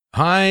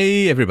Hi,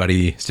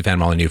 everybody. Stefan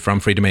Molyneux from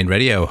Free Domain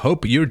Radio.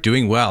 Hope you're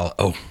doing well.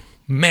 Oh,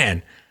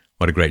 man,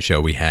 what a great show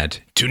we had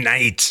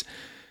tonight.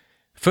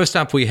 First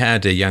up, we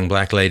had a young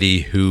black lady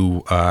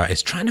who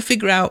is trying to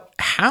figure out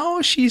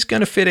how she's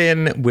going to fit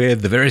in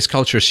with the various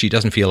cultures she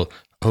doesn't feel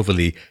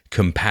overly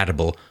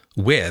compatible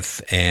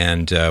with,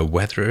 and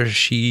whether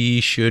she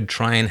should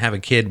try and have a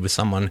kid with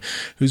someone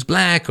who's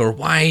black or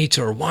white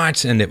or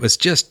what. And it was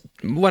just,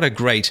 what a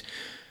great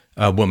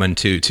woman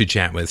to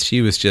chat with. She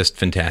was just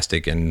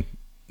fantastic and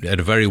had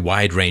a very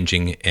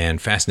wide-ranging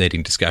and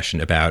fascinating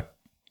discussion about,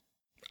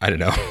 I don't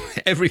know,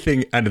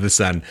 everything under the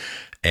sun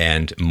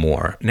and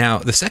more. Now,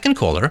 the second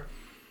caller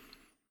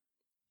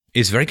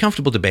is very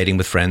comfortable debating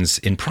with friends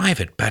in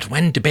private, but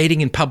when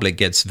debating in public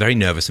gets very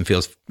nervous and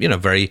feels,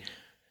 very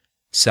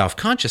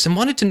self-conscious, and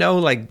wanted to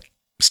know,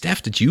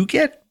 Steph, did you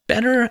get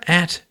better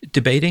at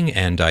debating?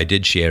 And I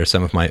did share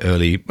some of my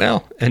early,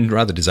 and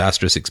rather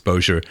disastrous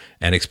exposure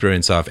and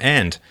experience of,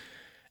 and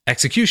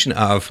execution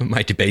of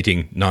my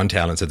debating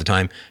non-talents at the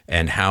time,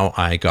 and how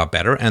I got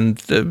better, and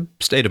the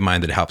state of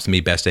mind that helps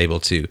me best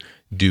able to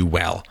do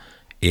well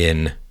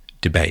in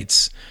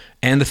debates.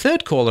 And the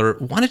third caller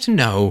wanted to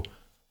know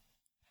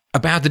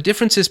about the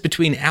differences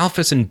between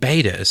alphas and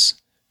betas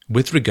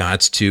with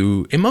regards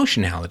to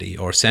emotionality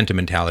or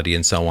sentimentality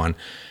and so on.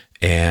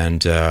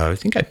 And I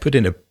think I put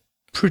in a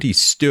pretty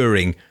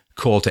stirring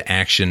call to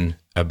action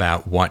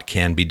about what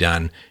can be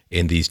done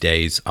in these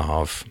days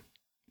of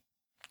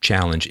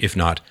challenge, if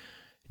not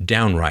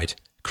downright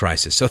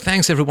crisis. So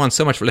thanks everyone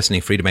so much for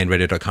listening.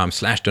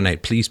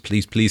 freedomainradio.com/donate. Please,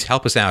 please, please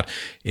help us out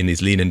in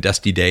these lean and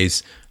dusty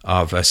days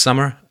of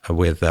summer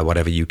with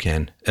whatever you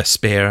can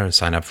spare.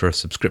 Sign up for a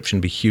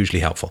subscription, be hugely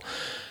helpful.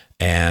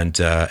 And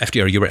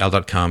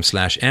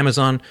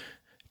fdrurl.com/Amazon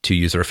to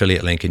use our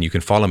affiliate link, and you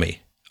can follow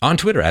me on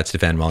Twitter at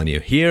Stefan Molyneux.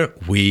 Here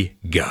we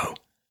go.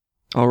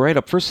 All right,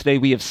 up first today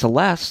we have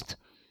Celeste.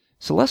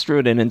 Celeste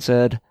wrote in and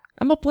said,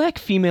 I'm a black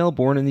female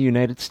born in the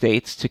United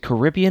States to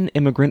Caribbean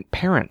immigrant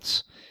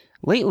parents.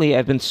 Lately,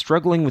 I've been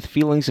struggling with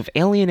feelings of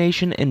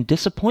alienation and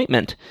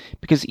disappointment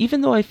because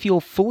even though I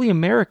feel fully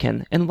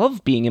American and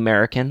love being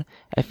American,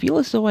 I feel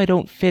as though I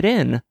don't fit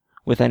in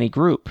with any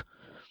group.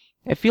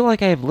 I feel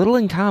like I have little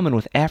in common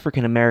with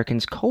African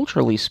Americans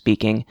culturally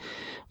speaking,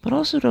 but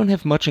also don't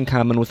have much in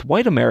common with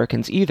white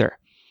Americans either.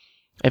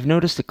 I've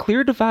noticed a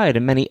clear divide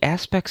in many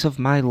aspects of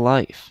my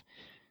life.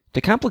 To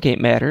complicate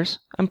matters,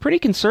 I'm pretty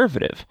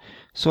conservative,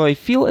 so I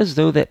feel as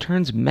though that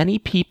turns many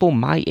people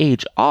my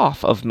age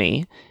off of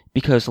me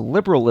because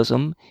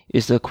liberalism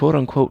is the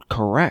quote-unquote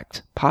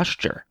correct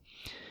posture.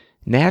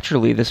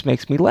 Naturally, this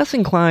makes me less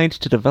inclined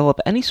to develop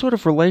any sort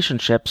of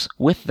relationships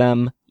with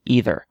them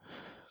either.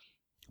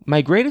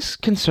 My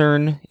greatest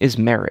concern is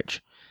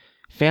marriage.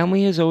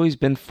 Family has always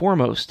been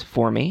foremost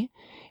for me,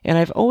 and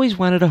I've always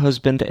wanted a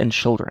husband and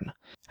children.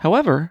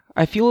 However,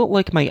 I feel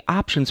like my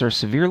options are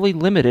severely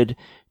limited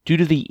due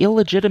to the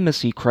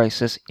illegitimacy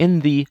crisis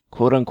in the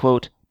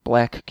quote-unquote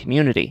black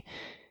community,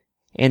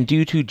 and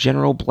due to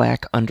general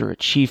black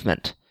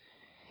underachievement.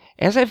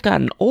 As I've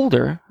gotten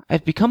older,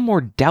 I've become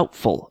more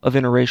doubtful of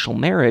interracial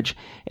marriage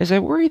as I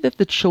worry that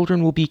the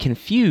children will be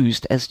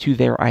confused as to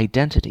their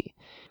identity.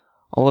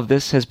 All of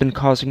this has been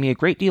causing me a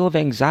great deal of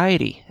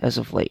anxiety as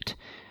of late.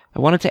 I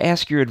wanted to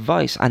ask your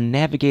advice on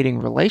navigating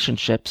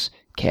relationships,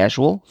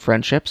 casual,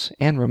 friendships,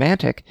 and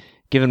romantic,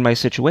 given my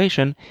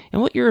situation,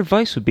 and what your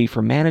advice would be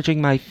for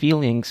managing my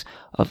feelings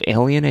of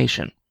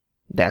alienation.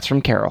 That's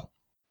from Carol.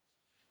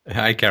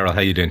 Hi, Carol.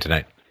 How you doing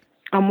tonight?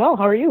 I'm well.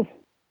 How are you?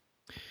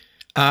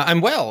 I'm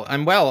well.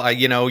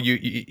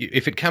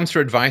 If it comes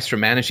to advice for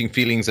managing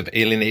feelings of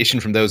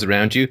alienation from those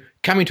around you,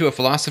 coming to a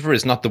philosopher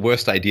is not the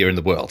worst idea in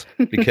the world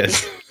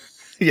because,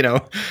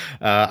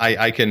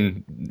 I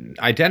can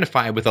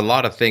identify with a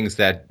lot of things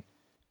that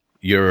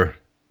you're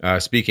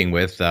speaking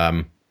with.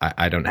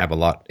 I don't have a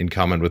lot in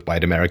common with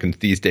white Americans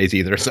these days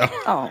either. So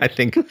I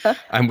think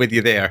I'm with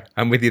you there.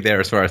 I'm with you there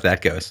as far as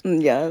that goes.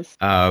 Yes.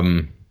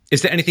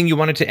 Is there anything you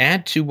wanted to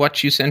add to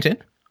what you sent in?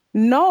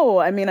 No,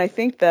 I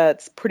think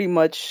that's pretty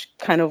much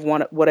kind of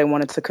what I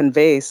wanted to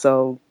convey.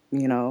 So,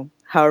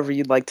 however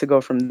you'd like to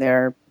go from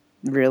there,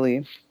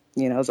 really,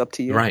 is up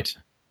to you. Right.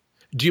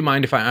 Do you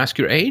mind if I ask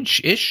your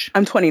age-ish?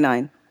 I'm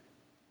 29.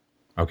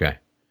 Okay.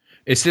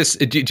 Is this,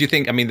 do you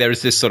think, there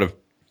is this sort of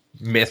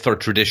myth or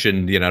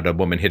tradition, the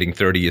woman hitting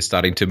 30 is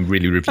starting to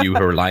really review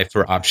her life,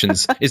 her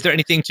options. Is there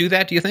anything to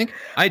that, do you think?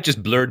 I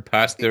just blurred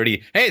past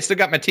 30. Hey, I still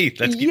got my teeth.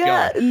 Let's keep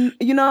going.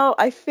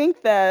 I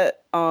think that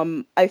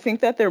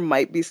there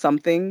might be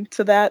something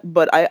to that,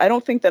 but I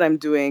don't think that I'm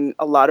doing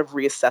a lot of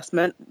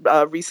reassessment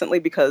recently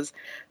because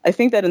I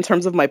think that in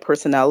terms of my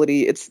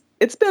personality, it's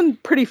been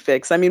pretty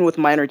fixed. With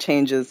minor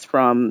changes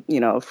from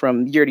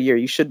year to year,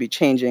 you should be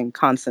changing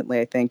constantly.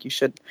 I think you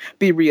should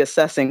be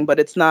reassessing, but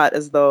it's not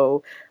as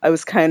though I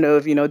was kind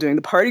of, doing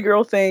the party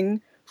girl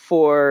thing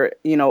for,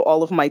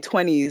 all of my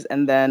 20s.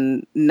 And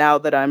then now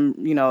that I'm,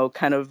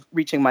 kind of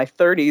reaching my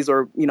 30s,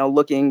 or,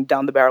 looking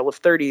down the barrel of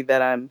 30,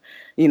 that I'm,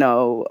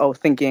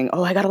 thinking,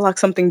 oh, I got to lock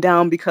something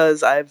down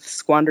because I've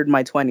squandered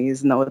my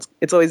 20s. No,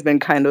 it's always been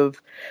kind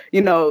of,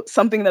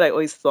 something that I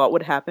always thought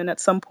would happen at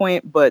some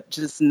point, but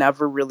just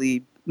never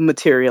really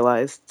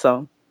materialized.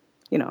 So,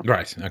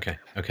 Right. Okay.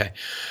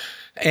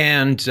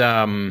 And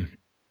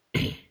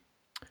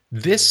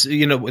this,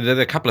 there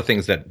are a couple of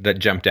things that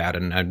jumped out,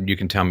 and you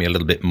can tell me a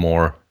little bit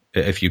more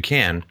if you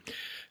can.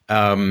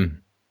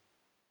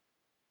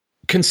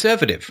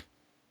 Conservative.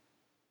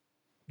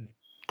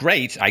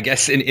 Great, I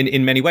guess,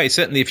 in many ways.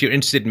 Certainly, if you're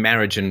interested in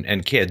marriage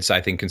and kids, I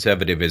think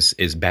conservative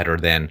is better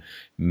than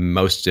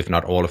most, if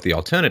not all, of the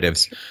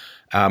alternatives.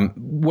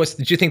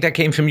 Did you think that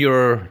came from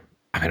your...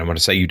 I don't want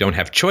to say you don't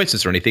have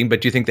choices or anything,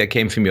 but do you think that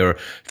came from your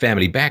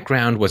family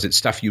background? Was it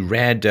stuff you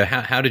read?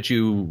 How did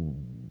you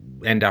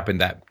end up in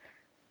that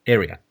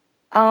area?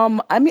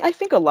 I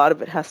think a lot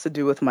of it has to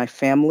do with my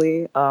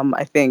family.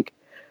 I think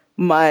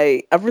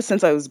ever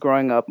since I was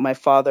growing up, my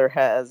father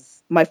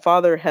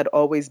had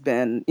always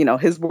been,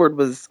 his word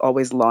was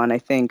always law. And I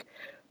think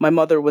my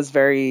mother was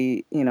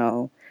very,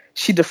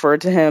 she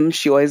deferred to him.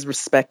 She always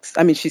respects,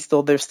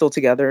 they're still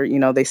together,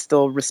 they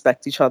still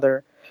respect each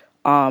other.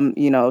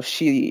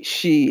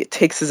 She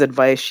takes his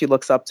advice. She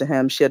looks up to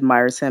him. She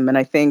admires him. And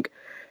I think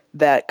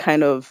that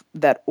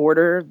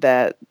order,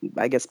 that,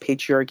 I guess,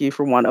 patriarchy,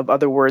 for want of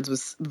other words,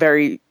 was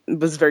very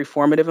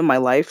formative in my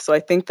life. So I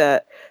think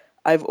that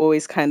I've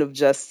always kind of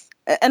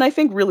and I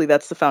think really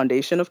that's the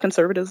foundation of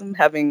conservatism,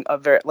 having a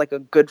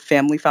good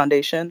family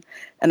foundation.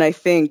 And I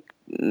think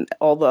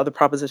all the other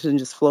propositions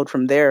just flowed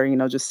from there,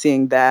 just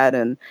seeing that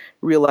and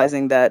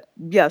realizing that,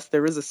 yes,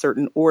 there is a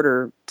certain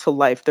order to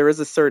life. There's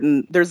a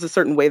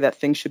certain way that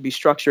things should be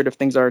structured if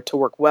things are to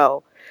work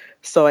well.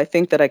 So I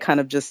think that I kind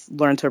of just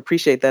learned to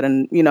appreciate that.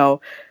 And,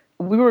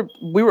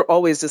 we were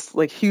always just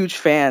like huge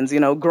fans,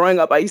 growing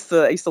up. I used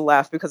to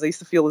laugh because I used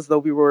to feel as though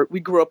we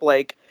grew up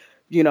like,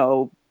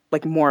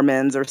 like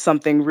Mormons or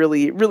something,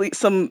 really, really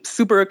some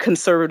super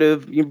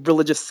conservative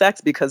religious sects,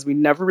 because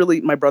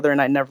my brother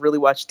and I never really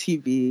watched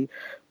TV.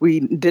 We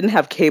didn't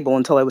have cable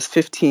until I was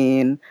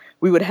 15.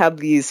 We would have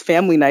these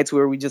family nights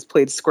where we just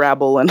played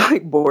Scrabble and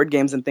like board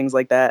games and things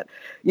like that.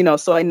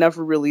 So I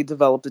never really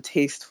developed a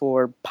taste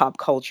for pop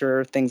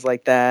culture, things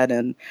like that.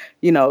 And,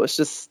 it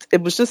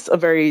was just a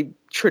very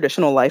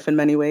traditional life in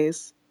many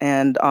ways.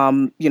 And,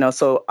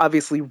 so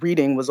obviously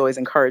reading was always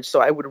encouraged.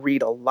 So I would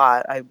read a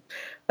lot.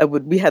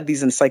 We had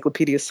these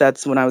encyclopedia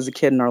sets when I was a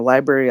kid in our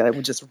library. I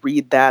would just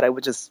read that. I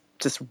would just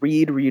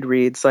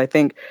read. So I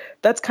think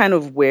that's kind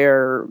of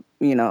where,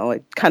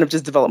 I kind of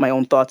just developed my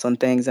own thoughts on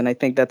things. And I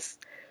think that's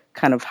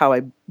kind of how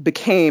I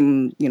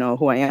became,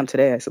 who I am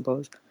today, I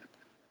suppose.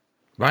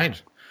 Right.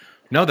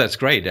 No, that's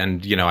great.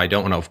 And, I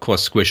don't want to, of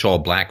course, squish all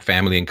Black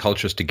family and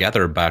cultures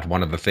together, but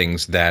one of the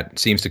things that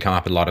seems to come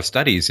up in a lot of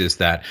studies is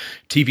that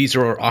TVs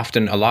are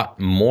often a lot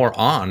more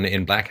on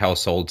in Black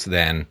households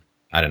than,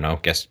 I don't know,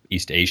 guess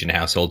East Asian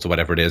households or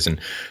whatever it is.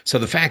 And so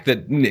the fact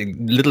that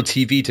little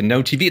TV to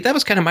no TV, that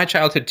was kind of my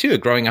childhood too.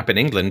 Growing up in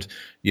England,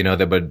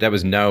 there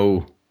was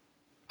no...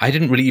 I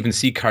didn't really even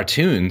see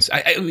cartoons.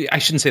 I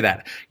shouldn't say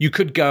that. You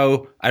could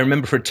go... I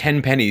remember for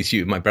 10 pennies,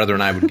 my brother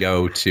and I would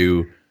go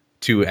to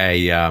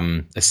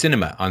a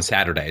cinema on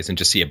Saturdays and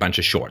just see a bunch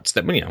of shorts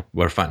that,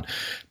 were fun.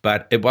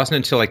 But it wasn't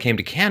until I came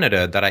to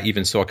Canada that I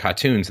even saw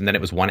cartoons, and then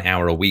it was 1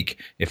 hour a week,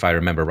 if I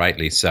remember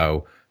rightly.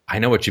 So I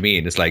know what you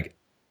mean. It's like,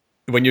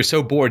 when you're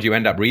so bored, you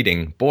end up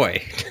reading.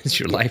 Boy, does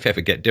your life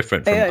ever get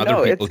different from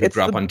other people who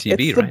grew up on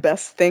TV, it's right? The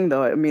best thing,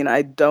 though.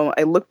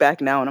 I look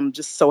back now and I'm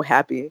just so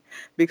happy,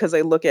 because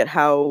I look at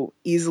how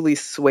easily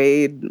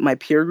swayed my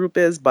peer group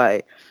is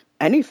by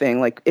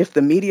anything. Like, if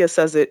the media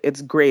says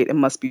it's great, it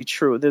must be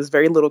true. There's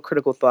very little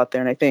critical thought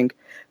there. And I think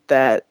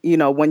that,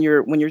 when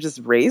you're just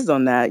raised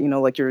on that,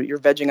 like you're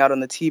vegging out on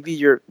the TV,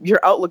 your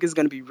outlook is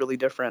going to be really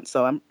different.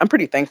 So I'm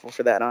pretty thankful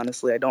for that,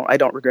 honestly. I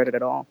don't regret it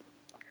at all.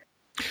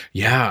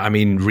 Yeah,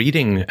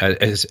 reading.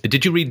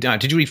 Did you read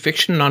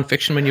fiction,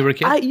 nonfiction when you were a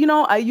kid?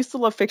 I used to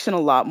love fiction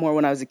a lot more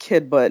when I was a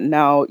kid, but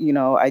now,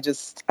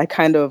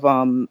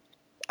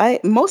 I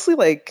mostly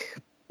like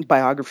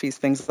biographies,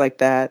 things like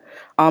that.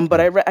 But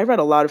I read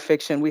a lot of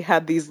fiction. We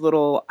had these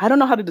little, I don't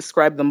know how to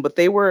describe them, but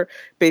they were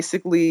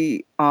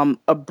basically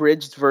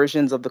abridged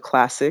versions of the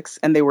classics,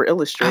 and they were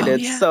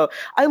illustrated. Oh, yeah. So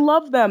I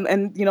love them.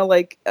 And,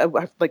 like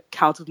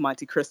Count of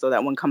Monte Cristo,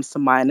 that one comes to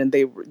mind, and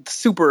they were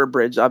super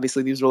abridged.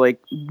 Obviously, these were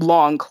like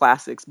long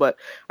classics, but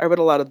I read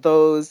a lot of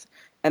those.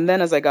 And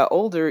then as I got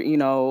older,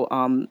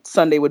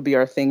 Sunday would be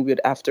our thing.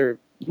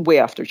 Way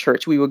after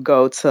church, we would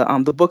go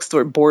to the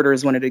bookstore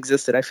Borders, when it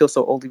existed. I feel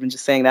so old even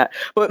just saying that.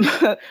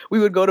 But we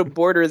would go to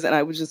Borders, and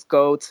I would just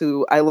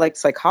I liked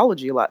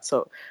psychology a lot.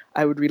 So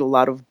I would read a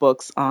lot of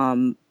books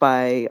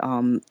by,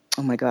 oh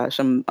my gosh,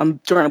 I'm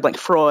drawing a blank,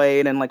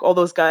 Freud and like all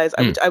those guys.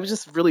 I was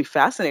just really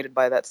fascinated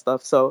by that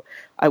stuff. So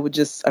I would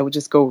just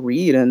go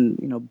read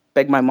and,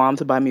 beg my mom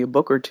to buy me a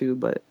book or two.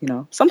 But,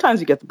 sometimes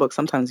you get the book,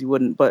 sometimes you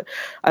wouldn't. But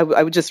I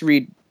would just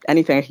read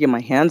anything I could get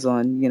my hands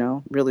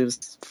on, really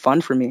was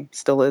fun for me.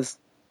 Still is.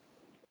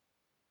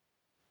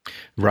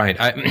 Right.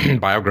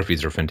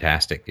 Biographies are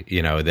fantastic.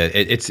 That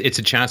it's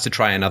a chance to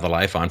try another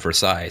life on for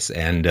size.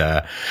 And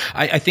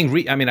I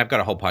think, I've got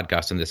a whole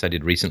podcast on this I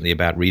did recently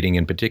about reading,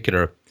 in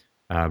particular,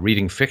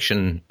 reading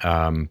fiction,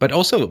 but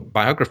also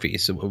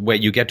biographies where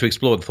you get to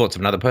explore the thoughts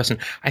of another person.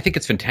 I think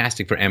it's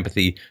fantastic for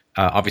empathy.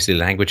 Obviously,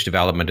 language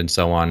development and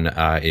so on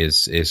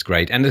is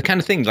great. And the kind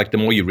of thing, like the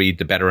more you read,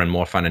 the better and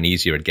more fun and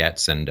easier it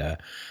gets. And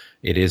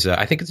it is,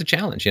 I think it's a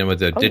challenge, with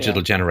the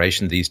digital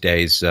generation these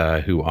days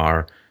who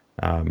are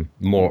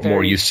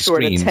more used to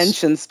short screens.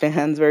 Attention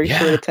spans, very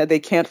short. They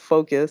can't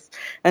focus.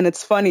 And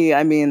it's funny.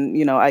 I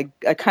mean, I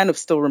kind of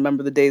still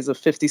remember the days of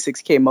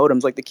 56K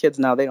modems. Like the kids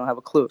now, they don't have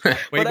a clue.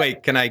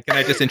 Wait. Can I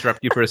just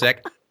interrupt you for a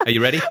sec? Are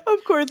you ready?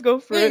 Of course, go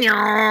for it.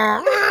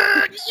 That's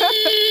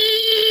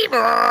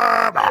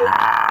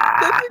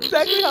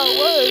exactly how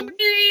it was.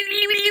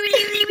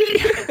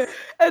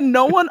 And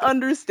no one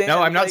understands.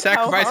 No, I'm not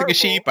sacrificing a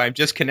sheep. I'm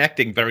just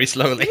connecting very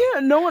slowly.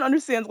 Yeah, no one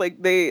understands. Like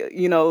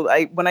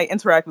when I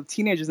interact with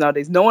teenagers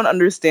nowadays, no one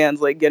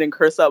understands like getting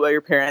cursed out by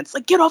your parents.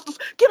 Like get off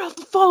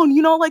the phone.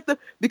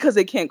 Because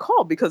they can't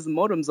call because the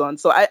modem's on.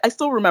 So I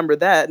still remember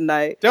that, and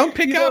I don't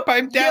pick up.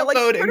 I'm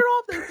downloading. Turn it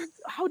off.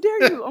 How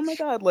dare you? Oh my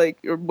god! Like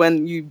or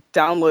when you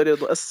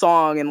downloaded a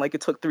song and like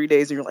it took 3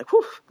 days, and you're like,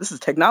 "Whew, this is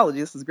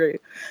technology. This is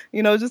great."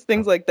 Just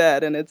things like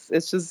that, and it's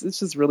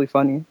just really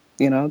funny.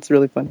 It's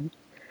really funny.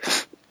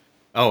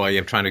 Oh, I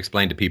am trying to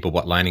explain to people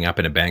what lining up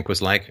in a bank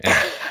was like.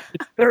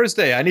 It's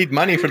Thursday. I need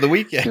money for the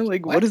weekend. You're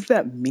like, what does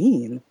that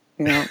mean?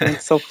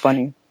 It's so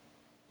funny.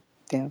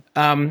 Yeah.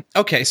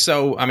 Okay,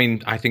 so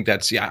I think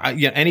that's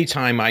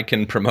anytime I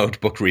can promote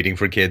book reading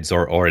for kids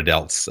or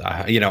adults,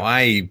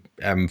 I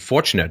am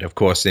fortunate, of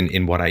course,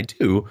 in what I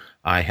do.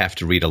 I have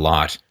to read a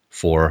lot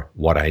for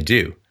what I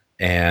do,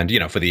 and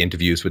for the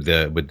interviews with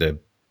the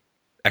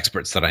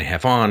experts that I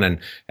have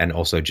on, and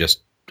also just.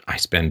 I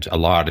spend a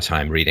lot of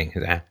time reading.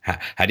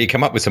 How do you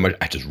come up with so much?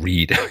 I just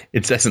read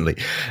incessantly,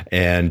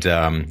 and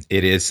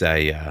it is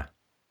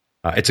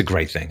it's a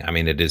great thing.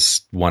 It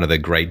is one of the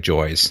great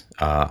joys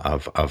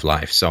of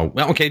life. So,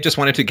 okay, just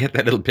wanted to get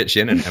that little pitch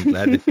in, and I'm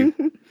glad that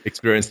you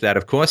experienced that,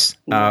 of course.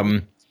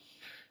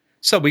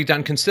 So we've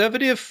done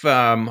conservative,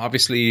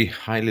 obviously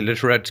highly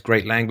literate,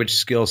 great language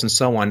skills, and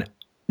so on.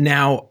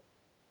 Now,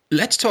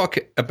 let's talk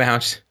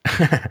about.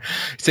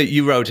 So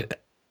you wrote.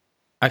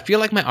 I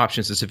feel like my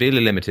options are severely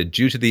limited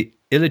due to the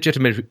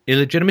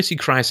illegitimacy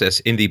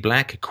crisis in the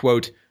Black,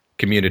 quote,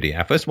 community.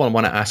 I first of all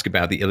want to ask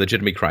about the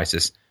illegitimacy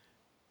crisis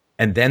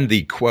and then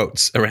the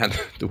quotes around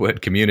the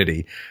word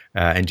community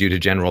and due to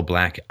general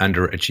Black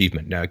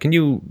underachievement. Now, can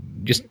you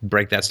just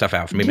break that stuff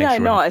out for me? Yeah,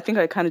 no, I think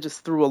I kind of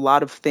just threw a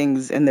lot of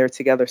things in there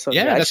together. So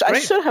I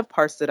should have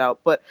parsed it out.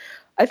 But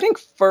I think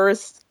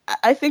first,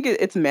 I think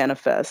it's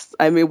manifest.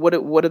 What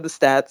are the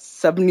stats?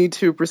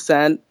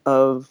 72%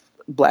 of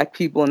Black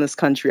people in this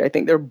country, I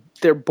think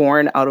they're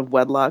born out of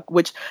wedlock,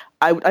 which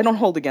I don't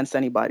hold against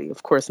anybody.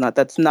 Of course not.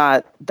 That's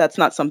not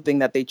something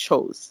that they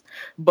chose.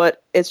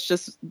 But it's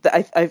just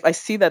I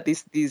see that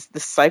this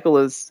cycle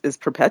is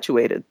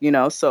perpetuated.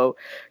 So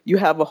you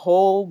have a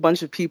whole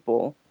bunch of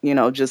people,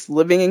 just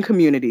living in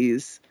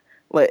communities.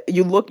 Like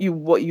you walk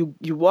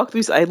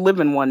through. I live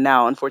in one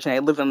now. Unfortunately,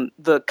 I live in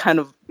the kind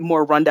of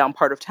more rundown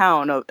part of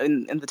town,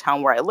 in the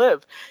town where I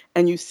live,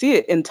 and you see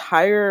it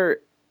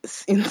entire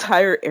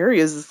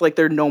areas. It's like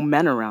there are no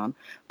men around.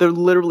 There are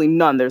literally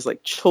none. There's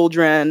like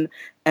children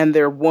and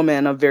there are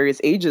women of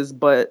various ages,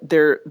 but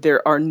there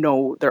are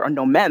no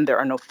men. There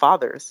are no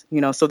fathers.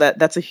 So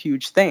that's a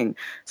huge thing.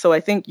 So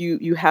I think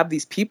you have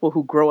these people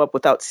who grow up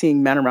without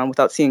seeing men around,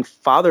 without seeing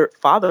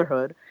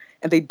fatherhood,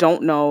 and they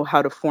don't know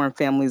how to form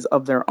families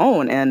of their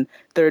own, and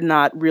they're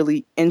not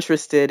really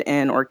interested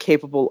in or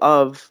capable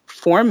of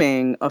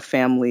forming a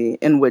family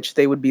in which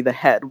they would be the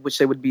head, which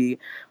they would be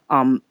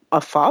a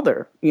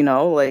father,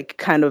 like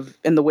kind of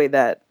in the way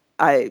that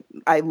I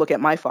look at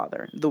my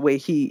father, the way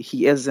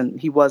he is and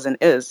he was and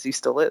is, he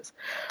still is.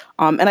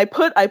 And I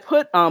put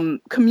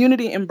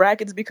community in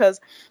brackets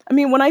because,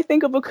 when I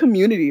think of a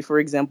community, for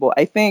example,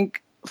 I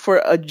think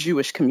for a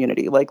Jewish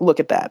community, like, look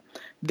at that.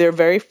 They're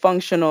very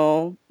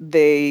functional.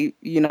 They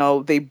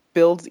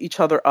build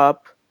each other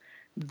up.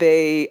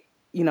 They,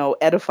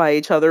 edify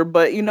each other.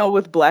 But,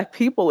 with Black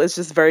people, it's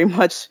just very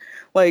much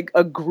like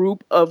a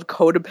group of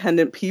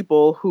codependent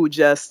people who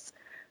just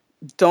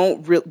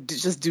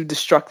just do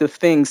destructive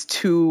things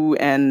to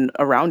and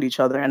around each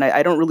other. And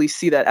I don't really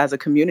see that as a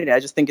community. I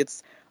just think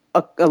it's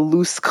a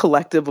loose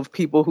collective of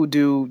people who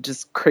do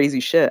just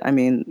crazy shit.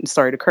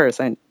 Sorry to curse.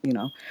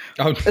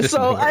 Oh,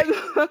 so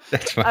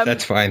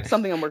that's fine.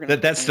 Something I'm working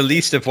on. That's the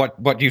least of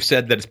what you've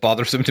said that's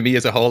bothersome to me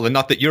as a whole, and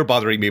not that you're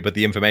bothering me, but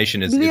the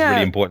information is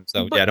really important.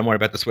 So don't worry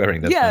about the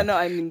swearing. That's fine.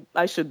 No,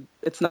 I should.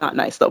 It's not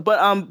nice though, but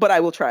I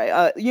will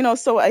try.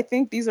 So I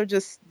think these are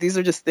just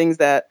things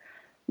that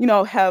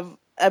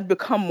I've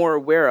become more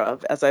aware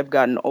of as I've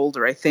gotten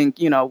older. I think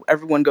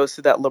everyone goes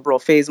through that liberal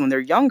phase when they're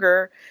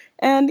younger.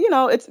 And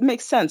it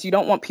makes sense. You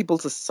don't want people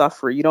to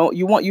suffer.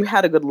 You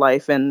had a good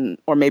life,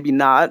 or maybe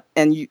not,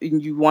 and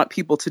you want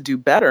people to do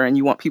better, and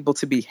you want people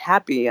to be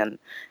happy and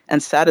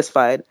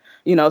satisfied.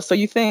 So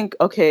you think,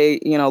 okay,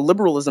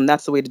 liberalism,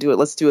 that's the way to do it.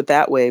 Let's do it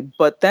that way.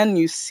 But then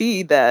you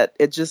see that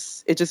it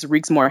just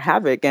wreaks more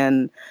havoc,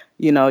 and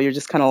you're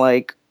just kind of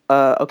like,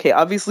 okay,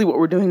 obviously what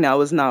we're doing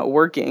now is not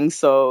working.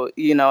 So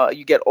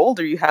you get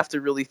older, you have to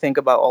really think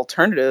about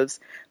alternatives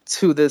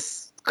to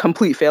this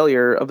complete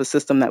failure of a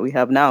system that we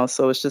have now.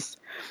 So it's just,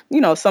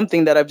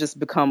 something that I've just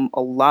become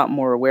a lot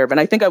more aware of. And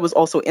I think I was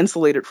also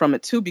insulated from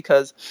it too,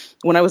 because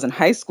when I was in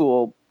high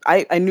school,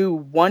 I knew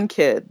one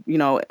kid,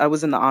 I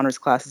was in the honors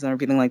classes and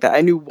everything like that.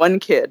 I knew one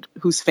kid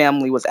whose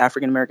family was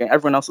African American.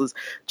 Everyone else was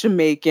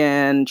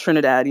Jamaican,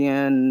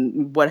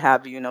 Trinidadian, what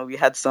have you. We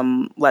had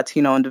some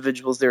Latino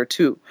individuals there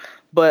too.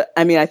 But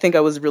I mean, I think I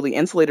was really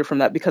insulated from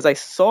that because I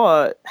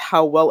saw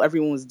how well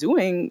everyone was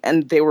doing,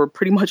 and they were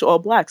pretty much all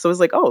Black. So I was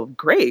like, oh,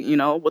 great.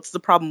 What's the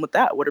problem with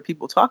that? What are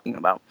people talking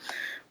about?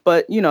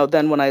 But,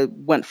 then when I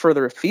went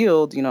further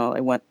afield, I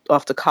went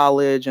off to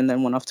college and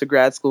then went off to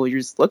grad school. You're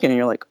just looking and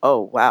you're like,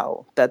 oh,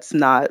 wow, that's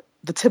not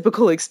the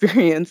typical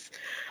experience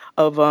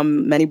of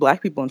many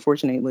Black people,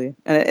 unfortunately.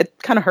 And it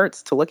kind of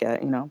hurts to look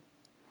at.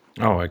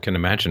 Oh, I can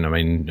imagine. I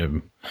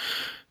mean,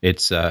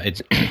 it's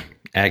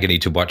agony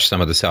to watch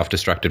some of the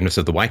self-destructiveness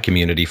of the white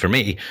community for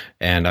me.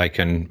 And I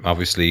can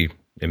obviously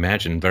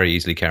imagine very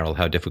easily, Carol,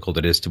 how difficult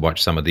it is to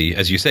watch some of the,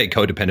 as you say,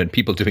 codependent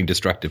people doing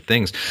destructive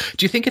things.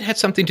 Do you think it had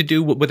something to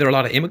do with, were there a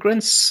lot of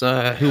immigrants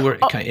who were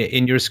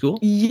in your school?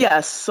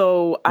 Yes.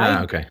 So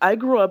I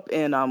grew up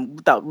in,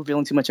 without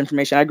revealing too much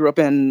information, I grew up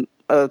in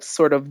a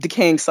sort of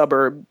decaying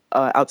suburb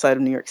outside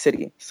of New York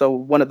City. So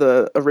one of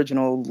the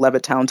original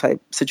Levittown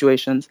type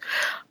situations.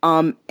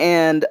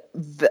 And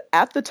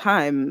at the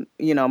time,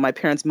 my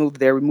parents moved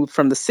there. We moved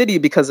from the city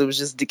because it was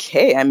just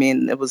decay. I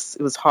mean, it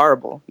was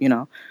horrible,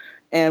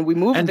 And we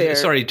moved there.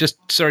 Sorry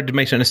to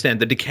make sure I understand.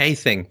 The decay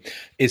thing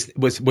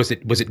was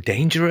it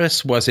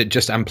dangerous? Was it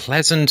just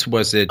unpleasant?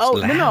 Was it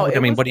loud? No. I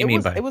mean, what do you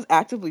mean by it? It was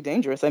actively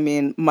dangerous. I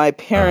mean, my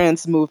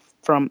parents moved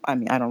from. I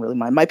mean, I don't really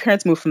mind. My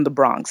parents moved from the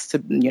Bronx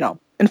to,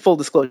 in full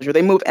disclosure,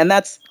 they moved, and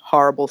that's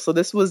horrible. So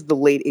this was the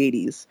late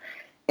 '80s,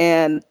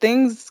 and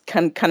things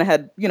kind of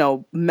had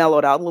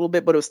mellowed out a little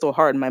bit, but it was still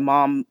hard. And my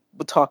mom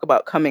would talk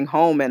about coming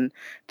home and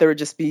there would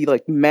just be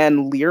like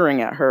men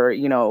leering at her,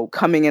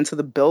 coming into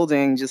the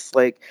building, just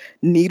like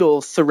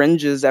needles,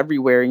 syringes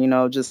everywhere,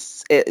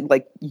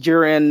 like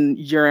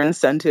urine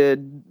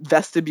scented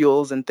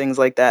vestibules and things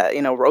like that,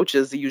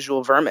 roaches, the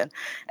usual vermin.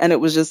 And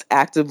it was just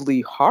actively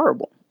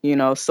horrible.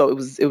 So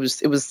it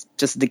was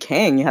just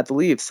decaying. You had to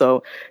leave.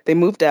 So they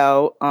moved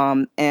out,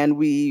 and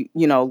we,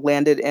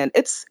 landed in,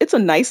 it's a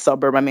nice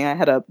suburb. I mean, I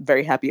had a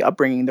very happy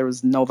upbringing. There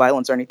was no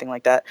violence or anything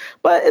like that,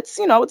 but it's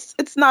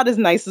not as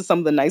nice as some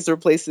of the nicer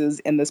places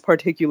in this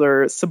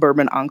particular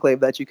suburban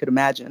enclave that you could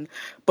imagine,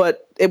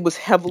 but it was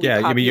heavily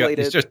populated.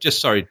 It's just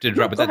sorry to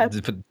interrupt,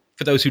 but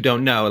for those who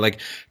don't know, like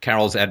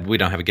Carol's we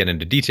don't have to get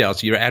into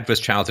details. Your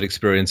adverse childhood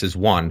experience is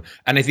one.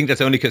 And I think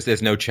that's only because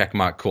there's no check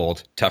mark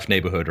called tough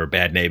neighborhood or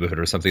bad neighborhood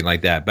or something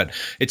like that. But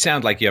it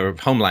sounds like your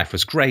home life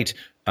was great.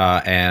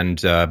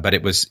 But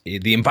it was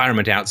the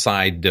environment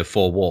outside the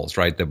four walls,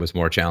 right, that was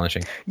more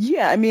challenging.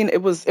 Yeah, I mean,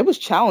 it was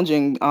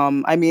challenging.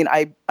 I mean,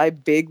 I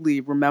vaguely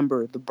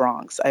remember the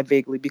Bronx.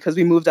 Because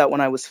we moved out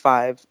when I was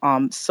 5.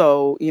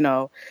 So,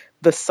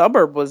 the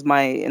suburb was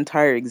my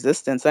entire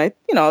existence.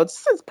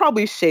 It's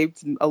probably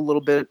shaped me in a little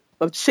bit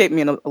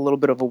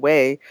of a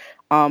way.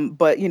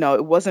 But,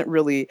 it wasn't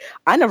really,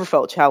 I never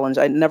felt challenged.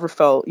 I never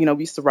felt, we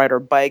used to ride our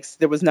bikes.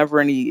 There was never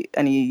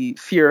any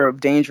fear of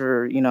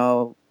danger,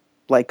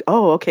 like,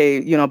 oh, okay,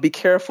 be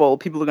careful.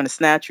 People are going to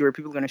snatch you or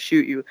people are going to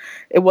shoot you.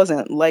 It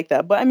wasn't like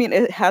that. But I mean,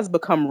 it has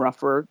become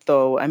rougher,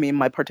 though. I mean,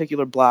 my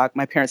particular block,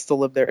 my parents still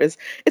live there.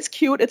 It's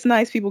cute. It's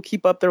nice. People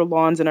keep up their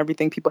lawns and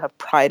everything. People have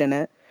pride in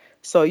it.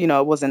 So,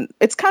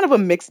 it's kind of a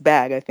mixed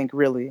bag, I think,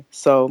 really.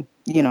 So,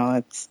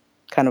 it's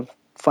kind of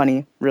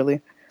funny,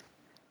 really.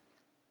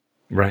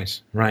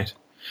 Right. But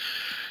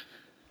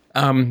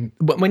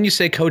when you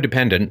say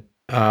codependent,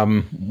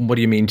 what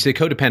do you mean? Say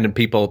codependent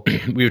people,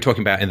 we were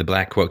talking about in the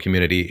Black quote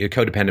community,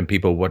 codependent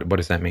people, what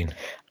does that mean?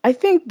 I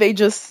think they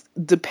just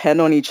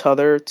depend on each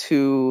other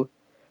to,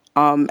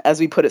 as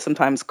we put it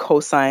sometimes,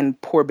 co-sign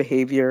poor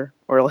behavior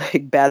or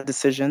like bad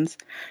decisions.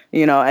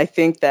 I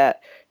think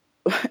that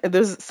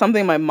there's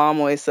something my mom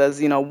always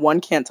says, one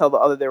can't tell the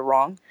other they're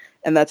wrong.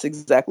 And that's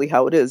exactly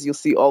how it is. You'll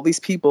see all these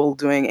people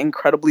doing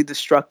incredibly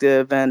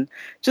destructive and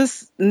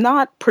just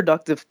not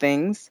productive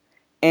things.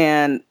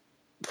 And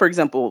for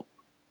example,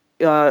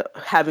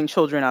 having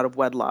children out of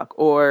wedlock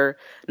or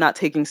not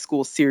taking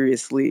school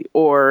seriously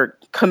or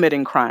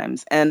committing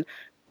crimes. And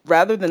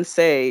rather than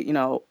say,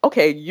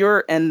 okay,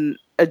 you're an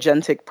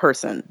agentic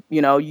person,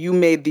 you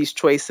made these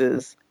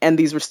choices and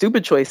these were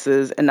stupid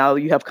choices and now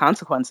you have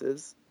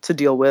consequences. to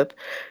deal with,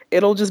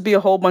 it'll just be a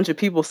whole bunch of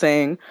people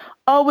saying,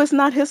 "Oh, it's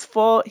not his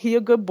fault. He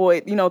a good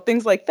boy,"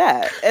 things like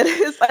that. And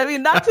I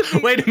mean, not to be.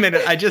 Wait a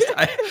minute.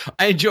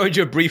 I enjoyed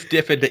your brief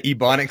dip into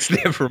ebonics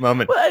there for a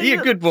moment. Well, He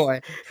a good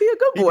boy. He a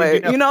good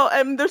boy.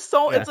 And there's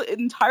Yeah. it's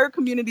entire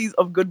communities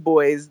of good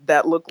boys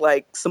that look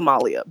like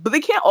Somalia, but they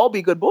can't all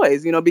be good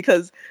boys,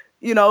 because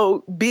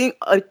being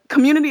a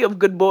community of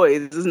good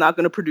boys is not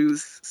going to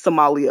produce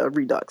Somalia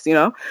redux,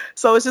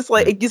 So it's just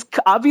like, it just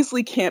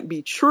obviously can't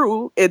be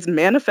true. It's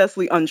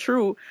manifestly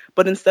untrue.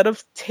 But instead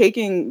of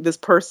taking this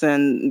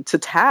person to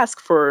task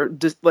for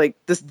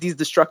these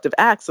destructive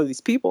acts of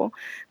these people,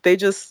 they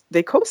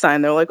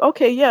co-sign. They're like,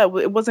 okay, yeah,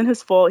 it wasn't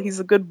his fault.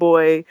 He's a good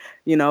boy.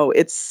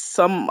 It's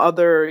some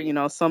other,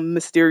 some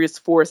mysterious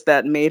force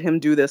that made him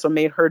do this or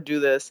made her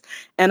do this.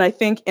 And I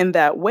think in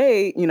that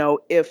way,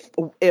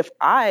 if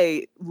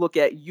I look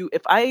at you,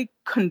 if I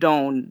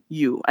condone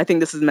you, I think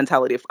this is the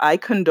mentality. If I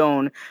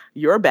condone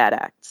your bad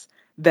acts,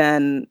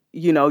 then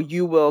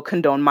you will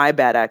condone my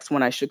bad acts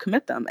when I should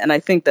commit them. And I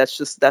think that's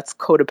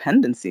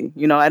codependency.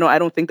 I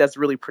don't think that's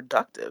really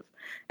productive.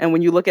 And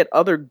when you look at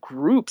other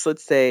groups,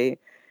 let's say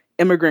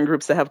immigrant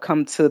groups that have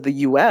come to the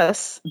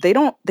US, they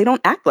don't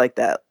act like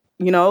that.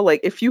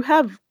 Like if you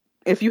have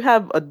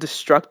a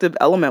destructive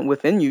element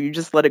within you, you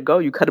just let it go.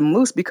 You cut them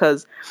loose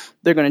because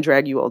they're going to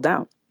drag you all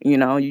down.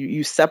 You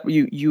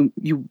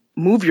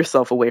move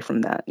yourself away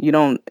from that. You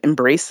don't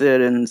embrace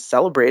it and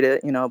celebrate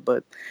it,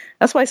 but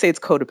that's why I say it's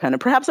codependent.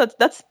 Perhaps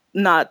that's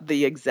not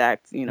the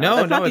exact,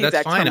 No,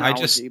 that's fine. I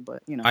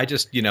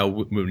just,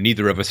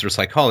 neither of us are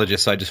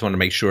psychologists. So I just want to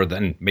make sure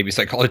that, and maybe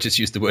psychologists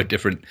use the word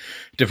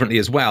differently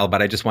as well,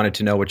 but I just wanted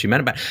to know what you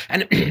meant about it.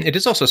 And it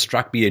has also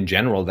struck me in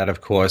general that, of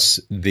course,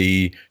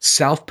 the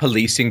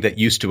self-policing that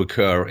used to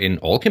occur in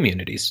all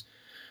communities,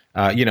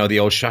 the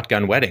old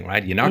shotgun wedding,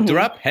 right? You knocked her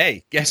up.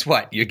 Hey, guess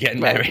what? You're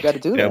getting married. You got to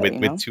do that,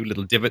 with two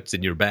little divots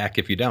in your back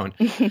if you don't.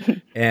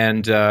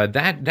 And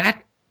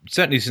that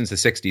certainly since the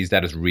 60s,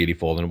 that has really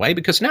fallen away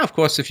because now, of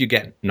course, if you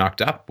get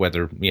knocked up,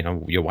 whether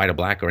you're white or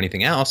black or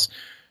anything else,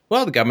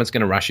 well, the government's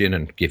going to rush in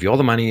and give you all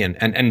the money.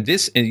 And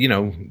this,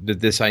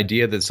 this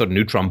idea that sort of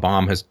neutron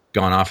bomb has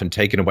gone off and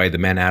taken away the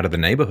men out of the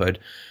neighborhood.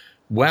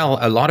 Well,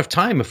 a lot of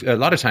times,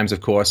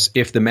 of course,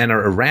 if the men are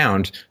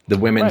around, the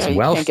women's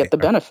welfare can't get the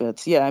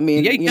benefits. Yeah, I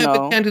mean, you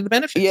can't do the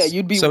benefits. Yeah,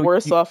 you'd be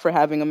worse off for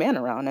having a man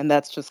around, and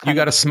that's just you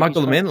got to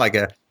smuggle them in like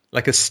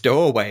a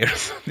stowaway or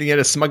something. You got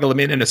to smuggle them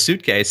in a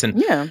suitcase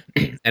and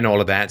and all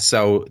of that.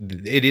 So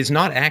it is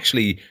not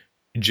actually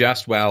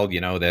just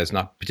there's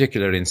not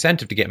particular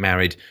incentive to get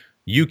married.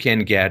 You can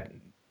get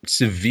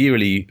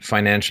severely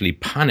financially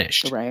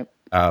punished. Right.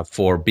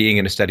 For being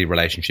in a steady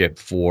relationship,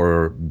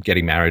 for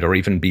getting married, or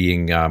even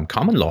being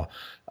common law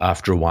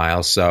after a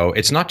while. So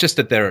it's not just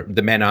that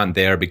the men aren't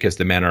there because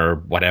the men are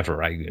whatever,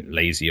 right,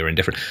 lazy or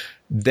indifferent.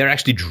 They're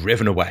actually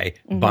driven away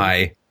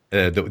by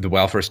the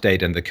welfare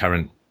state and the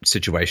current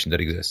situation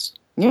that exists.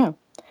 Yeah,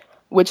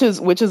 which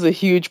is a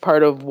huge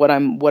part of what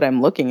I'm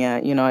looking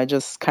at. I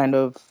just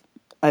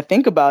I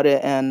think about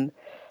it, and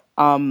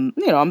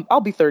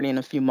I'll be 30 in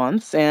a few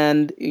months,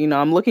 and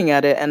I'm looking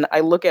at it, and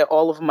I look at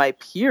all of my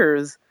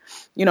peers,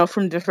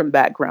 from different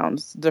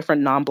backgrounds,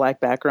 different non-Black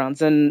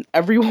backgrounds, and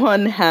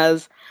everyone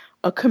has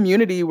a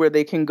community where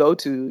they can go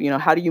to.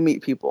 How do you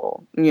meet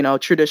people?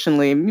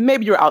 Traditionally,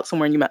 maybe you're out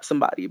somewhere and you met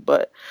somebody,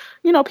 but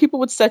people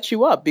would set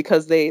you up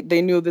because they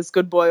knew this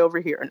good boy over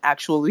here, an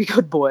actually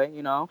good boy,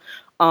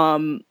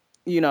 and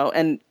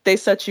they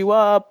set you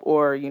up,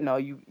 or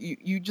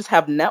you just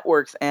have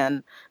networks,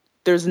 and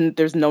there's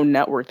no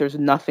network, there's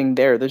nothing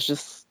there.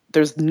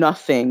 There's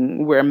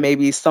nothing where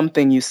maybe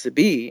something used to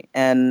be.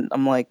 And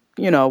I'm like,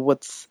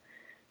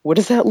 what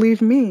does that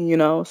leave me?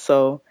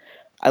 So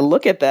I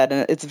look at that,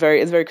 and it's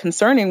very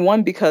concerning.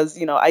 One, because,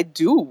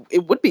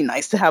 it would be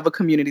nice to have a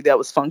community that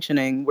was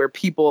functioning where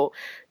people,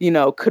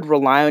 could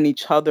rely on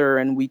each other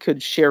and we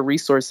could share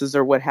resources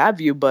or what have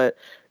you. But,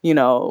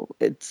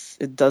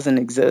 it doesn't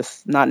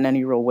exist, not in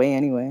any real way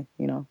anyway,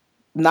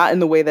 not in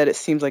the way that it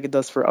seems like it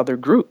does for other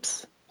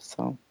groups.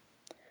 So.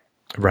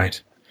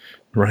 Right.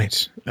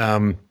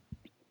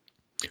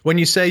 When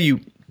you say you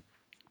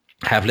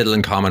have little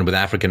in common with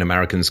African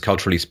Americans,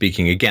 culturally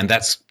speaking, again,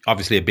 that's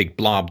obviously a big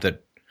blob. Do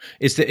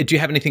you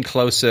have anything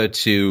closer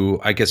to,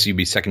 I guess you'd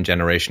be second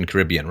generation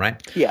Caribbean,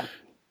 right? Yeah.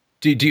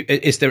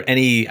 Is there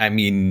any,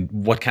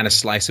 what kind of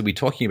slice are we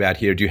talking about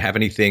here? Do you have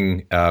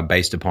anything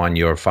based upon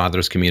your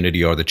father's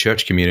community or the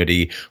church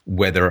community,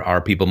 where there are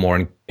people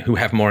who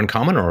have more in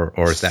common, or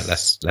is that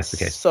less the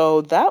case?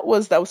 So that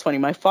was funny.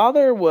 My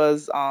father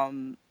was,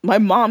 my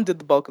mom did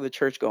the bulk of the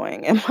church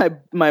going, and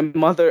my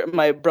brother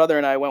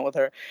and I went with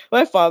her.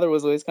 My father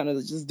was always kind of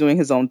just doing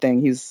his own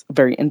thing. He's a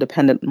very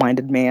independent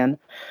minded man.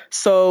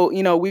 So,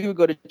 we would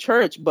go to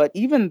church, but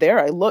even there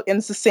I look, and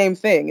it's the same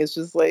thing. It's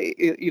just like,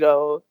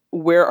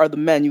 where are the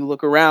men? You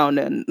look around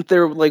and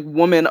they're like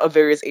women of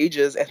various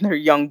ages and they're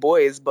young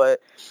boys,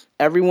 but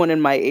everyone in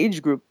my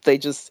age group,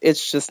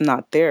 it's just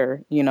not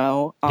there,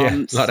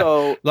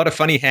 A lot of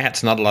funny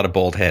hats, not a lot of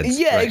bald heads.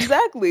 Yeah, right?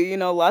 Exactly.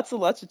 Lots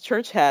of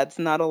church hats,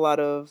 not a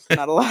lot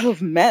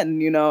of men,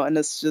 and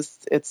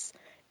it's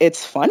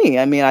it's funny.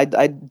 I mean,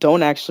 I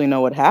don't actually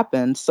know what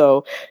happened.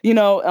 So,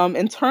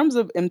 in terms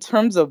of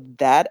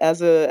that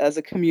as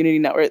a community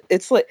network,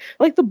 it's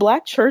like the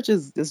Black church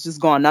is just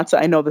gone. Not to,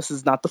 I know this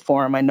is not the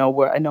forum. I know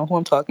who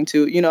I'm talking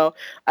to.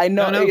 I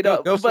know,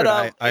 No, go for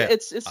but it.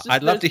 it's just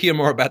I'd love to hear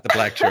more about the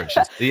Black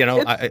churches.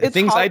 it's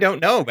Things I hol-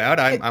 don't know about.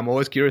 I'm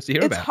always curious to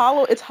hear it's about.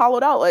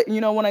 hollowed out. Like,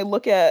 when I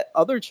look at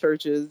other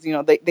churches,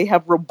 they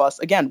have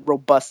robust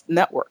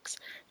networks.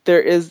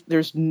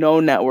 There's no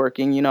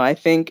networking. I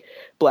think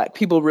Black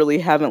people really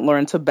haven't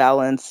learned to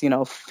balance,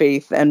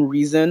 faith and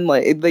reason.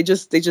 Like, they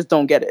just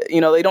don't get it.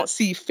 They don't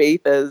see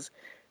faith as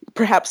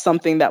perhaps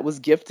something that was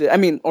gifted. I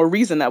mean, or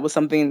reason that was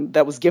something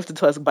that was gifted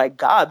to us by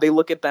God. They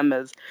look at them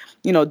as,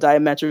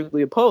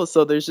 diametrically opposed.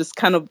 So there's just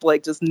kind of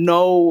like just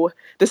no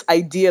this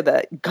idea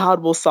that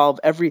God will solve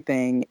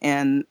everything.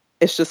 And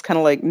it's just kind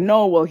of like,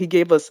 no, well, he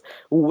gave us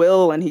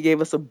will and he gave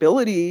us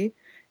ability,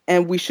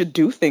 and we should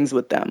do things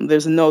with them.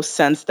 There's no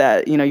sense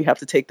that, you have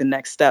to take the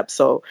next step.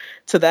 So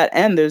to that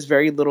end, there's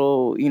very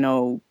little,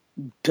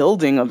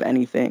 building of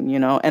anything.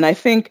 And I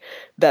think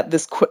that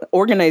this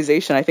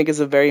organization, I think, is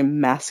a very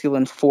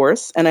masculine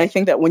force. And I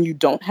think that when you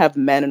don't have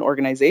men in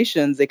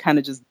organizations, they kind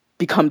of just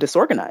become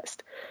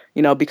disorganized,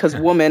 because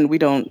women, we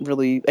don't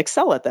really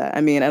excel at that.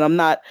 I mean, and I'm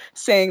not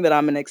saying that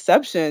I'm an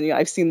exception.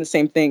 I've seen the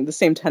same thing, the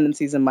same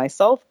tendencies in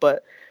myself,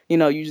 but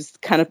you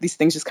just kind of, these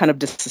things just kind of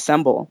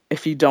disassemble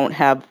if you don't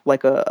have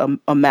like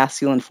a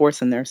masculine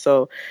force in there.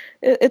 So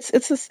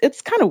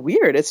it's kind of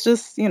weird. It's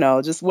just,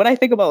 just when I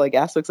think about like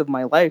aspects of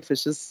my life,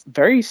 it's just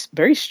very,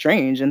 very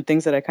strange, and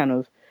things that I kind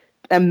of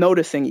am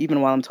noticing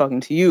even while I'm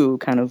talking to you,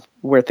 kind of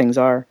where things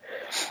are.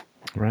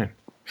 Right.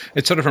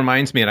 It sort of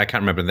reminds me, and I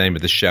can't remember the name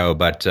of the show,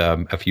 but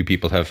a few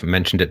people have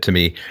mentioned it to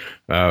me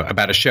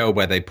about a show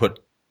where they put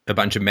a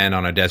bunch of men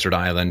on a desert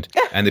island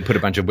and they put a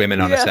bunch of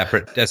women on a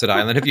separate desert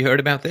island. Have you heard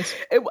about this?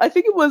 I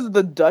think it was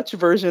the Dutch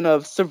version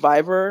of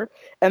Survivor,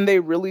 and they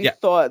really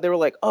thought, they were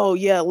like, oh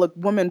yeah, look,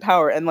 woman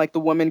power, and like the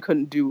women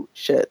couldn't do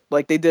shit.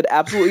 Like, they did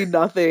absolutely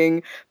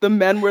nothing. The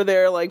men were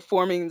there like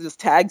forming, just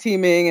tag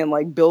teaming and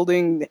like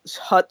building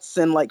huts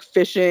and like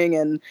fishing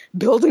and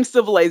building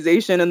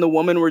civilization, and the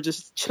women were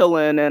just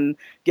chilling and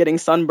getting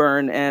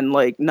sunburn and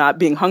like not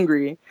being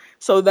hungry.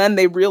 So then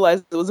they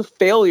realized it was a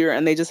failure,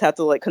 and they just had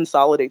to like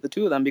consolidate the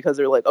two of them, because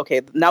they're like,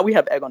 okay, now we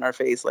have egg on our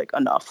face. Like,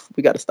 enough.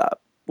 We got to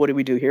stop. What do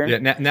we do here?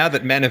 Yeah. Now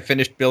that men have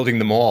finished building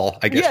them all,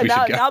 I guess we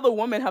should go. Now the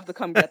women have to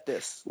come get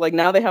this. Like,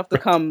 now they have to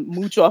come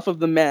mooch off of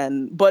the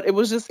men. But it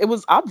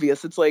was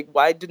obvious. It's like,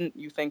 why didn't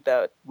you think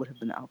that would have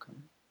been the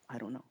outcome? I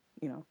don't know.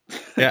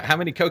 Yeah. How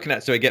many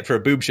coconuts do I get for a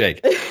boob shake?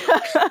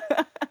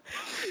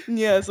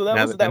 Yeah, so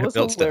that was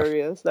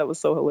hilarious. Stuff. That was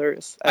so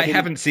hilarious. I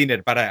haven't seen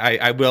it, but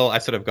I will. I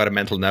sort of got a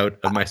mental note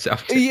of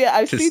myself.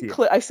 I've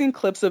seen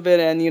clips of it,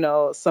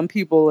 and some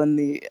people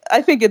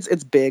I think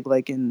it's big,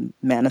 like in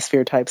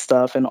manosphere type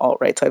stuff and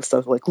alt-right type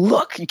stuff. Like,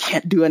 look, you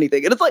can't do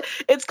anything, and it's like,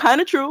 it's kind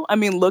of true. I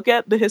mean, look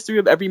at the history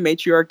of every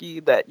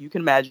matriarchy that you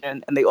can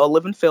imagine, and they all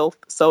live in filth.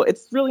 So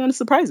it's really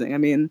unsurprising. I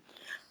mean,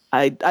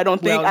 I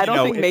don't think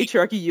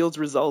matriarchy yields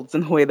results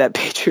in the way that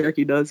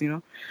patriarchy does.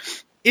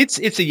 It's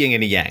a yin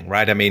and a yang,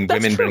 right? I mean,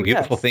 women bring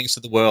beautiful things to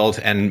the world,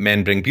 and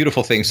men bring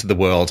beautiful things to the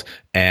world,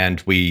 and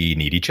we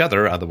need each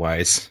other.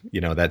 Otherwise,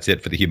 that's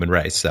it for the human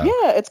race. So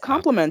yeah, it's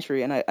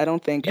complementary, and I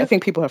don't think I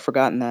think people have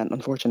forgotten that,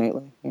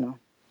 unfortunately.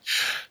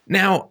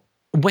 Now,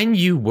 when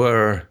you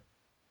were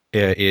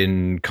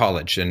in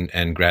college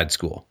and grad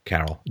school,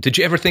 Carol, did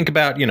you ever think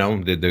about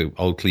the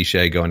old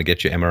cliche, going to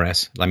get your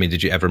MRS? I mean,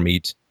 did you ever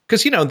meet?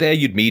 Because there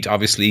you'd meet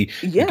obviously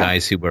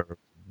guys who were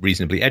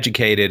reasonably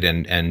educated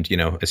and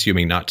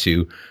assuming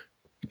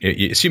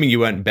you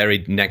weren't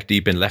buried neck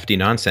deep in lefty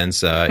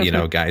nonsense,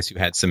 guys who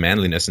had some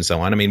manliness and so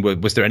on. I mean,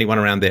 was there anyone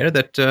around there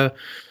that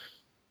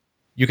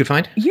you could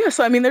find? Yeah,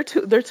 so I mean, there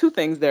are two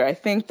things there. I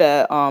think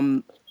that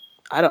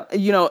I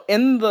don't,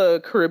 in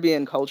the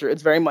Caribbean culture,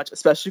 it's very much,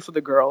 especially for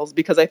the girls,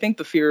 because I think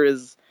the fear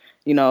is,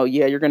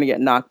 you're going to get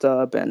knocked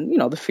up, and,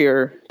 the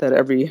fear that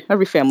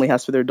every family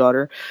has for their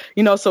daughter,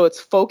 so it's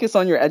focus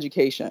on your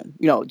education,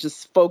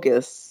 just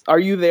focus. Are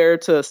you there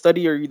to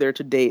study, or are you there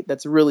to date?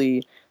 That's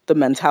really the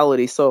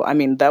mentality. So, I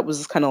mean, that was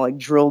just kind of like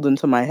drilled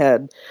into my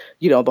head,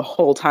 the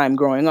whole time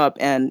growing up.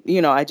 And,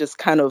 I just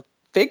kind of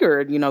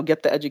figured,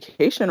 get the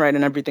education right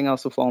and everything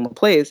else will fall into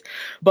place.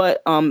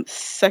 But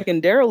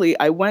secondarily,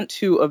 I went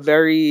to a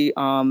very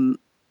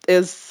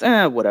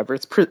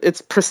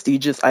it's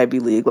prestigious Ivy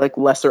League, like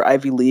lesser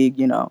Ivy League,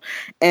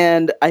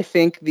 and I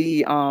think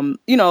the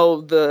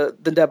the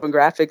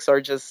demographics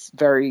are just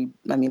very,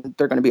 I mean,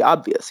 they're going to be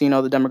obvious. The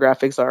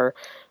demographics are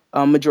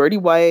majority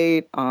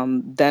white,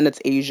 then it's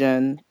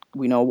Asian,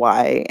 we know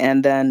why,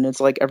 and then it's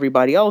like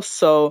everybody else.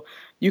 So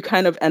you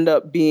kind of end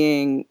up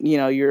being,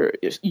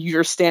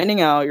 you're standing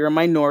out, you're a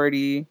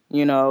minority,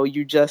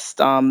 you just,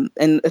 and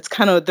it's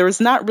kind of, there's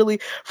not really,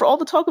 for all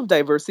the talk of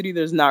diversity,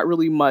 there's not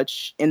really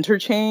much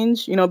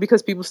interchange,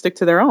 because people stick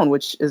to their own,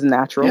 which is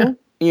natural,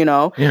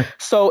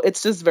 So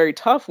it's just very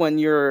tough when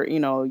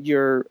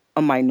you're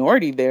a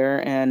minority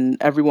there, and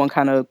everyone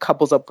kind of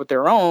couples up with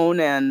their own,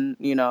 and,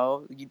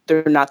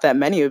 there are not that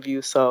many of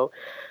you. So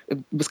it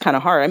was kind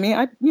of hard. I mean,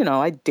 I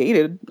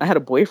had a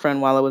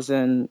boyfriend while I was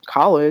in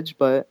college,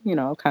 but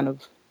kind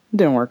of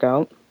didn't work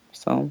out.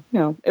 So,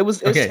 it was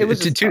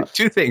just tough.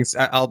 Two things.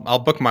 I'll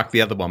bookmark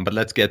the other one, but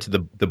let's get to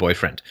the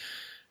boyfriend.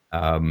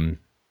 How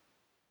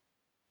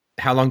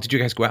long did you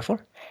guys go out for?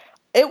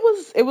 It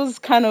was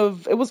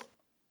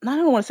I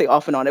don't want to say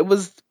off and on. It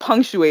was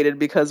punctuated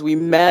because we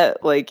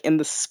met like in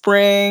the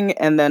spring,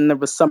 and then there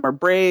was summer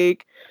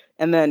break,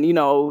 and then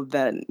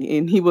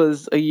and he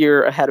was a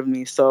year ahead of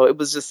me, so it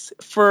was just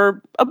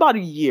for about a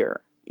year,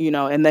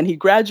 and then he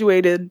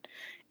graduated,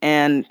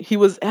 and he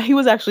was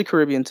actually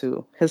Caribbean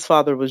too. His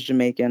father was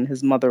Jamaican,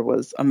 his mother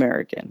was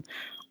American,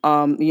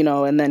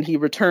 and then he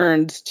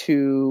returned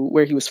to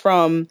where he was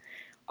from,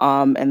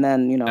 and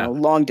then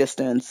long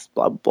distance,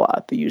 blah blah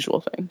blah, the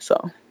usual thing.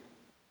 So,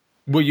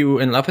 were you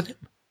in love with him?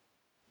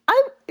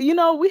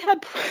 We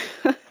had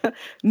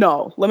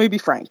no, let me be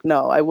frank.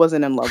 No, I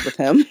wasn't in love with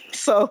him.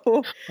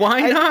 So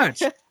why not?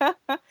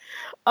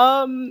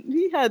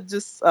 He had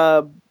just,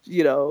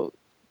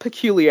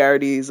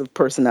 peculiarities of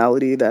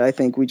personality that I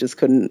think we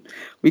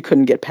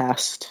couldn't get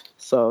past.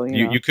 So,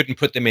 you couldn't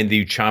put them in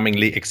the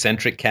charmingly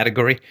eccentric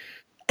category?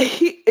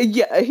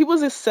 He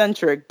was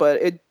eccentric,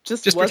 but it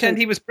just wasn't, pretend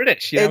he was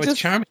British. It's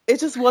charming. It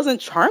just wasn't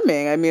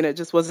charming. I mean, it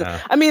just wasn't.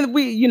 I mean,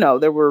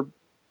 there were.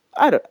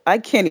 I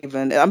can't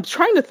even. I'm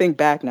trying to think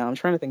back now. I'm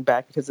trying to think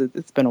back because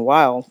it's been a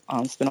while.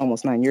 It's been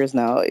almost 9 years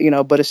now.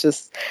 But it's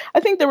just.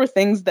 I think there were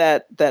things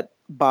that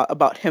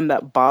about him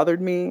that bothered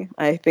me.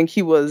 I think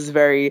he was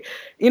very.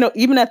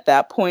 Even at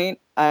that point,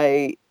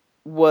 I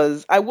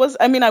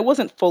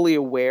wasn't fully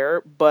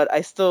aware, but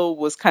I still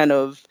was kind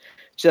of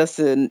just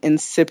an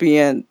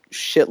incipient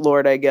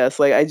shitlord, I guess.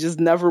 Like, I just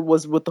never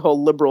was with the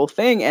whole liberal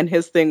thing. And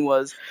his thing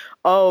was,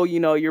 oh,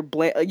 you're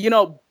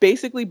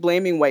basically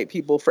blaming white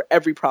people for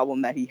every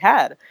problem that he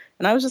had.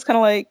 And I was just kind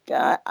of like,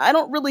 I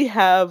don't really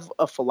have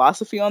a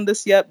philosophy on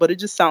this yet, but it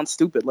just sounds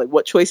stupid. Like,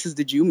 what choices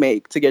did you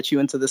make to get you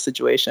into this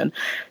situation?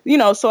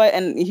 So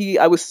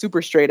I was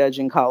super straight edge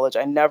in college.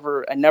 I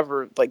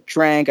never like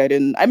drank. I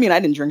didn't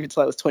drink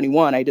until I was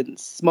 21. I didn't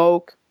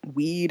smoke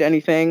weed,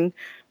 anything.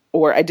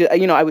 Or I did,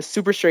 I was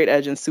super straight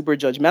edge and super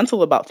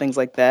judgmental about things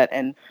like that.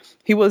 And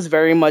he was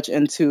very much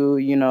into,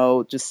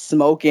 just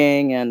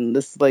smoking and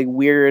this like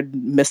weird,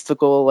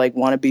 mystical, like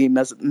wannabe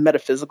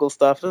metaphysical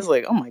stuff. It was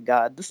like, oh my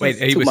God, this is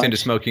he too was much. Into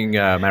smoking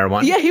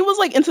marijuana? Yeah, he was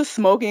like into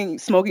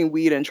smoking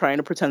weed and trying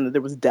to pretend that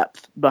there was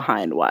depth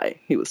behind why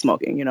he was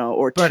smoking,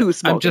 or to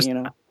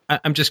smoking,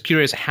 I'm just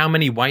curious, how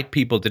many white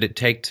people did it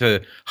take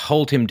to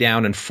hold him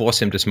down and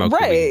force him to smoke?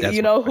 Right.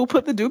 Who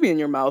put the doobie in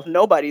your mouth?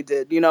 Nobody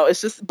did.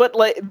 It's just, but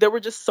like, there were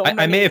just so many.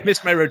 I may have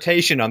missed my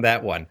rotation on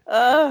that one.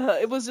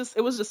 It was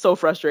just so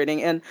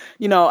frustrating. And,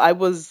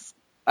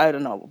 I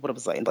don't know what it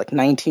was like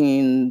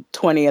 19,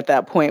 20 at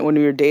that point when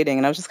we were dating.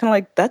 And I was just kind of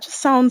like, that just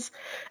sounds,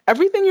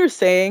 everything you're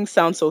saying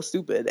sounds so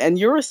stupid. And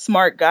you're a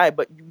smart guy,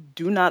 but you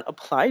do not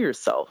apply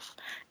yourself.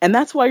 And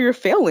that's why you're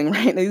failing,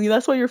 right?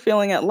 That's why you're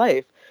failing at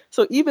life.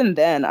 So even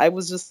then, I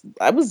was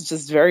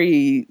just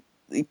very,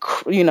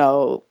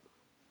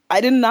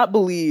 I did not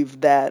believe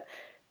that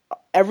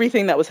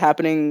everything that was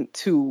happening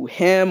to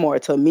him or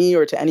to me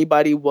or to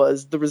anybody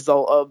was the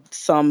result of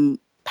some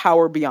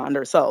power beyond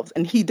ourselves.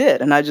 And he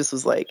did. And I just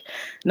was like,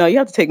 no, you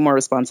have to take more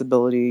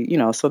responsibility.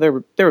 So there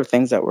were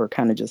things that were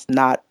kind of just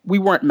we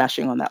weren't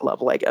meshing on that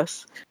level, I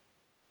guess.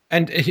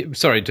 And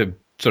sorry to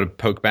sort of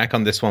poke back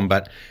on this one,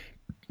 but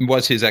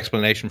was his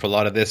explanation for a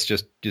lot of this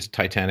just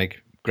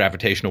Titanic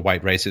gravitational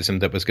white racism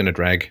that was going to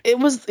drag? It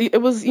was he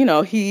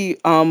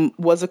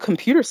was a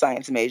computer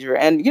science major,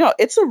 and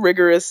it's a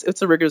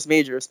rigorous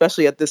major,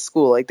 especially at this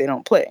school. Like, they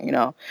don't play,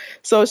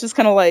 so it's just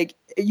kind of like,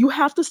 you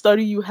have to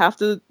study, you have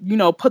to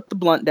put the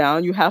blunt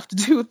down, you have to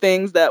do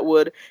things that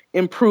would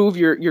improve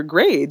your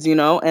grades,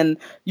 and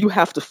you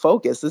have to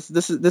focus.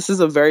 This is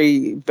a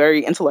very,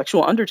 very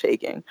intellectual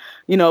undertaking,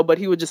 but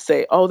he would just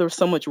say, oh, there's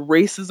so much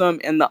racism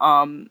in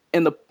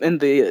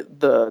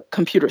the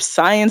computer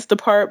science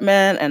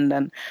department, and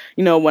then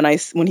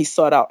when he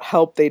sought out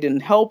help, they didn't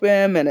help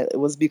him, and it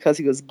was because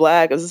he was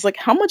black. I was just like,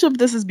 how much of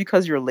this is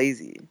because you're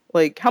lazy?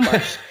 Like, how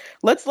much?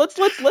 let's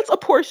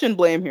apportion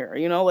blame here,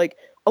 like,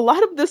 a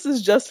lot of this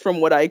is just from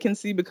what I can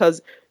see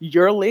because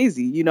you're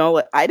lazy,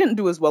 like, I didn't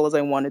do as well as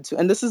I wanted to.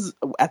 And this is,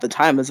 at the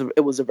time,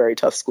 it was a very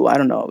tough school. I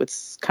don't know.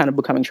 It's kind of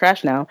becoming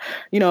trash now.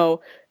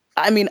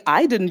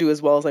 I didn't do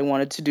as well as I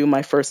wanted to do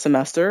my first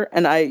semester.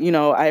 And I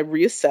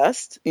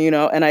reassessed,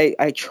 and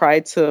I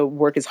tried to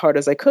work as hard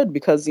as I could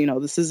because,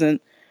 this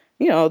isn't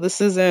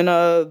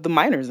the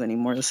minors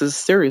anymore. This is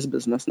serious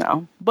business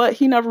now. But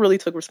he never really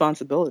took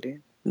responsibility.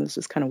 It was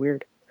just kind of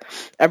weird.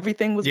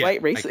 Everything was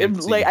white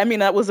racism.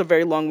 That was a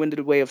very long-winded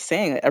way of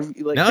saying it.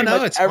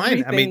 It's fine.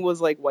 Everything was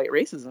like white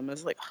racism.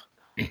 It's like,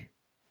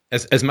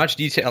 as much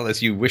detail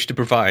as you wish to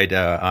provide,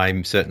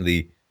 I'm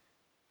certainly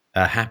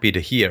happy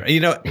to hear.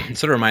 It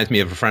sort of reminds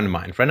me of a friend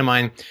of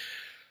mine.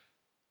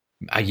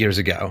 Years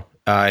ago,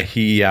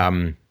 he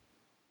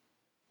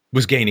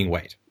was gaining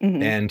weight,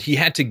 and he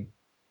had to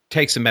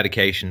take some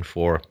medication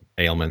for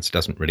ailments.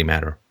 Doesn't really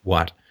matter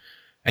what.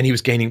 and he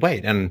was gaining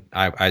weight. And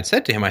I'd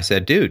said to him, I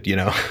said, dude,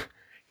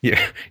 you're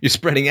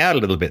spreading out a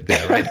little bit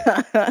there,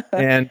 right?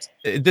 And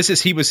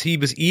he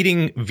was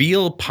eating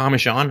veal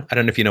parmesan. I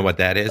don't know if you know what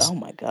that is. Oh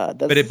my God.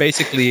 That's but it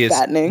basically is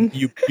fattening.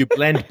 you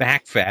blend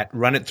back fat,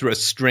 run it through a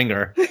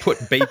stringer,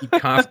 put baby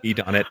calf meat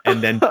on it,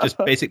 and then just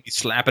basically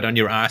slap it on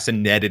your ass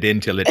and net it in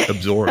till it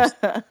absorbs.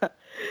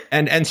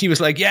 And he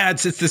was like, yeah,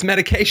 it's this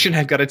medication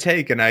I've got to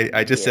take. And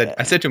I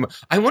said to him,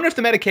 I wonder if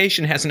the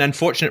medication has an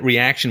unfortunate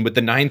reaction with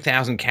the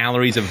 9,000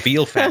 calories of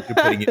veal fat you're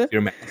putting into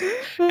your mouth.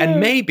 And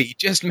maybe,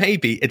 just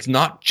maybe, it's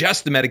not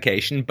just the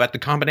medication, but the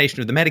combination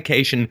of the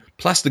medication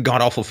plus the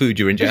god-awful food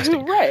you're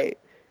ingesting. Right.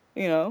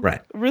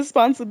 Right.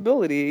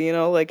 Responsibility,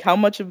 like how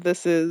much of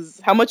this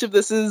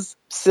is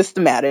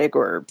systematic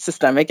or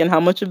systemic and how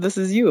much of this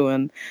is you.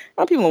 And a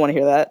lot of people don't want to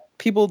hear that.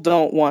 People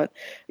don't want,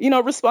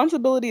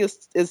 responsibility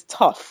is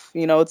tough.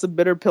 It's a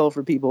bitter pill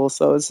for people.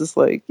 So it's just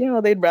like,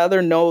 they'd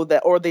rather know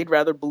that, or they'd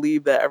rather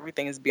believe that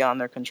everything is beyond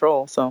their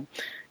control. So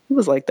he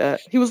was like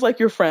that. He was like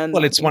your friend.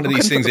 Well, it's one of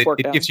these things.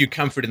 It gives you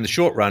comfort in the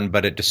short run,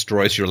 but it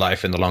destroys your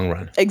life in the long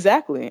run.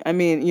 Exactly. I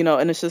mean,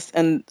 and it's just,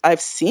 and I've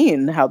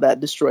seen how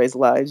that destroys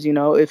lives.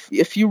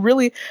 If you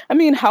really,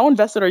 how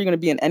invested are you going to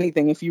be in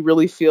anything if you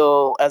really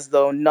feel as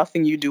though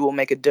nothing you do will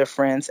make a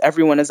difference?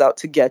 Everyone is out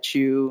to get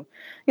you.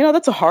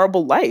 That's a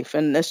horrible life.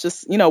 And it's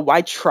just,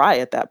 why try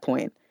at that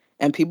point?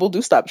 And people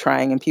do stop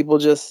trying, and people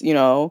just,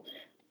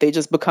 they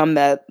just become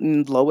that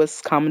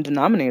lowest common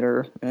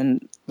denominator,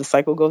 and the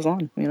cycle goes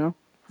on,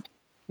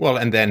 Well,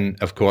 and then,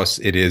 of course,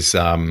 it is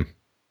one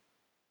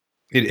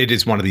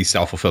of these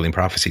self-fulfilling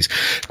prophecies.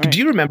 Right. Do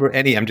you remember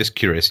any, I'm just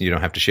curious, and you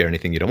don't have to share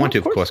anything you don't want to,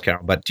 of course,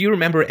 Carol, but do you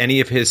remember any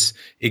of his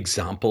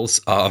examples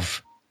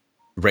of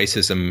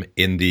racism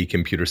in the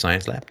computer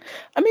science lab?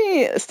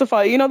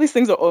 Stefan, these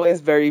things are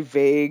always very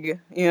vague,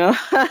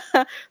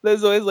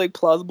 There's always like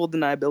plausible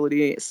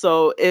deniability.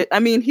 So,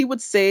 he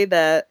would say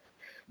that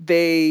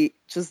they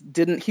just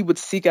didn't, he would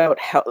seek out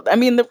help. There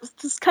was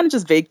just kind of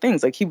just vague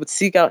things. Like he would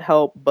seek out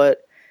help,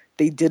 but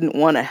they didn't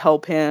want to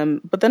help him.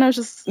 But then I was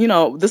just,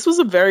 this was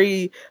a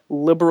very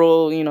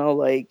liberal,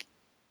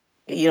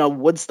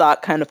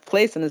 Woodstock kind of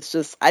place. And it's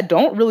just, I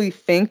don't really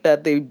think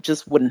that they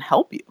just wouldn't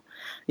help you,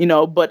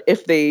 but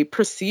if they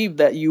perceived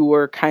that you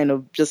were kind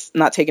of just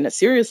not taking it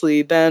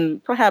seriously, then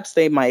perhaps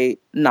they might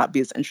not be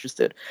as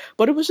interested.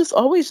 But it was just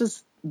always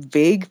just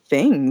vague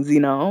things,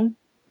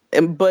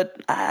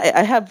 but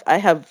I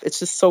have, it's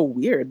just so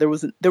weird. There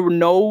were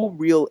no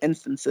real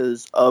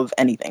instances of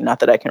anything, not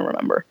that I can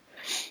remember.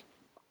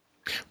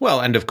 Well,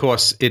 and of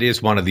course, it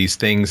is one of these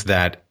things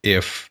that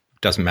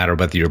doesn't matter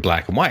whether you're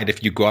black and white,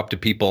 if you go up to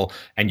people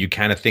and you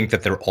kind of think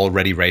that they're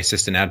already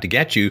racist and out to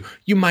get you,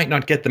 you might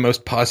not get the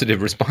most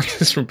positive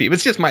responses from people.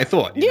 It's just my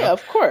thought. Yeah,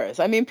 of course.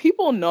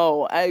 People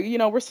know,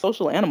 we're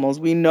social animals.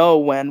 We know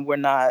when we're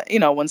not,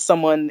 when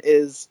someone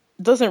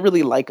doesn't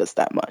really like us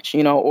that much,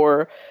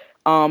 or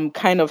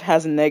kind of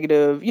has a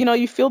negative,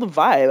 you feel the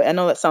vibe. I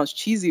know that sounds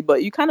cheesy,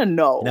 but you kind of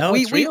know. No,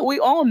 we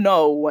all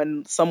know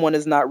when someone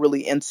is not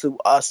really into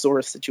us or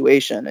a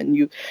situation, and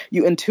you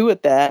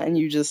intuit that, and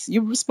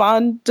you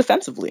respond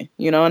defensively,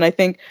 and I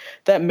think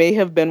that may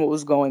have been what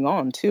was going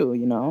on too,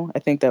 I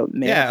think that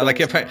may have been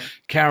like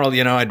if Carol,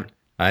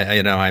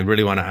 I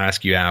really want to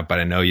ask you out, but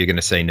I know you're going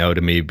to say no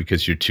to me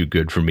because you're too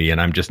good for me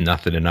and I'm just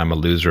nothing and I'm a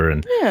loser.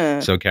 And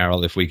so,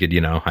 Carol, if we could,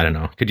 I don't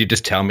know, could you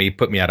just tell me,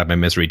 put me out of my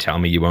misery, tell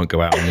me you won't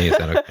go out with me? Is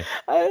that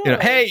okay?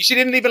 Hey, she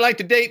didn't even like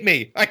to date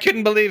me. I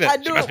couldn't believe it. I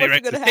knew she must be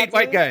racist. Hate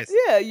white guys.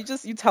 Yeah, you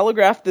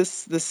telegraph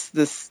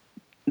this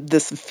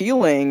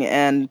feeling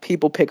and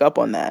people pick up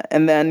on that.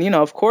 And then,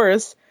 of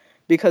course,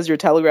 because you're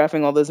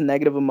telegraphing all this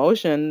negative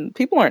emotion,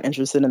 people aren't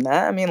interested in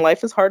that.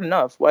 Life is hard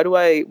enough. Why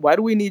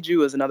do we need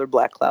you as another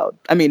black cloud?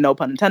 No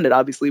pun intended,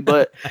 obviously,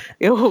 but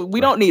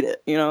we don't need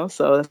it,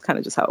 so that's kind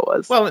of just how it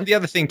was. Well, and the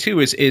other thing too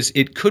is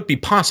it could be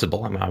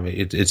possible.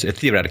 It's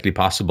theoretically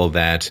possible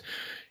that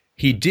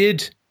he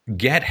did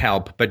get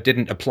help, but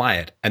didn't apply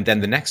it. And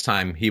then the next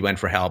time he went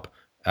for help,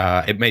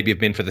 it maybe have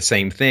been for the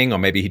same thing, or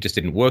maybe he just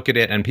didn't work at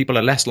it. And people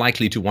are less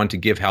likely to want to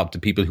give help to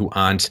people who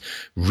aren't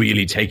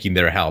really taking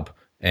their help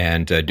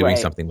and doing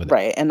something with it.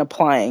 Right, and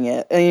applying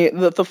it. And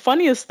the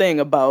funniest thing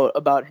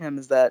about him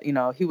is that,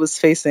 he was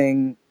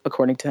facing,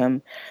 according to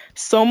him,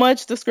 so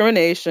much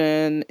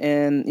discrimination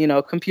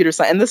in, computer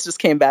science. And this just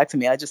came back to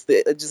me. I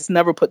just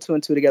never put two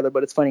and two together,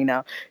 but it's funny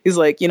now. He's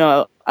like,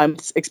 I'm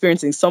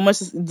experiencing so much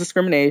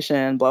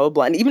discrimination, blah, blah,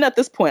 blah. And even at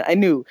this point, I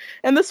knew.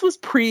 And this was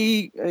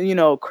pre,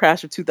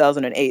 crash of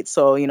 2008.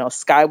 So,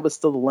 sky was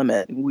still the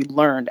limit. We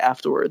learned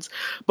afterwards.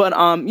 But,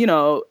 I'm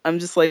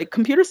just like,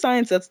 computer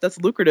science,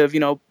 that's lucrative.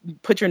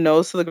 Put your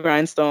nose to the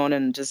grindstone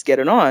and just get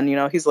it on.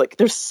 He's like,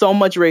 there's so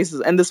much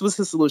racism. And this was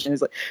his solution.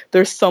 He's like,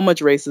 there's so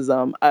much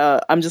racism.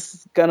 I'm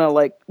just gonna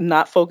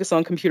not focus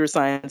on computer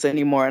science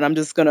anymore, and I'm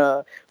just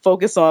gonna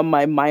focus on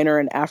my minor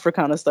in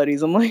Africana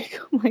studies. I'm like,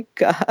 oh my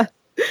God.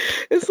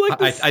 It's like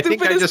the I think I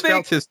stupidest just thing.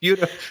 felt his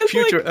It's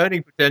future like,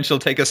 earning potential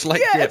take a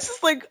slight yeah, dip. it's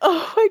just like,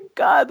 oh my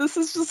God, this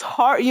is just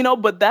hard,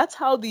 but that's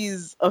how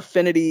these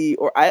affinity,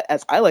 or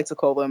as I like to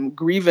call them,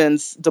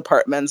 grievance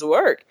departments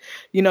work.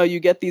 You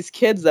get these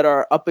kids that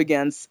are up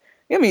against,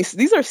 I mean,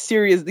 these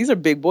are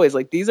big boys.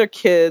 Like, these are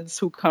kids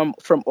who come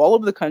from all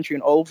over the country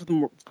and all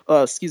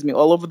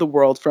over the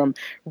world, from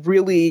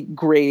really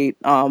great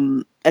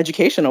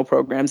educational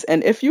programs.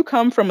 And if you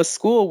come from a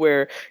school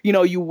where,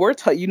 like you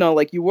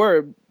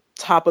were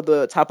top of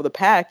the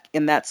pack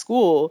in that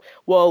school,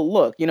 well,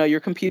 look,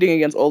 you're competing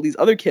against all these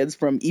other kids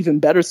from even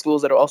better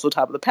schools that are also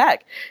top of the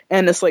pack.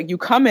 And it's like, you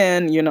come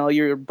in,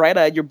 you're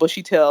bright-eyed, you're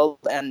bushy-tailed,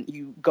 and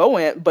you go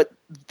in, but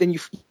then you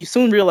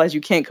soon realize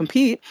you can't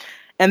compete.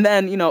 And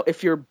then,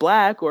 if you're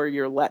Black or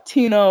you're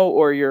Latino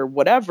or you're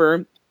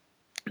whatever,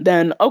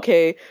 then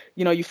okay,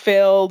 you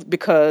failed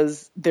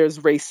because there's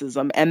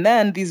racism. And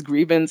then these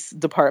grievance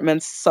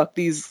departments suck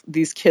these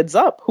kids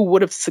up who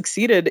would have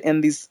succeeded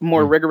in these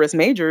more rigorous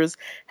majors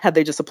had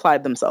they just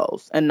applied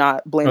themselves and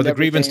not blamed Or the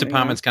everything, grievance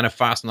departments kind of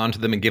fasten onto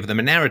them and give them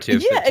a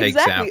narrative Yeah, that takes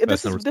exactly. out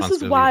This personal is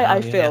responsibility. why I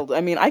Yeah. failed.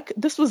 I mean,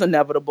 this was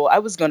inevitable. I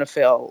was going to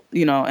fail,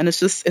 and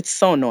it's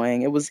so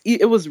annoying. It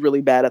was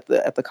really bad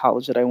at the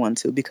college that I went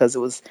to, because it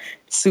was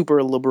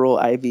super liberal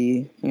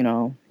Ivy,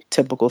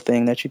 typical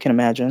thing that you can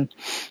imagine.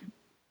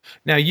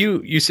 Now,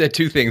 you said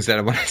two things that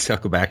I want to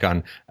circle back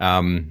on.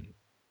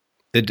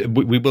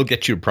 We will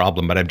get you a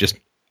problem, but I'm just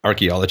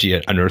archaeology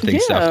unearthing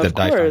stuff that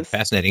I find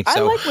fascinating. I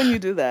So, like when you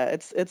do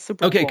that. It's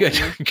super okay, cool.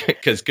 good,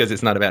 because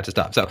it's not about to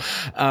stop.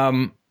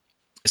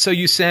 So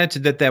you said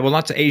that there were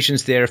lots of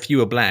Asians there,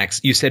 fewer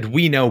Blacks. You said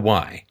we know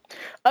why.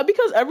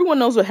 Because everyone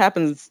knows what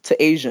happens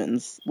to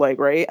Asians, like,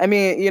 right? I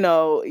mean,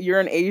 you're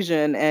an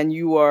Asian and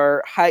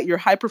you're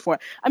high performing.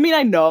 I mean,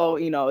 I know,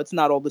 it's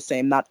not all the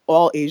same. Not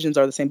all Asians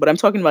are the same, but I'm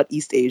talking about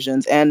East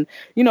Asians. And,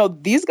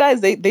 these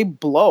guys, they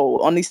blow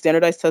on these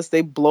standardized tests.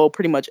 They blow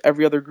pretty much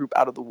every other group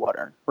out of the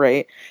water,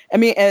 right? I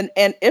mean, and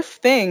if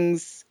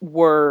things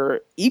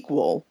were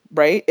equal,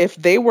 right? If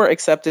they were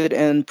accepted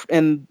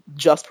in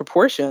just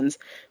proportions,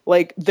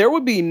 like, there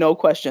would be no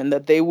question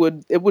that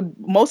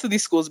most of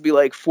these schools would be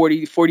like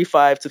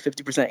 45 to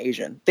 50%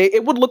 Asian.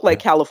 It would look like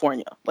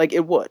California. Like,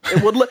 it would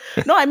look,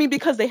 no, I mean,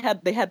 because they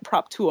had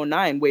Prop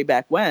 209 way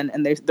back when,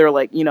 and they're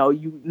like,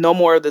 no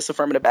more of this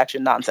affirmative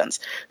action nonsense.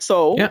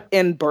 So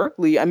in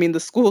Berkeley, I mean, the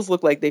schools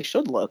look like they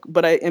should look,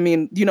 but I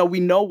mean, we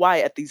know why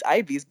at these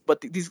Ivies,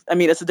 but I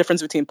mean, it's the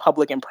difference between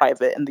public and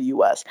private in the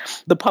US.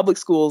 The public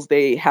schools,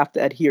 they have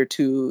to adhere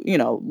to,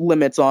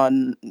 limits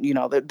on,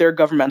 their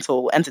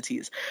governmental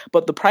entities,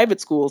 but the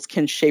private schools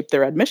can shape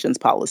their admissions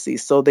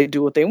policies, so they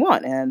do what they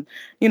want. And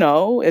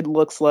it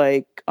looks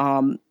like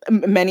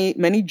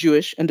many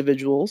Jewish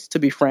individuals, to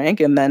be frank,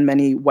 and then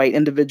many white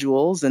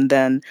individuals, and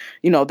then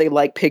they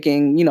like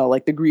picking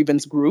like the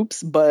grievance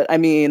groups. But I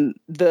mean,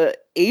 the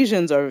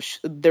Asians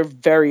they're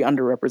very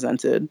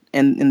underrepresented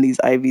in these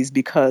Ivies,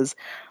 because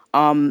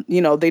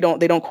they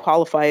don't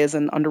qualify as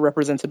an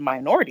underrepresented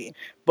minority.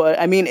 But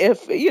I mean,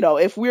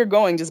 if we're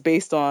going just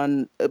based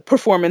on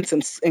performance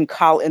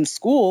in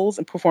schools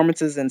and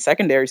performances in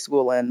secondary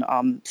school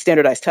and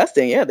standardized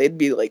testing, yeah, they'd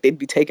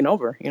be taken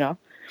over.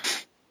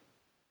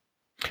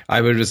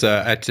 I was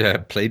at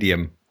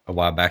Palladium a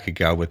while back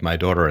ago with my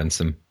daughter and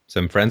some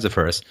friends of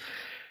hers,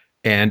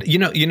 and you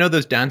know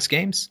those dance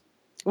games.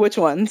 Which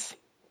ones?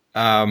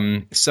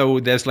 So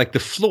there's like the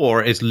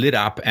floor is lit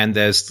up and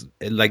there's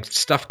like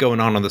stuff going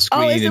on the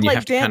screen, and you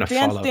have to kind of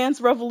follow. Dance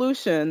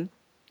Revolution.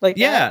 Like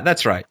that?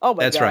 That's right. Oh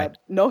my God. Right.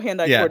 No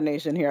hand-eye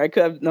coordination here. I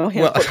could have no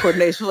hand-foot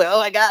coordination. Like, oh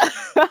my God.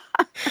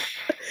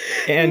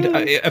 And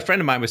a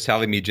friend of mine was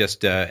telling me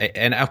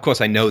and of course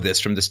I know this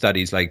from the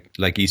studies,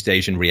 like East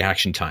Asian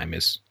reaction time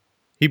is.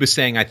 He was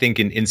saying, I think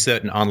in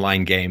certain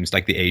online games,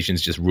 like the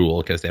Asians just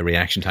rule because their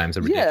reaction times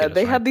are ridiculous. Yeah,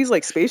 they have these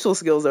like spatial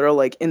skills that are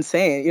like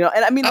insane,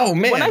 And I mean,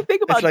 when I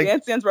think about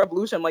Dance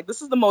Revolution, I'm like,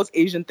 this is the most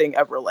Asian thing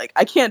ever. Like,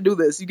 I can't do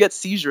this. You get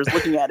seizures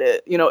looking at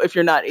it, if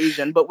you're not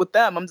Asian. But with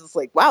them, I'm just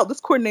like, wow, this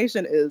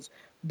coordination is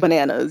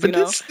bananas. But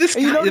this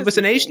guy, it was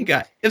an Asian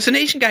guy. It was an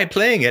Asian guy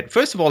playing it.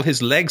 First of all,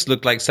 his legs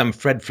looked like some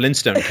Fred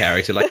Flintstone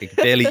character, like I could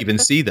barely even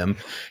see them.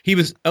 He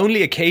was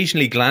only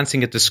occasionally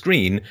glancing at the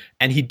screen,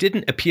 and he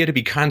didn't appear to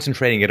be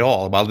concentrating at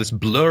all while this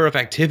blur of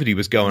activity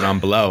was going on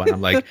below. And I'm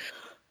like,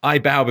 I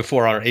bow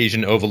before our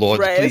Asian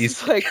overlords, please.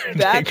 It's like,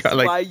 that's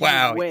why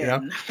you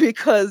win.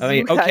 Because I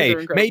mean,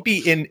 okay, maybe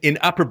in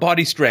upper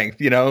body strength,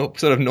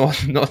 sort of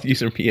North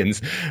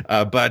Europeans,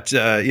 but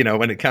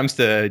when it comes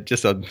to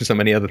just so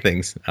many other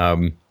things.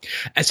 And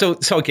so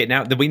okay,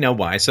 now that we know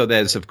why. So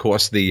there's of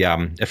course the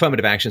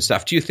affirmative action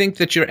stuff. Do you think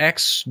that your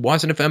ex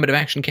was an affirmative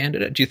action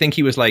candidate? Do you think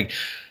he was like,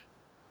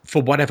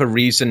 for whatever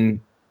reason,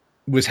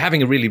 was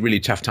having a really, really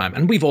tough time?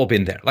 And we've all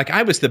been there. Like,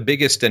 I was the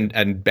biggest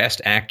and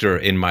best actor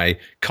in my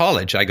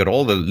college. I got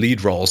all the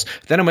lead roles.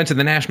 Then I went to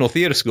the National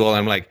Theatre School, and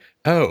I'm like,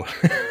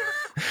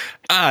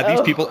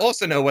 these people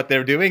also know what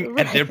they're doing,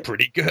 and they're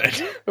pretty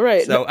good.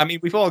 Right. So, I mean,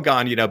 we've all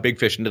gone, big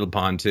fish in little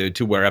pond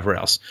to wherever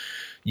else.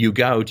 you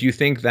go. Do you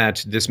think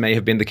that this may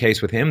have been the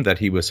case with him, that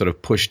he was sort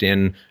of pushed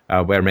in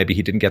where maybe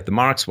he didn't get the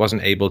marks,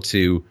 wasn't able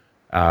to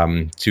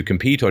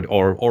compete,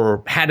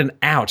 or had an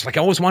out? Like, I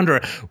always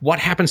wonder what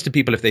happens to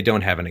people if they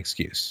don't have an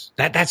excuse.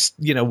 That's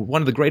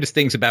one of the greatest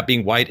things about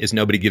being white is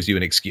nobody gives you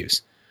an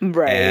excuse.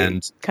 Right.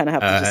 And kind of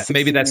have to just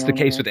maybe that's the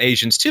case way. with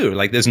Asians too.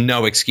 Like, there's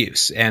no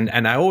excuse. And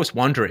I always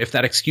wonder if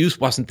that excuse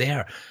wasn't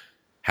there,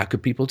 how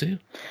could people do?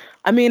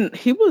 I mean,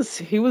 he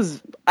was,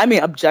 I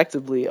mean,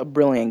 objectively a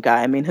brilliant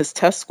guy. I mean, his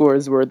test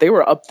scores they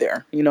were up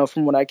there,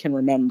 from what I can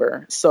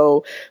remember.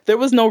 So there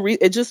was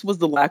it just was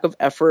the lack of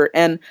effort.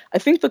 And I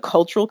think the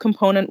cultural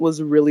component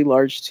was really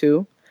large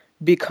too,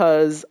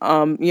 because,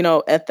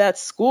 at that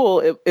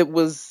school, it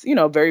was,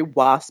 very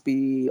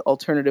WASPy,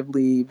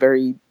 alternatively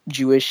very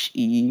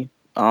Jewish-y,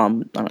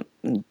 and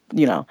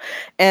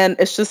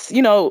it's just,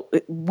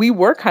 we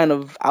were kind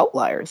of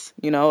outliers,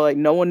 like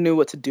no one knew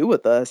what to do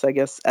with us. I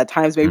guess at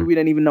times maybe we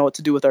didn't even know what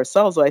to do with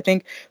ourselves. So I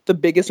think the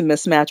biggest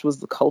mismatch was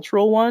the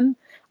cultural one.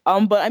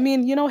 But I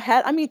mean,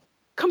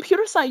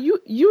 computer science,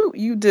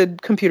 you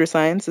did computer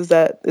science. Is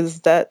that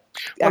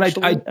well,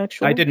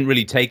 actually? I didn't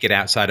really take it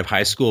outside of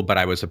high school, but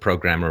I was a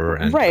programmer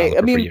and right.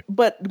 I mean, for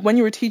but when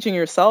you were teaching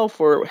yourself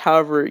or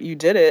however you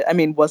did it, I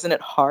mean, wasn't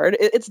it hard?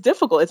 It's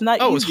difficult. It's not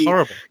easy. Oh, it was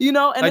horrible.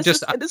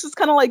 And this is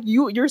kind of like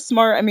you're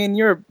smart. I mean,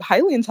 you're a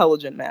highly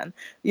intelligent man,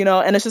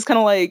 and it's just kind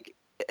of like,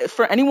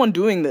 for anyone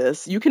doing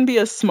this, you could be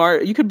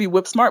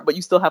whip smart, but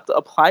you still have to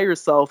apply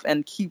yourself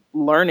and keep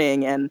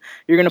learning, and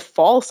you're going to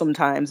fall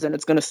sometimes and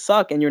it's going to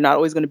suck and you're not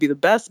always going to be the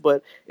best,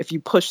 but if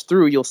you push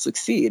through, you'll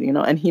succeed,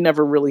 and he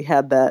never really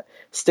had that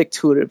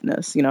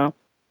stick-to-itiveness.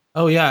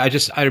 Oh, yeah.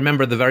 I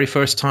remember the very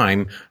first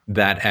time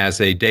that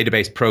as a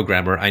database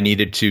programmer, I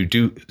needed to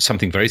do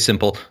something very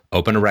simple,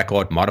 open a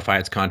record, modify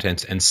its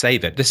contents, and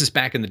save it. This is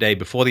back in the day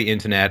before the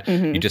internet.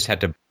 Mm-hmm. You just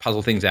had to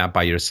puzzle things out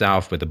by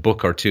yourself with a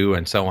book or two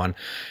and so on.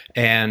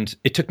 And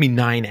it took me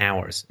 9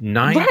 hours,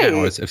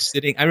 hours of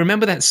sitting. I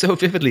remember that so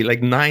vividly,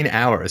 like 9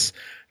 hours.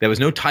 There was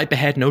no type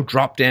ahead, no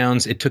drop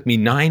downs. It took me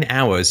 9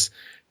 hours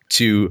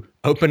to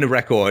open a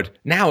record.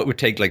 Now it would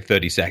take like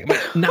 30 seconds.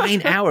 But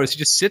 9 hours, you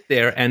just sit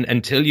there, and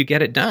until you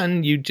get it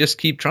done, you just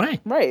keep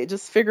trying. Right.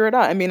 Just figure it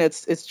out. I mean,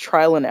 it's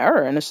trial and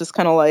error. And it's just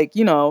kind of like,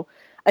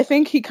 I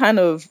think he kind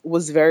of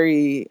was he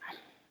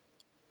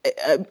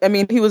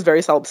was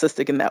very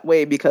solipsistic in that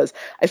way, because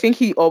I think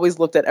he always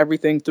looked at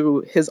everything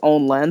through his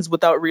own lens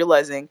without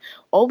realizing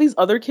all these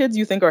other kids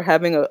you think are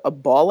having a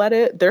ball at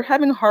it, they're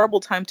having a horrible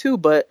time too.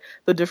 But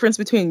the difference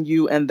between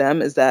you and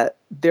them is that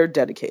they're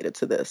dedicated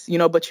to this,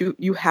 but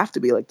you have to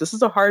be like, this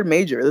is a hard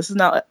major. This is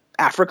not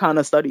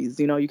Africana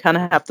studies. You kind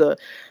of have to,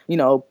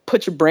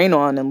 put your brain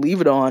on and leave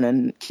it on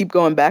and keep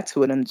going back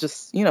to it and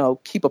just,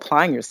 keep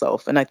applying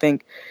yourself. And I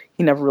think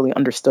he never really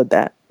understood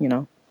that.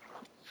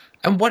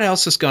 And what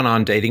else has gone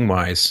on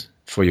dating-wise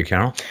for you,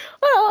 Carol?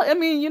 Well, I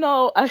mean,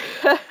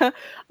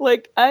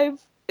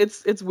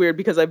 it's weird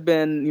because I've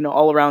been,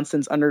 all around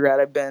since undergrad.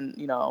 I've been,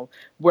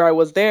 where I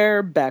was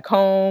there, back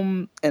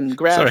home, and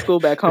grad school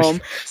back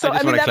home. So I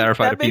just want to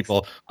clarify to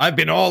people, I've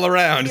been all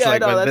around. Yeah,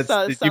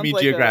 you mean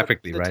like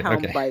geographically, right?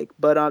 Town bike.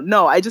 But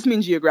no, I just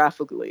mean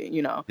geographically,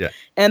 Yeah.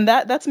 And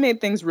that's made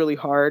things really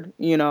hard,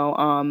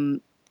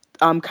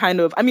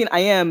 I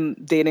am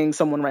dating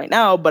someone right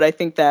now, but I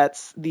think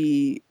that's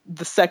the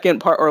second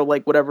part, or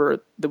like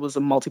whatever, there was a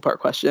multi-part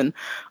question.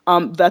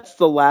 That's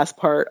the last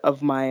part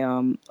of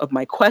my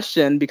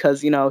question,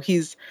 because,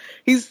 he's,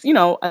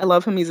 I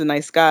love him. He's a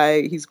nice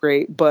guy. He's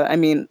great. But I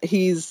mean,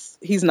 he's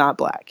not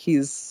black.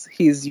 He's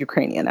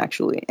Ukrainian,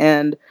 actually.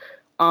 And,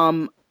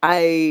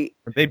 they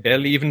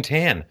barely even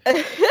tan.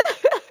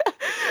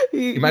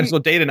 You might as well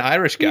date an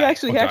Irish guy. He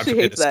actually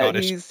hates that.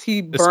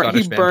 He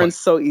burns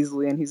so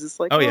easily, and he's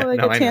just like,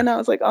 I tan out.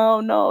 It's like, oh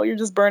no, you're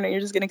just burning.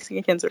 You're just getting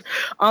skin cancer.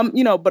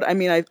 But I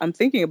mean, I'm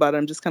thinking about it.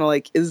 I'm just kind of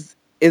like, is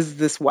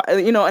this why?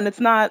 And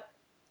it's not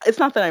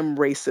that I'm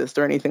racist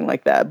or anything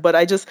like that. But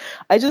I just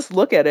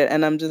look at it,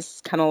 and I'm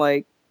just kind of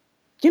like,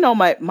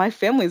 my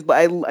family's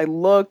black. I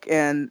look,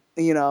 and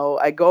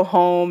I go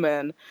home,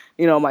 and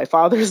my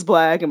father's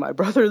black, and my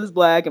brother is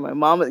black, and my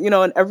mom,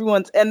 and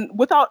everyone's, and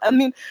without, I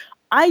mean,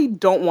 I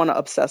don't want to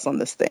obsess on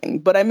this thing,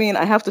 but I mean,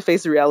 I have to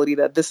face the reality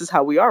that this is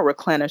how we are. We're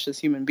clannish as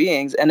human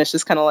beings. And it's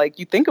just kind of like,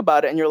 you think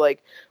about it and you're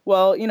like,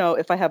 well,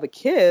 if I have a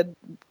kid,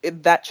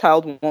 that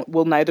child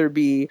will neither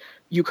be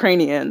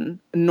Ukrainian,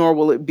 nor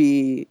will it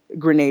be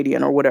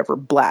Grenadian or whatever,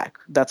 black.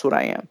 That's what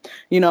I am,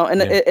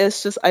 and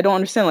it's just, I don't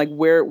understand, like,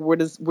 where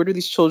do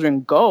these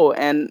children go?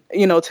 And,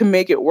 to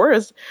make it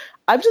worse,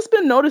 I've just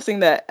been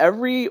noticing that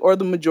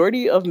the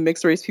majority of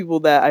mixed race people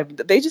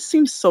they just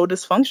seem so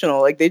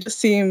dysfunctional. Like, they just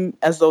seem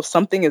as though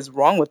something is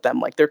wrong with them.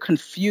 Like, they're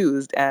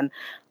confused. And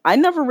I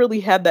never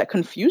really had that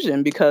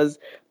confusion because,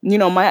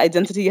 my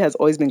identity has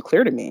always been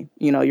clear to me.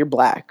 You're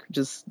black.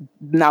 Just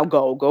now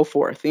go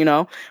forth,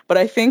 But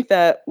I think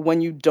that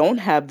when you don't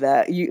have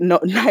that,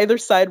 neither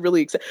side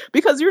really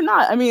because you're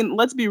not. I mean,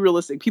 let's be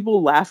realistic.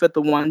 People laugh at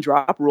the one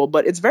drop rule,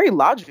 but it's very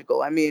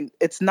logical. I mean,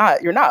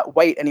 you're not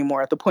white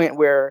anymore at the point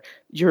where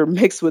you're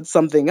mixed with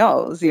something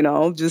else,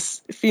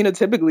 just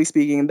phenotypically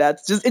speaking, it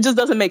just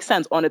doesn't make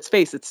sense on its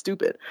face. It's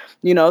stupid,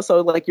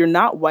 so like you're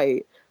not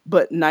white,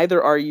 but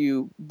neither are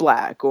you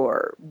black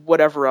or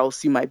whatever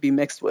else you might be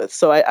mixed with.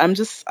 So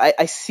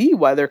I see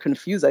why they're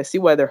confused. I see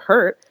why they're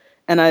hurt.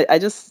 And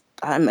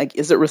I'm like,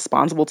 is it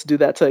responsible to do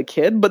that to a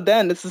kid? But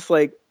then it's just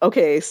like,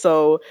 okay,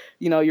 so,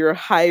 your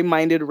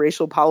high-minded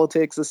racial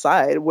politics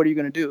aside, what are you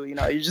going to do?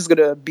 You're just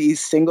going to be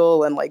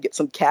single and like get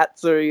some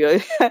cats or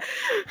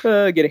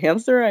get a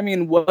hamster. I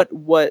mean,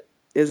 what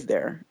is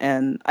there?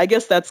 And I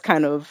guess that's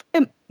kind of,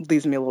 it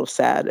leaves me a little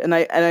sad. And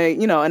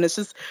and it's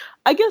just,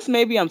 I guess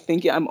maybe I'm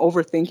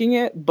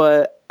overthinking it,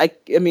 but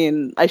I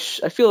mean, I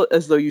feel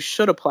as though you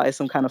should apply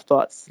some kind of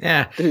thoughts.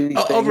 Yeah.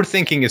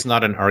 Overthinking is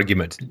not an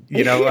argument.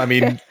 I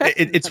mean,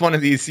 it's one of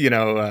these,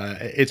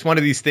 it's one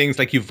of these things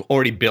like you've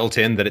already built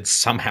in that it's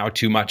somehow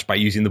too much by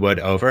using the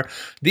word over.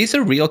 These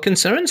are real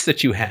concerns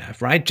that you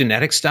have, right?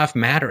 Genetic stuff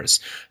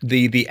matters.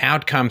 The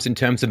outcomes in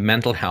terms of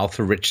mental health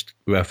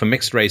for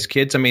mixed race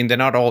kids, I mean, they're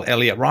not all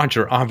Elliot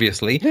Rodger,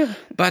 obviously,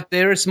 but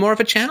there is more of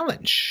a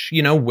challenge.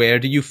 Where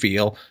do you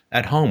feel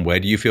at home? Where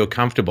do you feel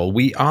comfortable?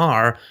 We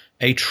are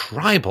a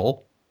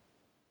tribal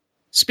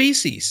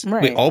species.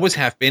 Right. We always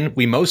have been.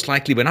 We most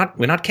likely, we're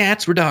not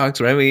cats, we're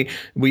dogs, right?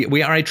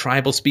 We are a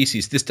tribal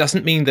species. This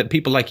doesn't mean that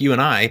people like you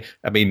and I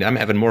mean, I'm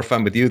having more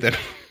fun with you than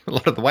a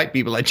lot of the white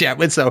people I chat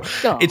with. So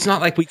It's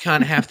not like we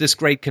can't have this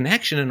great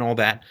connection and all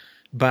that.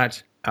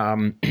 But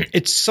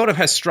it sort of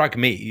has struck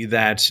me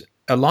that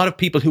a lot of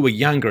people who are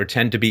younger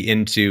tend to be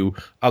into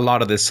a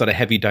lot of this sort of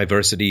heavy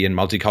diversity and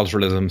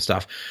multiculturalism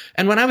stuff.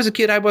 And when I was a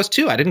kid, I was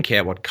too. I didn't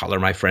care what color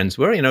my friends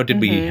were. Did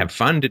we have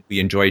fun? Did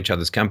we enjoy each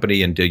other's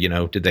company? And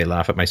did they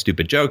laugh at my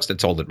stupid jokes?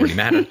 That's all that really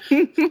mattered.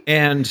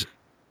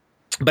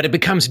 But it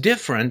becomes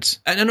different.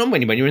 And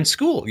when you're in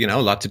school,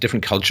 lots of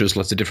different cultures,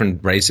 lots of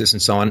different races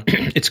and so on.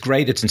 It's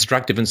great. It's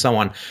instructive and so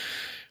on.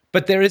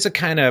 But there is a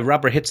kind of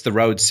rubber hits the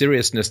road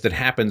seriousness that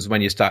happens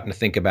when you're starting to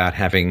think about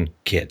having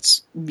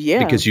kids.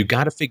 Yeah. Because you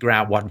got to figure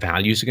out what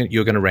values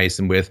you're going to raise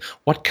them with,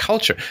 what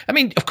culture. I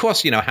mean, of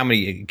course, how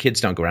many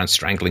kids don't go around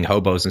strangling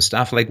hobos and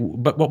stuff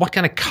but what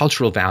kind of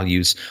cultural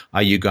values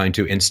are you going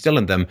to instill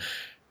in them?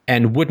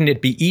 And wouldn't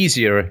it be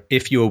easier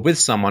if you were with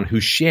someone who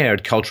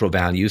shared cultural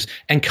values?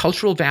 And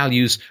cultural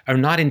values are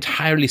not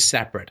entirely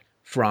separate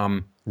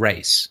from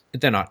race.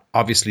 They're not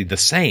obviously the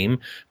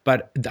same,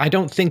 but I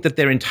don't think that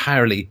they're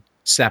entirely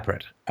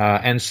separate.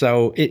 And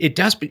so it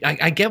does.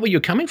 I get where you're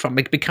coming from.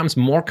 It becomes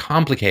more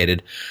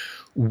complicated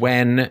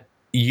when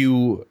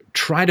you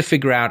try to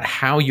figure out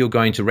how you're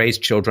going to raise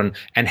children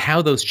and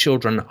how those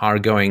children are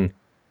going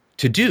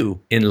to do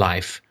in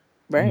life.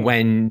 Right.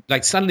 When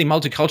suddenly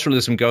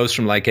multiculturalism goes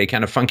from like a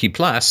kind of funky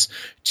plus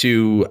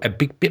to a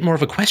bit more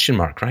of a question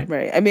mark, right?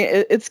 Right. I mean,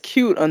 it's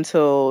cute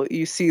until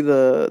you see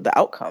the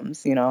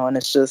outcomes, and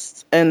it's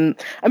just, and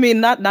I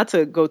mean, not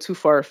to go too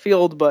far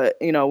afield, but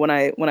when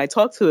I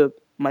talk to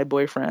my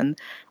boyfriend,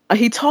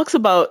 he talks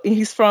about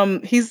he's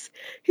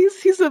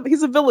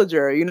a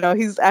villager,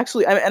 he's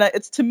actually, and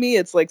it's, to me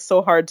it's like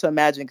so hard to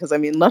imagine because I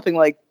mean nothing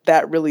like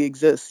that really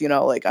exists,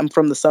 like I'm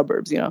from the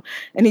suburbs,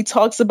 and he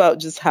talks about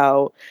just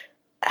how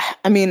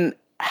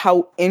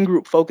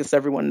in-group focused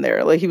everyone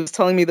there. Like he was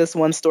telling me this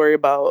one story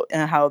about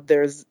how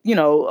there's, a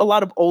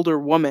lot of older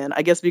women,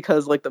 I guess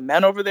because like the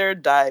men over there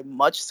die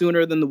much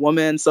sooner than the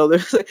women. So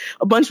there's like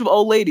a bunch of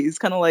old ladies,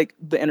 kind of like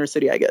the inner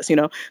city, I guess,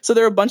 So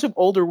there are a bunch of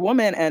older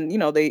women and,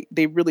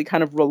 they really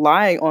kind of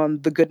rely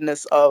on the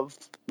goodness of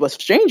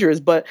strangers.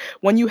 But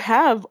when you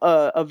have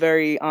a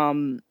very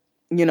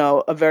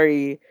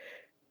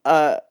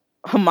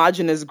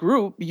homogenous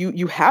group,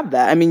 you have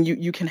that. I mean,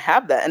 you can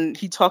have that. And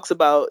he talks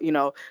about,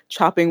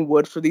 chopping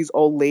wood for these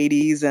old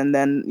ladies. And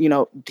then,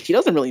 he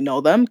doesn't really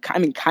know them. I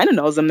mean, kind of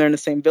knows them. They're in the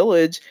same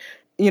village,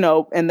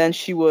 and then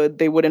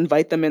they would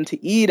invite them in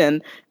to eat.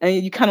 And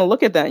you kind of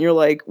look at that and you're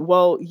like,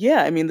 well,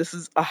 yeah, I mean, this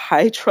is a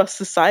high trust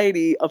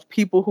society of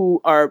people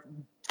who are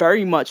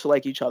very much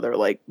like each other.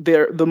 Like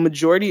they're the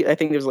majority, I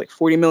think there's like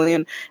 40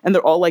 million and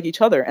they're all like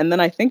each other. And then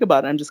I think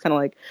about it, I'm just kind of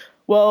like,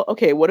 well,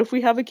 okay, what if we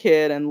have a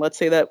kid and let's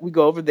say that we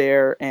go over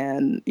there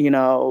and,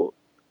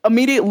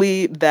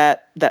 immediately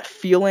that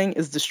feeling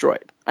is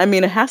destroyed. I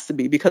mean, it has to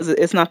be because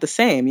it's not the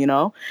same,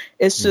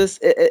 it's just,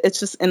 it's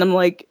just, and I'm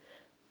like,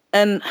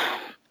 and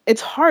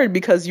it's hard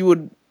because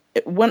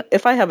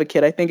if I have a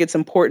kid, I think it's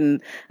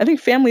important. I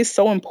think family is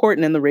so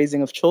important in the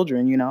raising of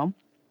children,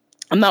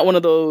 I'm not one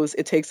of those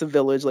it takes a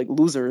village like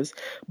losers,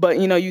 but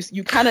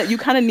you kind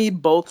of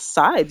need both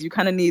sides. You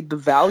kind of need the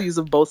values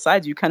of both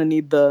sides. You kind of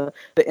need the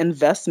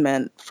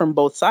investment from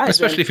both sides.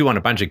 Especially if you want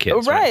a bunch of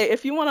kids, right?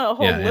 If you want a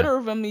whole Yeah, litter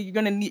of them,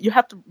 you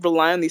have to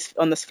rely on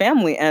this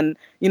family, and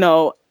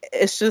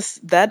it's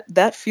just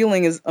that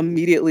feeling is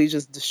immediately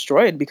just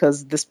destroyed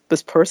because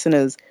this person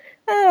is,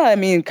 I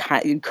mean,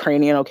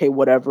 Ukrainian, okay,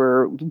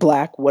 whatever,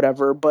 black,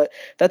 whatever, but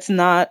that's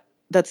not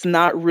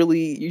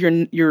really,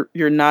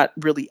 you're not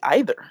really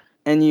either.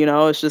 And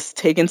it's just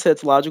taken to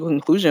its logical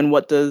conclusion.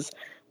 What does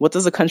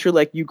a country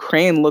like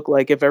Ukraine look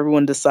like if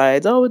everyone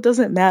decides, oh, it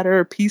doesn't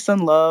matter, peace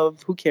and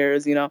love, who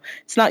cares?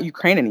 It's not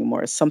Ukraine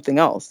anymore, it's something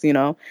else.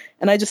 And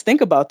I just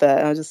think about that,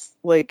 and I just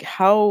like,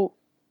 how,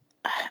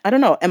 I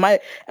don't know, am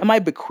I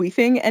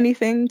bequeathing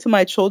anything to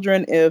my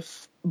children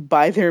if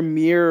by their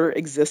mere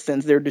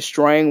existence they're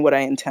destroying what I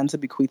intend to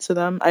bequeath to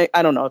them?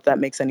 I don't know if that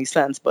makes any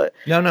sense, but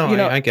no,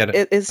 I get it.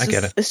 I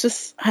get it. It's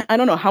just, I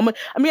don't know how much.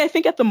 I mean, I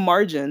think at the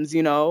margins,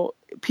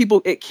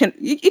 people, it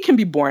can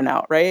be borne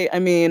out, right? I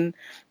mean,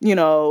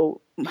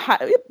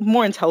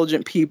 more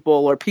intelligent people,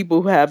 or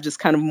people who have just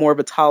kind of more of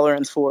a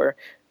tolerance for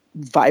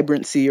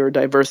vibrancy or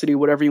diversity,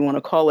 whatever you want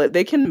to call it,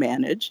 they can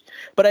manage.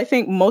 But I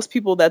think most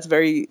people, it's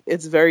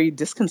very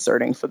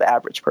disconcerting for the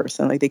average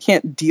person. Like, they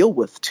can't deal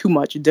with too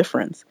much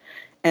difference.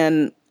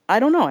 And I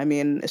don't know. I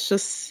mean,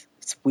 it's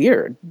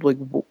weird. Like,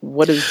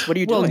 what are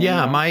you doing? Well,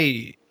 yeah,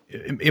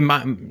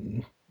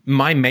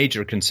 my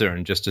major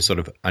concern, just to sort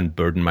of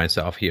unburden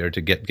myself here,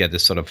 to get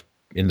this sort of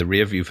in the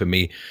rear view for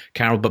me,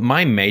 Carol, but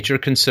my major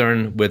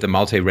concern with a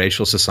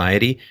multiracial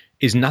society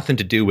is nothing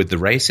to do with the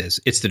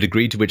races. It's the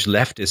degree to which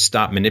leftists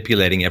start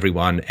manipulating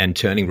everyone and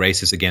turning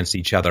races against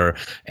each other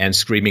and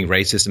screaming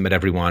racism at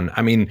everyone.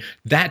 I mean,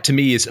 that to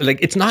me is like,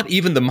 it's not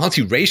even the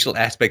multiracial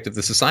aspect of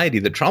the society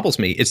that troubles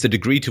me. It's the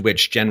degree to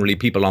which generally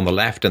people on the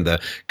left and the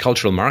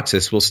cultural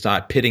Marxists will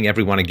start pitting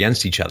everyone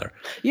against each other.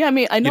 Yeah, I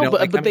mean, I know,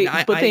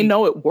 but they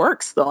know it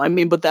works though. I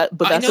mean, but that's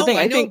the thing.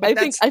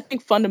 I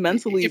think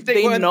fundamentally, if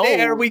they weren't know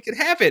there, we could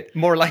have it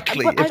more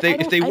likely.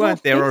 If they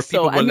weren't there, or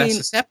people were less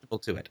susceptible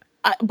to it.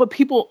 But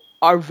people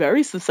are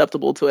very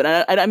susceptible to it.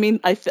 I mean,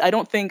 I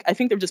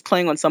think they're just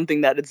playing on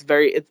something that it's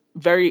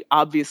very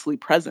obviously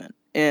present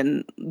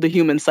in the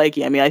human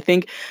psyche. I mean, I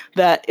think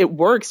that it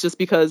works just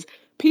because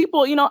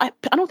people, I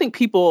don't think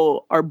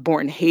people are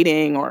born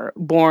hating or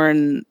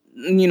born,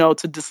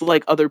 to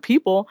dislike other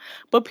people,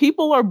 but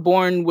people are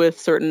born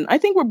with I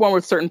think we're born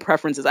with certain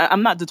preferences.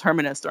 I'm not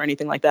determinist or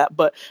anything like that,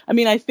 but I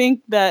mean, I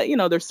think that,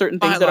 there's certain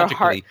things that are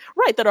hard,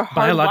 right, that are hardwired.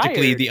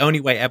 Biologically, the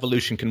only way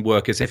evolution can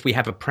work is if we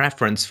have a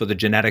preference for the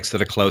genetics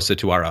that are closer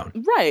to our own.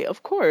 Right,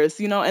 of course,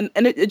 and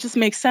it just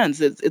makes sense.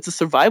 It's a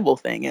survival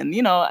thing. And,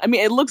 I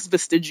mean, it looks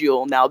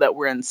vestigial now that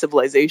we're in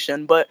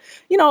civilization, but,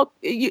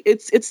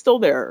 it's still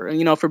there,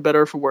 for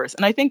better or for worse.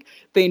 And I think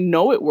they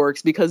know it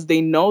works because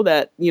they know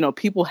that,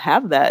 people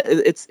have that.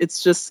 It's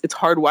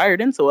hardwired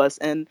into us.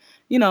 And,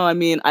 I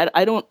mean,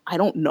 I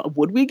don't know.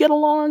 Would we get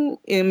along?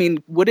 I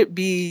mean, would it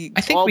be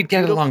I think we'd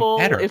get along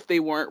better if they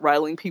weren't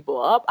riling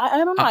people up? I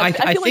don't know. I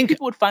feel like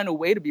people would find a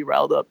way to be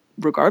riled up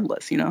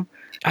regardless,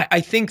 I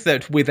think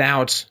that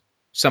without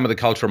some of the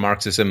cultural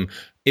Marxism,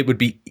 it would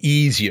be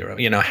easier.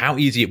 How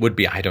easy it would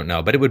be, I don't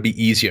know, but it would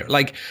be easier.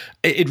 Like,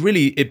 it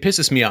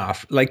pisses me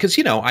off. Like, because,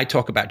 I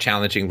talk about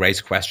challenging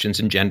race questions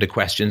and gender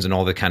questions and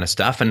all that kind of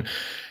stuff. And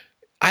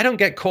I don't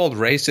get called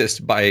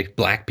racist by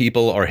black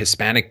people or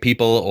Hispanic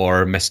people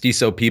or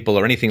mestizo people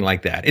or anything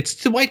like that. It's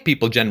the white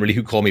people generally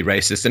who call me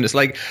racist. And it's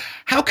like,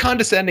 how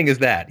condescending is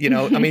that?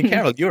 I mean,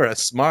 Carol, you're a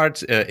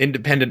smart,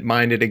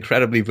 independent-minded,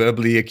 incredibly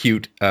verbally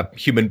acute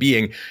human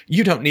being.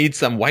 You don't need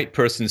some white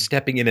person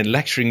stepping in and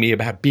lecturing me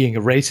about being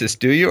a racist,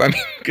 do you? I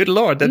mean, good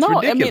Lord, that's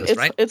ridiculous, I mean,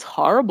 right? It's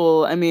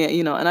horrible. I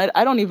mean, and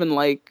I don't even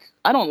like,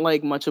 I don't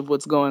like much of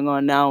what's going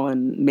on now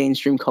in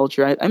mainstream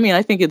culture. I mean,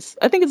 I think it's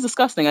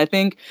disgusting. I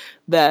think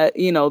that,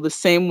 the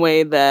same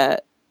way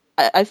that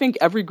I think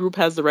every group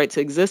has the right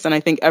to exist, and I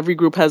think every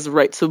group has the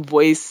right to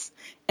voice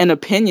an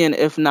opinion,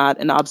 if not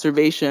an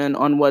observation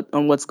on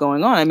what's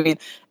going on. I mean,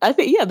 I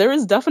think, yeah, there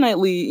is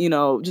definitely,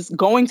 just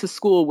going to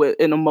school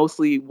in a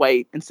mostly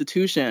white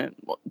institution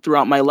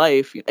throughout my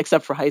life,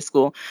 except for high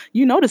school,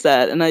 you notice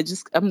that. And I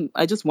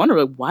just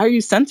wonder, like, why are you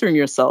censoring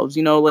yourselves?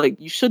 Like,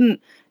 you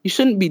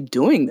shouldn't be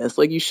doing this.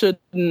 Like, you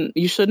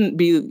shouldn't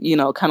be,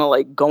 kind of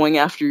like going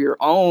after your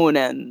own,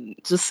 and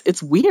just,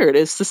 it's weird.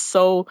 It's just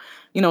so,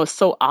 it's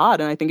so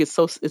odd. And I think it's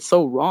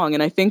so wrong.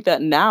 And I think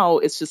that now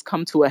it's just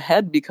come to a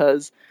head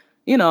because,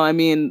 I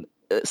mean,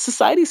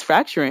 society's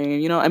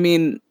fracturing, I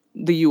mean,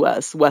 the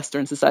US,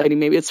 Western society,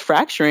 maybe it's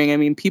fracturing. I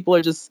mean, people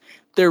are just,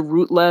 they're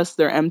rootless,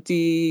 they're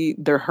empty,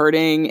 they're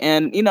hurting.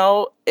 And,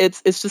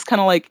 it's just kind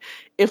of like,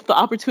 if the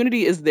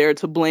opportunity is there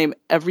to blame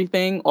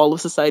everything, all of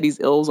society's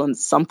ills on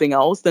something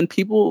else, then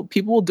people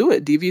will do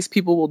it. Devious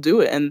people will do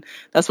it. And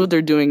that's what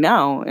they're doing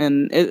now.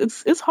 And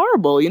it's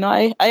horrible.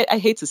 I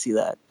hate to see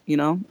that,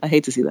 I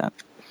hate to see that.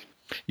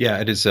 Yeah,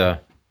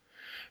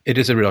 it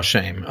is a real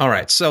shame. All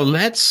right. So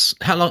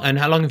how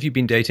long have you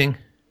been dating?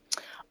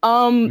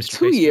 Mr.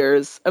 2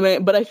 years. I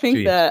mean, but I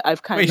think that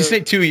I've kind Wait, of. you say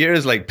 2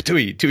 years, like 2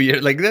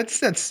 years, like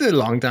that's a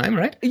long time,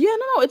 right? Yeah,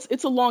 no,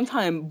 it's a long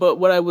time. But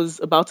what I was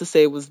about to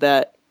say was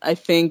that I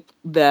think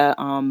that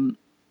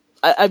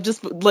I've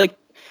just like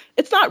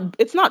it's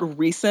not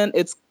recent.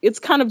 It's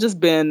kind of just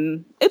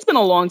been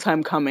a long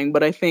time coming.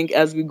 But I think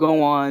as we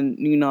go on,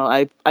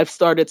 I've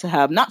started to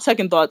have not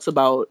second thoughts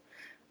about.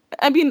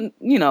 I mean,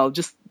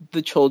 just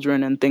the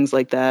children and things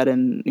like that,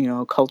 and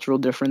cultural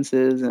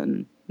differences,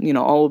 and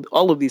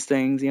all of these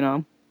things.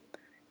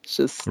 It's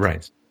just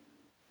Right.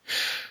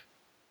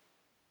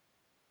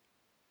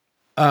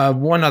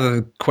 One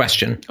other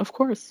question. Of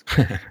course.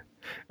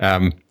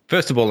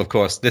 First of all, of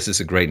course, this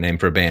is a great name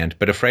for a band,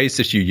 but a phrase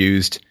that you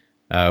used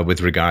with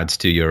regards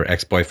to your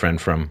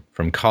ex-boyfriend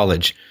from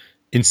college,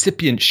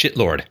 incipient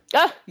shitlord.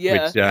 Yeah.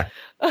 Which,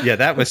 yeah,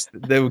 that was.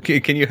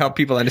 Can you help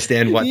people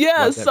understand what?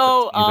 Yeah. What that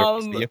So,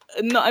 means for you?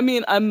 no, I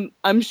mean,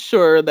 I'm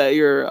sure that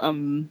you're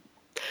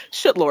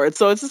shitlord.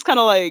 So it's just kind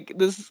of like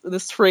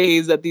this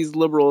phrase that these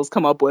liberals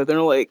come up with, and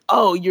they're like,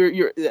 "Oh,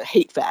 you're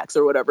hate facts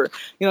or whatever."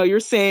 You're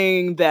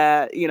saying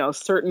that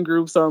certain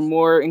groups are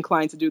more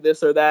inclined to do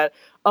this or that.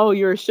 Oh,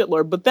 you're a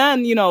shitlord. But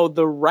then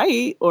the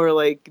right or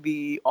like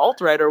the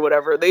alt right or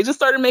whatever, they just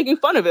started making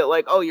fun of it,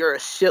 like, "Oh, you're a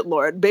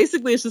shitlord."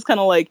 Basically, it's just kind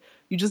of like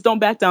you just don't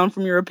back down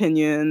from your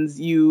opinions.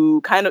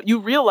 You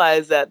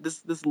realize that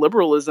this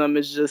liberalism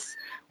is just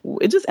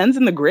it just ends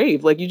in the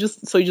grave. Like you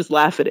just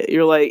laugh at it.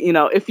 You're like,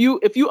 if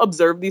you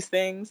observe these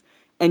things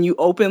and you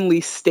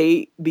openly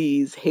state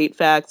these hate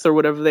facts or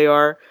whatever they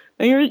are,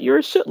 then you're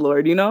a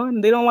shitlord,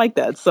 and they don't like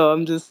that. So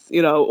I'm just,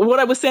 what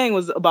I was saying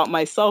was about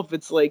myself.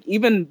 It's like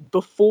even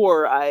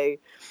before I,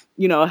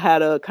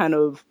 had a kind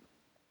of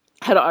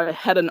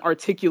had an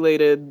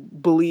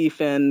articulated belief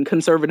in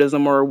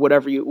conservatism or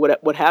whatever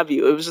what have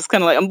you. It was just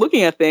kind of like I'm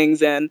looking at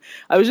things and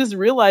I was just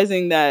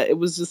realizing that it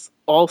was just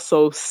all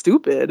so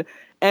stupid.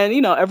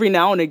 And every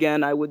now and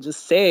again I would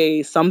just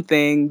say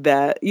something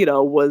that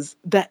was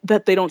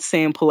that they don't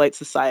say in polite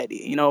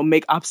society.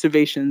 Make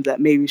observations that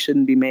maybe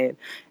shouldn't be made.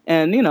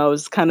 And it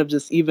was kind of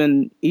just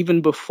even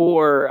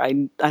before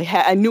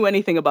I knew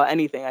anything about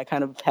anything, I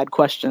kind of had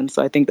questions.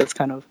 So I think that's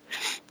kind of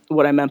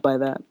what I meant by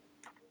that.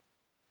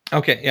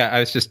 Okay, yeah, I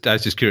was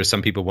just curious.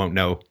 Some people won't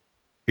know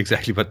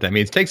exactly what that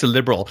means. It takes a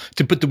liberal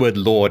to put the word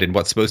 "lord" in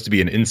what's supposed to be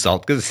an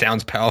insult because it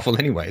sounds powerful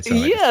anyway. So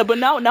yeah, but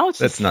now it's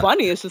just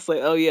funny. It's just like,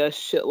 oh yeah,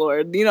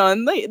 shitlord,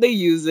 and they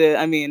use it.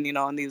 I mean,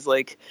 in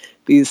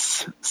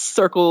these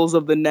circles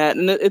of the net,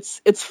 and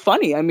it's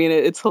funny. I mean,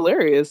 it's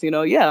hilarious.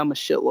 Yeah, I'm a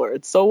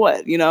shitlord. So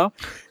what?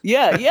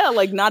 Yeah.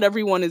 Like not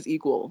everyone is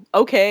equal.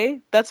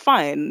 Okay, that's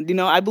fine.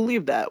 I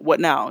believe that. What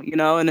now?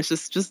 And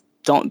it's just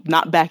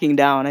not backing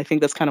down. I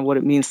think that's kind of what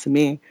it means to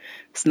me.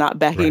 It's not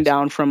backing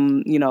down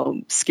from,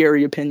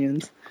 scary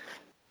opinions.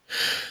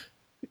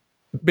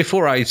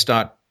 Before I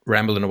start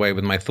rambling away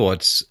with my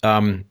thoughts,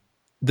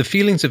 the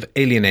feelings of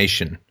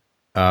alienation,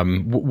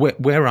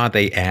 where are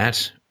they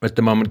at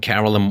the moment,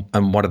 Carol,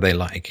 and what are they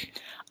like?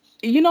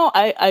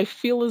 I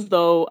feel as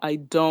though I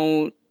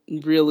don't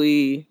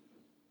really,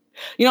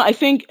 I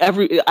think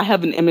I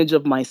have an image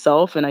of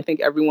myself, and I think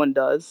everyone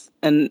does,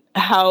 and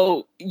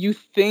how you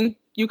think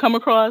you come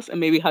across and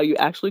maybe how you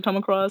actually come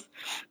across.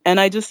 And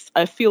I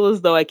feel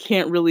as though I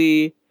can't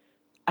really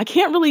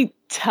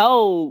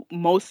tell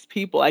most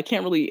people. I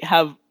can't really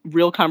have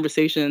real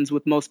conversations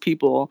with most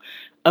people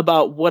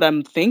about what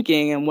I'm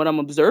thinking and what I'm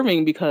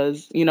observing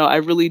because, I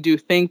really do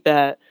think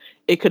that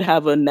it could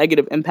have a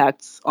negative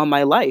impact on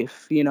my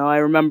life. I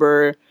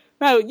remember,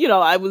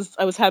 I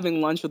was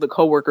having lunch with a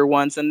coworker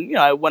once and,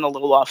 I went a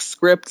little off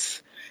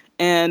script.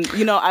 And,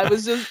 I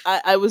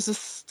was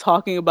just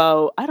talking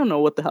about, I don't know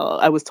what the hell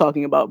I was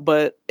talking about,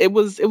 but it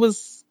was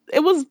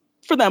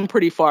for them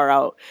pretty far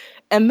out.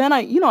 And then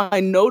I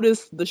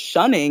noticed the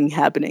shunning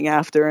happening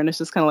after, and it's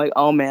just kind of like,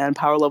 oh man,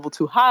 power level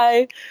too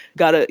high.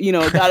 Gotta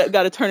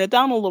turn it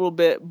down a little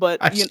bit. But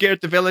I've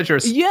scared the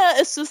villagers.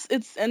 Yeah,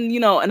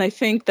 and I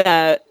think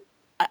that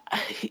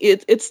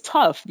it's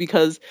tough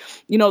because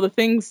the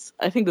things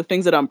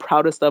that I'm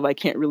proudest of I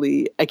can't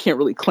really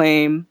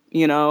claim.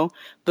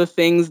 The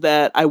things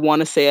that I want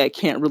to say I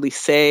can't really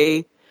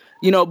say.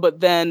 But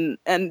then,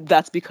 and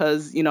that's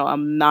because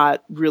I'm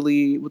not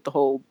really with the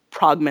whole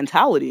prog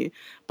mentality.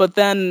 But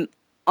then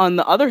on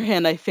the other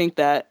hand, I think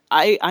that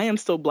I am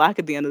still Black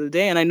at the end of the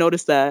day. And I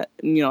notice that,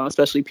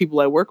 especially people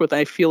I work with,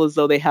 I feel as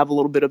though they have a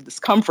little bit of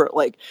discomfort.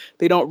 Like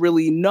they don't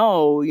really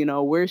know,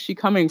 where is she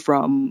coming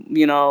from?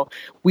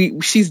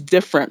 She's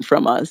different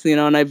from us,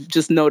 and I've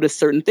just noticed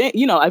certain things,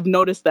 I've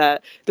noticed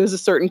that there's a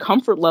certain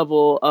comfort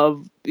level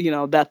of,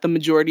 that the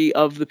majority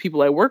of the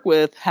people I work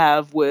with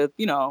have with,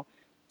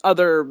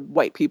 other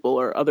white people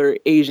or other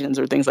Asians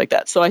or things like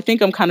that. So I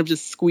think I'm kind of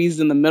just squeezed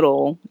in the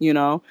middle,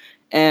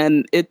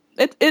 and it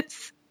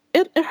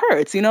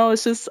hurts,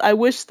 It's just I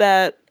wish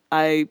that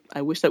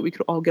we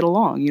could all get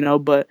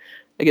along, but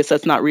I guess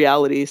that's not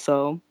reality.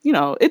 So,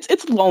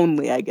 it's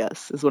lonely, I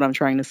guess, is what I'm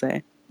trying to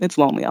say. It's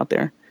lonely out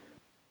there.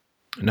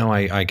 No,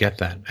 I get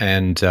that.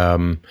 And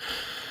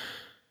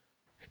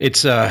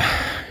it's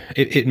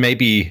it may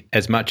be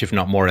as much, if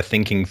not more, a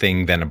thinking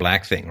thing than a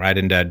black thing, right?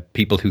 And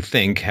people who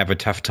think have a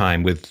tough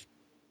time with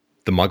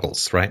the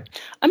Muggles, right?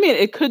 I mean,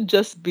 it could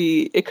just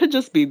be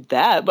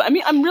that. But I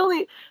mean,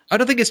 I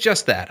don't think it's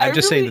just that. I'm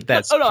just saying that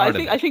that's part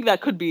of it. I think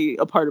that could be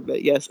a part of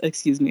it. Yes,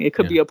 excuse me. It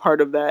could be a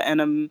part of that.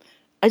 And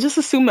I just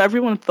assume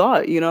everyone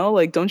thought,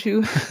 like, don't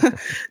you,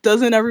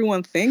 doesn't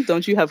everyone think?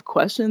 Don't you have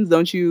questions?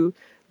 Don't you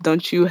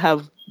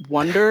have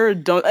wonder?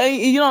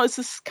 It's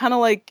just kind of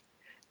like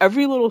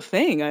every little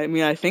thing. I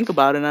mean, I think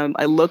about it and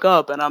I look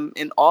up and I'm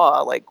in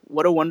awe. Like,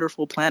 what a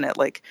wonderful planet.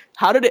 Like,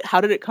 how did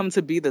it come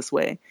to be this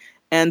way?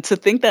 And to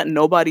think that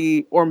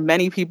nobody or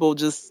many people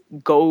just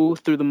go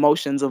through the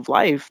motions of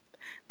life,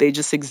 they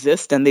just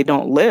exist and they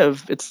don't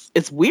live.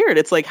 It's weird.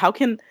 It's like, how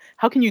can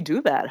you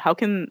do that? How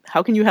can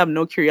you have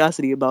no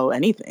curiosity about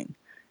anything?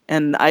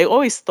 And I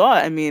always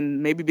thought, I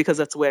mean, maybe because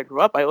that's the way I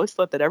grew up, I always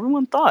thought that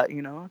everyone thought,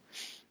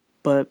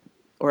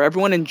 or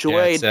everyone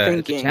enjoyed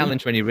thinking. It's a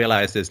challenge when you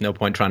realize there's no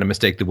point trying to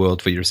mistake the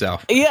world for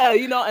yourself. Yeah,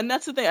 and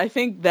that's the thing. I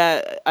think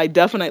that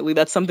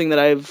that's something that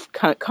I've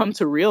come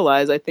to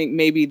realize. I think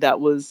maybe that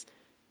was,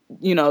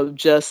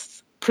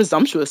 just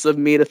presumptuous of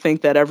me to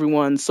think that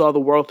everyone saw the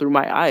world through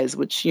my eyes,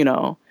 which,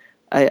 I'm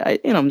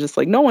just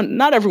like,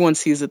 not everyone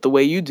sees it the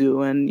way you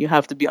do, and you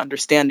have to be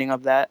understanding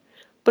of that.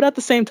 But at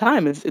the same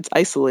time, it's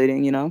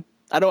isolating,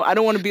 I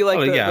don't want to be like,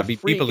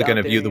 people are going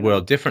to view the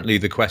world differently.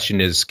 The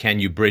question is,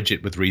 can you bridge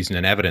it with reason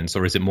and evidence,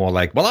 or is it more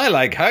like, well, I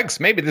like hugs,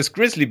 maybe this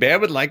grizzly bear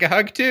would like a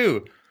hug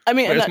too? I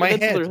mean, that's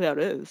literally how it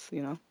is,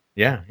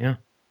 Yeah.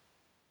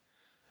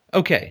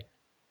 Okay,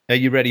 are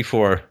you ready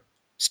for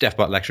Steph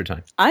Bot lecture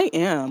time? I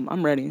am.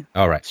 I'm ready.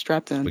 All right.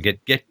 Strapped in. We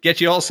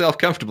get you all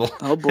self-comfortable.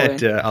 Oh, boy.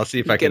 And, I'll see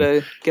if I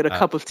can get a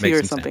cup of tea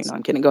or something. No,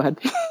 I'm kidding. Go ahead.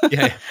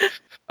 Yeah.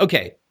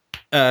 Okay.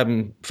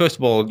 First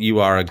of all,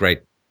 you are a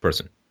great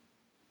person.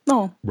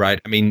 No.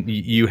 Right. I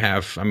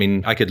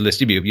mean, I could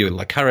list you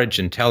like courage,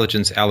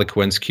 intelligence,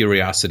 eloquence,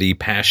 curiosity,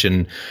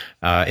 passion,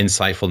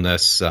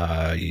 insightfulness,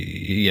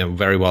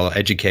 very well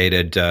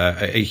educated,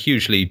 a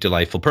hugely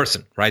delightful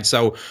person. Right.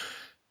 So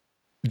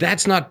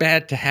that's not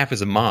bad to have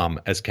as a mom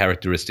as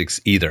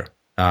characteristics either.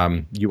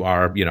 You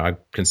are, I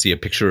can see a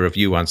picture of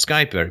you on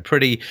Skype, very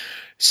pretty.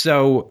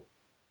 So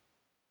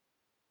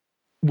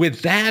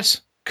with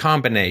that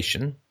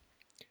combination,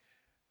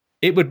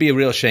 it would be a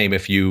real shame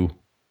if you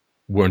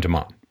weren't a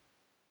mom.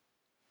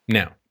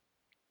 Now,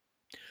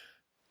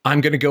 I'm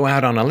going to go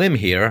out on a limb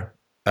here,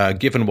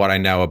 given what I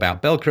know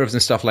about bell curves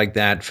and stuff like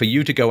that, for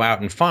you to go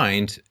out and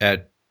find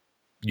at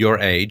your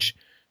age,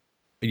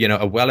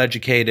 a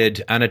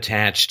well-educated,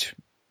 unattached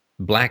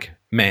Black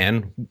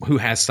man who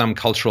has some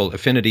cultural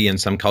affinity and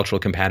some cultural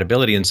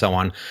compatibility and so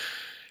on,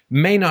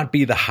 may not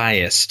be the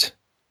highest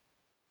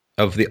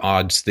of the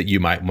odds that you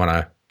might want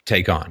to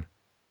take on.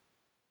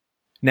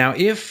 Now,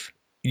 if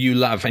you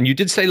love, and you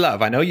did say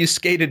love, I know you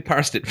skated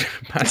past it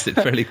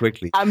fairly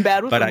quickly. I'm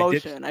bad with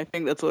emotion. I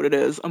think that's what it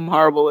is. I'm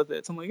horrible with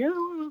it. So I'm like,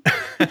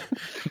 yeah.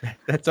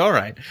 That's all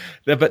right.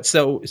 But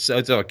so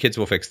kids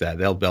will fix that.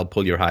 They'll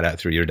pull your heart out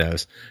through your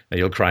nose and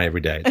you'll cry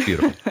every day. It's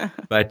beautiful.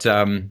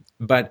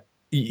 But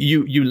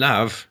you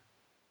love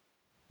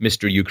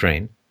Mr.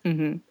 Ukraine,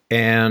 mm-hmm.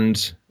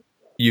 and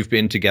you've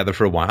been together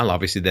for a while.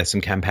 Obviously, there's some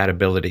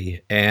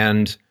compatibility.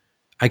 And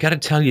I got to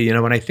tell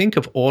you, when I think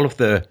of all of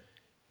the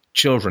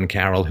children,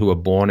 Carol, who are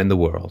born in the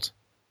world,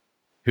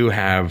 who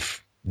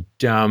have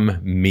dumb,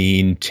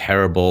 mean,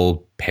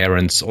 terrible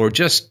parents, or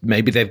just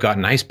maybe they've got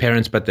nice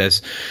parents, but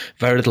there's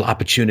very little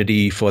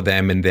opportunity for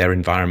them in their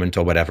environment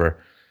or whatever,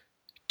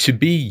 to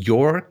be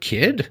your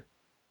kid,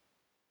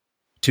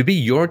 to be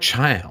your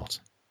child,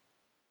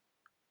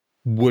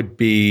 would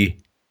be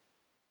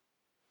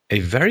a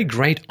very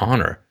great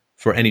honor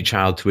for any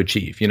child to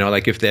achieve.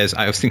 Like if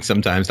I always think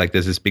sometimes like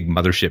there's this big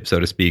mothership, so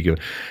to speak,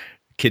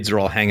 kids are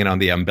all hanging on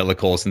the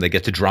umbilicals and they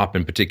get to drop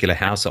in particular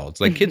households.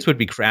 Like kids would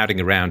be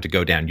crowding around to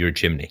go down your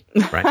chimney,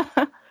 right?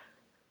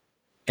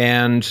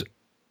 And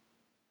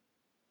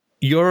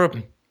your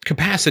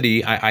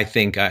capacity, I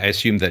think, I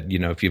assume that,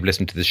 if you've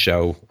listened to the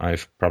show,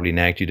 I've probably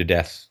nagged you to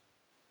death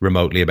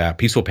remotely about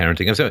peaceful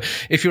parenting. And so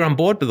if you're on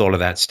board with all of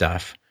that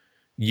stuff,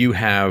 you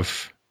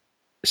have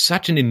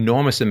such an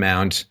enormous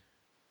amount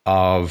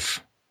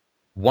of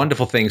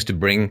wonderful things to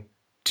bring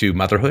to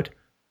motherhood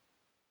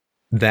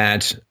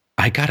that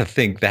I got to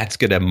think that's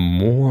going to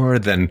more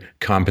than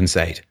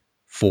compensate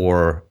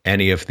for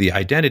any of the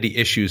identity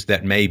issues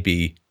that may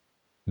be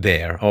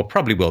there, or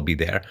probably will be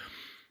there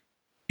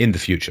in the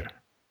future.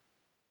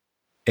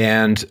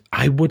 And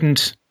I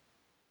wouldn't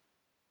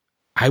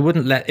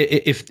let,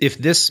 if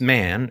this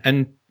man,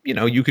 and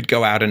you could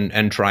go out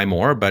and try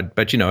more, but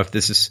if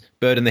this is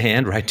bird in the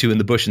hand, right, two in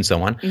the bush and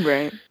so on.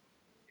 Right.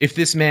 If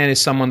this man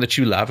is someone that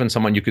you love and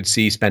someone you could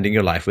see spending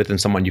your life with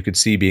and someone you could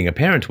see being a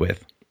parent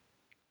with,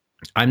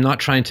 I'm not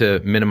trying to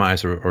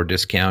minimize or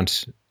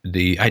discount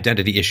the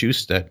identity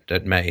issues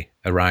that may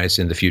arise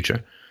in the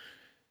future.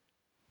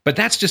 But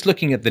that's just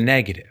looking at the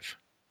negative.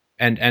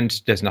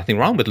 And there's nothing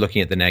wrong with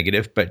looking at the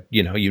negative, but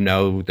you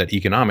know that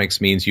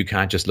economics means you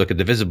can't just look at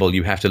the visible,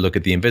 you have to look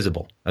at the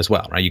invisible as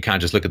well, right? You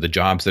can't just look at the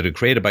jobs that are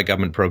created by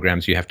government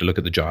programs, you have to look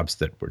at the jobs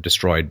that were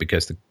destroyed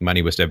because the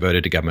money was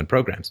diverted to government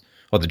programs,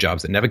 or the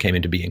jobs that never came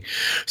into being.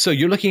 So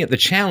you're looking at the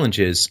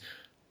challenges,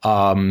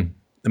 the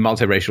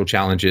multiracial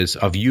challenges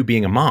of you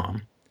being a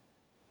mom.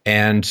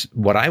 And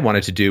what I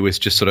wanted to do is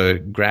just sort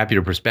of grab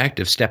your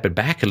perspective, step it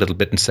back a little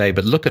bit and say,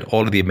 but look at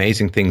all of the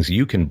amazing things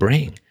you can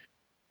bring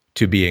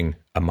to being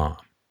a mom.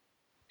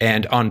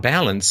 And on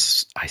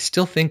balance, I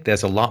still think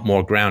there's a lot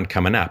more ground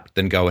coming up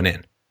than going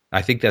in.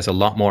 I think there's a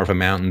lot more of a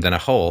mountain than a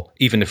hole,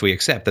 even if we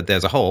accept that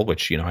there's a hole,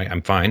 which,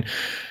 I'm fine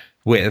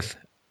with.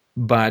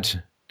 But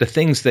the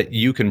things that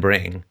you can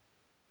bring,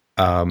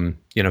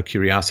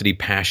 curiosity,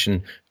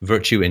 passion,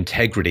 virtue,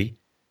 integrity,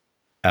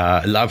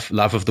 love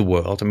of the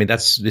world. I mean,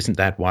 isn't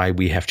that why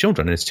we have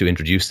children? It's to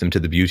introduce them to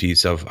the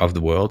beauties of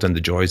the world and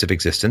the joys of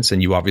existence.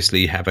 And you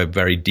obviously have a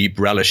very deep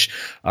relish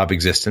of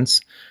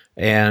existence.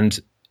 And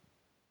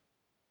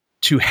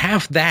to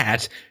have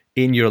that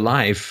in your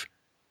life,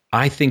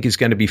 I think is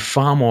going to be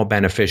far more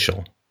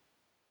beneficial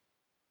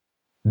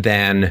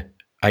than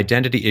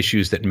identity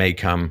issues that may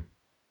come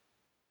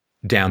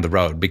down the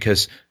road.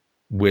 Because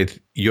with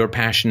your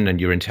passion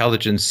and your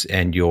intelligence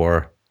and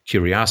your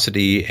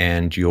curiosity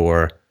and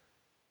your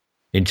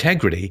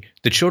integrity,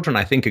 the children,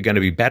 I think, are going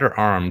to be better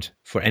armed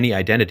for any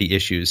identity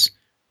issues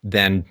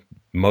than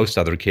most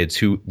other kids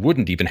who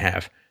wouldn't even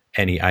have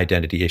any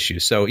identity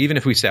issues. So even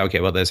if we say, okay,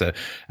 well, there's a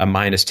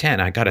minus 10,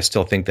 I got to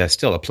still think there's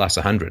still a plus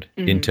 100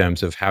 in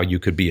terms of how you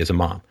could be as a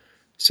mom.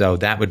 So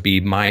that would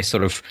be my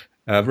sort of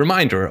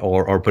reminder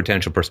or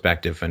potential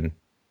perspective. And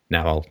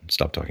now I'll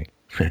stop talking.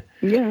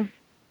 Yeah.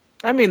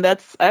 I mean,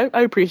 I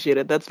appreciate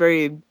it. Those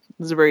are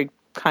very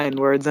kind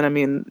words. And I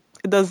mean,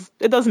 it does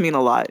mean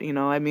a lot,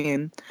 I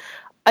mean,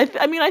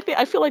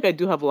 I feel like I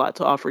do have a lot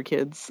to offer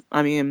kids.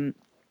 I mean,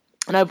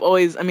 and I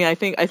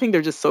think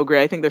they're just so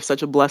great. I think they're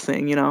such a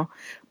blessing,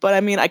 but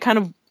I mean, I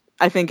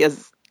think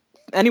as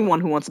anyone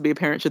who wants to be a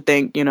parent should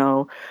think,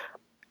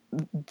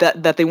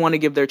 that they want to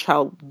give their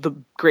child the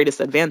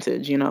greatest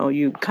advantage.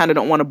 You kind of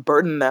don't want to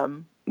burden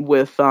them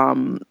with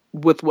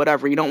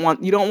whatever. You don't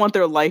want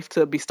their life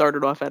to be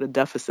started off at a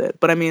deficit.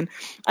 But I mean,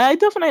 I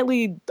do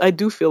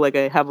feel like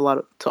I have a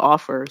lot to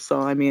offer. So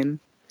I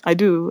mean, I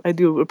do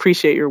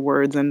appreciate your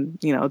words, and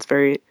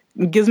it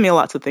gives me a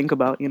lot to think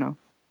about.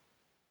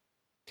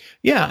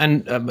 Yeah,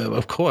 and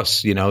of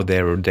course,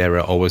 there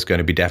are always going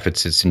to be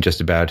deficits in just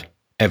about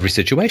every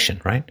situation,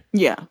 right?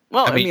 Yeah.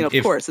 Well, I mean, of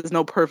course, there's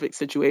no perfect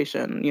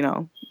situation.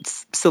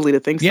 It's silly to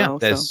think so.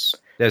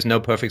 There's no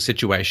perfect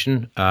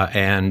situation,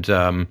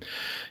 but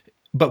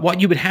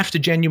what you would have to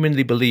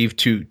genuinely believe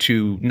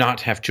to not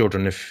have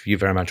children, if you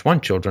very much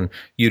want children,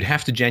 you'd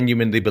have to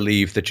genuinely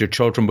believe that your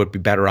children would be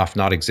better off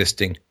not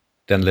existing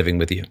than living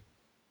with you.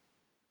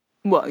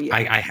 Well, yeah.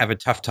 I have a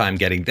tough time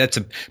getting. That's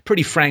a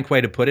pretty frank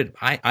way to put it.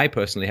 I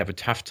personally have a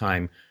tough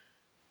time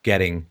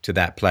getting to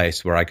that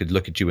place where I could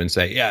look at you and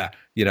say, yeah,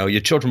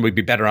 your children would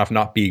be better off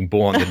not being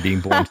born than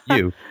being born to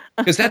you.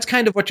 Because that's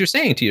kind of what you're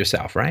saying to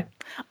yourself, right?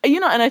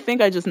 And I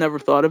think I just never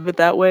thought of it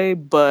that way.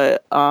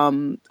 But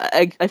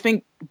I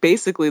think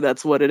basically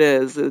that's what it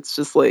is. It's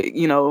just like,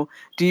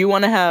 do you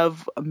want to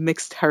have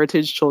mixed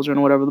heritage children,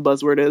 or whatever the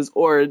buzzword is?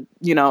 Or,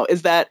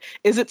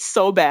 is it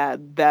so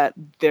bad that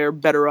they're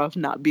better off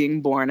not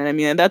being born? And I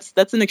mean,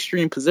 that's an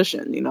extreme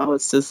position,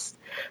 it's just,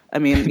 I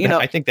mean,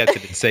 I think that's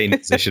an insane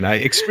position.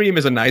 Extreme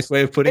is a nice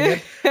way of putting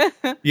it.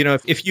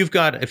 If you've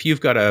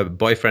got a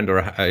boyfriend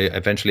or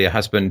eventually a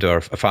husband or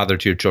a father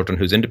to your children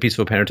who's into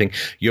peaceful parenting,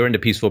 you're into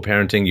peaceful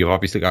parenting. You've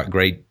obviously got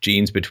great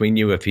genes between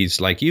you. If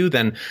he's like you,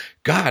 then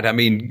God, I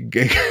mean,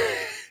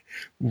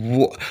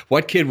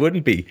 what kid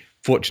wouldn't be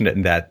fortunate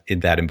in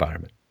that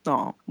environment?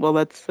 Oh, well,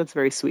 that's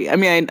very sweet. I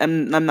mean,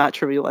 I'm not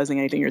trivializing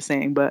anything you're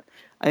saying, but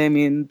I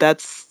mean,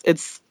 that's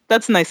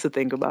nice to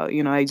think about.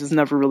 I just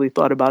never really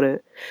thought about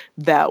it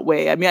that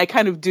way. I mean, I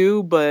kind of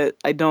do, but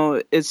I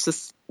don't. It's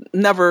just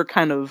never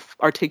kind of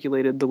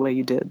articulated the way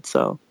you did.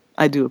 So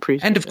I do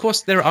appreciate it. And of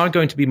course, there are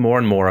going to be more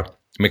and more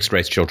mixed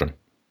race children.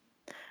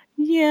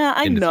 Yeah,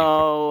 I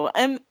know.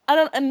 And I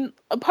don't.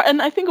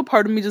 And I think a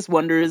part of me just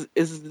wonders: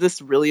 is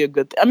this really a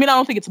good thing? I mean, I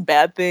don't think it's a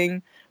bad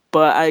thing.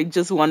 But I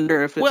just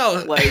wonder if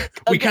it's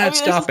we can't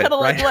stop it,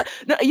 right?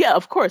 No, yeah,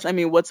 of course. I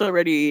mean, what's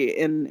already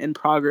in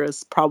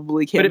progress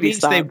probably can't be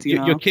stopped.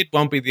 Your kid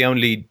won't be the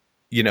only,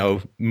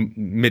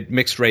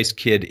 mixed race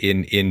kid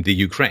in the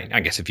Ukraine.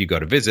 I guess if you go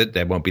to visit,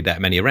 there won't be that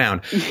many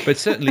around. But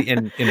certainly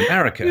in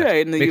America,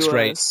 in the mixed US.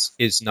 race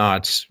is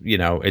not,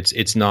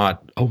 it's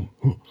not. Oh,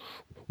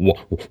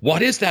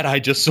 what is that I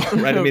just saw?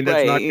 Right? I mean,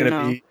 that's not going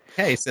to be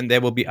the case. And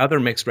there will be other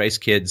mixed race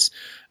kids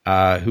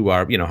who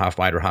are, half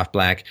white or half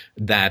black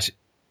that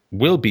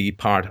will be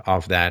part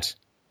of that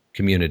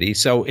community.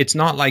 So it's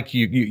not like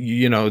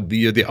you're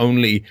the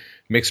only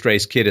mixed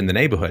race kid in the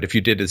neighborhood. If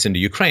you did this into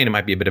Ukraine, it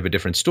might be a bit of a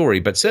different story.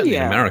 But certainly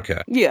in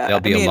America, there'll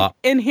be a lot.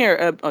 In here,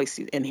 in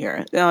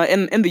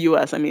the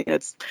U.S., I mean,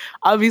 it's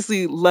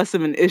obviously less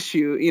of an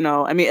issue.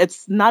 I mean,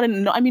 it's not.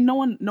 No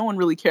one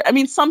really cares. I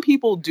mean, some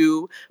people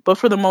do, but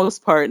for the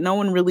most part, no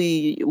one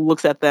really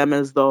looks at them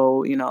as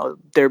though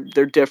they're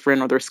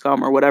different or they're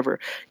scum or whatever.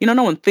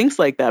 No one thinks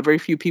like that. Very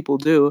few people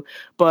do.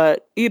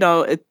 But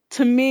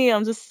to me,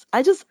 I just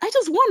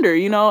wonder,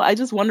 I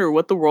just wonder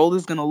what the world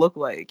is going to look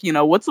like.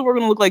 What's the world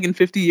going to look like in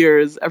 50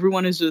 years?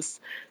 Everyone is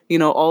just,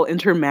 all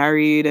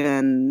intermarried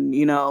and,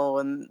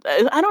 and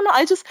I don't know.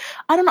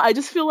 I don't know. I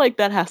just feel like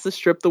that has to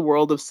strip the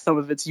world of some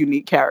of its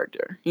unique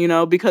character,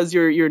 because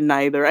you're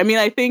neither. I mean,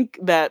 I think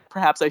that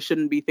perhaps I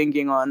shouldn't be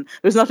thinking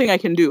there's nothing I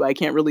can do. I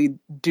can't really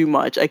do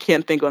much. I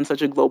can't think on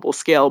such a global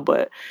scale,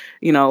 but,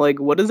 like,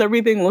 what does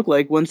everything look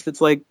like once it's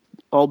like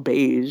all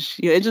beige?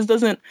 It just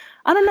doesn't,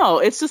 I don't know.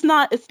 It's just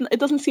not, it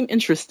doesn't seem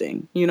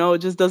interesting. It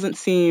just doesn't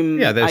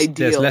seem ideal.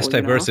 There's less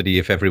diversity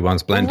if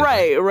everyone's blended.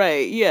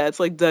 Right. Yeah. It's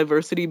like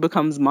diversity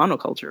becomes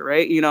monoculture,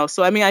 right?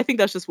 So, I mean, I think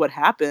that's just what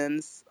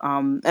happens.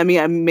 I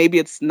mean, maybe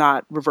it's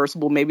not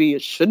reversible. Maybe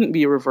it shouldn't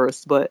be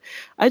reversed, but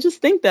I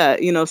just think that,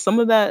 some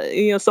of that,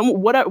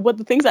 what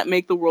the things that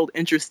make the world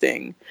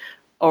interesting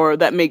or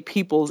that make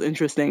people's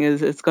interesting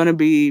is it's going to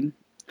be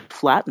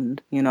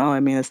flattened, I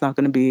mean, it's not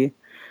going to be,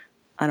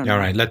 I don't know. All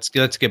right, let's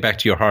get back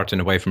to your heart and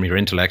away from your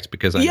intellect,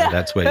 because I know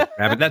that's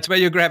where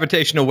your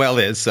gravitational well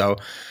is. So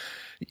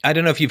I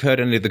don't know if you've heard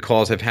any of the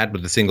calls I've had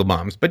with the single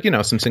moms, but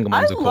some single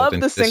moms have called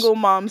into this. Single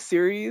mom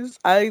series.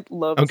 I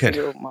love the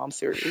single mom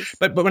series.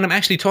 But when I'm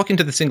actually talking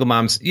to the single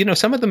moms,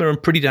 some of them are in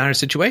pretty dire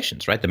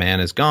situations, right? The man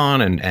is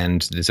gone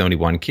and there's only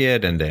one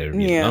kid and they're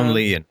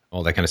lonely and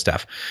all that kind of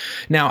stuff.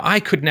 Now, I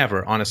could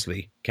never,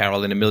 honestly,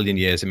 Carol, in a million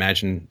years,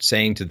 imagine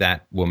saying to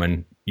that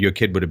woman, your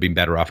kid would have been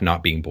better off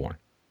not being born.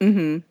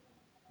 Mm-hmm.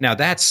 Now,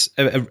 that's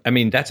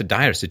a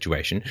dire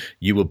situation.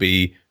 You will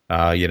be,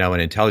 an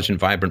intelligent,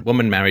 vibrant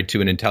woman married to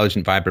an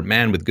intelligent, vibrant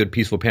man with good,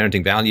 peaceful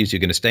parenting values. You're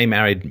going to stay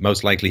married.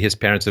 Most likely his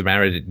parents are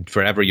married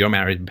forever. Your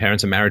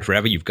parents are married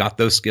forever. You've got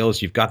those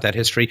skills. You've got that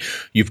history.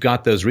 You've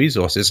got those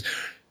resources.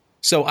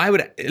 So I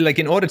would,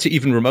 in order to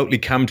even remotely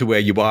come to where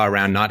you are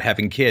around not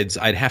having kids,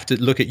 I'd have to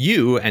look at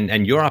you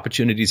and your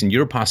opportunities and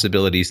your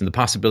possibilities and the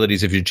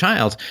possibilities of your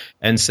child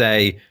and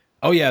say,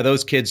 oh, yeah,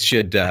 those kids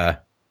should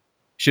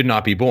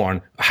not be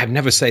born. I'd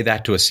never say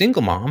that to a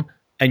single mom,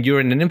 and you're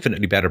in an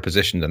infinitely better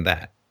position than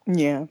that.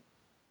 Yeah.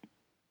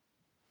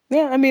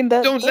 Yeah, I mean,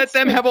 don't let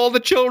them have all the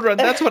children.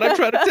 That's what I'm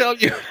trying to tell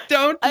you.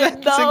 Don't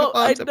let single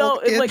moms have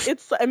all the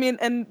kids.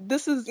 And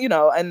this is,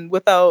 and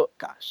without,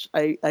 gosh,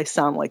 I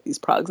sound like these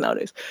progs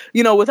nowadays,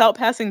 without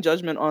passing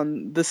judgment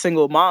on the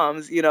single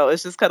moms,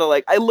 it's just kind of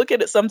like, I look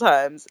at it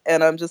sometimes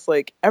and I'm just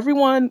like,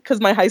 everyone,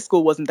 because my high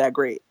school wasn't that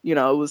great. It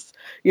was,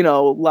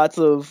 lots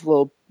of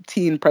little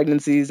teen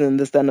pregnancies and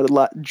this, then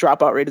the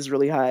dropout rate is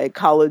really high.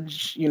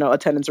 College,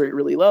 attendance rate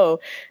really low.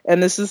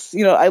 And this is,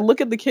 I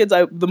look at the kids,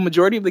 the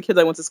majority of the kids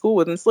I went to school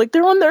with, and it's like,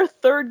 they're on their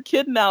third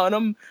kid now. And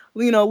I'm,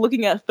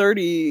 looking at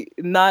 30,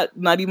 not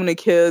even a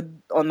kid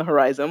on the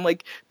horizon. I'm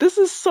like, this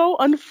is so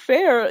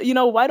unfair.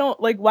 Why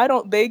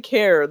don't they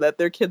care that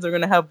their kids are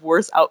going to have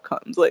worse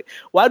outcomes? Like,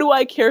 why do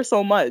I care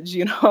so much?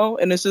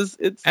 And it's just,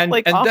 it's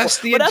like, and awful. Thus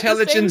the but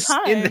intelligence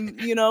at the same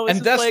time,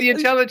 and thus the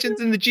intelligence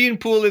in the gene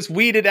pool is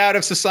weeded out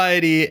of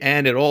society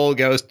and it all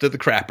goes to the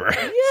crapper.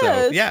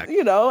 Yes,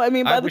 so, I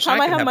mean, by the time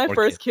I have my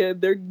first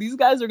kid, these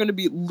guys are going to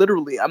be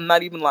literally, I'm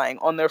not even lying,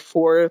 on their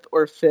fourth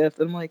or fifth.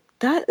 And I'm like,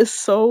 that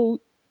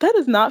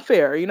is not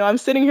fair. I'm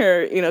sitting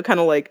here, kind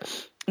of like,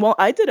 well,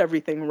 I did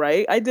everything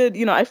right. I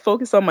did, I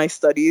focused on my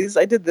studies.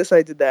 I did this,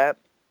 I did that.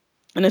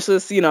 And it's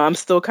just, I'm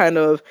still kind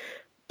of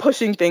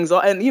pushing things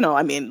on. And,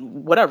 I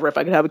mean, whatever, if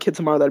I could have a kid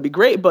tomorrow, that'd be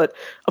great. But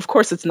of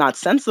course it's not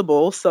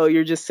sensible. So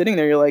you're just sitting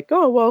there, you're like,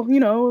 oh, well,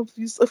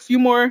 a few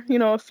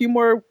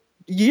more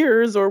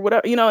years or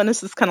whatever, and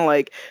this is kind of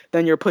like,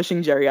 then you're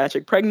pushing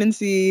geriatric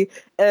pregnancy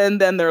and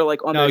then they're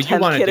like on their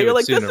 10th kid and you're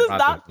like, this is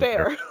not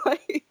fair.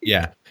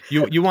 Yeah.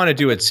 You want to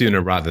do it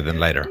sooner rather than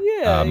later.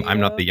 I'm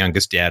not the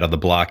youngest dad on the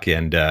block.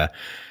 And I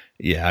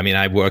mean,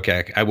 I work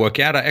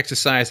out, I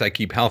exercise, I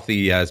keep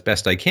healthy as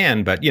best I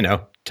can, but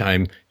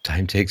time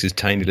takes its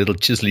tiny little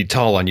chiselly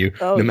toll on you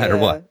no matter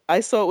what. I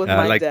saw it with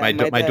my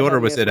dad. My daughter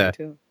was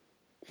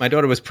my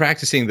daughter was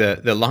practicing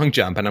the long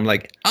jump, and I'm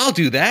like, I'll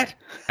do that.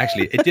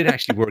 Actually, it did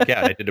actually work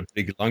out. I did a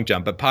big long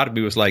jump, but part of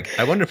me was like,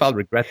 I wonder if I'll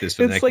regret this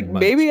for the next month. It's like,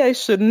 maybe I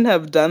shouldn't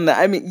have done that.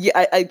 I mean,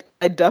 yeah,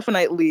 I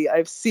definitely,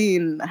 I've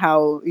seen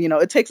how,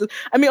 it takes,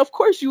 I mean, of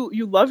course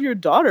you love your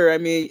daughter. I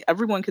mean,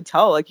 everyone could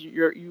tell, like,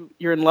 you're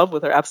in love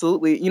with her.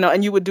 Absolutely.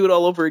 And you would do it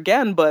all over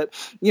again, but,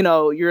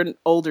 you're an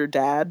older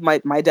dad.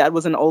 My dad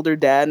was an older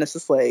dad, and it's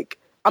just like,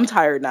 I'm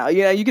tired now.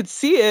 Yeah, you could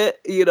see it,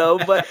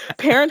 but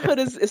parenthood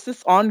is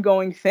this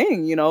ongoing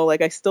thing,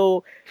 like I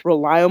still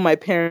rely on my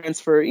parents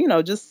for,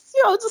 just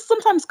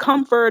sometimes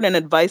comfort and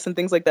advice and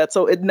things like that.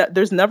 So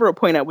there's never a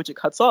point at which it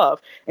cuts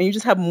off, and you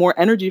just have more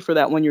energy for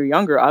that when you're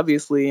younger,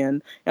 obviously.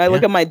 And I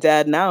look at my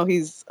dad now,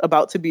 he's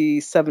about to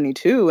be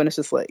 72, and it's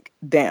just like,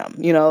 damn,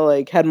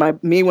 like had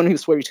me when he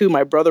was 42,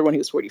 my brother when he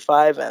was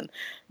 45, and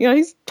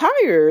he's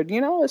tired,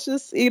 it's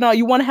just,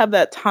 you want to have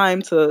that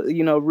time to,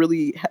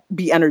 really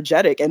be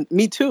energetic. And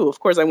me too, of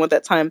course, I want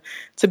that time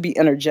to be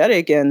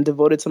energetic and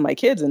devoted to my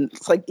kids. And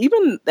it's like,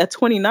 even at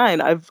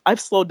 29, I've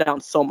slowed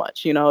down so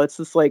much, it's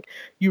just like,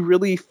 you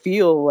really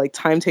feel like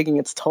time taking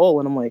its toll.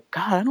 And I'm like,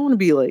 God, I don't want to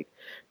be like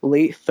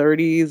late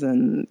 30s,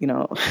 and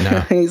No.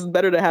 it's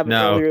better to have it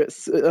earlier,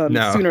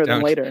 sooner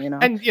than later, And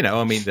I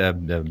mean,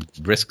 the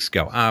risks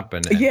go up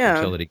and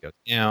fertility goes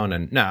down,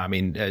 and no, I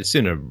mean,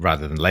 sooner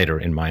rather than later,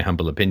 in my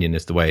humble opinion,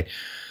 is the way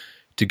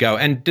to go.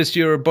 And does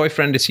your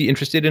boyfriend, is he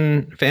interested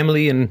in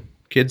family and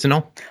kids and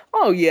all?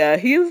 Oh yeah,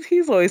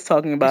 he's always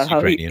talking about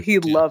how he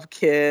loved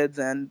kids,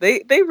 and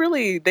they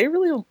really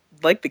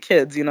like the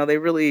kids, they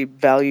really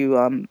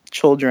value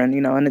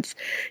children, and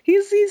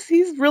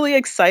he's really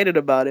excited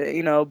about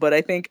it, but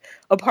I think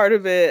a part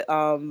of it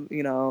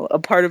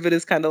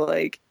is kind of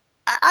like,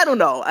 I don't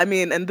know. I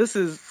mean, and this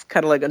is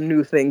kind of like a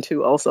new thing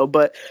too also,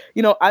 but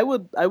I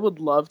would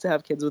love to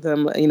have kids with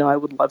him. I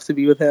would love to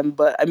be with him,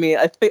 but I mean,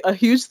 I think a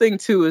huge thing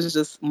too is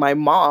just my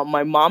mom.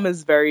 My mom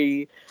is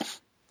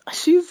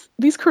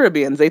these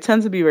Caribbeans, they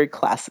tend to be very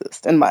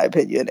classist, in my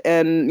opinion.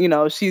 And,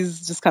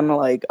 she's just kind of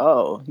like,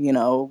 oh,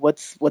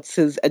 what's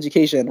his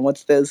education?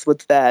 What's this?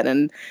 What's that?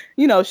 And,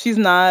 she's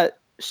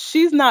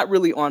not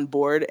really on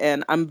board.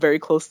 And I'm very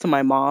close to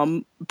my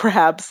mom,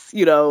 perhaps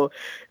to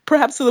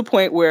the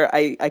point where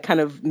I kind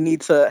of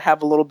need to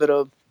have a little bit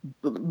of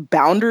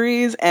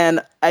boundaries.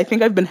 And I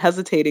think I've been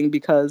hesitating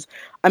because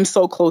I'm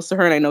so close to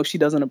her, and I know she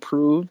doesn't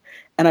approve,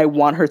 and I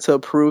want her to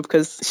approve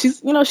because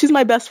she's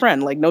my best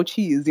friend, like no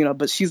cheese,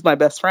 but she's my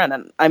best friend.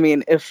 And I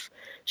mean, if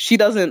she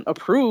doesn't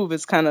approve,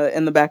 it's kind of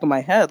in the back of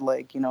my head,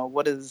 like,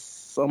 what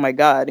is, oh my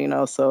God,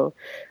 so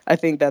I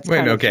think that's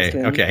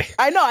okay.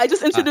 I know, I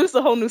just introduced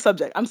a whole new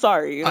subject. I'm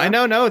sorry. I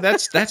know, no,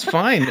 that's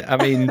fine. I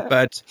mean,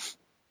 but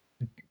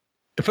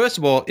first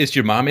of all, is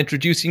your mom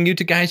introducing you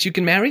to guys you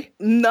can marry?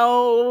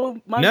 No,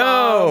 mom.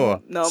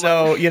 No.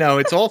 So,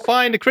 it's all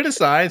fine to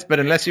criticize, but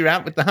unless you're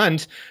out with the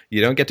hunt,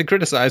 you don't get to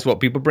criticize what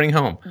people bring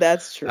home.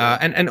 That's true.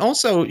 And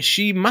also,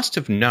 she must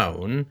have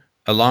known,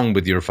 along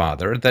with your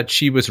father, that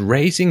she was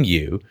raising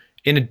you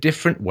in a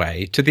different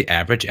way to the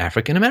average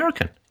African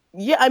American.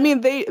 Yeah, I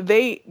mean,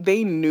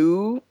 they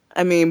knew.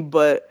 I mean,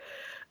 but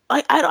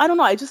I don't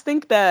know. I just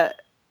think that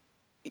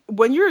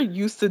when you're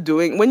used to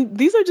when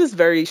these are just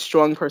very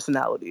strong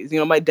personalities,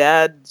 my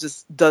dad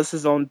just does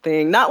his own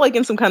thing, not like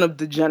in some kind of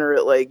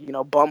degenerate, like,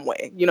 bum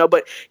way,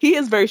 but he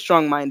is very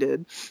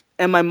strong-minded,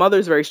 and my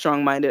mother's very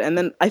strong-minded. And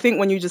then I think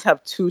when you just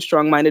have two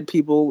strong-minded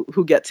people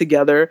who get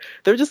together,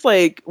 they're just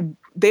like,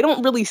 they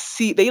don't really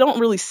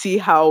see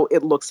how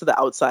it looks to the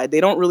outside.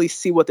 They don't really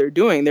see what they're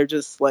doing. They're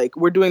just like,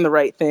 we're doing the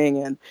right thing,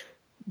 and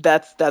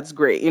that's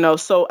great,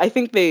 So I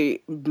think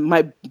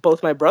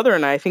both my brother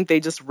and I think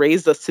they just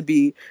raised us to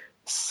be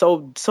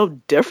so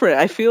different.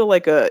 I feel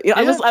like I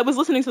was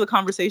listening to the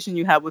conversation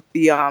you had with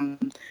the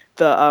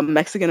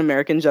Mexican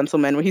American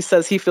gentleman where he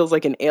says he feels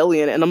like an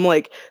alien, and I'm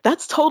like,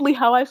 that's totally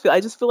how I feel. I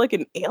just feel like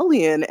an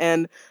alien,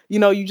 and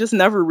you just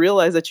never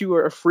realized that you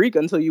were a freak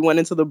until you went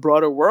into the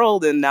broader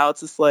world, and now it's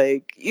just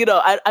like,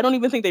 I don't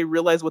even think they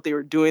realized what they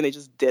were doing. They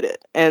just did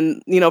it.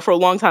 And for a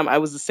long time I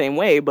was the same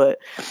way, but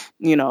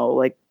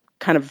like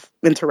kind of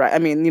interact. I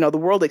mean, the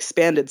world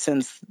expanded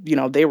since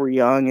they were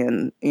young,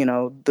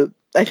 and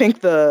I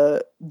think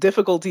the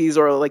difficulties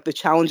or like the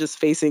challenges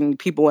facing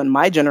people in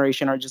my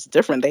generation are just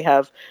different. They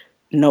have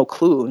no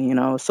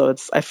clue, so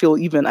I feel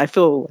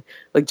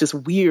like just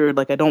weird,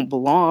 like I don't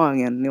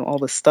belong, and all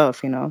this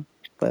stuff,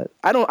 but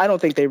I don't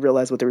think they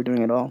realized what they were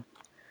doing at all.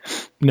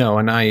 No,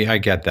 and I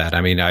get that. I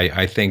mean,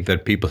 I think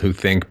that people who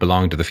think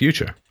belong to the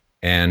future,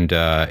 and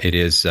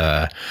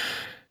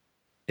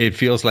it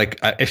feels like,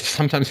 it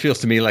sometimes feels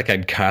to me like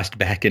I'm cast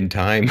back in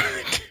time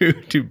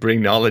to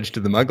bring knowledge to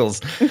the Muggles,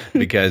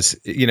 because,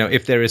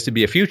 if there is to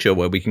be a future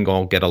where we can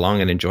all get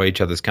along and enjoy each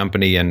other's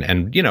company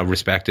and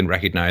respect and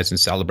recognize and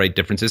celebrate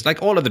differences,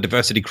 like all of the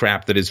diversity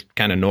crap that is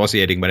kind of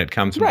nauseating when it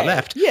comes from the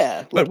left.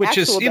 Yeah. But which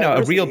is,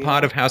 a real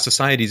part of how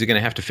societies are going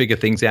to have to figure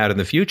things out in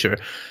the future.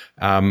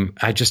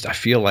 I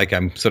feel like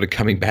I'm sort of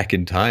coming back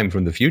in time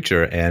from the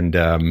future, and,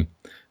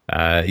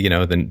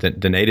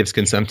 the natives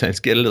can sometimes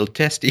get a little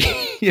testy,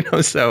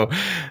 so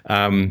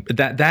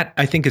that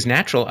I think is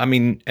natural. I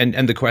mean,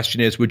 and the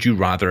question is, would you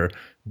rather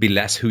be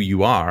less who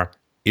you are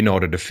in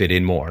order to fit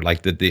in more?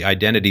 Like the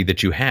identity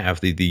that you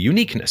have, the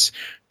uniqueness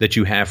that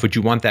you have, would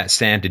you want that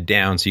sanded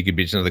down so you could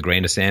be just another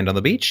grain of sand on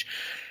the beach?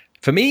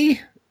 For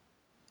me,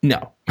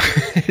 no,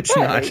 it's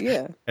not.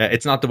 Yeah.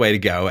 It's not the way to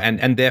go.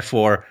 And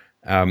therefore,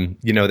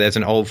 There's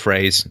an old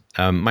phrase.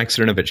 Mike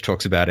Cernovich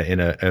talks about it in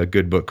a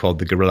good book called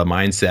The Guerrilla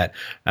Mindset.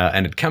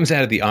 And it comes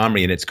out of the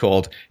Army, and it's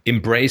called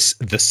Embrace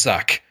the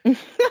Suck.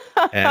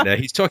 And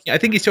I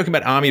think he's talking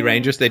about Army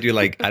Rangers. They do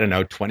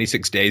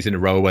 26 days in a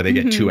row where they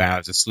get 2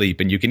 hours of sleep.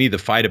 And you can either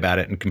fight about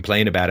it and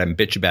complain about it and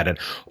bitch about it,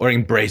 or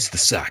embrace the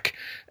suck.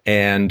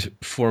 And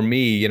for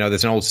me,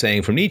 there's an old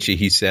saying from Nietzsche.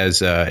 He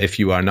says, if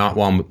you are not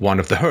one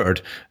of the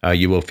herd,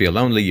 you will feel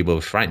lonely, you will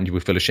be frightened, you will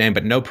feel ashamed,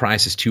 but no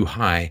price is too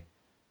high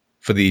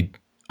for the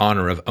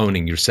honor of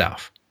owning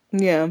yourself.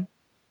 Yeah.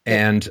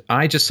 And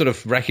I just sort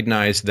of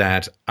recognize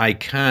that I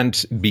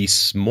can't be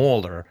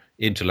smaller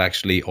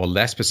intellectually or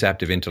less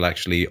perceptive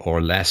intellectually or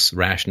less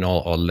rational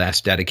or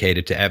less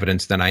dedicated to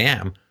evidence than I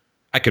am.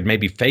 I could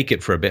maybe fake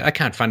it for a bit. I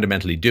can't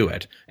fundamentally do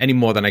it any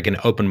more than I can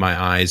open my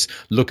eyes,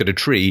 look at a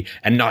tree,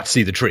 and not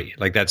see the tree.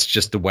 That's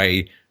just the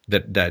way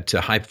that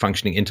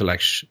high-functioning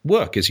intellects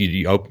work. Is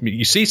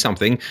you see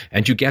something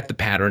and you get the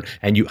pattern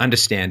and you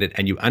understand it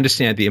and you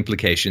understand the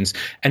implications,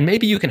 and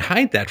maybe you can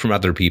hide that from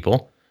other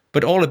people.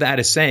 But all of that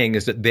is saying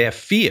is that their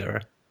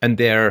fear and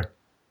their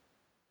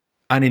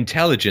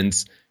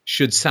unintelligence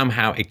should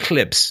somehow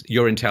eclipse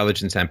your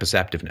intelligence and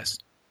perceptiveness.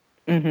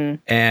 Mm-hmm.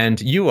 And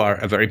you are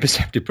a very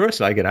perceptive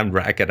person. I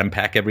could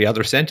unpack every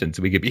other sentence.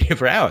 We could be here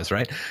for hours,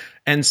 right?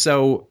 And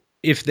so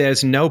if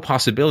there's no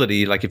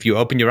possibility, like if you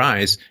open your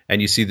eyes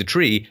and you see the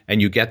tree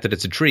and you get that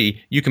it's a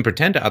tree, you can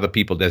pretend to other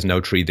people there's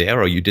no tree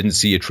there or you didn't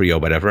see a tree or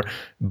whatever.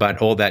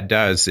 But all that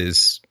does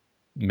is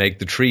make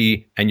the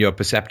tree and your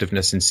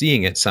perceptiveness in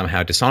seeing it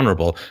somehow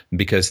dishonorable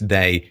because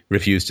they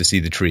refuse to see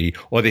the tree,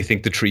 or they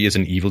think the tree is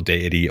an evil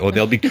deity, or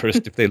they'll be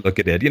cursed if they look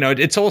at it.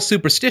 It's all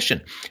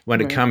superstition. When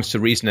it comes to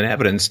reason and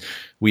evidence,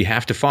 we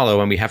have to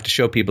follow and we have to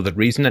show people that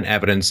reason and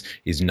evidence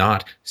is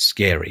not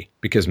scary,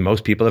 because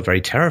most people are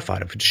very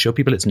terrified of it. To show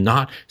people it's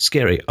not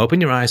scary.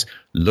 Open your eyes,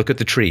 look at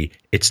the tree.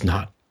 It's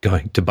not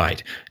going to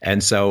bite.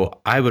 And so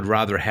I would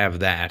rather have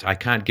that. I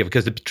can't give,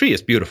 because the tree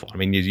is beautiful. I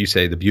mean, you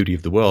say the beauty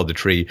of the world, the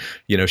tree,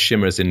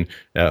 shimmers in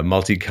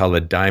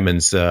multicolored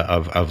diamonds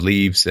of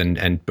leaves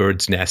and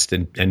bird's nest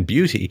and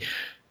beauty.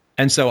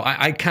 And so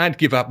I can't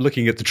give up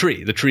looking at the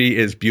tree. The tree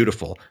is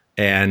beautiful.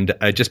 And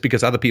just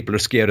because other people are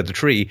scared of the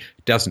tree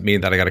doesn't mean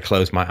that I got to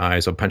close my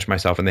eyes or punch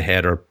myself in the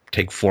head or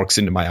take forks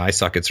into my eye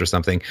sockets or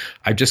something.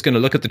 I'm just going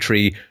to look at the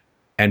tree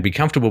and be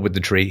comfortable with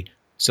the tree,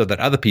 so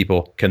that other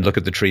people can look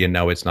at the tree and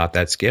know it's not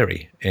that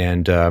scary.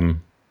 And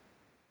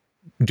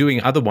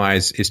doing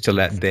otherwise is to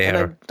let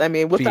their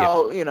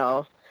without, fear.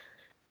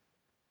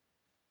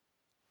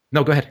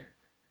 No, go ahead.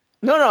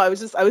 No, I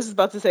was just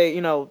about to say,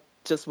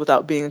 just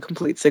without being a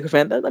complete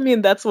sycophant.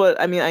 That's what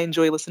I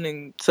enjoy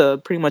listening to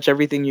pretty much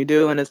everything you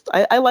do, and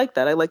I like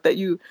that. I like that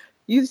you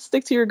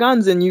stick to your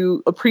guns and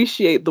you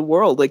appreciate the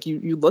world. Like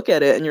you look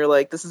at it and you're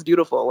like, this is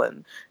beautiful,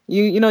 and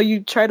you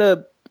try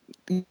to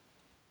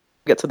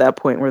get to that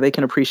point where they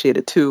can appreciate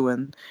it too,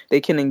 and they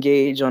can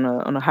engage on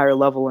a higher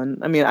level.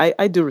 And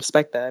I do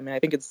respect that. I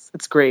think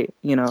it's great.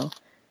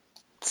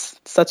 It's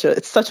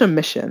such a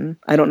mission.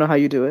 I don't know how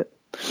you do it.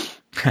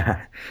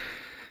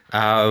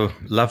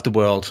 Love the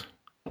world,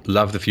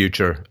 love the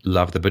future,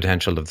 love the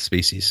potential of the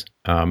species.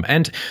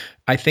 And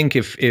I think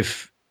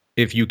if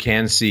you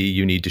can see,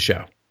 you need to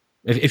show.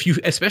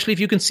 Especially if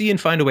you can see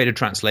and find a way to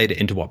translate it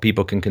into what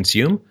people can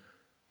consume.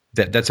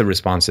 That's a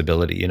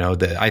responsibility.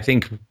 I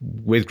think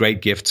with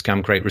great gifts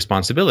come great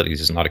responsibilities.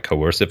 It's not a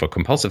coercive or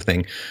compulsive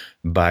thing,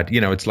 but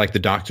it's like the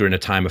doctor in a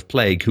time of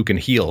plague who can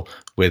heal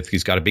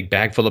he's got a big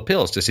bag full of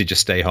pills. Does he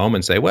just stay home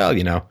and say, well,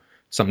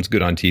 something's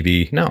good on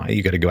TV? No,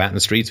 you got to go out in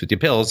the streets with your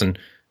pills and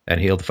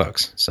heal the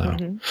folks. So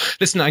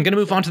listen, I'm going to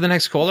move on to the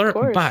next caller,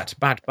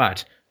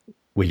 but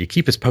will you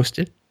keep us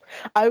posted?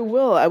 I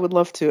will. I would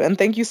love to. And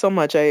thank you so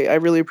much. I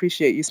really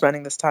appreciate you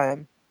spending this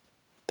time.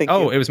 Thank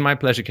you. It was my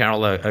pleasure,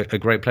 Carol. A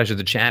great pleasure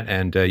to chat,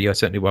 and you're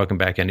certainly welcome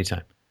back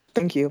anytime.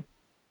 Thank you.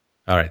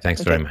 All right.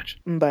 Thanks very much.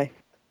 Bye.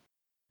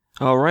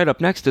 All right.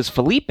 Up next is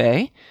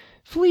Felipe.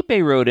 Felipe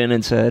wrote in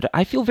and said,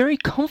 I feel very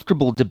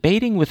comfortable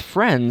debating with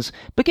friends,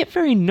 but get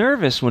very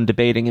nervous when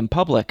debating in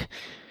public.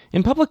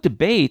 In public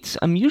debates,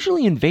 I'm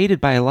usually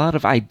invaded by a lot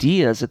of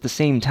ideas at the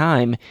same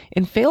time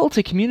and fail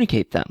to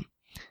communicate them.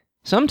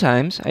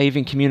 Sometimes I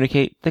even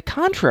communicate the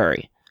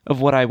contrary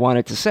of what I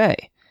wanted to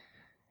say.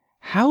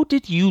 How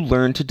did you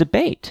learn to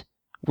debate?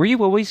 Were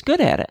you always good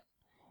at it?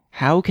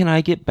 How can I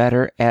get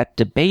better at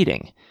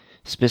debating,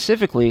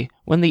 specifically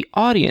when the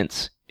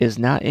audience is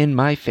not in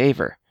my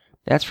favor?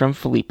 That's from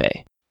Felipe.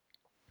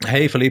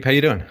 Hey, Felipe, how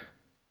you doing?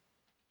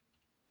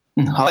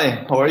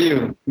 Hi, how are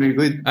you? Very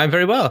good. I'm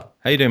very well.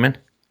 How you doing, man?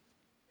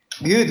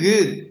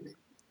 Good.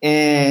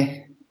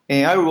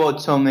 I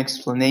wrote some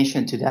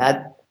explanation to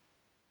that.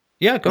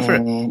 Yeah, go for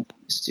it.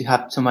 Just to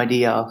have some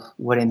idea of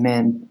what it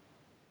meant.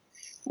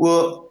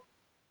 Well,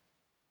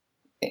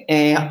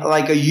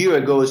 like a year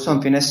ago or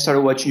something, I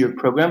started watching your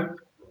program,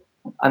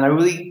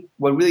 and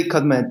what really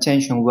caught my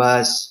attention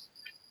was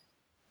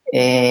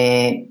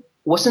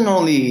wasn't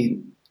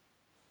only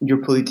your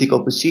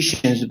political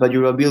positions, but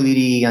your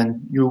ability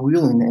and your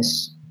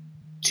willingness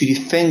to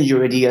defend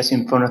your ideas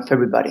in front of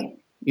everybody.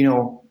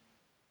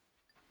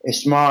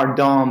 smart,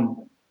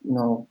 dumb,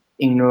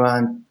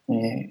 ignorant,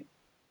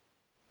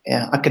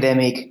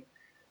 academic.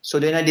 So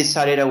then I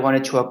decided I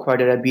wanted to acquire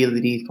that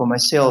ability for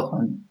myself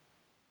and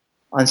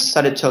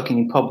started talking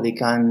in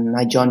public. And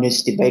I joined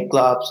these debate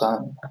clubs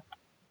and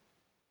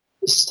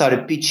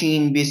started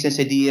pitching business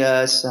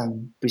ideas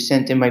and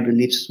presenting my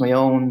beliefs as my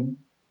own.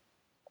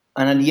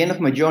 And at the end of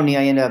my journey,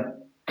 I ended up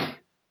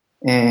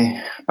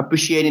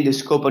appreciating the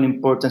scope and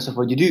importance of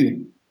what you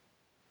do.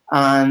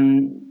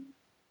 And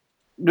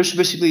there's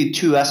basically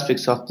two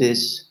aspects of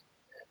this.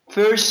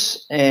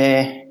 First,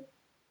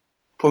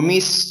 for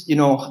me,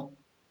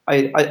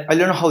 I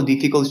learned how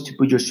difficult it is to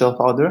put yourself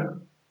out there.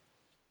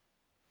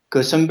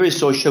 Because I'm very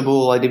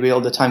sociable, I debate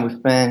all the time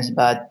with friends,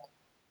 but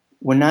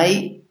when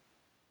I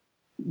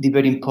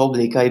debate in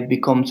public, I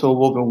become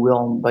so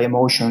overwhelmed by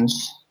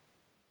emotions.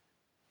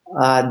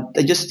 I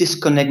just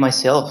disconnect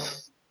myself.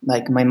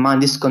 Like my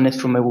mind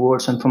disconnects from my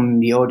words and from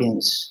the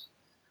audience.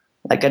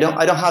 Like I don't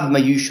have my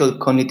usual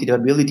cognitive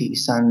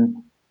abilities, and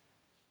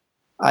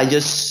I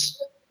just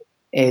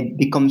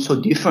become so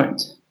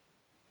different.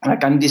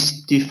 Like I'm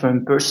this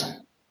different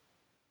person.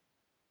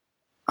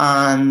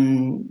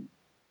 And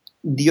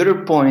the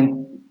other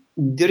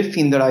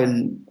thing that I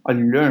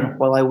learned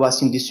while I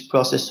was in this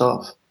process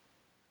of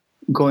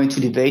going to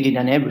debating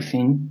and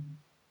everything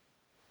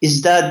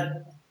is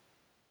that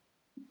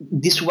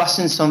this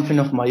wasn't something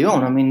of my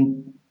own. I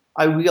mean,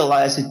 I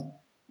realized that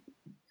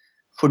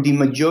for the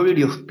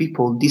majority of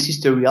people, this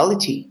is the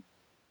reality.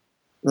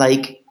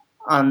 Like,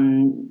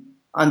 and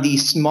the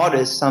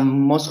smartest and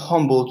most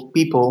humble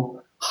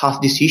people have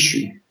this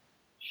issue.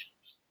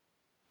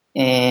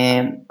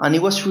 And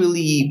it was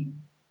really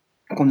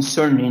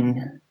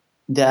concerning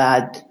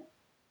that,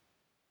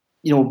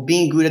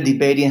 being good at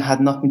debating had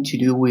nothing to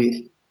do with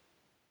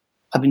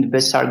having the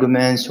best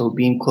arguments or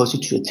being closer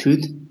to the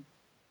truth.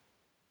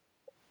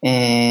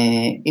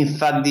 And in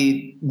fact,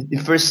 the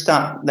first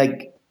time,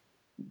 like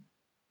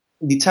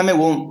the time I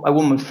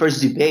won my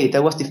first debate,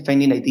 I was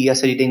defending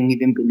ideas I didn't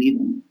even believe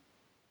in.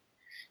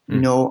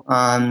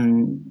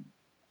 And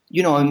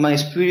in my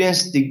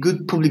experience, the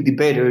good public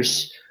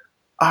debaters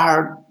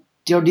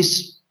they're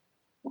these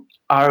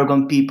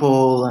arrogant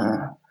people.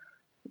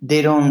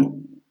 They're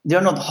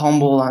not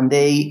humble, and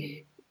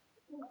they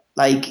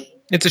like.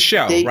 It's a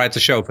show, right? It's a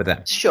show for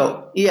them.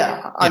 Show,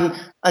 yeah. And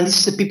this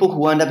is the people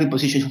who end up in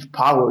positions of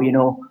power.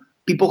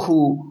 People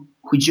who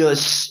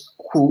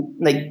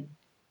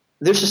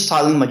there's a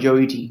silent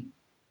majority,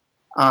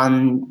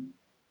 and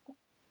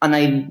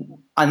I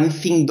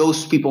think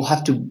those people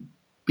have to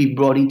be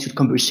brought into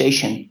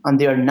conversation, and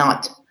they are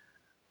not.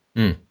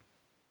 And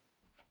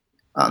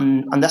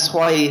that's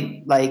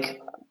why, like,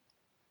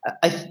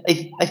 I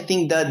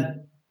think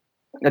that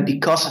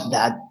because of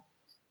that,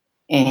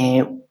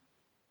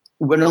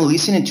 we're not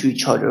listening to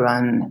each other,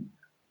 and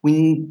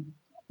we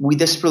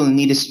desperately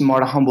need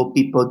smart, humble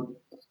people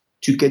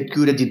to get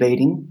good at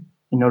debating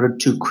in order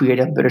to create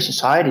a better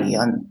society.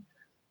 And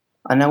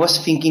I was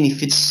thinking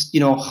if it's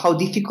how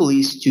difficult it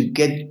is to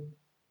get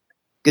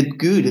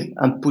good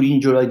and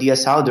putting your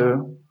ideas out there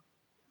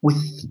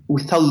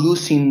without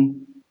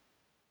losing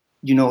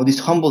this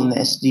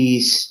humbleness,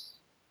 this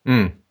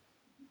no,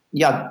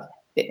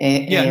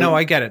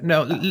 I get it.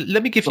 No,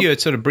 let me give you a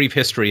sort of brief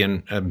history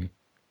and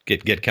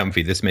get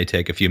comfy. This may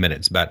take a few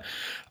minutes, but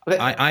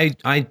okay.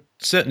 I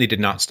certainly did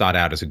not start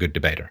out as a good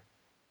debater.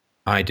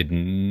 I did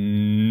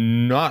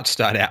not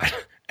start out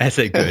as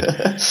a good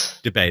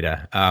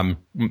debater.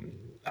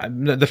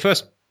 The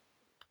first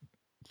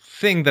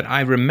thing that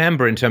I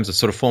remember in terms of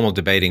sort of formal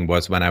debating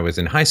was when I was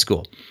in high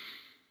school.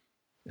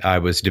 I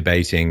was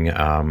debating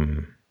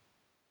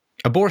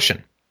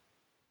abortion.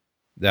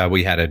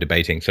 We had a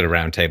debating sort of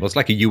round table. It's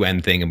like a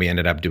UN thing, and we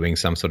ended up doing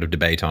some sort of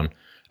debate on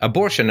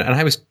abortion, and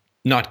I was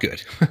not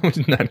good. I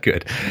was not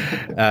good.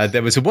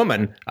 There was a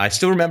woman, I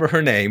still remember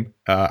her name.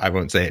 I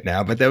won't say it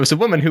now, but there was a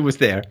woman who was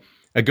there,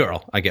 a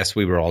girl. I guess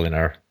we were all in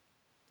our,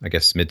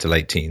 mid to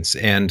late teens.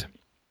 And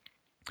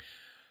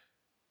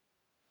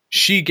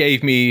she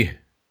gave me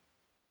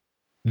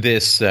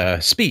this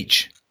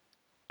speech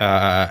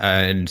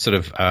and sort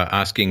of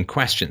asking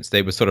questions.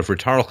 They were sort of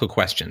rhetorical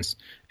questions.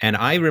 And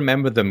I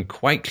remember them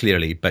quite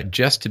clearly, but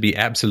just to be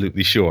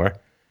absolutely sure,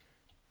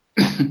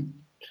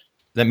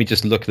 let me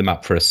just look them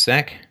up for a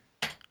sec.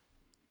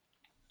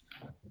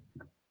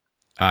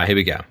 Here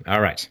we go.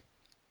 All right.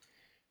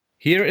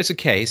 Here is a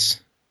case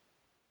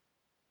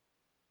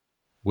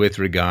with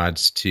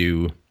regards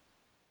to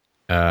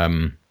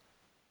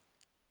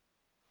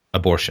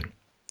abortion.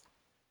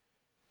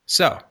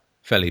 So,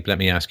 Felipe, let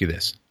me ask you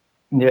this.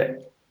 Yeah.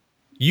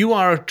 You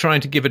are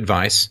trying to give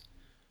advice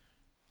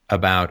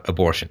about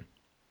abortion.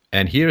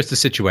 And here's the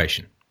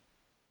situation.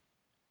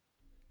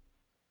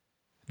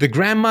 The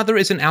grandmother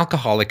is an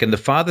alcoholic and the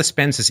father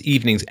spends his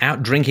evenings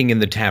out drinking in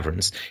the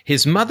taverns.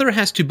 His mother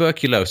has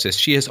tuberculosis.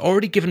 She has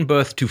already given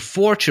birth to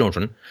 4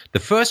 children. The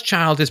first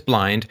child is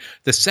blind.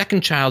 The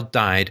second child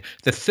died.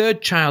 The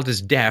third child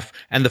is deaf.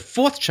 And the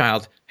 4th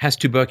child has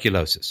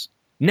tuberculosis.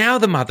 Now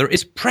the mother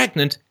is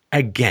pregnant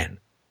again.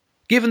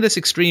 Given this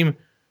extreme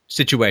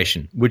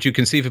situation would you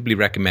conceivably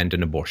recommend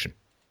an abortion?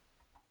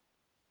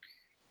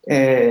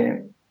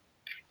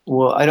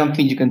 Well, I don't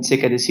think you can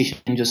take a decision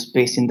just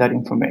based on that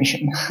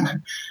information.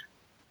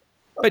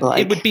 But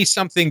it would be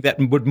something that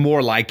would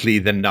more likely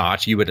than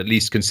not, you would at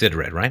least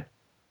consider it, right?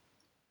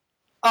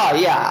 Oh,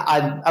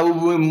 yeah, I would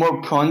be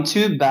more prone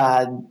to,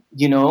 but,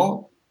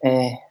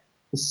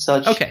 it's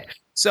such... Okay,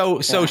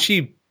 so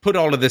she put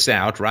all of this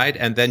out, right?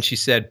 And then she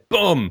said,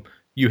 boom,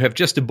 you have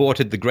just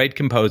aborted the great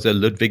composer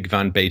Ludwig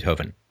van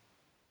Beethoven.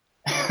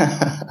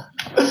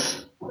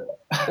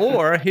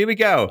 Or, here we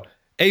go,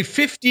 a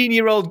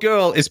 15-year-old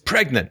girl is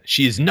pregnant,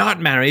 she is not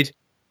married,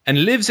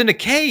 and lives in a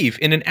cave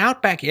in an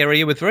outback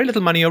area with very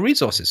little money or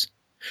resources.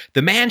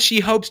 The man she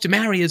hopes to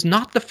marry is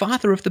not the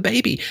father of the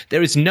baby.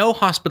 There is no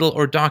hospital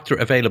or doctor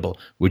available.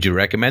 Would you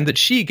recommend that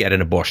she get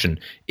an abortion?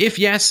 If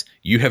yes,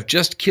 you have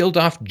just killed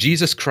off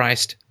Jesus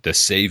Christ, the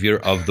savior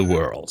of the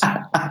world.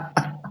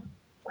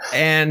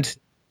 And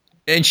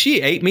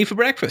she ate me for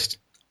breakfast.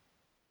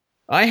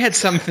 I had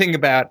something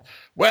about,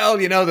 well,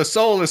 the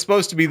soul is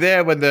supposed to be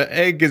there when the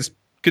egg is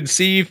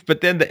conceived,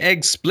 but then the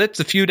egg splits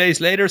a few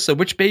days later, so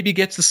which baby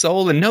gets the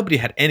soul? And nobody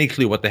had any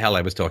clue what the hell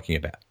I was talking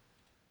about.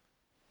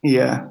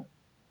 Yeah.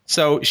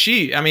 So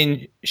she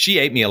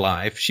ate me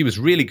alive. She was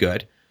really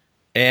good.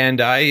 And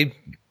I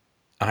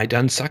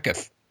done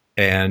sucketh.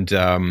 And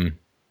but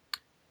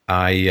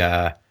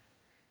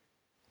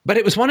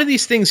it was one of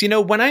these things,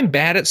 when I'm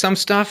bad at some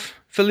stuff,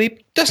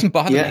 Philippe, doesn't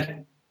bother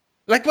me.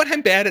 Like when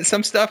I'm bad at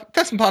some stuff, it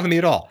doesn't bother me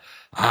at all.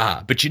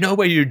 But you know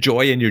where your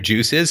joy and your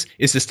juice is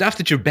the stuff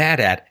that you're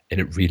bad at, and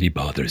it really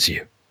bothers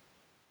you.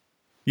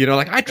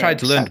 Like I tried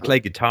to learn to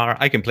play guitar.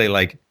 I can play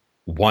like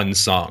one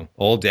song,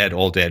 All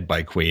Dead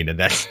by Queen, and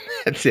that's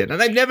it.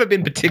 And I've never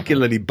been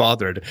particularly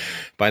bothered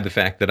by the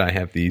fact that I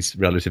have these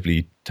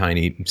relatively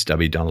tiny,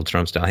 stubby Donald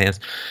Trump style hands.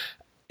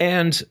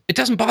 And it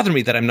doesn't bother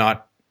me that I'm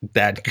not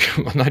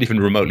even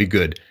remotely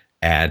good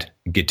at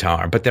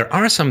guitar. But there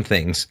are some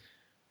things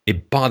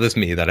it bothers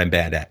me that I'm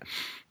bad at.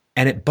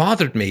 And it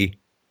bothered me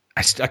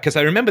because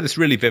I remember this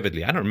really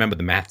vividly. I don't remember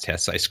the math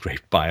tests I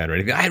scraped by on or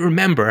anything. I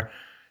remember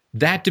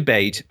that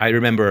debate. I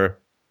remember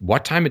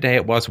what time of day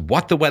it was,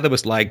 what the weather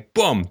was like.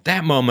 Boom,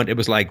 that moment, it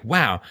was like,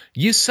 wow,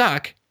 you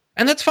suck.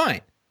 And that's fine,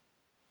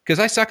 because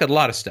I suck at a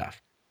lot of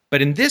stuff.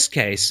 But in this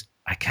case,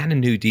 I kind of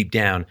knew deep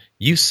down,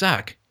 you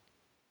suck,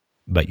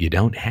 but you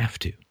don't have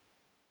to.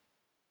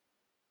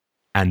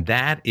 And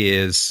that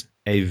is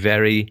a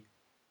very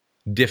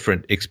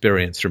different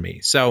experience for me.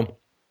 So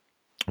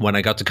when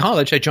I got to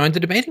college, I joined the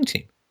debating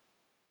team.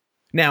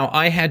 Now,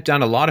 I had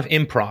done a lot of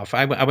improv.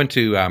 I went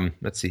to, I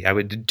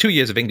did 2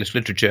 years of English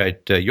literature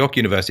at York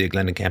University at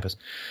Glendon campus.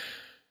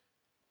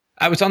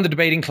 I was on the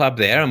debating club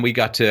there, and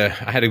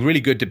I had a really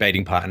good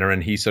debating partner,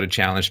 and he sort of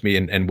challenged me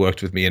and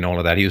worked with me and all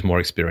of that. He was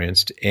more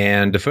experienced.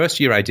 And the first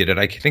year I did it,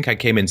 I think I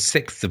came in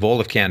 6th of all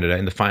of Canada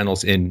in the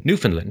finals in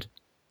Newfoundland.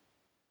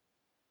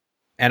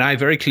 And I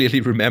very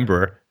clearly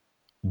remember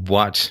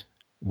what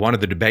one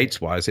of the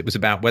debates was. It was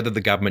about whether the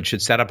government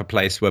should set up a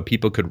place where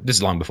people could, this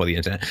is long before the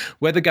internet,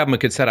 whether the government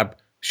could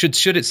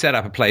should it set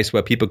up a place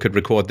where people could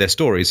record their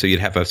stories so you'd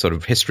have a sort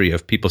of history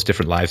of people's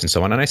different lives and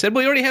so on. And I said,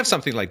 well, you already have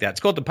something like that.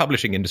 It's called the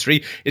publishing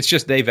industry. It's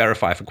just they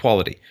verify for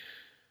quality.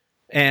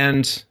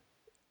 And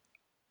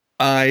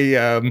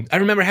I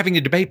remember having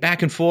a debate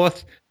back and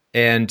forth,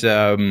 and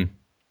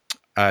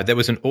there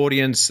was an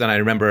audience, and I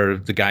remember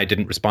the guy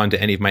didn't respond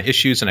to any of my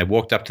issues, and I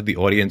walked up to the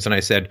audience and I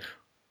said,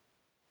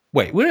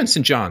 wait, we're in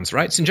St. John's,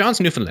 right? St.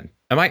 John's, Newfoundland.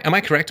 Am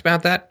I correct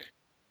about that?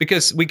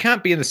 Because we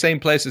can't be in the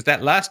same place as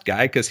that last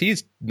guy, because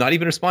he's not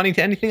even responding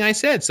to anything I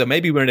said. So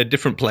maybe we're in a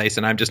different place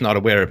and I'm just not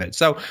aware of it.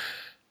 So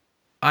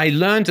I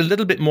learned a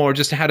little bit more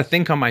just how to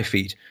think on my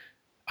feet.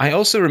 I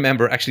also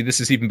remember, actually, this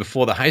is even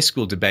before the high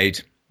school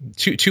debate,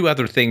 two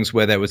other things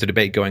where there was a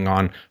debate going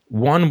on.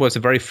 One was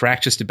a very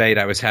fractious debate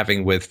I was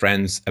having with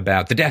friends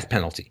about the death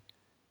penalty.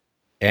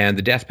 And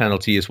the death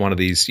penalty is one of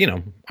these,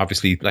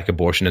 obviously like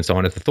abortion and so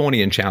on, it's a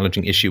thorny and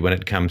challenging issue when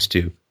it comes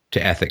to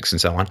ethics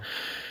and so on.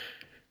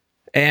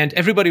 And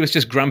everybody was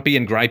just grumpy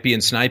and gripey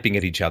and sniping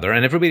at each other.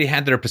 And everybody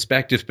had their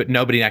perspectives, but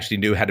nobody actually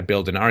knew how to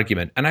build an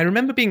argument. And I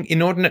remember being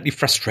inordinately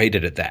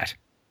frustrated at that.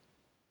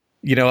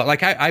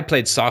 Like I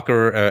played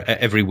soccer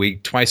every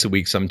week, twice a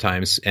week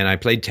sometimes, and I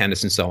played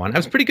tennis and so on. I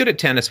was pretty good at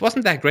tennis,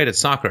 wasn't that great at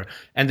soccer.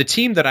 And the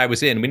team that I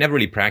was in, we never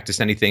really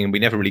practiced anything, and we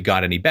never really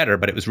got any better,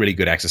 but it was really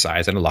good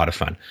exercise and a lot of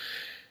fun.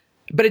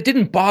 But it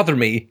didn't bother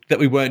me that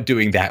we weren't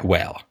doing that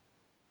well.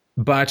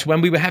 But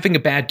when we were having a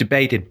bad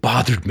debate, it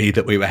bothered me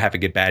that we were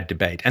having a bad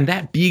debate. And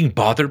that being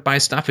bothered by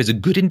stuff is a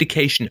good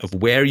indication of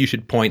where you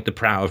should point the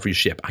prow of your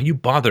ship. Are you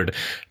bothered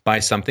by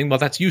something? Well,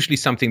 that's usually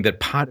something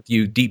that part of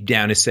you deep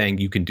down is saying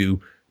you can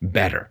do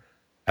better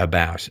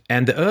about.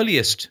 And the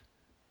earliest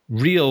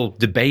real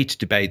debate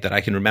that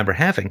I can remember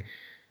having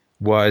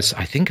was,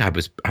 I think I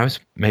was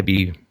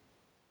maybe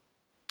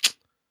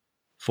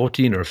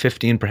 14 or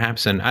 15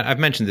 perhaps. And I've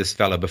mentioned this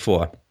fellow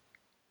before.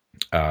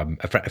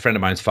 A friend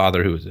of mine's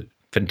father, who was a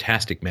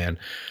fantastic man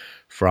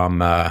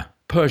from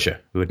Persia,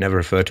 who would never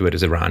refer to it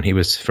as Iran. He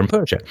was from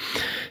Persia.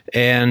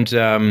 And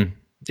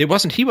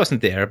he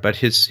wasn't there, but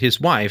his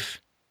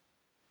wife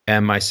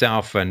and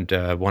myself and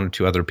one or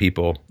two other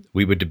people,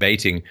 we were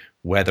debating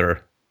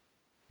whether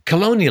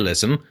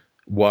colonialism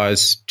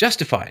was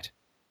justified.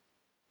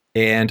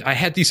 And I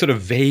had these sort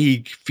of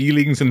vague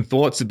feelings and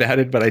thoughts about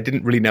it, but I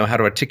didn't really know how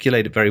to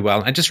articulate it very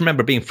well. I just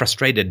remember being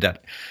frustrated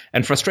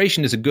and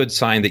frustration is a good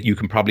sign that you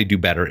can probably do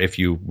better if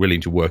you're willing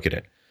to work at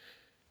it.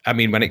 I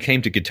mean, when it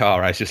came to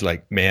guitar, I was just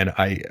like, man,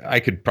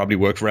 I could probably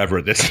work forever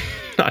at this,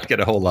 not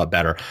get a whole lot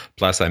better.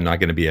 Plus, I'm not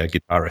going to be a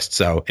guitarist.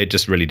 So it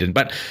just really didn't.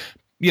 But,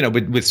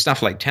 with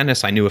stuff like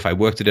tennis, I knew if I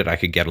worked at it, I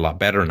could get a lot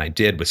better. And I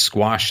did. With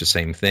squash, the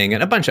same thing,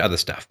 and a bunch of other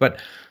stuff.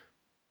 But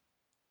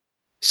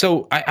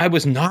so I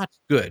was not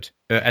good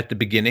at the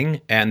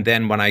beginning. And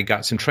then when I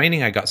got some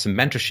training, I got some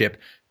mentorship,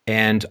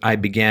 and I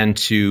began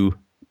to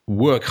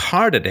work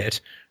hard at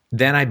it.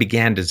 Then I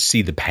began to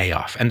see the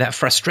payoff. And that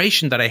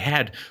frustration that I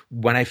had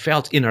when I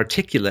felt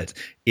inarticulate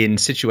in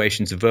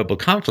situations of verbal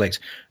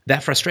conflict,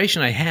 that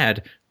frustration I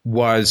had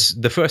was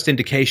the first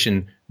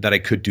indication that I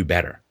could do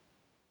better.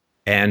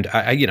 And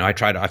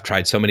I've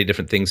tried so many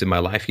different things in my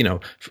life,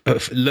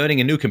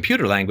 learning a new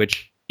computer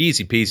language,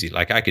 easy peasy.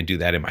 Like I could do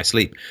that in my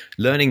sleep.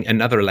 Learning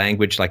another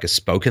language, like a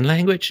spoken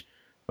language.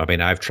 I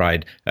mean, I've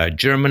tried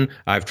German,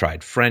 I've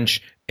tried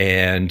French,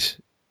 and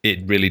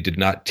it really did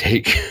not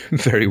take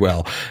very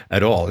well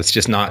at all. It's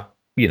just not,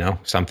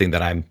 something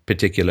that I'm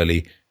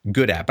particularly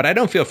good at. But I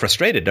don't feel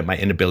frustrated at my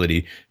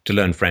inability to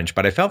learn French,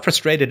 but I felt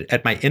frustrated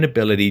at my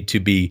inability to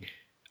be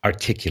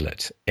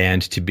articulate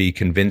and to be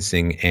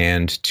convincing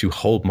and to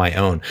hold my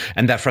own.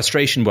 And that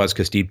frustration was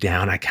because deep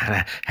down, I kind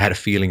of had a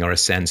feeling or a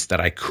sense that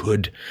I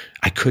could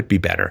be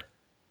better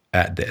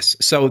at this.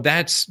 So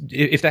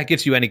if that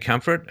gives you any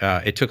comfort,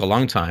 it took a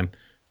long time.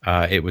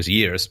 It was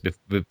years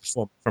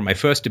before, from my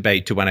first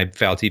debate to when I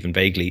felt even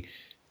vaguely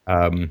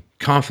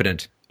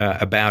confident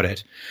about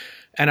it.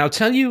 And I'll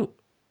tell you,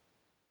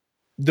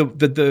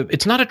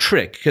 it's not a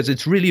trick because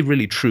it's really,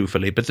 really true,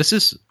 Philippe, but this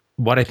is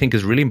what I think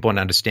is really important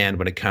to understand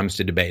when it comes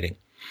to debating.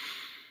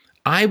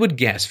 I would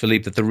guess,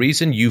 Philippe, that the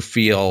reason you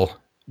feel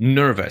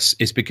nervous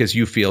is because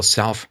you feel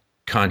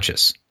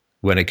self-conscious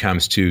when it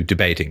comes to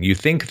debating. You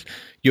think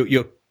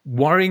you're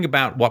worrying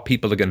about what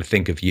people are going to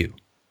think of you.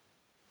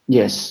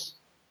 Yes.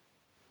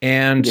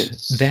 And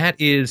that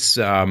is,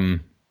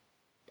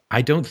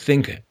 I don't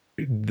think,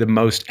 the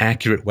most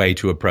accurate way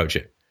to approach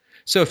it.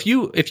 So if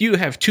you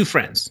have two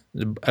friends,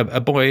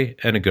 a boy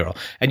and a girl,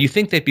 and you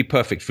think they'd be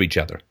perfect for each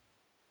other,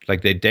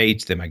 like they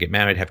date, they might get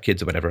married, have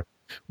kids or whatever.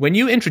 When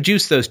you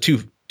introduce those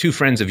two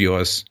friends of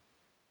yours,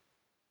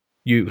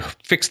 you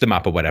fix them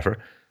up or whatever,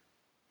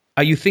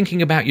 are you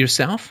thinking about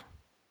yourself?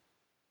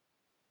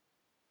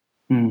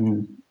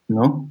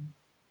 No.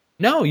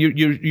 No,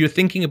 you're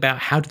thinking about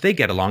how do they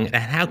get along and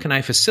how can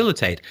I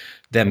facilitate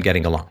them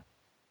getting along?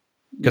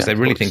 Because they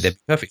really think they're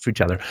perfect for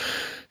each other.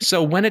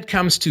 So when it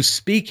comes to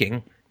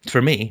speaking,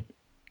 for me,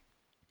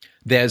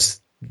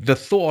 there's the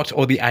thought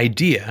or the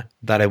idea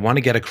that I want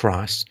to get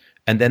across,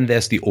 and then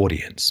there's the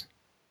audience.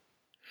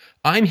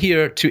 I'm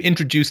here to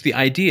introduce the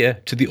idea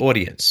to the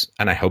audience,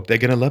 and I hope they're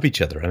going to love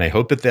each other, and I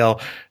hope that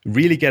they'll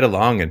really get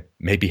along and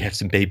maybe have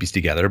some babies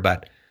together,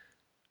 but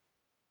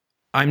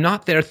I'm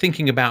not there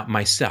thinking about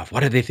myself.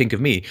 What do they think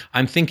of me?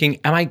 I'm thinking,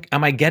 am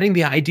I getting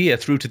the idea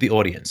through to the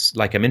audience?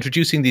 Like I'm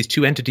introducing these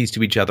two entities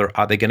to each other.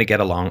 Are they going to get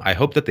along? I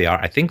hope that they are.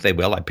 I think they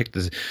will. I picked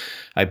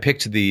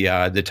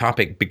the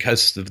topic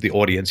because of the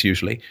audience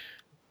usually.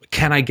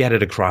 Can I get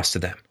it across to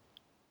them?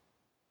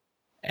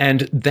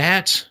 And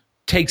that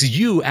takes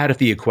you out of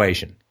the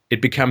equation.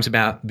 It becomes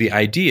about the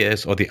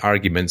ideas or the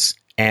arguments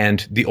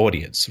and the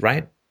audience,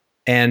 right?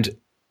 And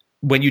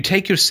when you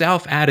take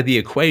yourself out of the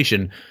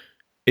equation,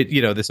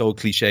 this old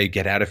cliche,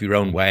 get out of your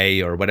own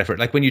way or whatever.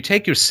 Like when you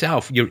take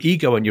yourself, your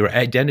ego and your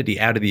identity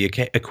out of the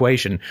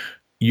equation,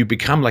 you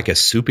become like a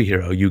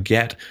superhero. You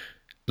get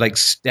like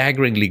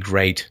staggeringly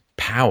great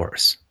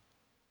powers.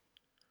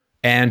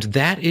 And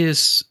that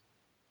is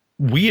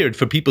weird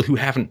for people who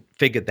haven't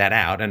figured that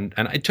out. And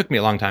it took me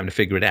a long time to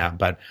figure it out.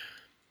 But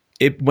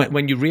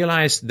when you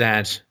realize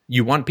that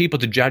you want people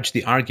to judge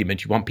the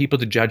argument, you want people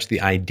to judge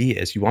the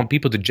ideas, you want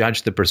people to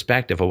judge the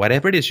perspective or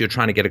whatever it is you're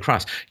trying to get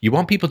across, you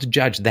want people to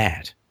judge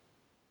that,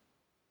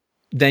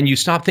 then you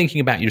stop thinking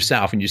about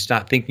yourself and you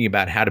start thinking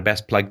about how to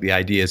best plug the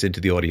ideas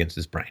into the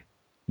audience's brain.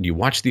 And you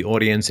watch the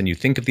audience and you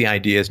think of the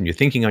ideas and you're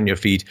thinking on your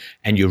feet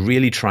and you're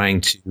really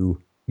trying to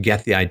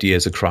get the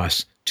ideas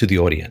across to the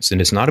audience.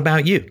 And it's not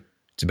about you.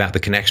 It's about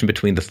the connection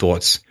between the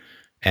thoughts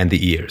and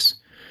the ears.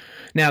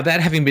 Now,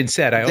 that having been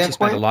said, I also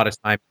spent a lot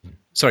of time.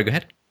 Sorry, go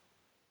ahead.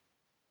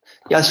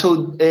 Yeah.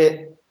 So,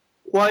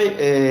 why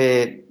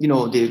the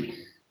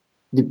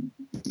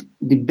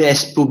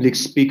best public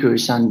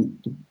speakers and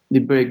the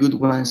very good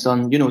ones,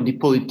 and the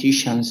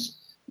politicians,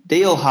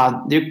 they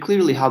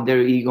clearly have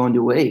their ego in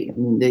the way. I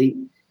mean, they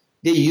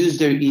use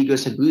their ego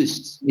as a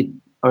boost,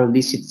 or at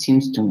least it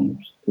seems to me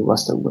it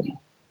was that way.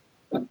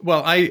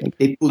 Well, I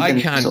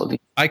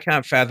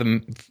can't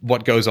fathom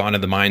what goes on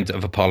in the mind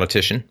of a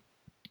politician.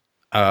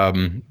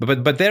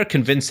 But they're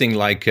convincing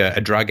like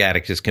a drug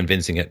addict is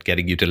convincing it,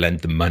 getting you to lend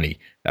them money.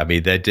 I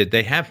mean,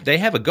 they have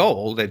a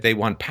goal that they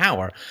want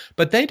power,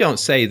 but they don't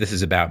say this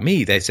is about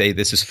me. They say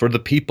this is for the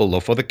people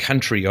or for the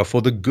country or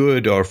for the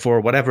good or for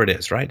whatever it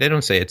is, right? They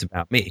don't say it's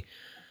about me.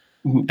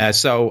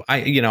 So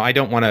I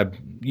don't want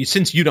to.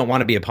 Since you don't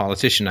want to be a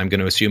politician, I'm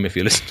going to assume if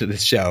you listen to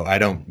this show, I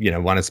don't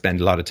want to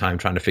spend a lot of time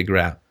trying to figure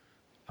out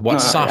what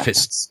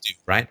sophists do,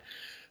 right?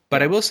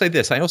 But I will say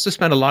this: I also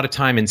spent a lot of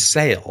time in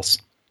sales.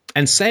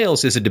 And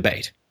sales is a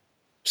debate.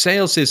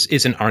 Sales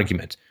is an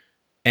argument.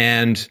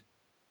 And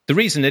the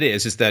reason it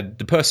is that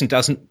the person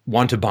doesn't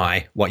want to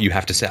buy what you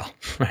have to sell,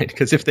 right?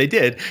 Because if they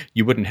did,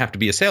 you wouldn't have to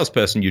be a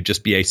salesperson. You'd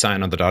just be a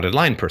sign on the dotted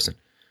line person.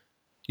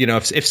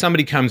 If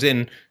somebody comes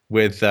in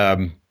with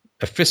a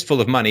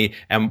fistful of money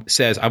and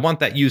says, I want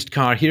that used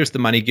car, here's the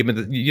money,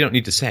 you don't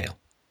need the sale.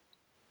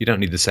 You don't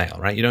need the sale,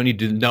 right? You don't need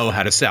to know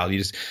how to sell.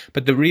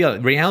 But the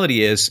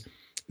reality is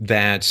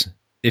that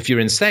if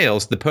you're in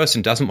sales, the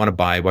person doesn't want to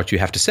buy what you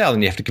have to sell,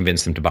 and you have to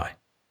convince them to buy.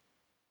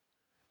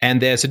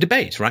 And there's a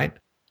debate, right?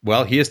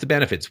 Well, here's the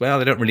benefits. Well,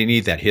 they don't really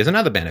need that. Here's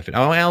another benefit.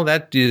 Oh, well,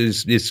 that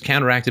is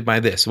counteracted by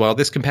this. Well,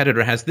 this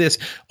competitor has this.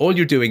 All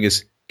you're doing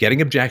is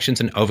getting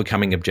objections and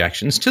overcoming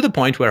objections to the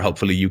point where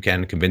hopefully you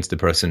can convince the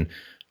person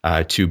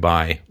to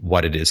buy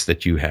what it is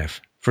that you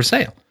have for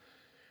sale.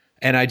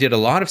 And I did a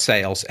lot of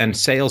sales, and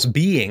sales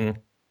being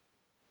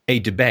a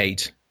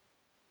debate,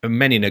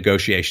 many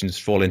negotiations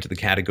fall into the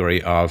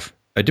category of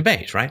a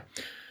debate, right?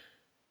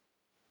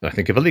 I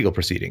think of a legal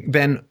proceeding.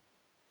 Then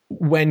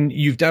when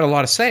you've done a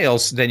lot of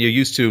sales, then you're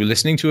used to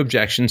listening to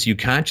objections. You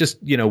can't just,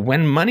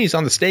 when money's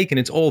on the stake and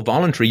it's all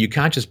voluntary, you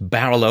can't just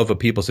barrel over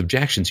people's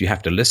objections. You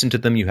have to listen to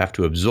them. You have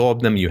to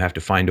absorb them. You have to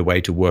find a way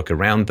to work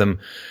around them.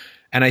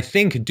 And I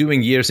think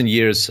doing years and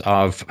years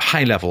of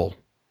high-level,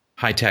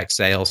 high-tech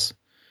sales,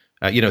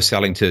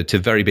 selling to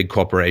very big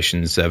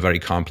corporations, very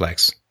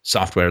complex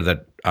software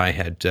that I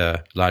had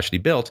largely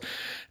built,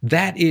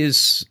 that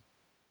is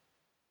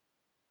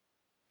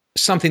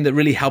something that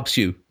really helps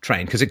you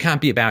train, because it can't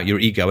be about your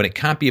ego and it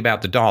can't be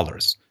about the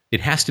dollars. It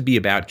has to be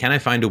about, can I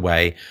find a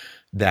way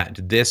that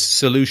this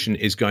solution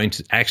is going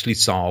to actually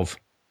solve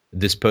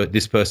this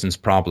person's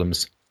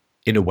problems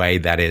in a way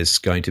that is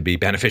going to be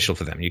beneficial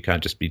for them. You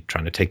can't just be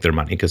trying to take their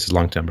money because it's a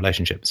long-term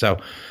relationship.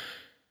 So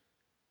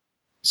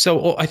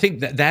I think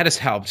that has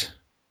helped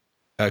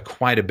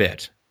quite a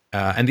bit.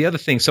 And the other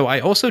thing, so I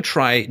also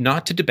try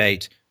not to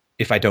debate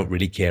if I don't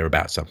really care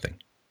about something.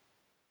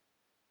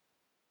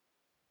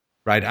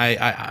 Right.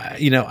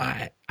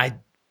 I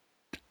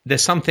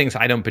there's some things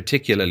I don't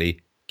particularly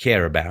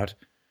care about,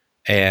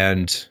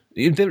 and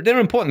they're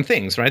important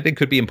things, right? They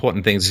could be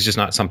important things. It's just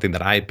not something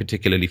that I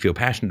particularly feel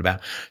passionate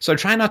about. So I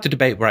try not to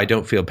debate where I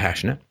don't feel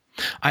passionate.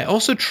 I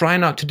also try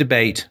not to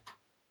debate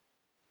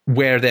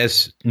where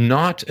there's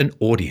not an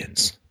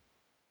audience.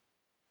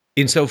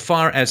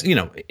 Insofar as,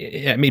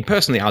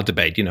 personally, I'll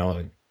debate,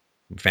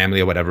 family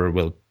or whatever,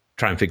 we'll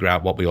try and figure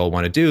out what we all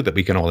want to do that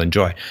we can all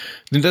enjoy.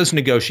 Those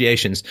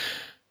negotiations.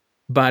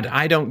 But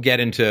I don't get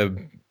into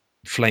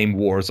flame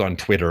wars on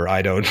Twitter.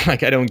 I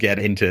don't get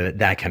into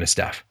that kind of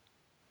stuff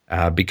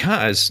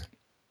because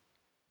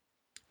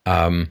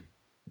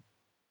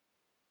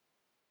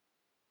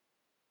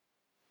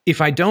if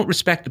I don't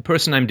respect the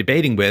person I'm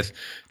debating with,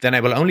 then I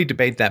will only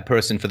debate that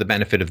person for the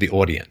benefit of the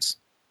audience.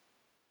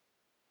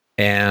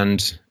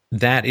 And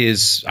that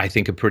is, I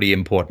think, a pretty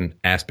important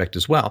aspect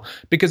as well,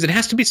 because it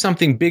has to be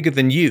something bigger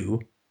than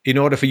you in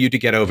order for you to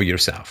get over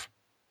yourself.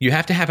 You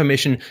have to have a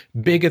mission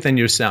bigger than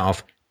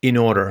yourself in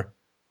order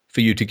for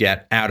you to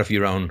get out of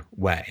your own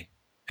way.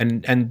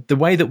 And the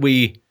way that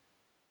we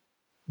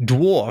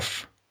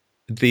dwarf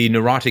the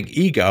neurotic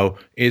ego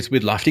is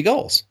with lofty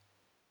goals,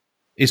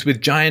 is with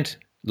giant,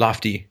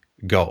 lofty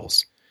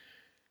goals.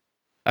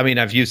 I mean,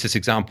 I've used this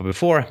example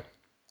before,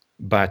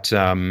 but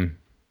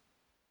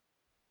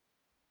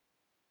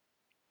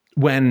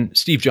when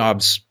Steve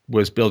Jobs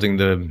was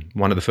building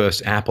one of the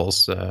first Apple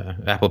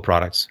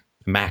products,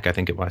 Mac, I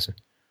think it was,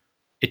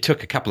 it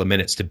took a couple of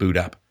minutes to boot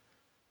up.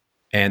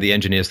 And the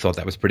engineers thought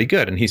that was pretty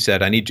good. And he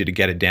said, I need you to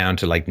get it down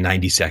to like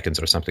 90 seconds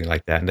or something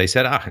like that. And they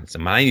said, it's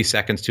 90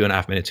 seconds,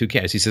 2.5 minutes, who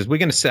cares? He says, we're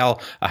going to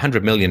sell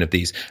 100 million of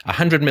these.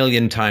 100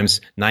 million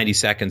times 90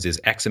 seconds is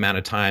X amount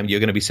of time. You're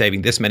going to be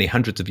saving this many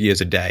hundreds of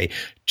years a day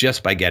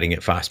just by getting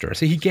it faster.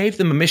 So he gave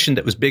them a mission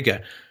that was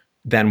bigger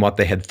than what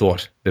they had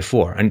thought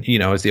before. And,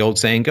 as the old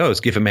saying goes,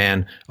 give a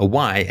man a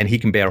why and he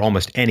can bear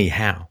almost any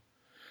how.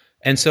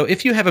 And so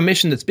if you have a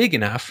mission that's big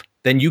enough,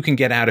 then you can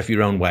get out of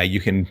your own way.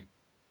 You can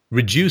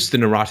reduce the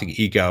neurotic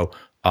ego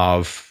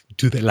of,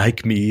 do they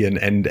like me?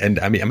 And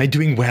I mean, am I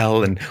doing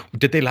well? And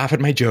did they laugh at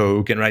my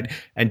joke? And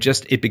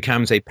just, it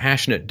becomes a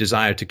passionate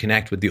desire to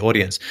connect with the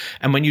audience.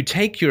 And when you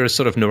take your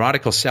sort of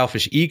neurotical,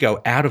 selfish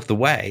ego out of the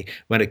way,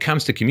 when it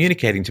comes to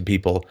communicating to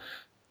people,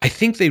 I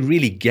think they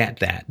really get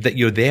that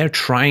you're there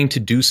trying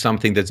to do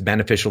something that's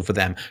beneficial for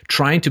them,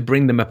 trying to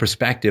bring them a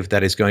perspective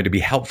that is going to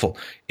be helpful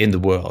in the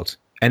world.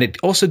 And it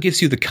also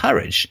gives you the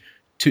courage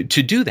to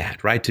do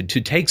that, right? To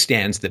take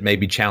stands that may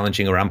be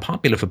challenging or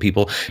unpopular for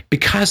people,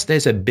 because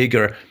there's a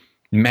bigger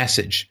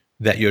message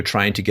that you're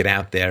trying to get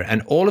out there.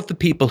 And all of the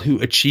people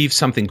who achieve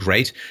something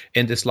great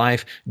in this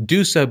life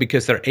do so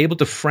because they're able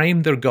to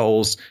frame their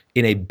goals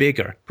in a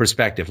bigger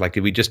perspective. Like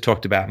we just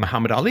talked about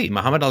Muhammad Ali.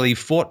 Muhammad Ali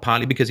fought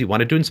partly because he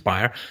wanted to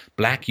inspire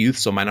black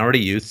youths or minority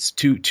youths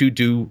to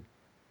do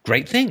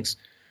great things.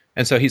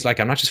 And so he's like,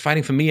 I'm not just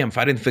fighting for me, I'm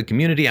fighting for the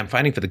community, I'm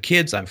fighting for the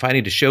kids, I'm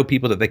fighting to show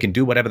people that they can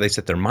do whatever they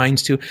set their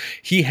minds to.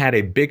 He had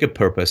a bigger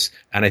purpose,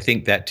 and I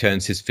think that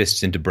turns his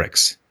fists into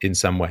bricks in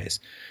some ways.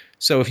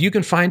 So if you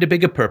can find a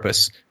bigger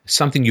purpose,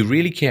 something you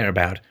really care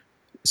about,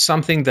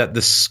 something that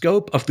the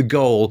scope of the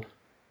goal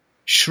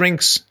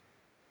shrinks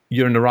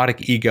your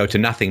neurotic ego to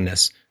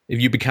nothingness,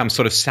 if you become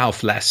sort of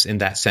selfless in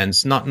that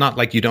sense, not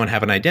like you don't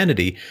have an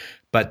identity,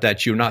 but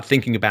that you're not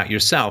thinking about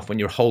yourself when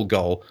your whole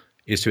goal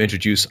is to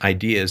introduce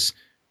ideas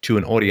to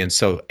an audience.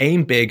 So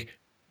aim big,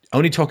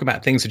 only talk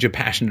about things that you're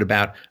passionate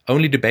about,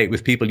 only debate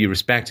with people you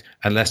respect,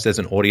 unless there's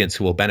an audience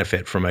who will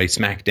benefit from a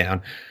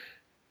smackdown.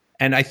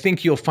 And I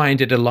think you'll find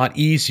it a lot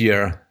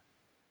easier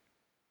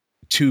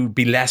to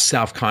be less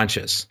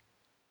self-conscious.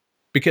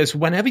 Because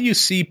whenever you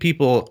see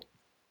people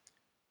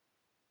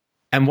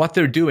and what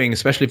they're doing,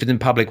 especially if it's in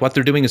public, what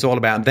they're doing is all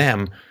about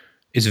them,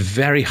 is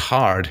very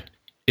hard,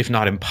 if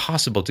not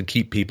impossible, to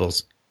keep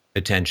people's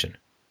attention.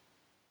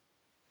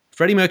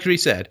 Freddie Mercury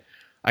said,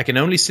 I can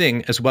only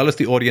sing as well as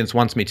the audience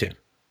wants me to.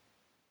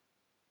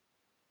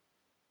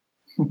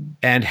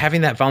 And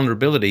having that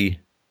vulnerability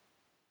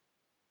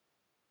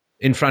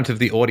in front of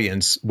the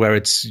audience where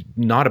it's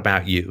not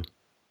about you,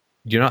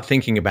 you're not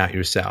thinking about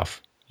yourself,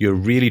 you're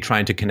really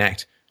trying to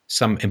connect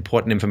some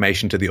important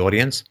information to the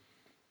audience,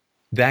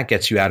 that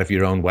gets you out of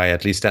your own way.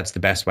 At least that's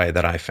the best way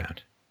that I've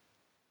found.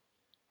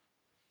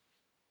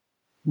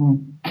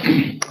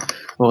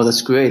 Well,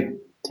 that's great.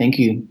 Thank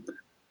you.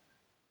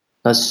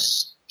 That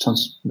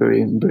sounds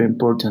very, very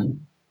important.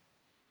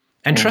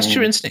 And trust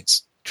your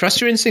instincts. Trust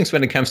your instincts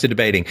when it comes to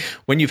debating.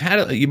 When you've had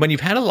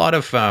a lot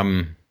of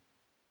Frank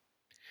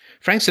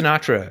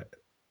Sinatra,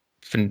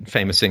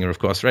 famous singer, of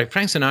course, right?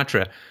 Frank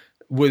Sinatra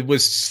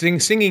was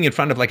singing in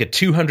front of like a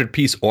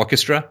 200-piece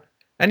orchestra,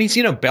 and he's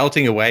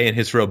belting away in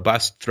his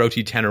robust,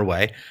 throaty tenor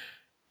way.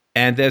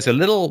 And there's a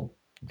little,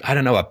 I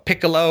don't know, a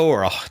piccolo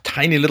or a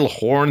tiny little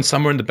horn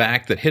somewhere in the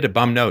back that hit a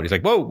bum note. He's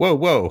like, whoa, whoa,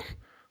 whoa.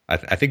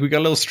 I think we got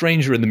a little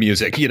stranger in the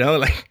music,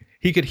 like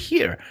he could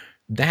hear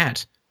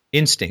that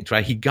instinct,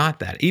 right? He got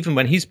that. Even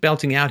when he's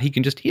belting out, he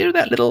can just hear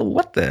that little,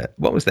 what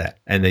was that?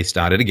 And they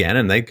started again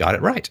and they got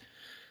it right.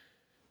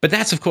 But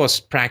that's, of course,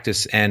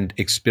 practice and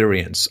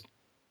experience.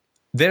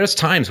 There's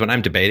times when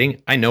I'm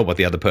debating, I know what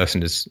the other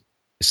person is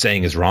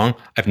saying is wrong.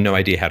 I have no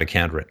idea how to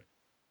counter it.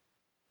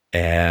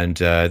 And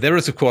there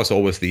is, of course,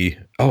 always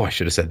I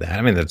should have said that.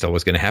 I mean, that's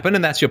always going to happen.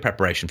 And that's your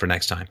preparation for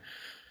next time.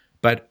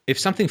 But if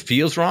something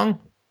feels wrong,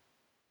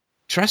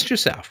 trust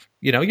yourself.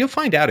 You'll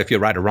find out if you're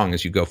right or wrong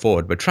as you go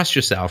forward, but trust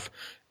yourself.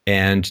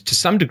 And to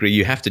some degree,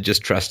 you have to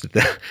just trust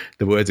that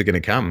the words are going to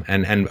come.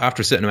 And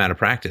after a certain amount of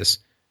practice,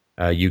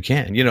 you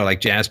can. Like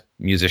jazz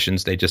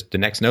musicians, the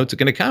next notes are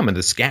going to come. And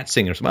the scat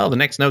singers, well, the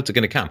next notes are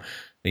going to come.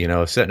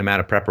 A certain amount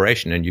of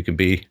preparation. And you can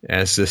be,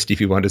 as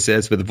Stevie Wonder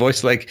says, with a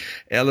voice like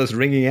Ella's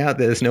ringing out,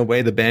 there's no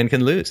way the band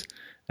can lose.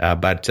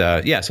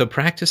 So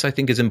practice, I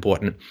think, is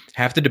important.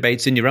 Have the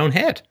debates in your own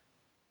head.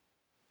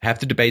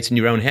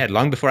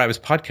 Long before I was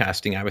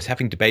podcasting, I was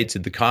having debates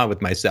in the car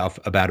with myself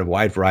about a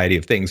wide variety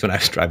of things when I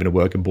was driving to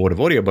work and bored of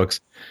audiobooks.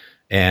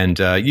 And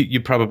you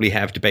probably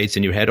have debates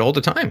in your head all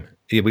the time.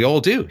 We all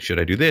do. Should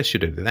I do this?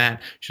 Should I do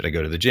that? Should I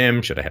go to the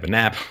gym? Should I have a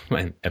nap?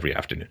 Every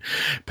afternoon.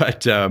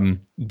 But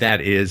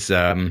that is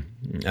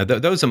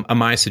those are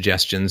my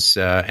suggestions,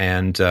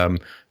 and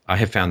I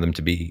have found them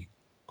to be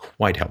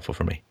quite helpful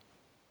for me.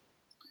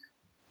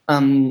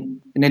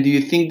 And do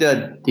you think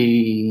that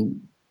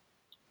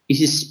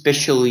is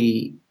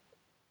especially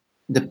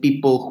the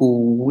people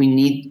who we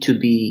need to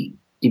be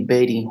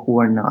debating who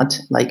are not?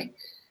 Like,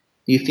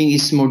 do you think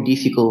it's more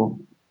difficult,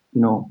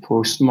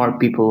 for smart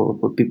people,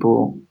 for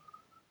people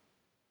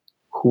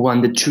who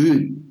want the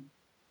truth?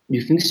 Do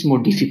you think it's more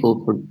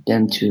difficult for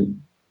them to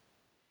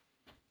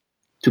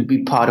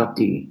be part of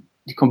the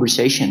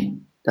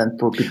conversation than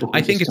for people who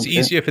I think it's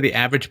easier for the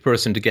average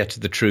person to get to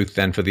the truth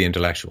than for the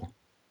intellectual.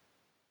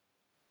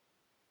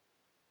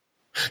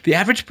 The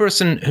average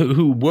person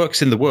who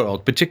works in the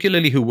world,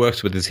 particularly who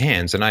works with his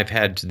hands, and I've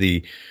had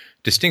the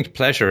distinct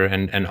pleasure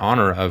and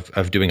honor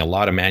of doing a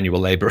lot of manual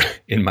labor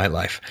in my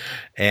life.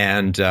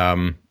 And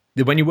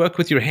when you work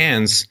with your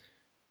hands,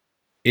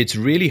 it's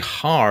really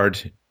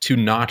hard to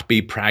not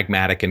be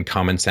pragmatic and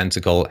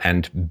commonsensical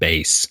and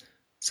base,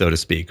 so to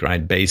speak,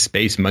 right?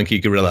 Base, monkey,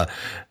 gorilla.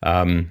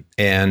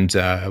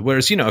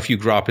 Whereas, if you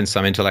grow up in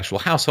some intellectual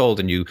household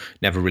and you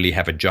never really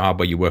have a job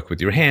where you work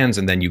with your hands,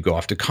 and then you go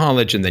off to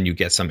college and then you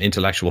get some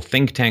intellectual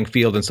think tank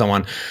field and so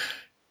on,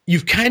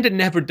 you've kind of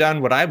never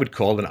done what I would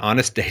call an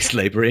honest day's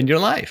labor in your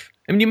life.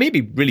 I mean, you may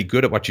be really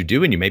good at what you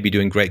do and you may be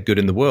doing great good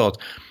in the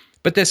world,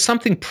 but there's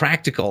something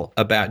practical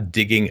about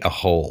digging a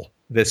hole.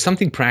 There's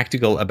something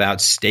practical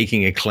about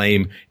staking a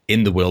claim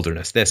in the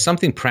wilderness. There's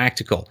something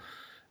practical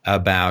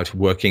about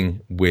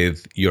working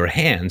with your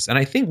hands. And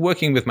I think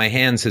working with my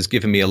hands has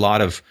given me a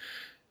lot of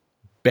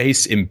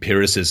base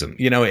empiricism.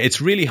 It's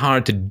really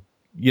hard to,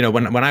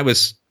 when I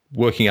was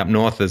working up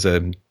north as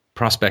a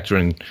prospector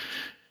and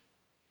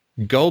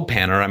gold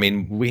panner, I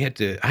mean,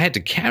 I had to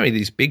carry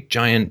these big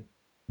giant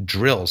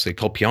drills, they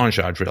call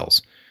pion-jar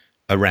drills,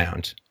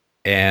 around,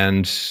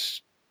 and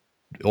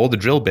all the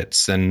drill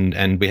bits,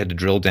 and we had to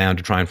drill down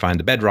to try and find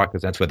the bedrock,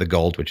 because that's where the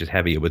gold, which is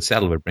heavier, would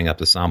settle. We'd bring up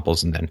the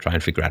samples and then try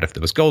and figure out if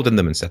there was gold in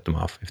them and set them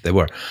off if there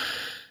were.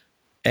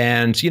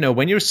 And,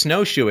 when you're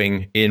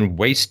snowshoeing in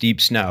waist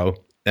deep snow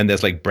and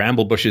there's like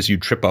bramble bushes you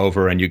trip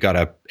over and you got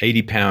a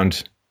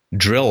 80-pound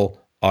drill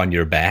on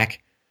your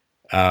back,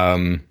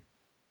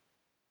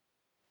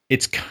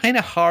 it's kind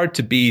of hard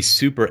to be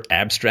super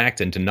abstract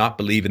and to not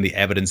believe in the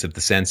evidence of the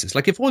senses.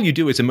 Like if all you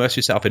do is immerse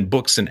yourself in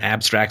books and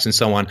abstracts and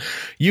so on,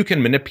 you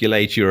can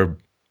manipulate your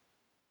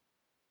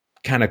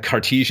kind of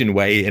Cartesian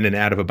way in and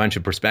out of a bunch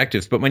of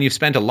perspectives. But when you've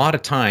spent a lot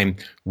of time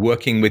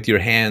working with your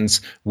hands,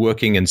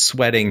 working and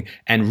sweating,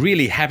 and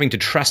really having to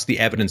trust the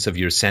evidence of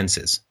your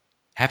senses,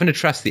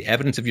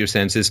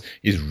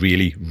 is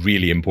really,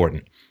 really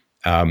important.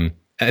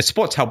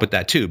 Sports help with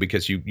that too,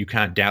 because you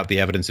can't doubt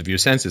the evidence of your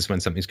senses when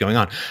something's going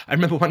on. I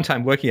remember one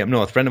time working up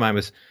north, a friend of mine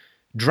was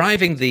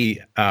driving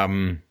the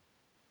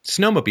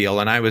snowmobile,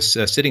 and I was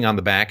sitting on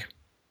the back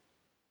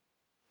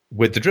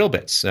with the drill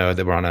bits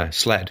that were on a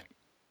sled.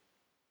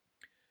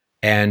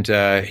 And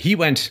he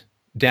went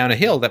down a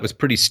hill that was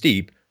pretty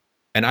steep,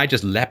 and I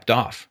just leapt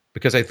off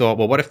because I thought,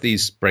 well, what if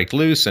these break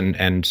loose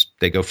and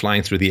they go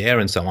flying through the air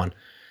and so on?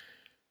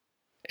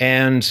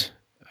 And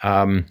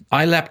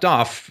I leapt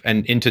off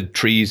and into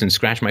trees and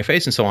scratched my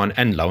face and so on.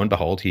 And lo and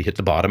behold, he hit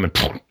the bottom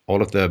and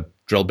all of the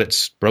drill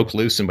bits broke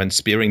loose and went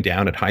spearing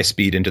down at high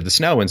speed into the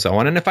snow and so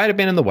on. And if I'd have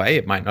been in the way,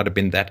 it might not have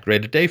been that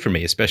great a day for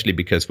me, especially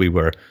because we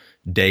were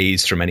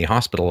days from any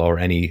hospital or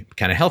any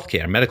kind of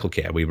healthcare, medical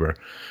care. We were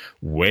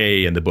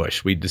way in the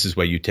bush. This is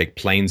where you take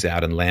planes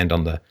out and land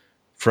on the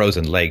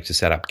frozen lake to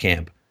set up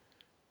camp.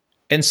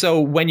 And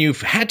so when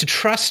you've had to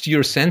trust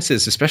your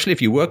senses, especially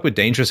if you work with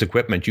dangerous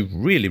equipment, you've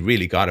really,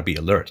 really got to be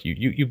alert.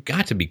 You've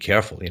got to be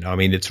careful. I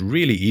mean, it's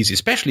really easy,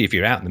 especially if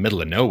you're out in the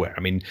middle of nowhere.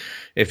 I mean,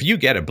 if you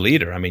get a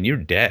bleeder, I mean, you're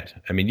dead.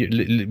 I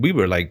mean, we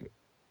were like,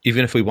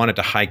 even if we wanted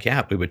to hike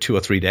out, we were 2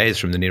 or 3 days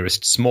from the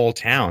nearest small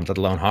town, let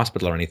alone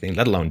hospital or anything,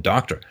 let alone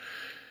doctor.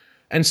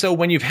 And so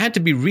when you've had to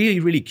be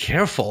really, really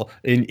careful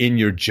in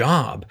your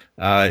job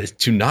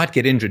to not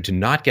get injured, to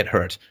not get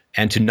hurt,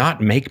 and to not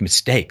make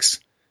mistakes,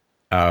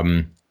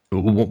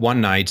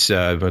 one night,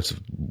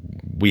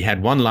 we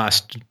had one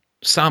last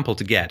sample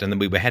to get, and then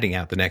we were heading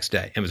out the next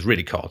day. It was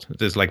really cold.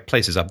 There's like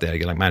places up there,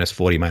 like minus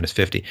 40, minus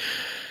 50.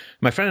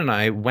 My friend and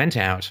I went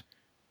out,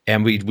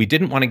 and we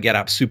didn't want to get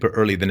up super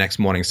early the next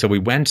morning. So we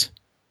went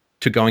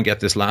to go and get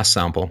this last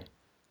sample,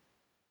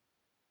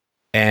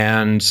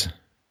 and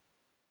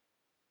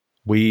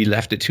we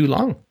left it too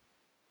long.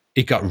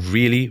 It got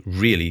really,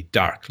 really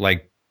dark.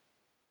 Like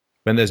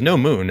when there's no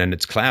moon and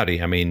it's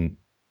cloudy, I mean,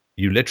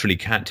 you literally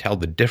can't tell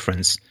the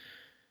difference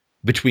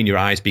between your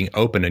eyes being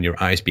open and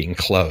your eyes being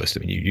closed. I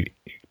mean, you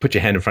put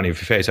your hand in front of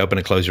your face, open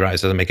and close your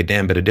eyes, doesn't make a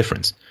damn bit of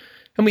difference.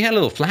 And we had a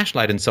little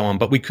flashlight and so on,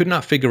 but we could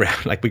not figure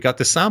out, like we got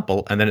the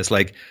sample and then it's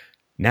like,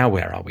 now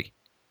where are we?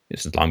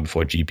 This is long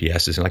before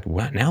GPS is like,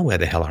 what? Now where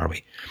the hell are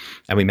we?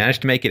 And we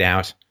managed to make it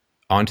out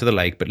onto the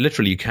lake, but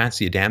literally you can't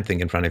see a damn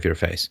thing in front of your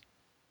face.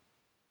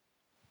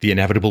 The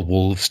inevitable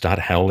wolves start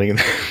howling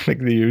like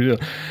the usual.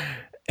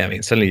 I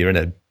mean, suddenly you're in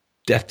a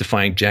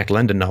death-defying Jack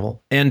London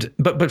novel.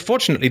 But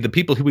fortunately, the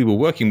people who we were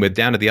working with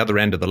down at the other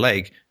end of the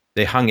lake,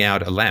 they hung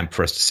out a lamp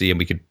for us to see, and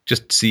we could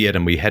just see it,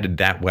 and we headed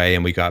that way,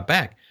 and we got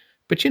back.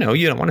 But, you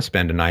don't want to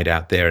spend a night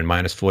out there in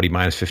minus 40,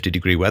 minus 50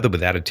 degree weather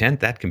without a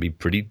tent. That can be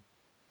pretty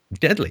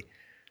deadly.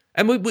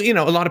 And, we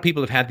a lot of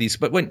people have had these,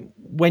 but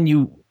when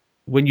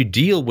you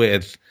deal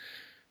with,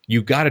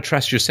 you've got to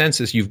trust your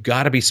senses, you've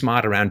got to be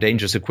smart around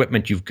dangerous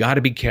equipment, you've got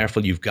to be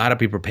careful, you've got to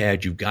be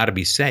prepared, you've got to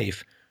be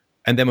safe.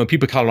 And then when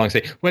people come along and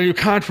say, well, you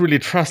can't really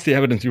trust the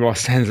evidence of your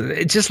senses,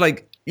 it's just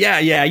like, yeah,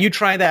 you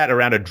try that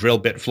around a drill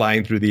bit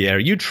flying through the air.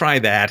 You try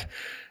that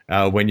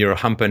when you're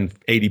humping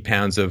 80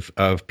 pounds of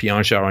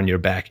pion-jar on your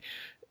back.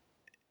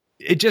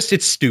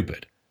 It's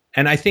stupid.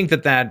 And I think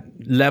that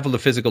level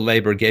of physical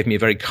labor gave me a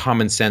very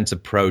common sense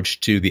approach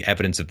to the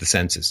evidence of the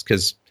senses,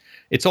 because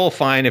it's all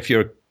fine if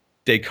you're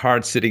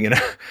Descartes sitting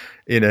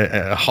in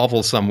a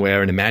hovel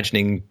somewhere and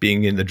imagining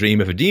being in the dream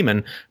of a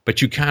demon,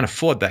 but you can't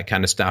afford that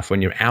kind of stuff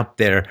when you're out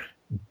there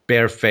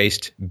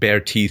bare-faced,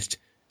 bare-teethed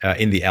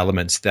in the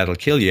elements that'll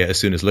kill you as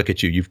soon as look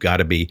at you. You've got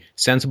to be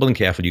sensible and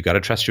careful. You've got to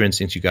trust your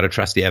instincts. You've got to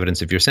trust the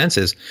evidence of your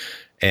senses.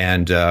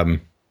 And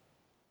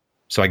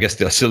so I guess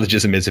the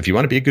syllogism is, if you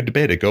want to be a good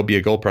debater, go be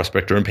a gold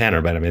prospector and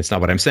panner. But I mean, it's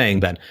not what I'm saying,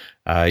 but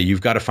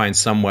you've got to find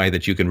some way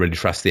that you can really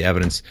trust the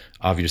evidence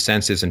of your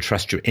senses and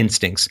trust your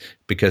instincts,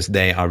 because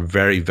they are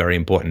very, very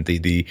important.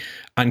 The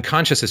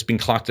unconscious has been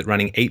clocked at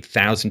running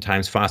 8,000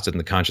 times faster than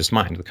the conscious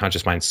mind. The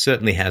conscious mind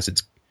certainly has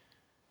its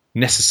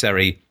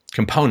necessary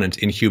component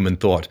in human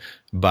thought,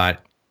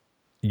 but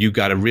you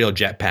got a real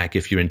jetpack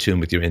if you're in tune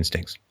with your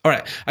instincts. All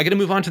right, I'm going to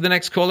move on to the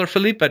next caller,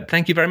 Philippe, but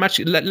thank you very much.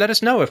 Let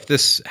us know if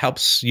this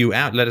helps you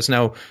out. Let us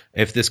know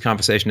if this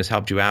conversation has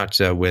helped you out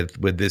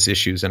with these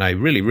issues. And I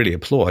really, really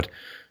applaud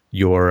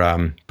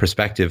your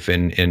perspective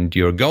and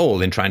your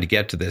goal in trying to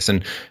get to this.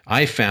 And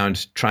I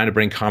found trying to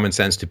bring common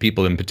sense to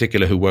people in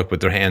particular who work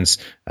with their hands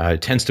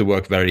tends to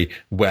work very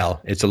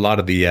well. It's a lot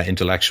of the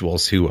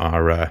intellectuals who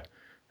are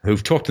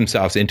who've talked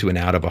themselves into and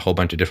out of a whole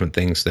bunch of different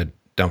things that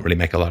don't really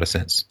make a lot of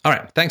sense. All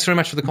right. Thanks very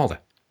much for the call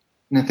there.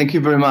 No, thank you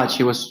very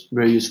much. It was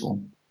very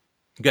useful.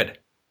 Good.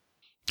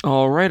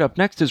 All right, up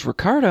next is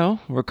Ricardo.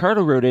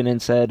 Ricardo wrote in and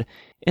said,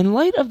 in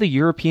light of the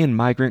European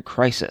migrant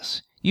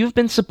crisis, you've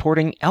been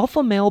supporting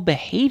alpha male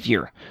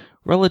behavior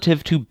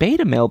relative to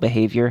beta male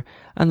behavior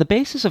on the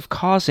basis of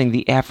causing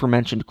the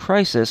aforementioned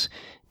crisis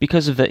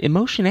because of the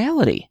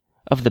emotionality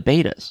of the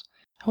betas.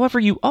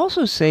 However, you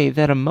also say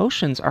that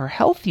emotions are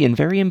healthy and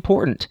very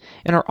important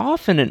and are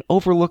often an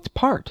overlooked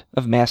part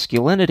of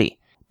masculinity.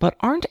 But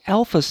aren't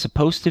alphas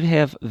supposed to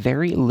have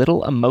very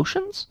little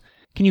emotions?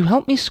 Can you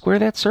help me square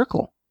that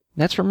circle?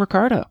 That's from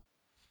Ricardo.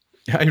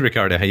 Hi,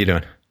 Ricardo. How you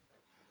doing?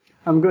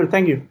 I'm good,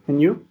 thank you.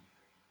 And you?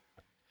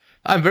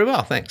 I'm very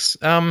well, thanks.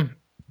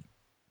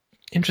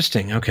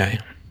 Interesting. Okay.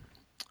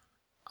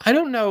 I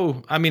don't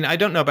know. I mean, I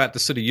don't know about the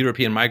sort of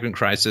European migrant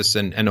crisis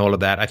and all of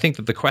that. I think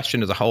that the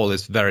question as a whole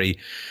is very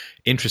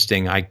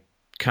interesting. I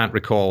can't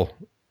recall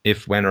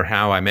if, when, or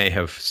how I may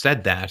have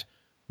said that,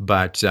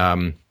 but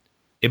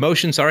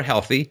emotions are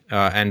healthy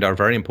and are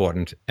very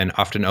important and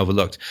often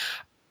overlooked.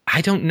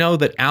 I don't know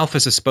that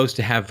alphas are supposed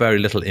to have very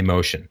little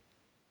emotion.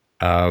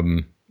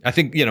 I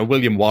think,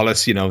 William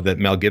Wallace, that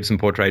Mel Gibson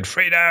portrayed,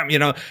 freedom,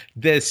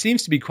 there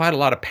seems to be quite a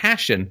lot of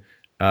passion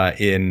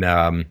in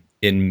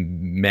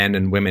men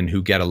and women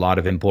who get a lot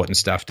of important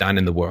stuff done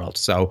in the world.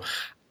 So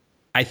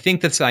I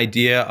think this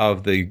idea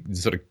of the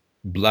sort of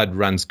blood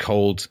runs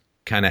cold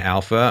kind of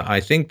alpha, I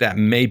think that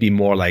may be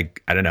more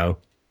like, I don't know,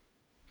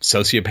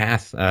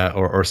 sociopath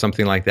or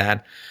something like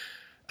that.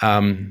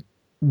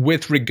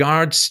 With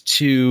regards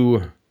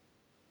to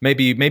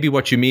maybe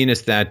what you mean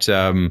is that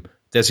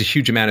there's a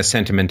huge amount of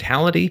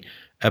sentimentality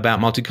about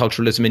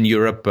multiculturalism in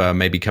Europe,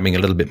 maybe coming a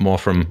little bit more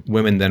from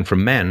women than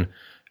from men,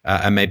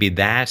 and maybe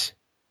that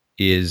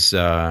is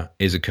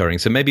occurring.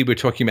 So maybe we're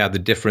talking about the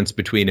difference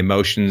between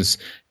emotions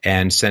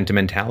and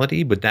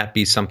sentimentality. Would that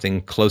be something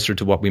closer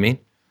to what we mean?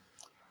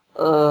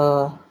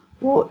 Well,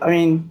 I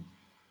mean,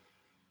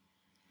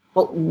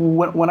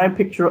 when I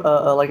picture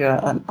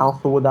an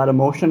alpha without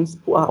emotions,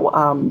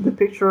 the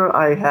picture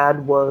I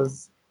had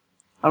was,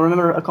 I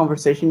remember a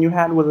conversation you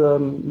had with a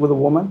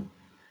woman,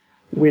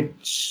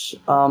 which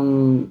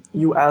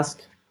you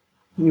ask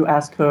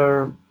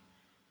her,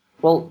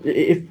 well,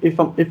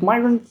 if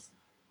migrants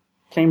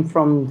came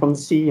from the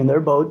sea in their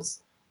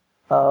boats,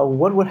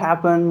 what would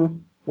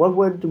happen? What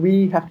would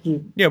we have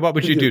to? Yeah, what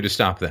would you do to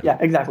stop them? Yeah,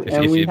 exactly.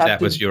 If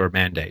that was your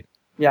mandate.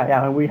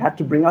 Yeah, and we had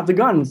to bring out the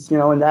guns,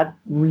 and that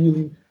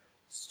really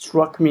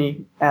struck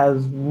me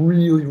as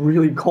really,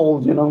 really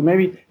cold.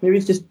 Maybe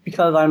it's just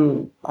because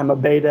I'm a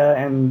beta,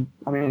 and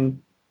I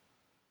mean.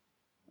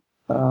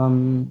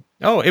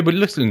 It would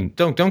listen.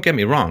 Don't get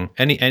me wrong.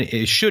 And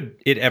should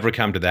it ever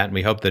come to that, and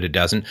we hope that it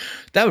doesn't,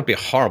 that would be a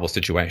horrible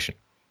situation.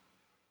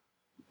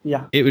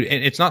 Yeah, it would.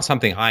 It's not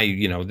something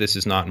this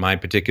is not my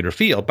particular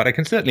field, but I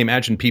can certainly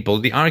imagine people.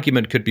 The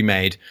argument could be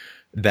made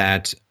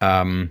that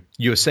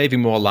you're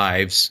saving more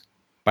lives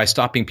by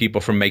stopping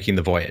people from making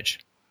the voyage.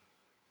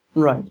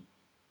 Right.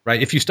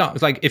 Right. If you stop,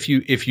 if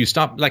you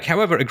stop,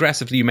 however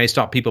aggressively you may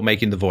stop people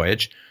making the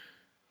voyage,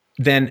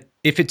 then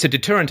if it's a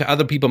deterrent to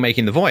other people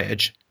making the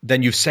voyage,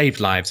 then you've saved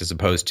lives as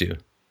opposed to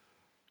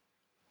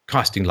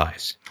costing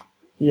lives.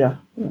 Yeah.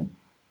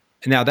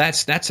 Now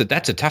that's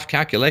a tough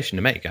calculation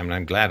to make.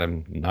 I'm glad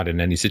I'm not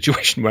in any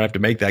situation where I have to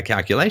make that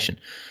calculation.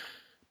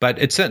 But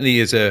it certainly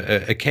is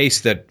a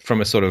case that, from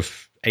a sort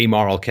of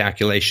amoral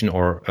calculation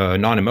or a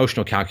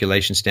non-emotional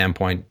calculation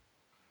standpoint,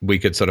 we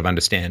could sort of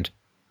understand.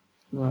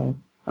 Right.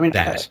 I mean,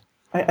 that.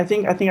 I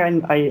think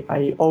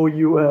I owe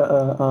you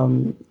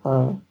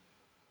a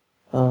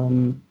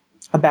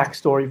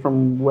backstory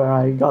from where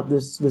I got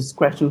this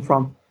question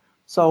from.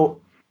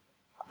 So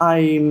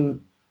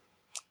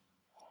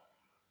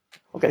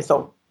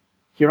so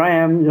here I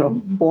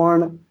am,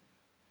 born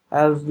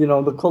as,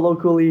 the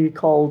colloquially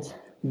called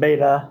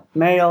beta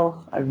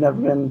male. I've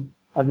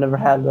never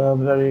had a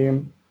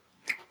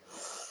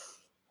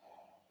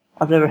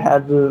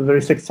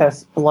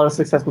lot of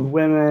success with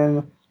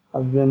women.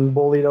 I've been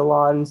bullied a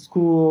lot in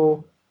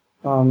school.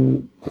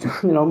 And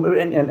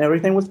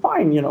everything was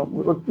fine,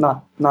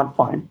 not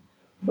fine,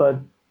 but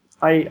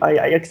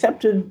I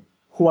accepted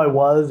who I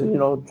was, and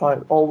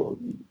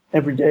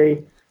every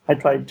day I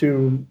tried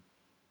to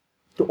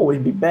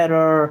always be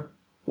better,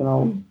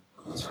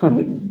 just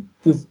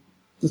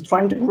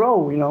trying to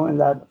grow, and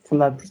from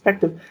that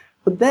perspective.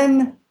 But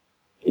then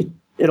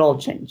it all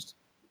changed.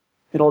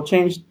 It all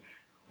changed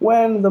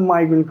when the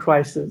migrant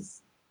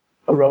crisis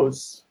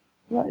arose,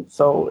 right?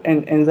 So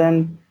and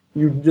then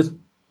you just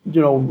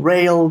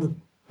railed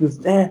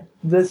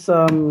this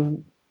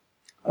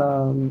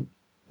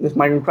this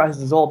migrant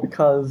crisis is all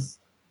because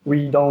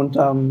we don't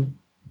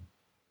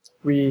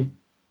we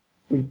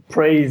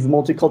praise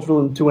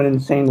multicultural to an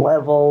insane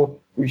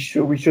level. We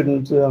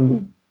shouldn't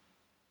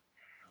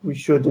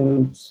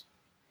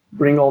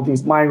bring all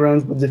these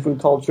migrants with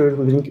different cultures,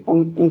 with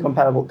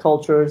incompatible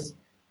cultures,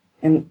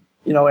 and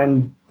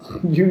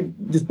you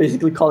just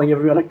basically calling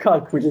everyone a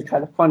cuck, which is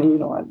kind of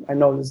funny. I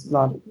know this is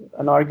not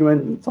an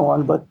argument and so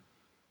on, but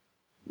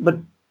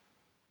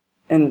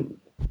and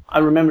I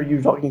remember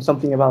you talking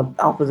something about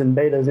alphas and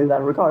betas in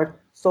that regard.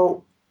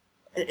 So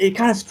it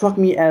kind of struck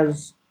me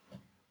as,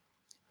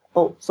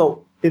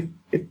 so if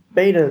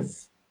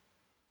betas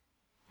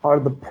are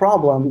the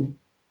problem,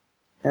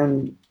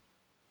 and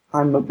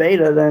I'm a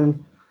beta,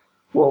 then,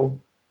 well,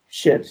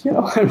 shit,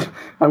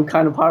 I'm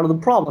kind of part of the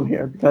problem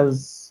here,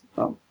 because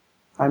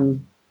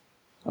I'm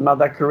not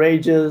that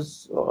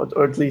courageous,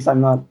 or at least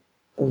I'm not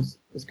as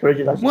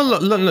courageous as. Well,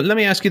 let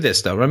me ask you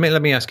this, though.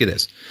 Let me ask you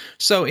this.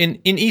 So in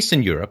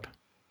Eastern Europe,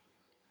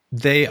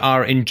 they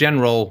are in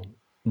general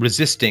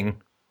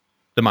resisting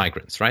the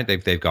migrants, right?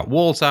 They've got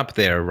walls up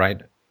there,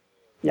 right?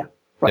 Yeah,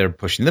 right. They're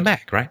pushing them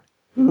back, right?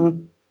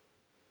 Mm-hmm.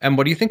 And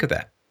what do you think of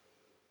that?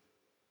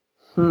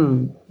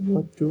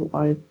 What do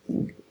I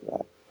think of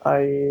that?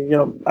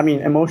 I mean,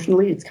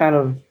 emotionally, it's kind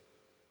of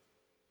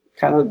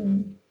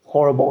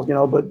horrible,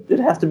 but it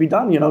has to be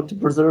done, to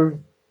preserve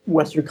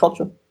Western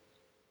culture.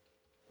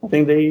 I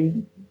think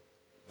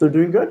they're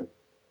doing good.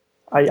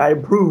 I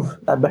approve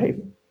that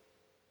behavior.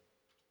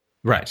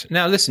 Right.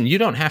 Now, listen, you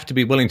don't have to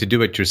be willing to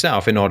do it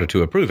yourself in order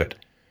to approve it.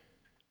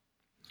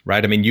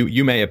 Right? I mean,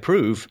 you may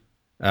approve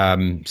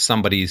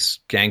somebody's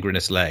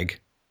gangrenous leg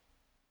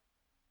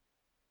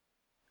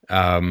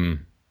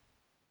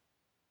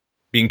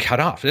being cut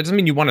off. That doesn't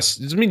mean you want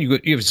to. Doesn't mean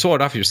you saw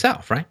it off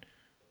yourself, right?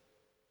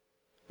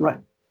 Right.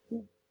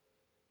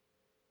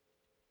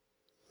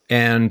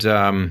 And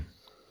so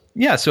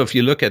if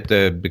you look at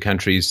the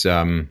countries,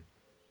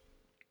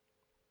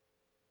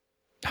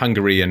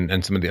 Hungary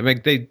and some of the, I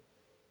mean,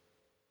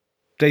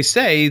 they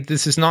say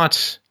this is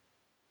not.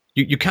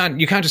 You can't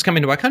just come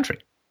into our country.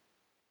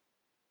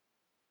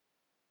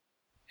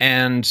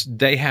 And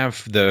they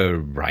have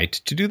the right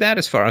to do that,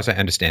 as far as I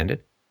understand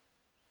it.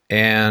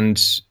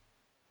 And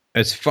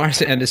as far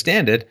as I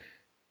understand it,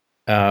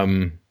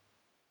 a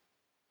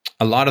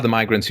lot of the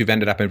migrants who've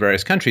ended up in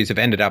various countries have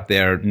ended up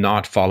there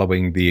not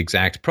following the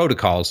exact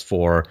protocols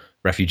for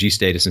refugee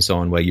status and so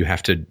on, where you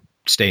have to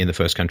stay in the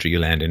first country you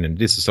land in. And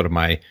this is sort of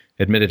my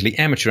admittedly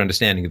amateur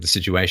understanding of the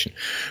situation.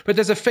 But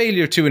there's a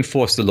failure to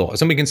enforce the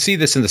laws. And we can see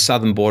this in the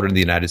southern border in the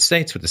United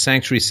States with the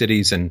sanctuary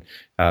cities. And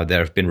there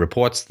have been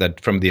reports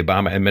that from the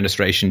Obama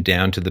administration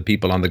down to the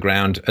people on the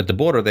ground at the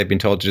border, they've been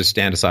told to just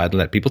stand aside and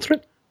let people through.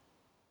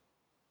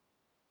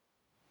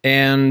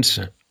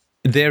 And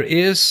there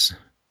is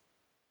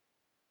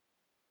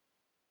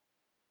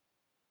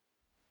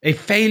a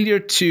failure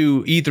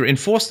to either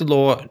enforce the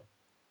law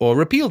or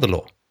repeal the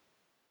law.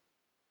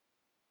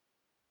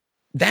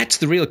 That's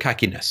the real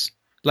cockiness.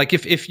 Like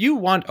if you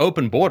want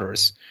open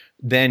borders,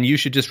 then you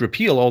should just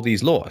repeal all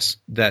these laws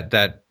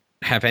that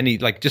have any,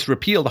 like just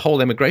repeal the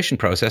whole immigration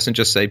process and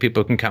just say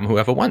people can come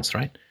whoever wants,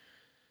 right?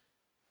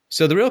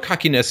 So the real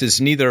cockiness is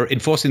neither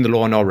enforcing the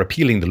law nor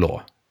repealing the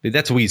law.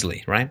 That's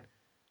Weasley, right?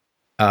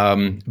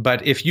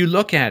 But if you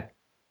look at,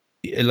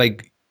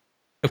 like,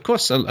 of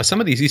course,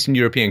 some of these Eastern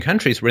European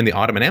countries were in the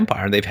Ottoman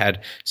Empire, and they've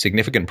had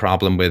significant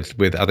problem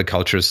with other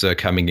cultures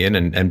coming in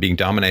and being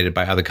dominated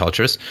by other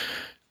cultures.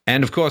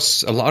 And of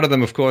course, a lot of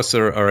them, of course,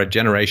 are a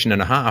generation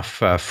and a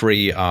half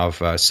free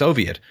of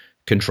Soviet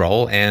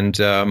control and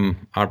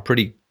are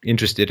pretty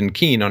interested and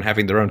keen on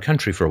having their own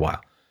country for a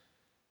while.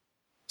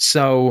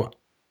 So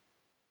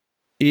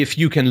if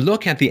you can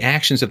look at the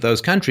actions of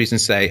those countries and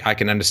say, I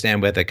can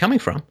understand where they're coming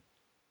from,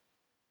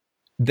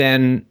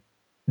 then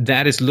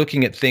that is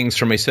looking at things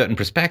from a certain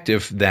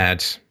perspective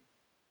that,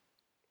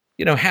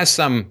 has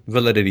some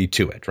validity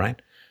to it,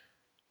 right?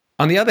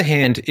 On the other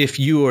hand, if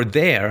you are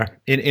there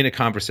in a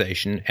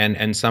conversation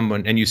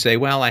and you say,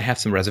 well, I have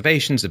some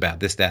reservations about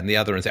this, that, and the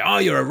other, and say, oh,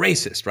 you're a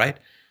racist, right?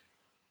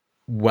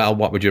 Well,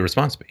 what would your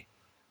response be?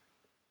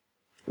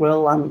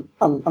 Well, I'm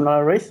not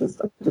a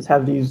racist. I just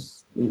have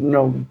these,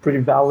 pretty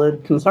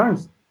valid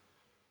concerns.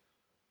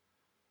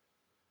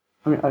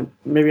 I mean,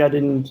 maybe I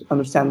didn't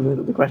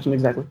understand the question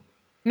exactly.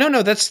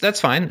 No,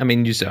 that's fine. I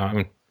mean, you say,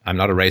 I'm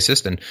not a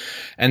racist,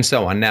 and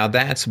so on. Now,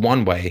 that's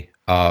one way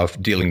of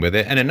dealing with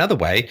it. And another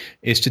way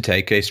is to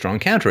take a strong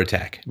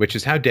counterattack, which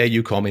is, how dare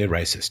you call me a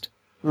racist?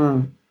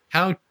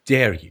 How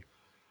dare you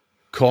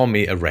call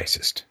me a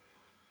racist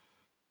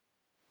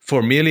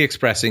for merely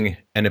expressing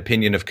an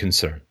opinion of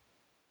concern?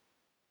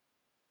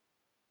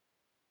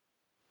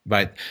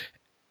 Right?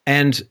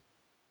 And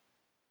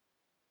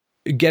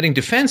getting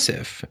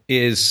defensive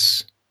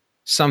is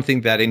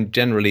something that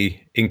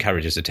generally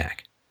encourages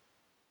attack.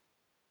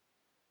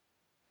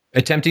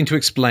 Attempting to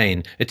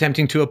explain,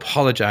 attempting to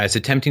apologize,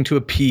 attempting to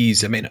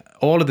appease. I mean,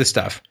 all of this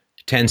stuff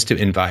tends to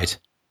invite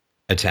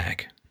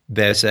attack.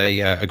 There's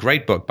a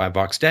great book by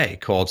Vox Day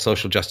called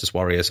Social Justice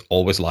Warriors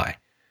Always Lie.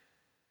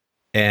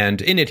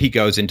 And in it, he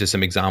goes into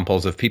some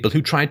examples of people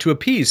who tried to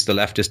appease the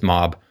leftist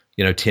mob,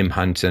 Tim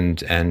Hunt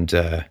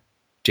and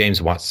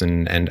James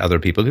Watson and other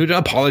people who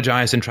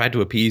apologized and tried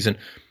to appease, and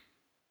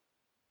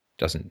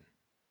doesn't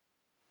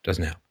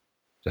help.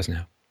 Doesn't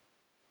help.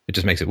 It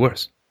just makes it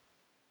worse.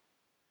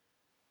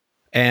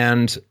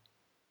 And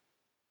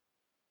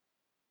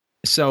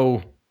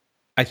so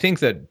I think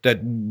that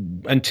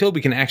until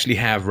we can actually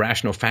have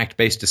rational,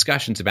 fact-based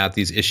discussions about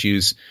these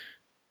issues,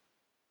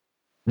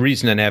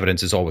 reason and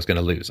evidence is always going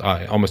to lose,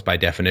 almost by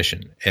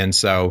definition. And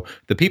so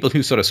the people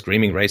who sort of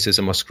screaming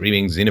racism or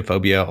screaming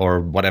xenophobia or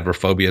whatever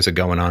phobias are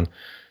going on,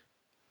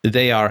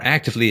 they are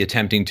actively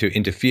attempting to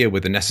interfere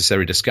with the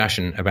necessary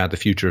discussion about the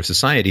future of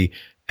society,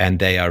 and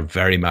they are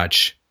very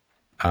much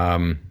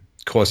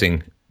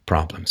causing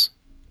problems.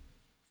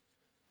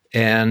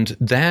 And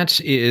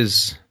that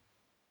is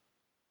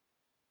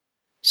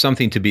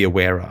something to be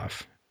aware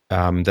of.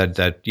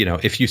 That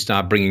if you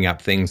start bringing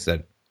up things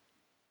that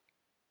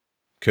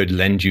could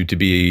lend you to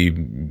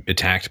be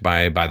attacked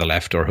by the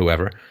left or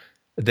whoever,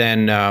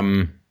 then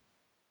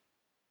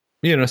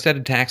said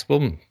attacks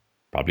will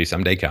probably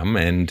someday come,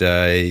 and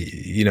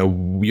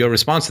your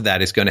response to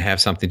that is going to have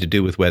something to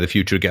do with where the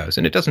future goes.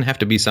 And it doesn't have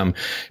to be some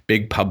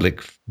big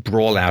public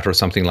brawl out or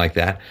something like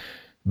that,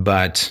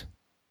 but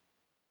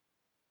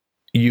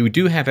you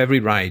do have every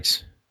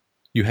right.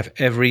 You have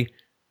every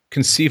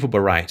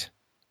conceivable right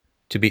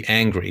to be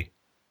angry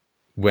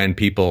when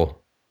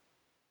people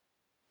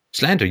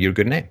slander your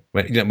good name.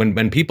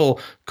 When people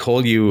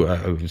call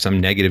you some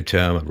negative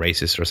term,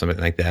 racist or something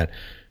like that,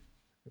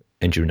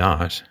 and you're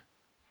not,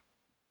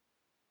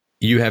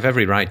 you have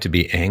every right to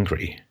be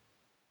angry.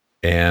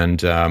 And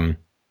the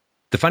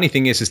funny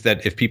thing is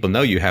that if people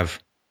know you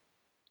have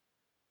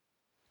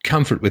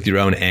comfort with your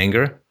own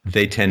anger,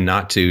 they tend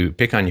not to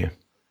pick on you.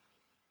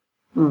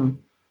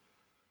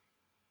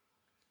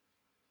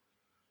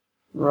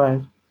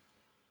 Right.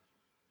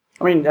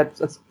 I mean,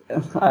 that's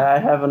I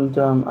haven't.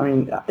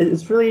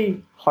 It's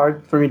really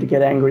hard for me to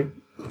get angry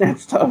at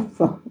stuff.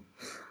 So,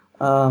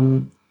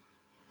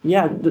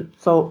 yeah.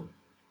 So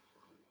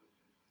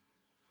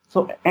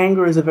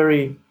anger is a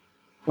very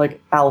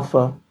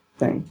alpha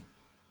thing.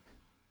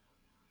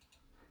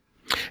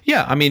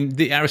 Yeah, I mean,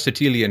 the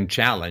Aristotelian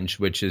challenge,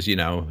 which is,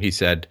 he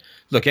said,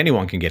 look,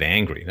 anyone can get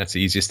angry. That's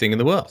the easiest thing in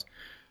the world.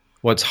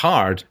 What's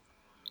hard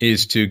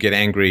is to get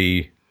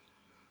angry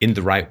in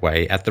the right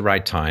way, at the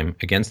right time,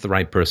 against the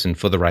right person,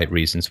 for the right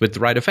reasons, with the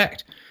right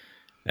effect.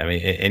 I mean,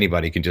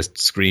 anybody can just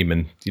scream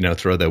and,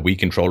 throw their Wii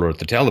controller at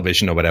the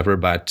television or whatever,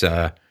 but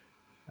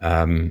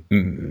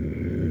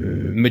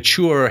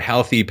mature,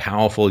 healthy,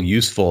 powerful,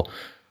 useful,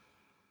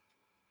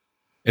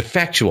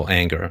 effectual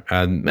anger,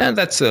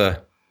 that's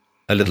a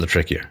little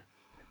trickier.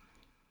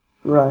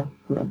 Right.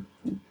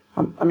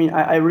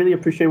 I really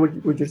appreciate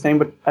what you're saying,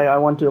 but I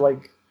want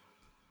to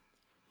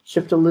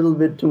shift a little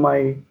bit to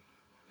my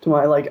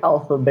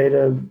alpha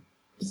beta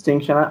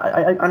distinction.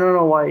 I don't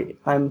know why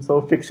I'm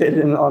so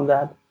fixated on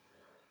that.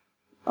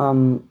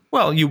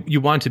 Well,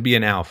 you want to be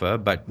an alpha,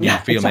 but you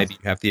feel exactly. Maybe you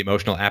have the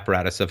emotional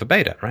apparatus of a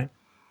beta, right?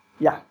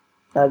 Yeah,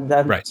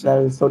 that right.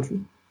 That is so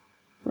true.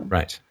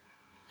 Right.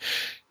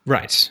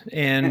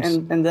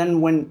 And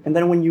then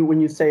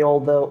when you say all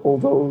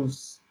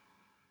those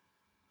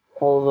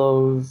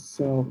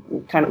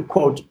kind of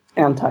quote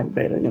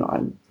anti-beta,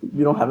 you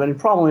don't have any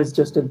problem. It's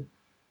just a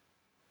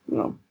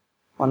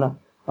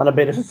on a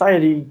beta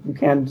society you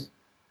can't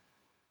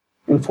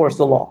enforce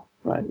the law,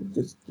 right?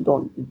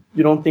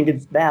 You don't think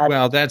it's bad.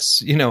 Well,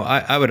 that's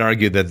I would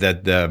argue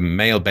that the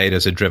male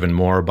betas are driven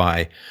more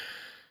by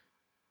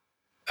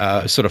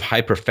sort of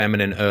hyper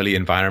feminine early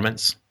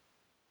environments,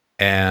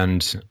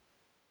 and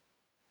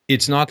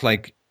it's not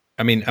like,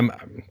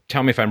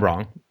 tell me if I'm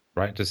wrong,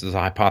 right? This is a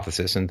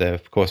hypothesis, and there,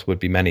 of course, would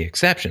be many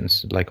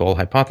exceptions, like all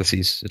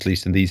hypotheses, at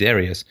least in these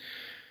areas.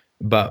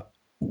 But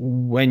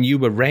when you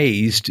were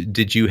raised,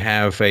 did you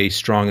have a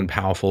strong and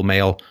powerful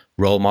male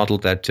role model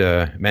that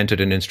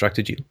mentored and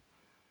instructed you?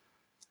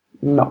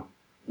 No.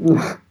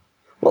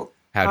 Well,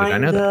 how did I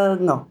know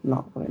that?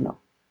 No.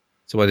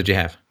 So what did you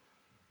have?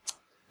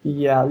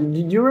 Yeah.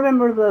 Did you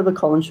remember the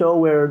Cullen show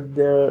where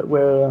there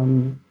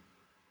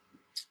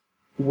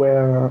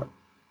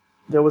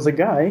was a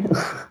guy,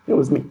 it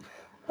was me,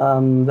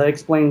 that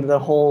explained the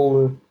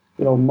whole,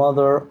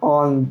 mother,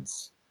 aunt,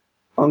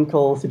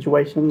 uncle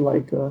situation.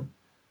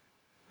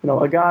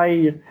 A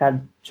guy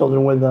had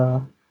children with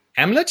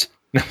Hamlet?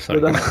 No, sorry.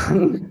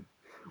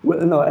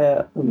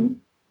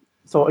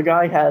 So a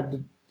guy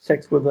had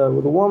sex with a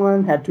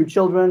woman, had 2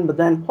 children, but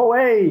then,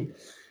 her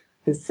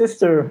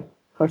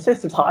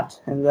sister's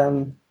hot, and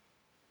then.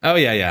 Oh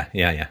yeah.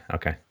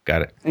 Okay,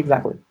 got it.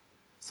 Exactly.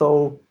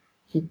 So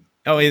he.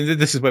 Oh,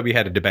 this is where we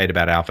had a debate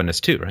about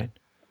alphaness too, right?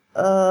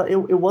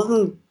 It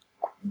wasn't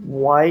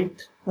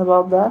quite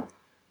about that,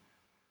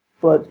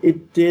 but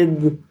it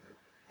did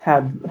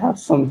have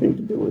something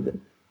to do with it.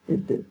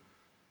 It did.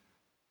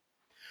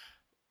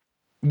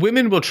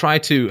 Women will try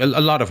to, a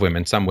lot of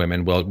women, some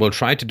women will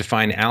try to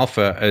define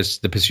alpha as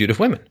the pursuit of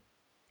women.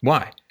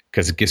 Why?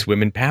 because it gives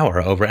women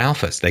power over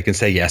alphas. They can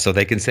say yes or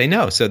they can say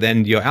no. So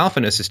then your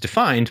alphaness is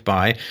defined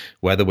by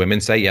whether women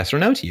say yes or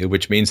no to you,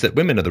 which means that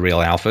women are the real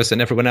alphas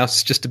and everyone else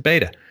is just a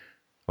beta,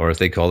 or as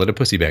they call it, a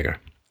pussy beggar.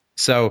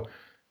 So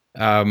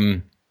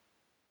that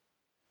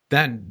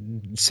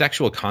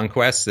sexual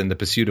conquest and the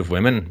pursuit of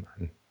women,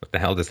 what the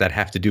hell does that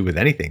have to do with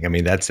anything? I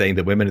mean, that's saying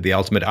that women are the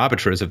ultimate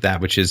arbiters of that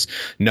which is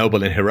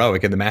noble and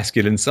heroic in the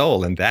masculine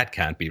soul, and that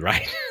can't be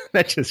right.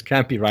 That just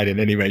can't be right in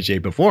any way,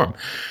 shape, or form.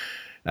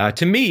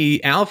 To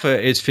me,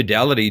 alpha is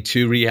fidelity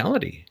to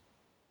reality.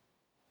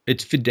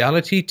 It's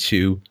fidelity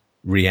to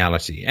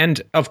reality.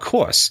 And of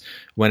course,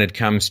 when it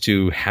comes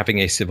to having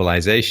a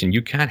civilization,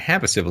 you can't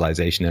have a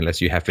civilization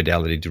unless you have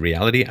fidelity to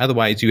reality.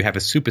 Otherwise, you have a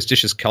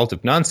superstitious cult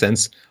of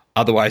nonsense,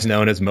 otherwise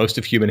known as most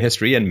of human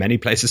history in many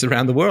places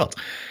around the world.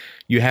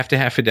 You have to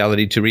have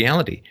fidelity to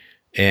reality.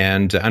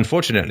 And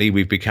unfortunately,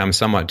 we've become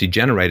somewhat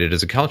degenerated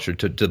as a culture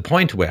to the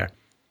point where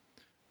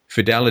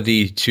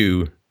fidelity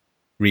to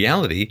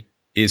reality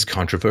is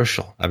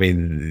controversial. I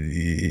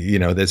mean,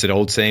 there's an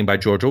old saying by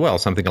George Orwell,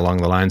 something along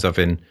the lines of,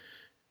 in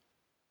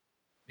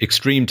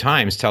extreme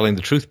times, telling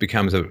the truth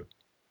becomes a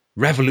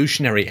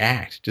revolutionary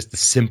act, just the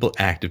simple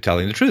act of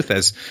telling the truth.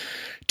 As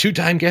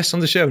two-time guest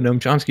on the show, Noam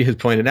Chomsky, has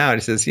pointed out,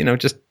 he says,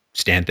 just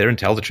stand there and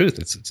tell the truth.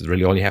 It's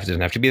really all you have to do. It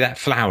doesn't have to be that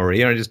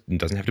flowery, or it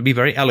doesn't have to be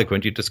very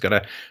eloquent. You just got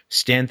to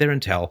stand there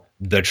and tell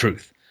the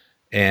truth.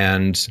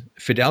 And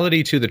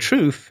fidelity to the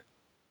truth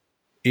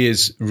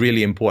is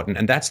really important.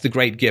 And that's the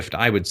great gift,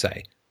 I would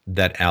say,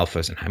 that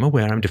alphas, and I'm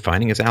aware I'm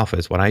defining as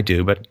alphas what I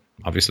do, but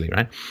obviously,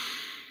 right?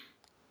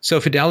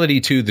 So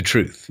fidelity to the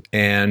truth.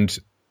 And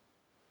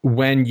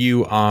when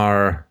you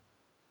are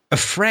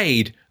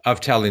afraid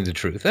of telling the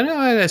truth, and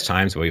there's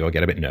times where you'll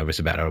get a bit nervous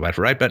about it or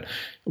whatever, right? But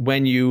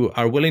when you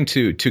are willing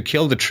to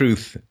kill the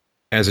truth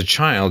as a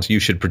child, you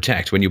should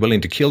protect. When you're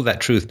willing to kill that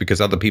truth because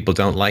other people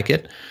don't like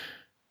it,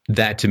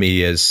 that to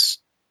me is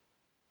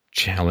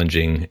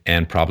challenging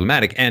and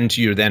problematic. And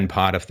you're then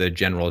part of the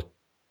general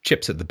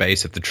chips at the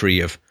base of the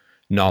tree of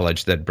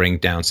knowledge that bring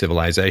down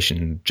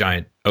civilization,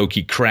 giant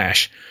oaky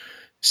crash.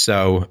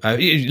 So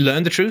you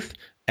learn the truth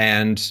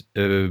and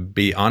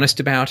be honest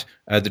about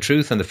the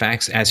truth and the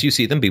facts as you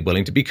see them. Be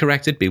willing to be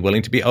corrected. Be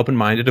willing to be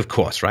open-minded, of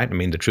course, right? I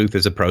mean, the truth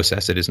is a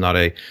process. It's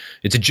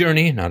a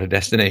journey, not a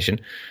destination.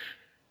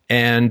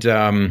 And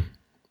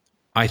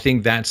I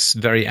think that's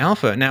very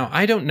alpha. Now,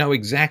 I don't know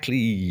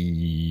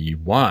exactly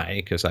why,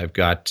 because I've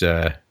got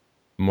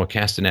more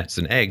castanets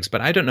than eggs,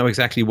 but I don't know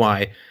exactly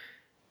why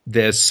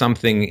there's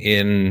something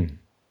in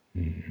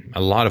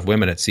a lot of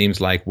women, it seems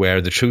like,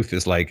 where the truth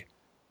is like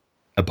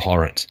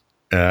abhorrent.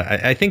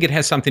 I think it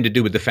has something to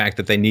do with the fact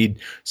that they need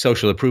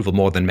social approval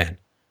more than men,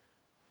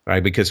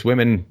 right? Because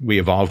women, we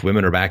evolved,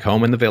 women are back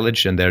home in the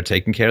village and they're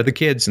taking care of the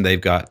kids, and they've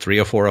got 3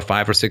 or 4 or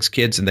 5 or 6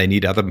 kids, and they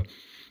need other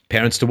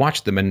parents to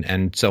watch them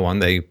and so on.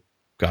 They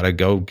got to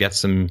go get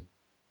some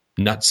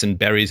nuts and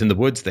berries in the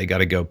woods. They got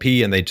to go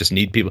pee, and they just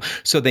need people.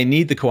 So they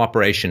need the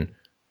cooperation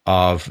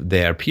of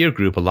their peer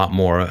group a lot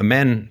more. A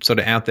man sort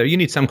of out there, you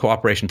need some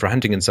cooperation for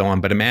hunting and so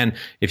on, but a man,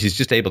 if he's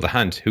just able to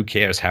hunt, who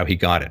cares how he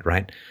got it,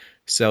 right?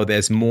 So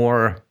there's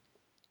more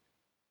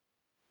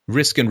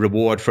risk and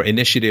reward for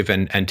initiative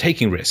and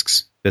taking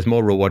risks. There's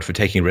more reward for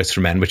taking risks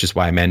for men, which is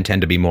why men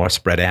tend to be more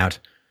spread out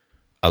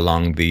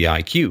along the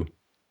IQ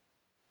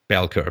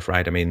bell curve,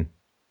 right? I mean,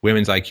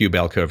 women's IQ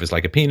bell curve is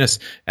like a penis,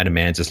 and a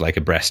man's is like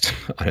a breast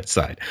on its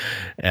side,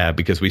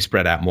 because we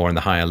spread out more in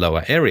the higher,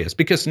 lower areas,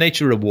 because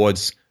nature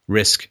rewards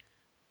risk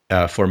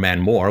for men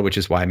more, which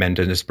is why men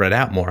tend to spread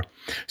out more.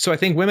 So I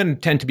think women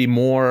tend to be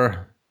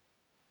more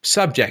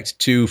subject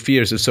to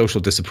fears of social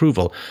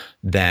disapproval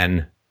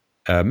than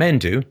men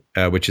do,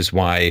 which is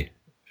why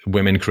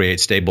women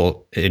create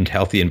stable and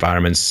healthy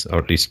environments, or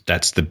at least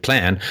that's the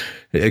plan,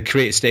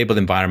 create stable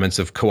environments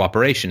of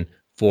cooperation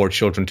for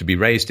children to be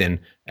raised in,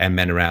 and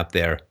men are out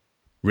there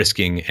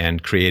risking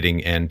and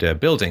creating and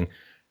building.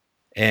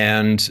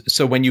 And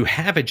so when you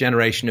have a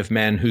generation of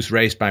men who's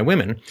raised by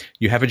women,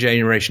 you have a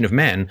generation of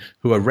men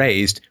who are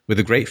raised with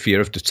a great fear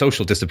of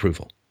social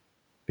disapproval,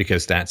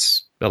 because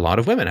that's a lot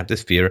of women have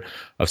this fear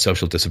of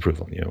social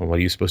disapproval. What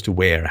are you supposed to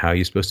wear? How are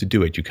you supposed to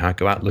do it? You can't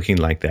go out looking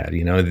like that.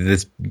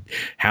 This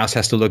house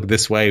has to look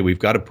this way. We've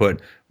got to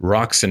put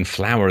rocks and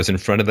flowers in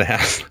front of the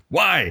house.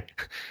 Why?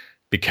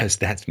 Because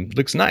that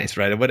looks nice,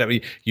 right? Or whatever.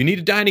 You need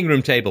a dining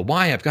room table.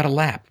 Why? I've got a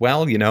lap.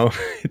 Well,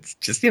 it's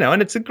just,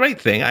 and it's a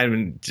great thing. I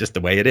mean, just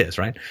the way it is,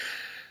 right?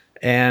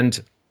 And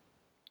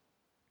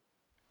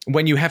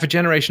when you have a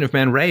generation of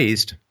men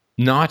raised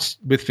not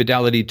with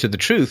fidelity to the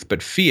truth,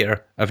 but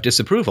fear of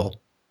disapproval,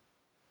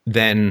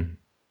 then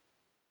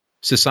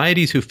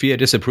societies who fear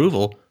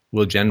disapproval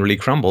will generally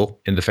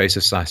crumble in the face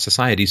of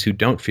societies who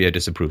don't fear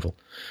disapproval.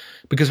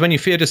 Because when you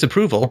fear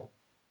disapproval,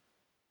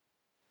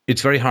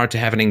 it's very hard to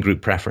have an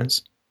in-group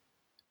preference,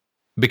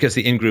 because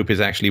the in-group is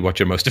actually what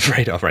you're most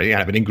afraid of, right? You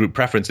have an in-group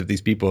preference if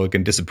these people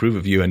can disapprove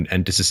of you and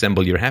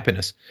disassemble your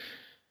happiness.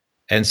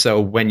 And so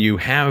when you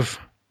have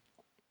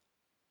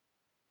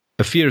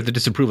a fear of the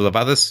disapproval of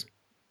others,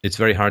 it's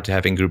very hard to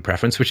have in-group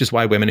preference, which is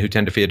why women who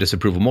tend to fear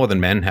disapproval more than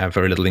men have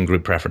very little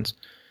in-group preference.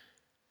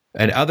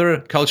 And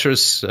other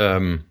cultures,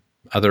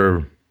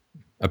 other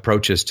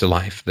approaches to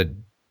life that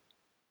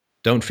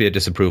don't fear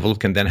disapproval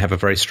can then have a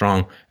very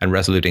strong and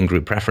resolute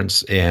in-group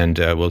preference, and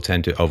will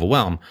tend to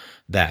overwhelm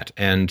that.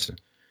 And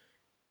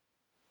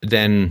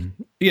then,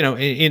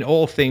 in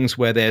all things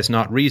where there's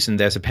not reason,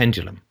 there's a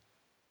pendulum,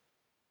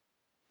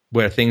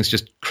 where things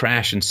just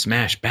crash and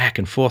smash back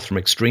and forth from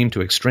extreme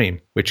to extreme,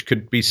 which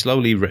could be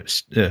slowly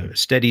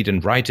steadied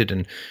and righted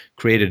and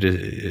created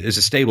as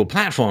a stable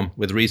platform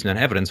with reason and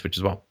evidence, which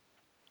is what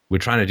we're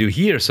trying to do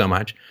here so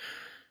much.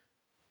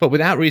 But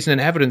without reason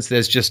and evidence,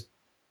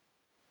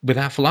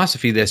 without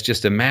philosophy, there's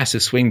just a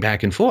massive swing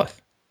back and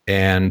forth.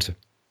 And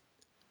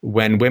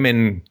when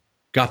women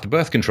got the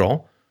birth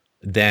control,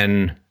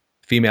 then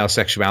female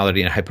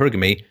sexuality and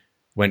hypergamy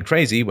went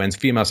crazy. When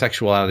female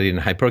sexuality and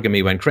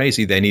hypergamy went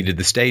crazy, they needed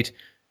the state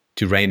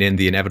to rein in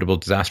the inevitable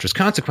disastrous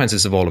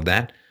consequences of all of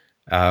that.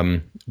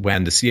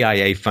 When the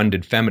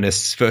CIA-funded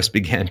feminists first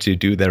began to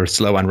do their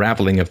slow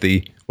unraveling of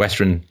the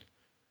Western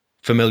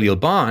familial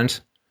bond,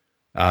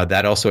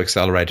 that also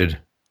accelerated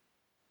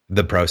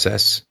the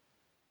process.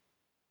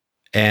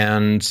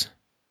 And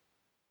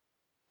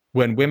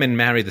when women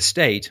marry the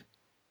state,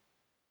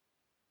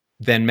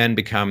 then men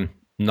become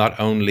not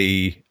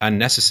only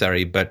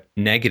unnecessary, but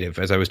negative,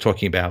 as I was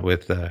talking about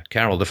with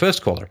Carol, the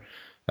first caller,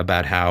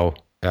 about how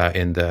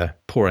in the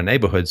poorer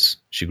neighborhoods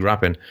she grew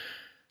up in,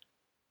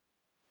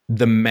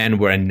 the men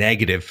were a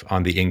negative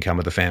on the income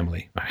of the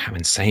family. How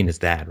insane is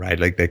that, right?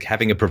 Like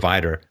having a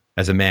provider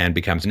as a man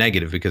becomes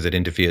negative because it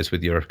interferes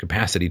with your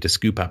capacity to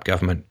scoop up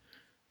government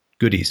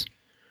goodies.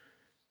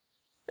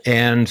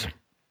 And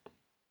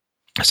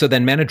so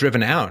then men are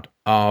driven out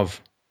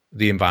of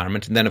the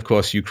environment. And then, of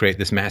course, you create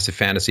this massive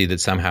fantasy that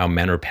somehow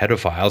men are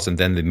pedophiles, and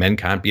then the men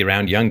can't be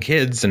around young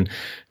kids. And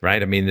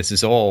right. I mean, this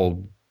is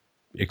all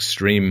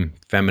extreme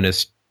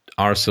feminist,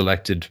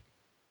 R-selected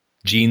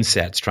gene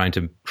sets trying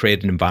to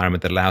create an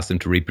environment that allows them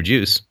to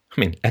reproduce.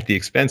 I mean, at the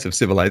expense of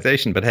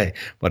civilization, but hey,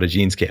 what do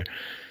genes care?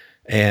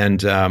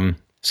 And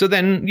so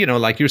then,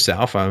 like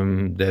yourself,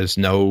 there's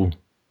no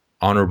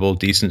honorable,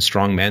 decent,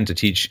 strong men to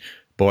teach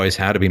boys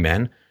how to be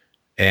men.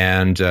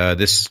 And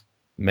this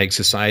makes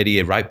society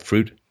a ripe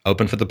fruit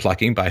open for the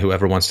plucking by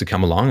whoever wants to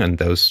come along, and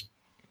those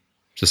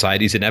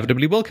societies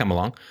inevitably will come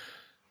along.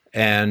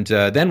 And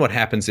then what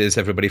happens is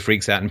everybody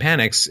freaks out and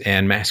panics,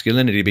 and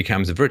masculinity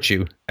becomes a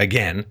virtue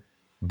again.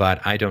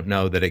 But I don't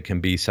know that it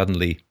can be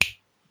suddenly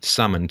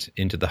summoned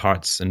into the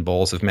hearts and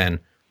balls of men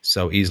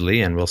so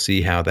easily, and we'll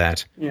see how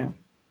that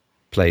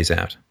plays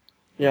out.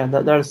 Yeah,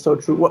 that is so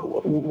true.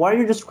 Why are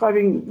you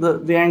describing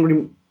the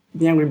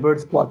Angry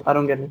Birds plot? I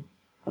don't get it.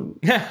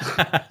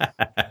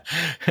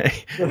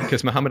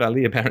 Because Muhammad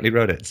Ali apparently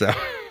wrote it. So,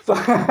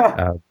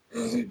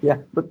 yeah,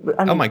 but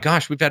I mean, oh my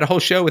gosh, we've had a whole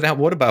show without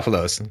water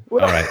buffaloes. All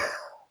right,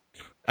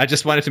 I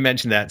just wanted to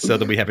mention that so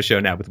that we have a show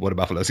now with water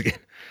buffaloes again.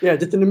 Yeah,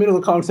 just in the middle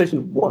of the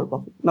conversation, water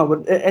buffalo. No,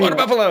 but anyway. Water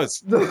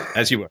buffaloes,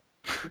 as you were.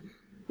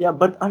 Yeah,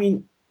 but I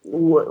mean,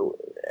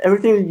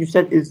 everything that you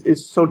said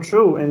is so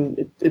true,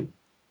 and it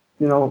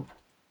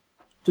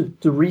to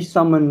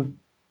resummon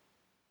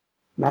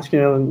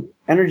masculine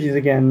energies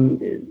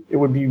again, it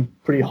would be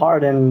pretty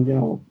hard,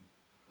 and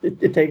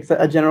it takes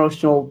a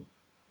generational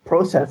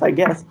process, I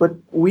guess, but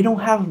we don't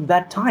have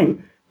that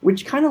time,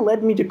 which kind of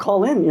led me to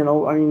call in.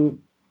 I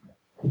mean,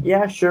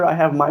 yeah, sure, I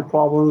have my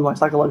problems, my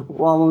psychological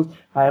problems,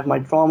 I have my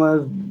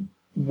traumas,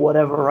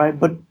 whatever, right?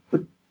 But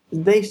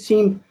they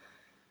seem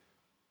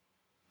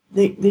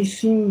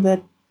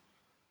that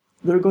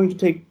they're going to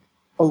take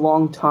a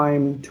long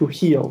time to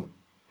heal,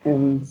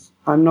 and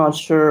I'm not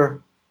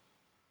sure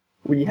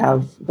we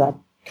have that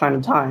kind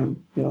of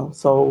time,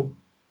 so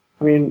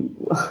I mean,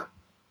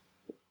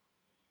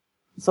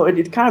 so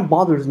it kind of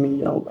bothers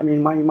me, I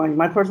mean,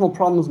 my personal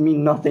problems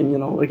mean nothing,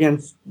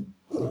 against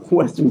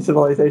Western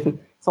civilization,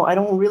 so I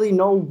don't really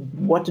know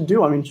what to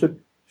do. I mean, should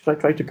I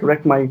try to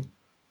correct my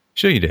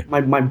Sure you do.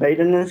 my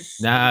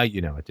beta-ness? No,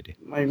 you know what to do.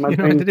 My you know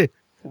brain, what to do.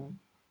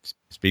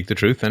 Speak the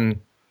truth and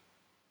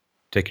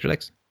take your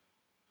licks.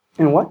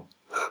 And what?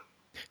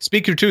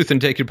 Speak your truth and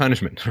take your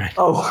punishment. Right.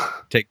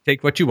 Oh.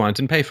 Take what you want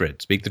and pay for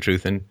it. Speak the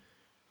truth and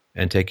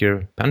take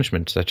your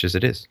punishment, such as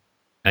it is,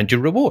 and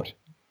your reward,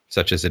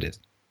 such as it is.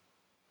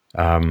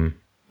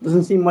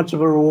 Doesn't seem much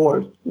of a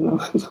reward,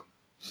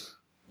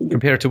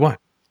 Compared to what?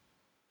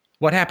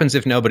 What happens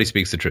if nobody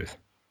speaks the truth?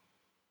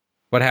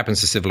 What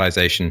happens to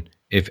civilization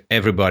if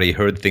everybody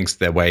herd thinks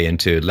their way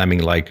into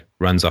lemming-like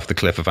runs off the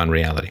cliff of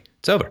unreality?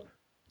 It's over.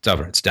 It's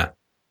over. It's done.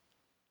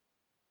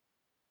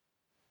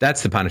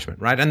 That's the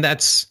punishment, right? And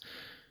that's,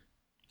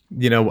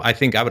 I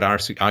think I would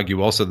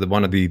argue also that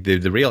one of the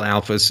real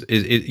alphas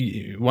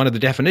is one of the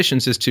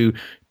definitions is to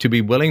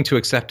be willing to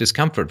accept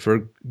discomfort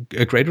for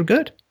a greater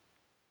good.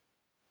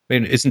 I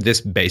mean, isn't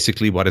this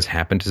basically what has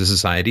happened to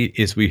society?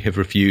 Is we have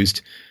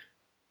refused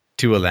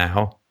to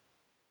allow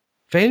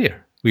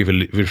failure. We've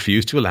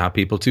refused to allow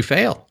people to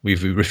fail.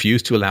 We've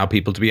refused to allow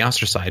people to be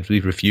ostracized.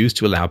 We've refused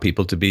to allow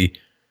people to be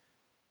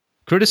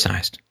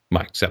criticized,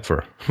 well, except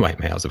for white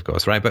males, of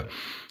course, right? But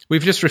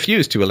we've just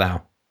refused to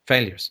allow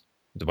failures.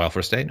 The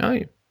welfare state, no,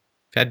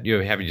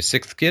 You're having your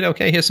 6th kid.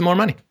 Okay, here's some more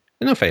money.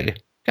 There's no failure.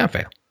 Can't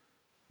fail.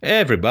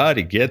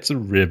 Everybody gets a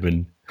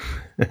ribbon.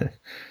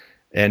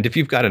 And if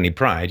you've got any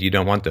pride, you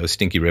don't want those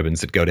stinky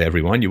ribbons that go to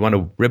everyone. You want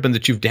a ribbon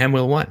that you've damn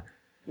well won.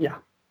 Yeah.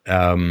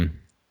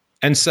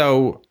 And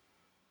so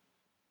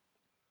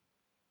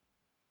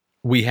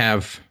we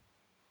have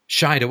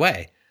shied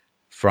away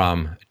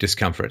from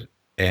discomfort,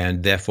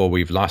 and therefore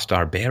we've lost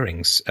our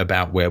bearings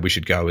about where we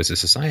should go as a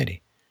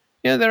society.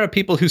 There are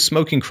people whose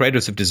smoking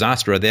craters of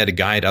disaster are there to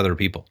guide other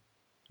people.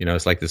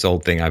 It's like this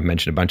old thing I've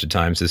mentioned a bunch of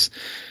times, this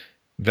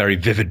very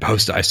vivid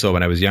post I saw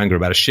when I was younger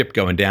about a ship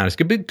going down. It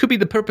could be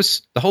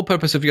the whole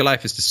purpose of your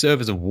life is to serve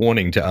as a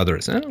warning to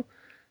others.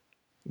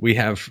 We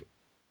have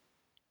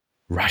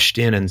rushed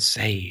in and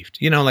saved.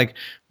 Like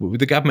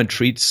the government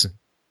treats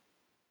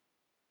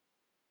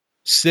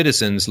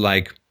citizens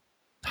like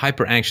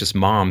hyper anxious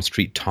moms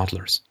treat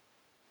toddlers.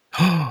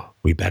 Oh,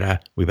 we better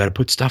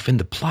put stuff in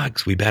the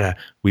plugs. We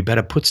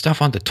better put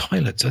stuff on the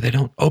toilet so they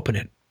don't open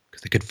it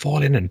because they could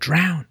fall in and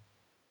drown.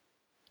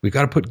 We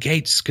got to put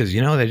gates because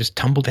they just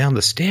tumble down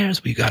the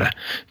stairs. We gotta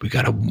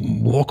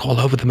walk all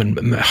over them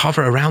and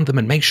hover around them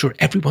and make sure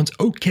everyone's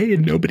okay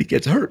and nobody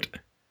gets hurt.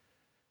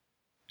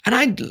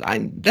 And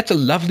that's a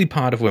lovely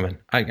part of women.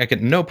 I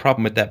get no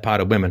problem with that part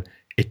of women.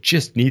 It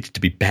just needs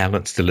to be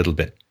balanced a little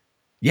bit.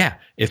 Yeah,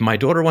 if my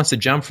daughter wants to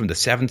jump from the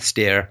 7th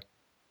stair,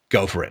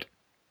 go for it.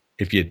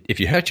 If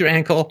you hurt your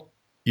ankle,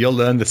 you'll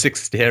learn the 6th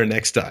stair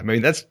next time. I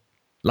mean, that's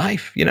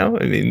life,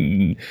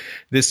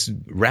 this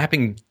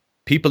wrapping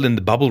people in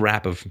the bubble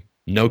wrap of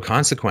no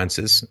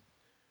consequences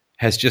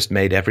has just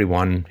made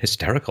everyone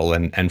hysterical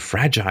and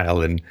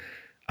fragile and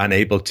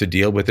unable to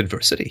deal with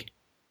adversity.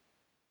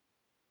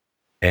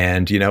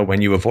 And,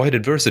 when you avoid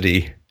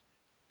adversity,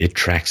 it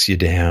tracks you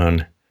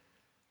down.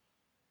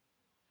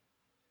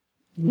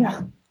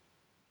 Yeah.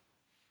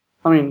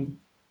 I mean,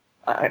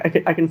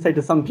 I can say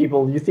to some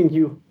people, you think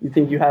you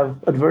have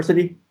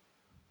adversity?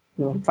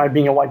 Try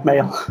being a white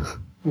male.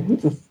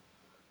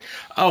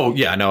 Oh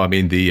yeah, no, I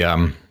mean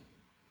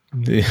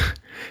and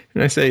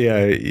I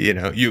say,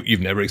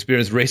 you've never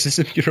experienced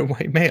racism. You're a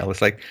white male.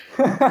 It's like,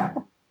 I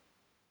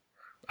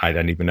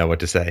don't even know what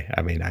to say.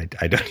 I mean, I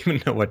don't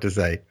even know what to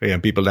say.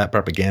 People that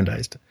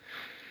propagandized.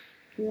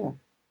 Yeah.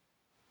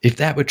 If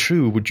that were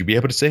true, would you be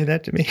able to say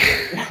that to me?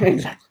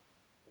 Exactly.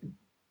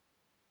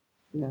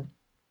 Yeah.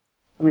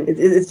 I mean,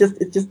 it's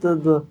just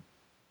the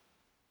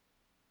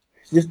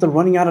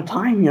running out of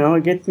time.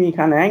 It gets me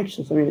kind of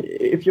anxious. I mean,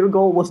 if your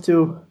goal was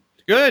to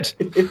good,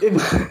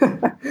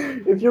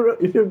 if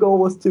your goal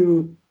was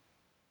to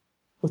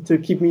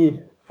keep me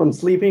from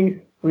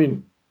sleeping, I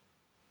mean,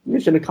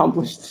 mission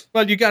accomplished.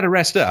 Well, you got to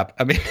rest up.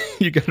 I mean,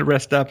 you got to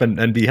rest up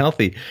and be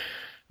healthy.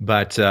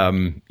 But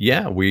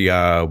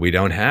we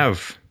don't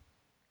have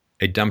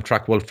a dump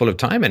truck full of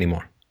time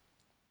anymore.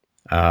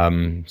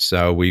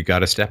 So we've got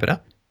to step it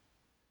up.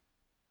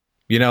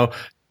 There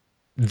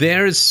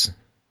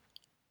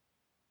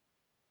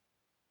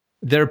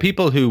are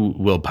people who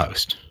will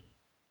post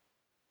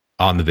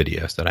on the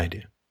videos that I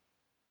do.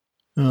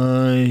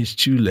 Oh, it's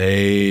too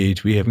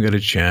late. We haven't got a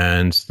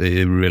chance.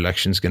 The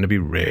election's going to be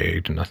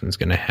rigged. Nothing's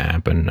going to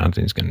happen.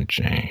 Nothing's going to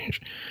change.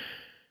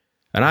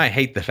 And I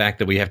hate the fact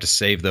that we have to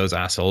save those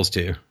assholes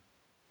too.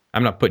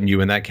 I'm not putting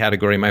you in that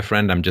category, my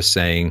friend. I'm just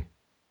saying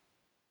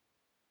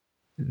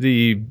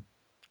the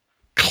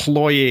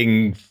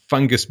cloying,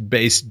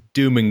 fungus-based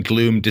doom and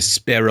gloom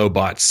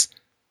despair-robots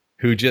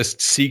who just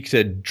seek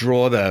to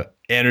draw the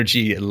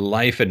energy,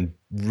 life, and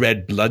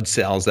red blood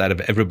cells out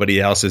of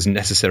everybody else's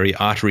necessary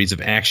arteries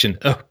of action.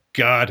 Oh,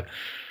 God.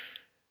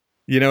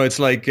 It's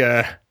like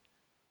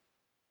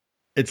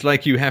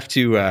you have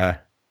to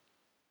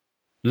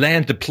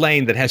land the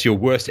plane that has your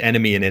worst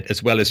enemy in it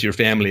as well as your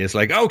family. It's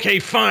like, okay,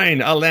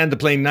 fine, I'll land the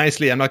plane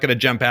nicely. I'm not going to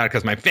jump out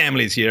because my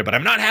family's here, but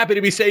I'm not happy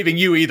to be saving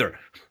you either.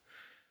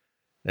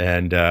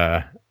 And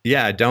don't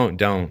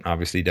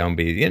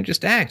be,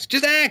 just act,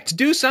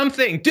 do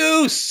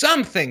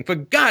something for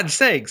God's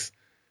sakes.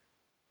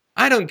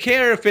 I don't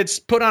care if it's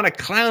put on a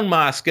clown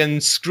mask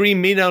and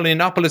scream Mino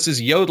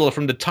Yiannopoulos' yodel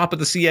from the top of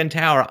the CN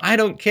Tower. I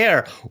don't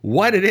care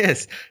what it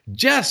is.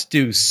 Just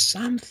do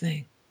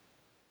something.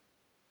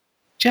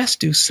 Just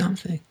do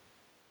something.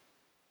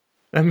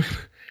 I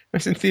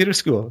was in theater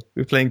school.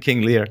 We were playing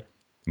King Lear.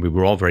 We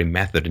were all very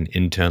method and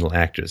internal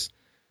actors.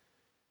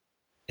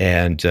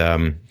 And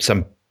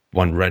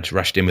someone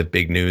rushed in with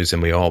big news,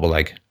 and we all were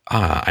like,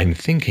 I'm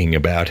thinking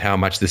about how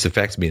much this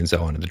affects me and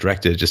so on. And the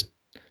director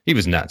he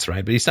was nuts,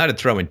 right? But he started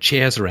throwing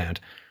chairs around.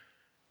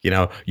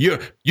 You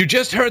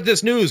just heard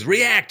this news.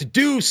 React.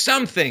 Do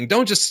something.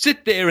 Don't just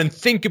sit there and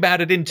think about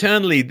it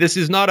internally. This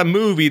is not a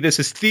movie. This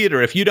is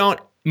theater. If you don't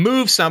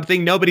move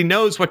something, nobody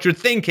knows what you're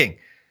thinking.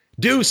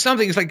 Do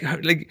something. It's like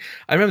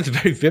I remember it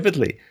very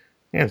vividly.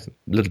 Yeah, it's a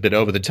little bit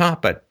over the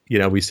top, but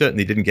we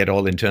certainly didn't get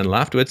all internal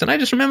afterwards. And I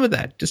just remember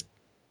that. Just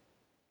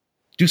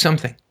do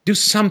something. Do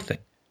something.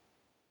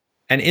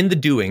 And in the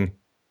doing,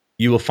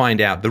 you will find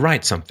out the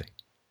right something.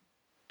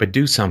 But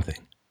do something.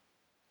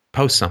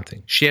 Post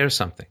something. Share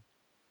something.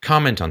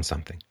 Comment on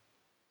something.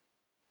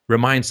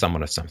 Remind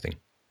someone of something.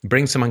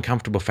 Bring some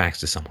uncomfortable facts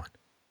to someone.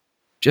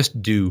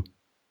 Just do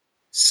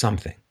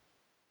something.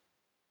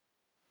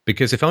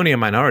 Because if only a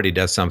minority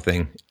does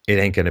something, it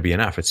ain't going to be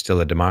enough. It's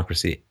still a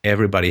democracy.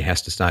 Everybody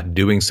has to start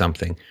doing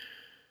something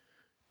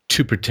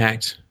to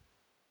protect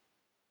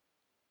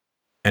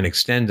and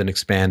extend and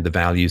expand the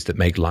values that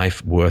make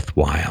life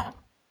worthwhile.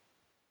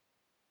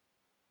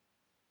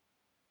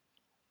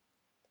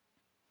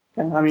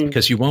 I mean,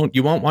 Because you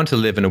won't want to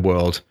live in a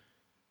world,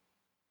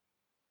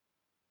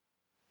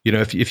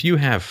 if you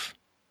have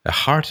a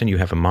heart and you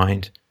have a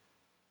mind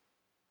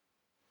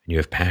and you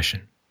have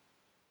passion,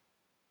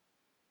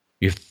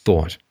 you have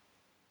thought,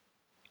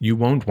 you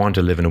won't want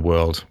to live in a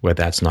world where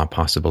that's not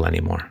possible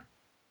anymore.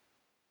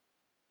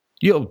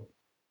 You'll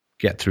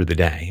get through the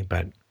day,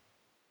 but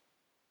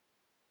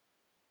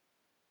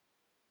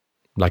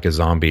like a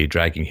zombie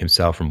dragging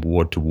himself from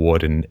ward to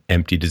ward in an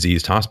empty,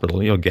 diseased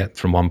hospital, you'll get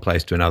from one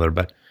place to another,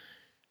 but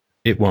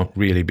it won't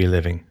really be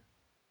living.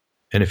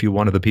 And if you're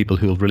one of the people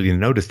who'll really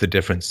notice the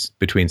difference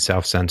between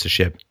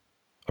self-censorship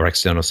or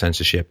external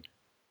censorship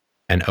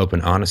and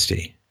open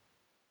honesty,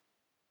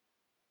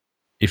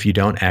 if you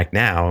don't act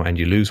now and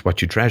you lose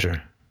what you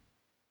treasure,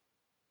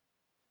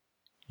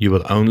 you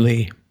will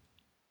only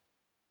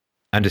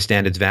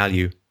understand its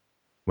value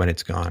when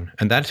it's gone.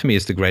 And that, to me,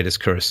 is the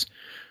greatest curse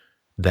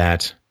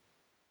that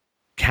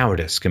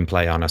cowardice can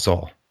play on us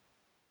all,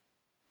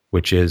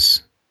 which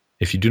is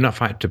if you do not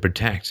fight to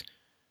protect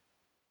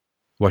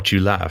what you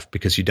love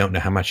because you don't know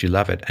how much you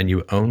love it, and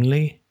you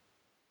only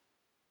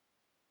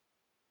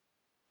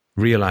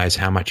realize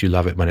how much you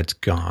love it when it's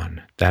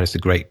gone. That is the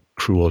great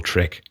cruel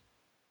trick.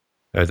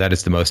 That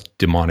is the most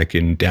demonic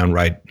and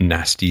downright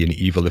nasty and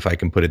evil, if I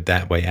can put it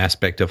that way,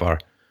 aspect of our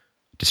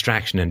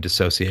distraction and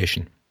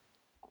dissociation.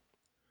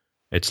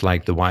 It's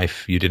like the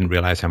wife, you didn't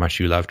realize how much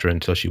you loved her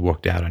until she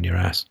walked out on your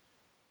ass.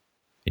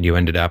 And you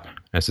ended up,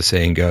 as the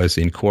saying goes,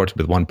 in court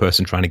with one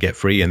person trying to get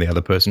free and the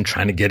other person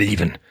trying to get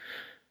even.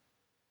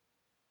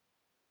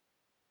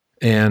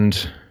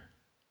 And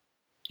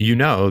you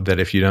know that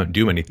if you don't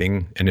do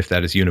anything, and if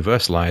that is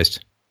universalized,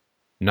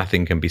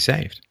 nothing can be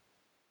saved.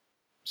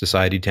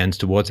 Society tends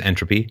towards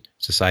entropy.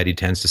 Society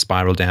tends to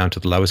spiral down to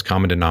the lowest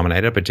common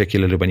denominator,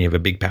 particularly when you have a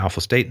big,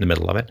 powerful state in the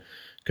middle of it,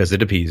 because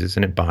it appeases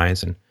and it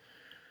buys. And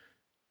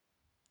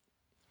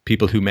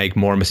people who make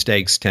more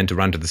mistakes tend to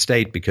run to the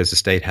state because the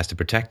state has to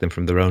protect them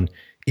from their own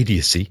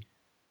idiocy.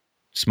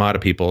 Smarter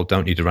people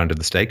don't need to run to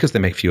the state because they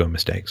make fewer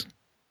mistakes.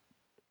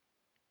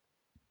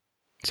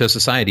 So a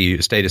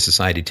state of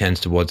society tends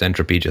towards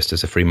entropy, just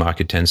as a free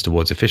market tends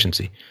towards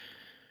efficiency.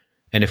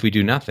 And if we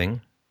do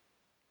nothing,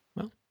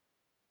 well,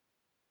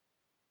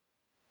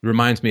 it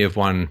reminds me of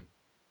one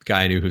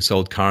guy I knew who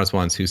sold cars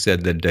once, who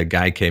said that a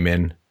guy came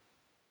in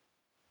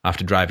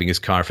after driving his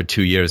car for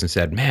 2 years and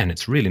said, "Man,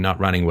 it's really not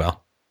running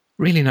well.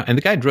 Really not." And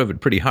the guy drove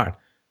it pretty hard.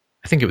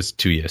 I think it was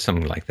 2 years,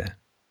 something like that.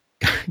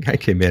 Guy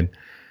came in,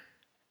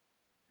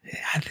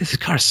 "Yeah, this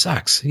car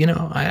sucks.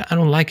 I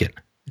don't like it.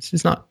 It's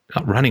just not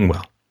running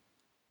well."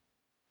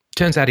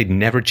 Turns out he'd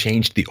never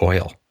changed the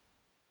oil.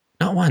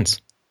 Not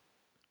once.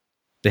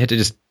 They had to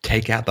just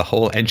take out the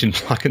whole engine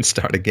block and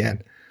start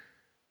again.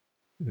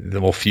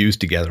 They're all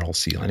fused together, all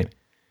sealed anyway.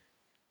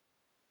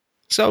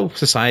 So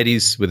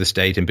societies with a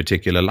state in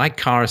particular, like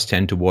cars,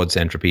 tend towards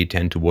entropy,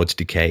 tend towards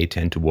decay,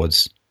 tend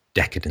towards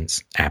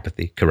decadence,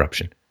 apathy,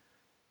 corruption.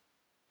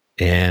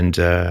 And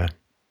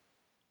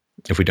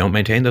if we don't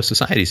maintain those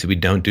societies, if we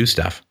don't do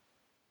stuff,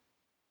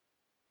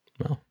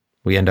 well,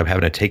 we end up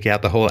having to take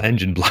out the whole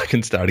engine block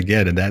and start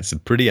again, and that's a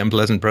pretty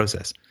unpleasant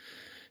process.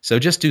 So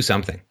just do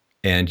something,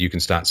 and you can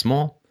start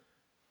small,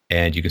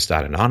 and you can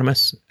start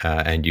anonymous,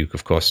 and you,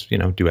 of course,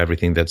 do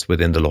everything that's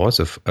within the laws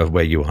of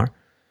where you are,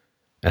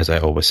 as I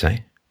always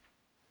say.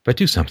 But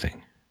do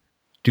something.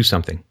 Do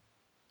something.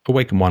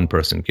 Awaken one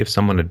person. Give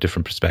someone a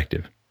different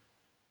perspective.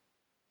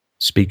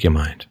 Speak your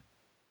mind.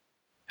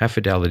 Have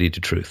fidelity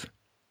to truth.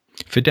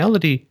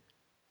 Fidelity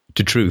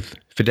to truth,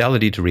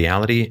 fidelity to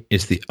reality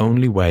is the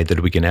only way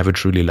that we can ever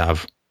truly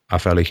love our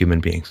fellow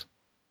human beings.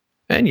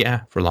 And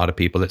yeah, for a lot of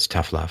people, it's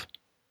tough love.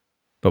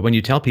 But when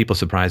you tell people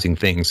surprising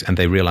things and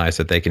they realize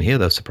that they can hear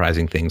those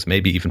surprising things,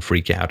 maybe even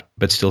freak out,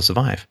 but still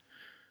survive,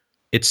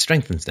 it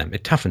strengthens them.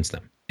 It toughens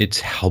them.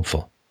 It's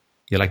helpful.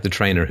 You're like the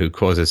trainer who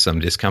causes some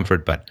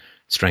discomfort, but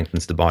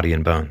strengthens the body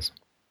and bones.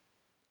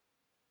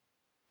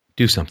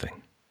 Do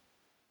something.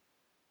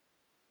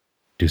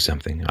 Do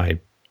something.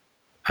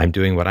 I'm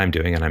doing what I'm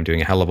doing, and I'm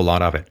doing a hell of a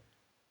lot of it.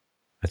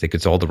 I think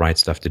it's all the right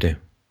stuff to do.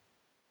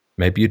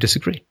 Maybe you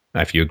disagree.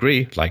 If you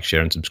agree, like,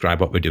 share, and subscribe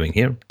what we're doing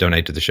here.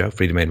 Donate to the show,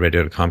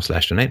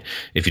 freedomainradio.com/donate.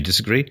 If you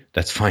disagree,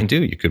 that's fine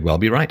too. You could well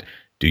be right.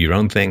 Do your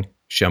own thing.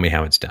 Show me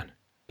how it's done.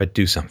 But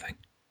do something.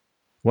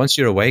 Once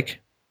you're awake,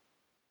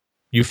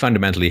 you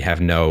fundamentally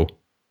have no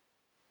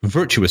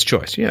virtuous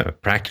choice. Yeah,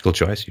 practical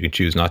choice. You can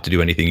choose not to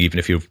do anything even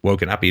if you've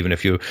woken up, even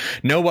if you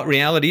know what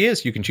reality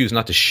is. You can choose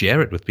not to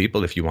share it with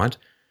people if you want.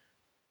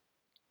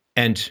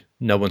 And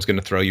no one's going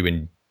to throw you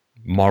in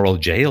moral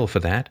jail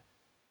for that.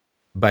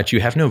 But you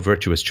have no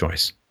virtuous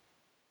choice.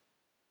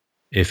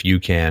 If you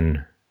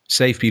can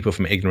save people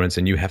from ignorance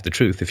and you have the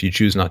truth, if you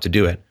choose not to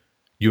do it,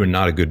 you are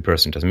not a good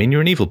person. Doesn't mean you're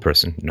an evil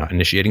person, not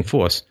initiating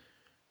force.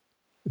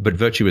 But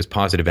virtue is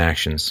positive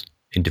actions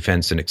in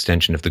defense and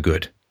extension of the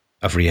good,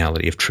 of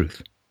reality, of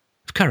truth,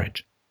 of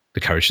courage,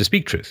 the courage to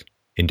speak truth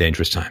in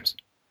dangerous times.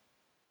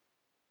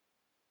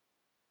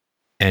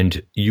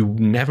 And you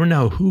never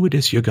know who it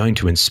is you're going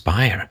to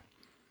inspire.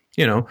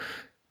 You know,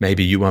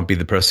 maybe you won't be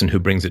the person who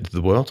brings it to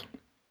the world,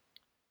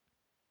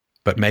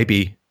 but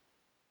maybe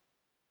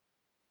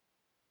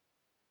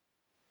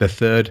the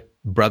third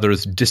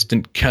brother's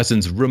distant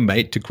cousin's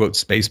roommate, to quote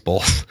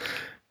Spaceballs,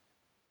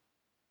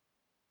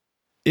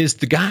 is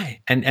the guy.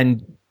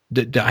 And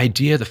the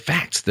idea, the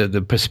facts,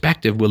 the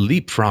perspective will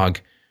leapfrog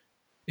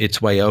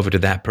its way over to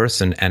that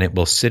person, and it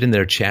will sit in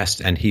their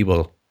chest, and he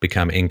will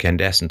become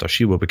incandescent, or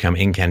she will become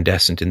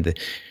incandescent in the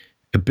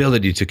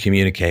ability to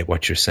communicate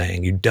what you're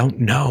saying. You don't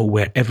know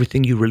where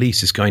everything you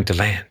release is going to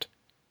land.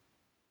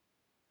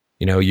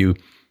 You know, you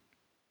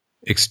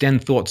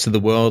extend thoughts to the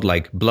world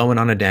like blowing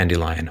on a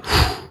dandelion.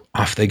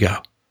 Off they go.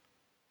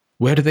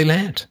 Where do they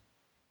land?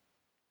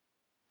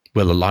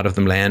 Well, a lot of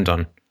them land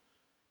on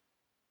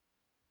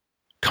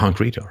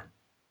concrete or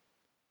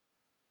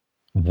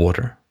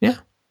water. Yeah.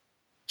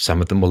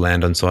 Some of them will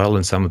land on soil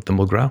and some of them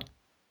will grow.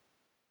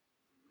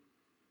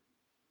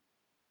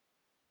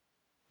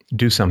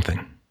 Do something.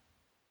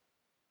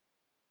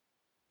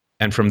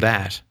 And from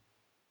that,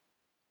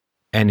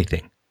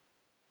 anything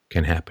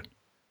can happen.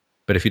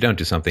 But if you don't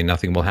do something,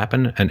 nothing will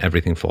happen and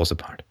everything falls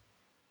apart.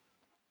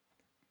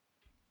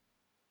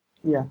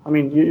 Yeah, I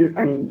mean,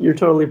 you're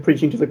totally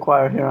preaching to the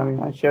choir here. I mean,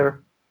 I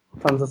share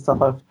tons of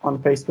stuff on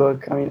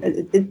Facebook. I mean,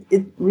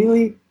 it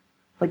really,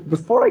 like,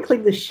 before I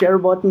click the share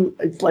button,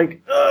 it's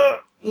like,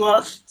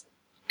 must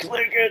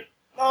click it.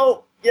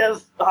 Oh,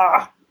 yes.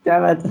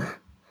 Damn it.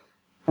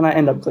 And I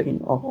end up clicking.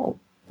 All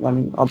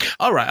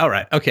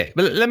right. Okay.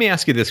 But let me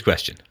ask you this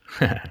question.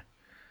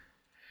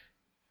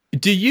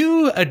 Do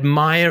you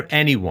admire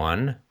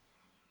anyone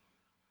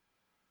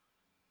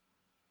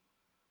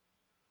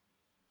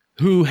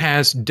who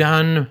has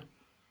done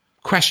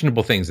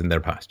questionable things in their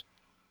past?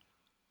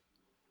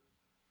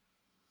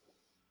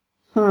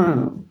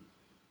 I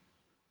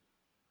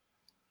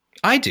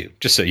do,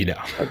 just so you know.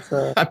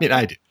 I mean,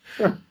 I do.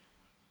 Sure.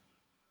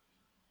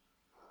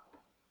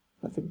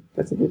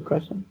 That's a good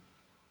question.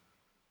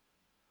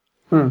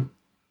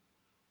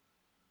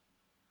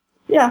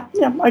 Yeah,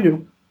 I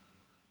do.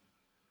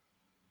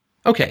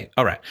 Okay,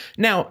 all right.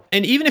 Now,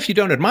 and even if you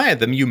don't admire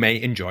them, you may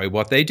enjoy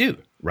what they do,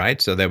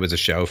 right? So there was a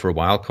show for a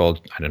while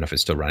called, I don't know if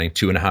it's still running,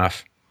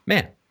 2.5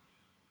 Men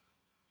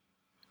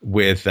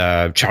with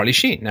Charlie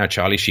Sheen. Now,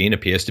 Charlie Sheen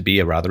appears to be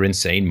a rather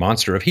insane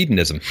monster of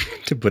hedonism,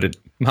 to put it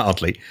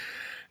mildly.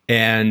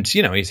 And,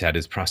 you know, he's had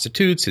his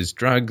prostitutes, his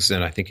drugs,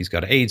 and I think he's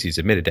got AIDS. He's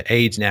admitted to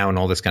AIDS now and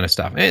all this kind of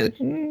stuff.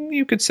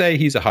 You could say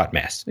he's a hot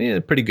mess. Yeah,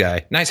 pretty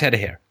guy. Nice head of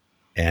hair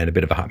and a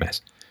bit of a hot mess.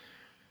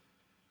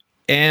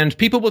 And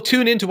people will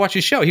tune in to watch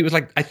his show. He was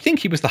like, I think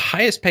he was the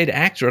highest paid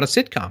actor on a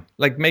sitcom,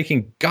 like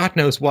making God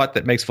knows what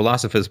that makes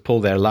philosophers pull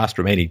their last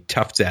remaining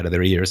tufts out of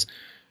their ears.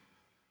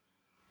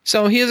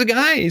 So here's a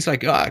guy. He's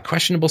like,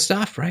 questionable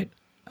stuff, right?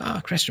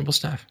 Questionable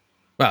stuff.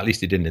 Well, at least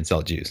he didn't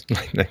insult Jews,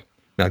 like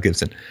Mel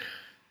Gibson.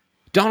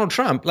 Donald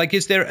Trump, like,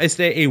 is there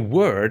a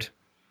word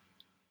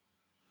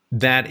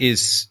that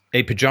is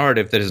a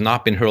pejorative that has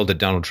not been hurled at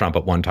Donald Trump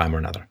at one time or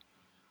another?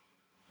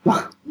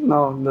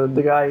 No,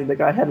 the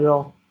guy had it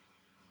all.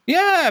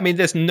 Yeah, I mean,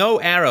 there's no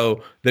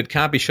arrow that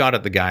can't be shot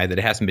at the guy that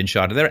hasn't been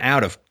shot. They're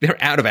out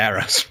of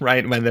arrows,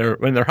 right? When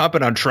they're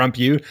hopping on Trump,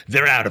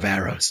 they're out of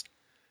arrows.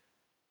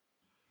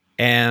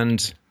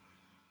 And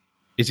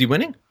is he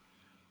winning?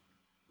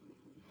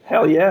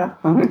 Hell yeah.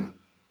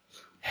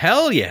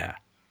 Hell yeah.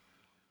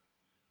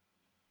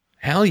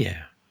 Hell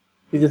yeah.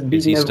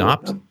 Is he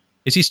stopped?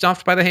 Is he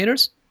stopped by the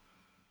haters?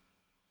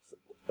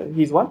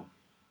 He's what?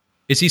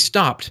 Is he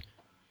stopped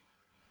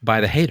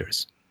by the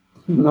haters?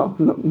 No,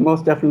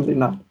 most definitely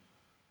not.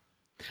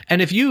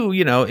 And if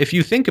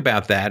you think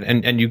about that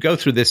and you go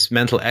through this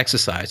mental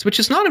exercise, which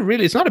is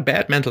it's not a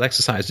bad mental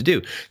exercise to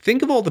do.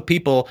 Think of all the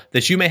people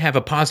that you may have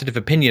a positive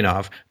opinion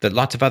of that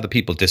lots of other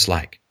people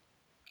dislike.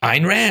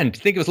 Ayn Rand.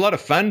 Think it was a lot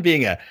of fun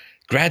being a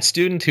grad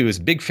student who was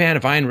a big fan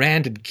of Ayn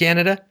Rand in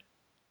Canada?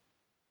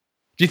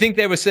 Do you think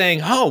they were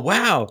saying, oh,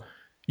 wow,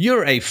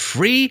 you're a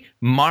free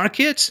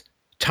market,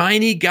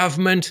 tiny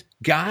government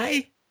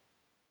guy?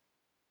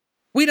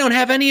 We don't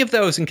have any of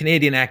those in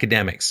Canadian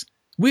academics.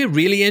 We're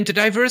really into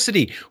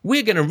diversity.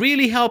 We're going to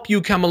really help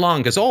you come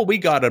along because all we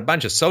got are a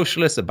bunch of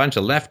socialists, a bunch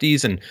of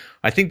lefties, and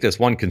I think there's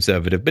one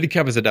conservative, but he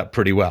covers it up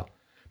pretty well.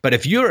 But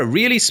if you're a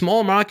really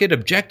small market,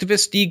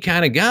 objectivist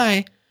kind of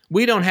guy,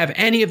 we don't have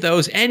any of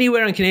those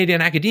anywhere in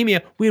Canadian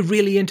academia. We're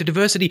really into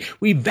diversity.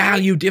 We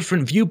value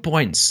different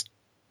viewpoints.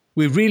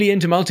 We're really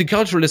into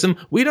multiculturalism.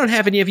 We don't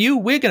have any of you.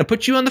 We're going to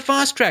put you on the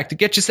fast track to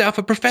get yourself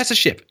a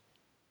professorship.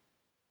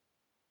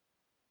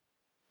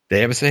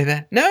 They ever say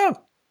that? No.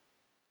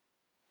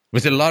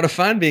 Was it a lot of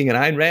fun being an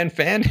Ayn Rand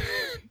fan?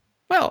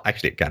 Well,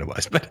 actually, it kind of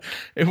was, but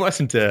it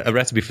wasn't a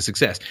recipe for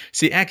success.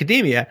 See,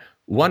 academia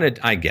wanted,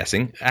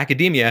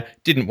 academia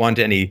didn't want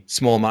any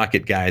small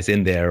market guys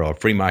in there or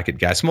free market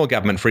guys, small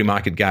government free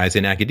market guys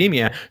in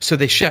academia, so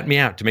they shut me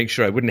out to make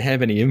sure I wouldn't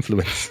have any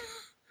influence.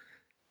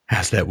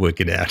 How's that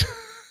working out?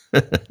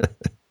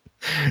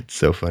 It's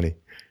so funny.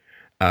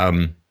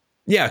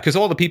 Yeah, because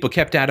all the people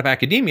kept out of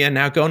academia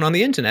now going on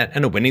the internet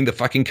and are winning the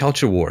fucking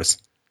culture wars.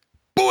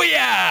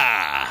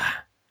 Booyah!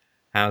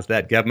 How's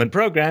that government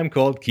program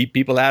called Keep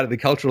People Out of the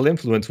Cultural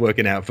Influence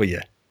working out for you?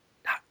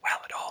 Not well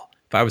at all.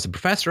 If I was a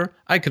professor,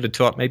 I could have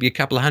taught maybe a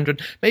couple of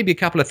hundred, maybe a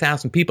couple of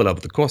thousand people over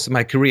the course of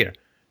my career.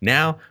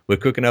 Now we're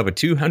cooking over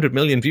 200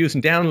 million views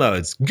and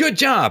downloads. Good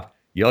job!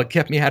 Y'all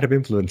kept me out of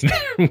influence,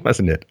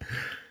 wasn't it?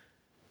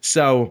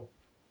 So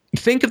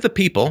think of the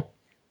people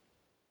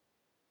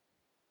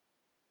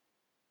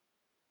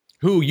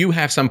who you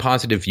have some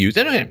positive views.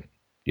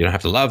 You don't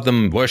have to love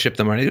them, worship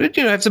them, or anything,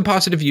 but have some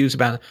positive views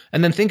about.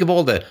 And then think of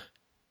all the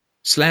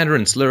slander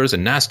and slurs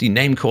and nasty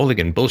name calling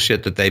and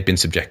bullshit that they've been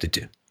subjected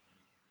to.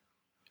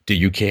 Do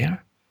you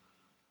care?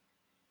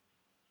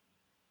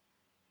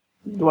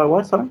 Do I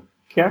what? Sorry?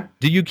 Care?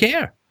 Do you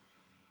care?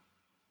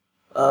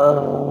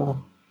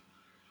 About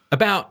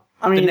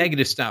the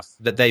negative stuff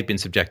that they've been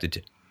subjected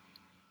to.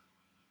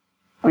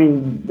 I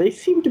mean, they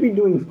seem to be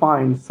doing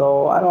fine,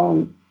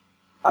 so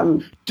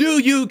Do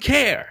you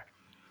care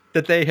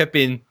that they have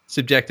been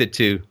subjected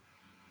to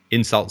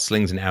insults,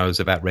 slings, and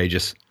hours of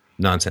outrageous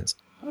nonsense?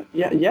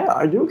 Yeah,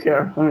 I do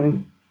care. I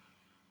mean,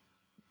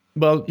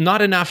 well,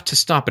 not enough to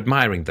stop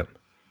admiring them.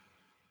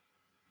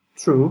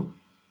 True.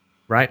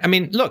 Right? I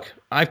mean, look,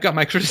 I've got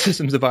my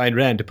criticisms of Ayn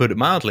Rand, to put it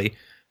mildly,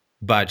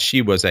 but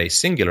she was a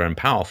singular and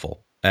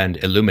powerful and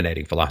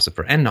illuminating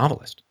philosopher and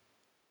novelist.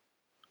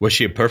 Was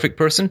she a perfect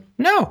person?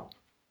 No.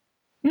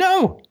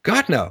 No.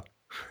 God, no.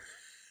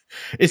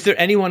 Is there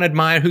anyone I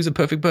admire who's a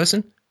perfect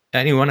person?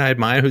 Anyone I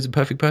admire who's a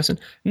perfect person?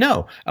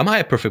 No. Am I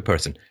a perfect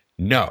person?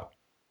 No.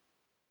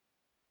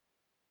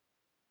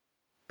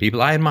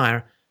 People I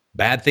admire,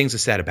 bad things are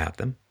said about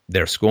them.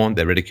 They're scorned,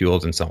 they're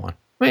ridiculed, and so on.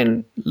 I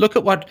mean, look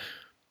at what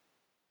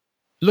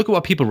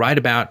people write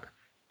about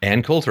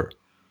Ann Coulter.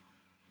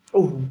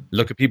 Oh.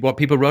 Look at what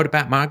people wrote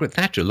about Margaret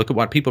Thatcher. Look at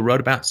what people wrote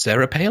about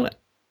Sarah Palin.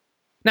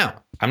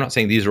 Now, I'm not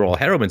saying these are all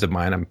heroines of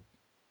mine. I'm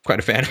quite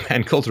a fan of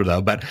Ann Coulter,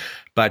 though. But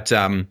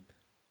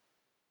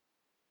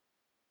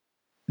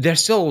they're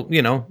still,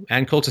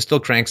 Ann Coulter still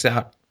cranks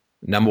out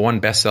 #1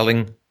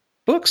 best-selling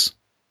books.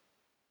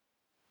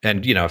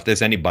 And, if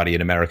there's anybody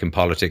in American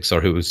politics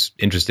or who's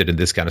interested in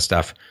this kind of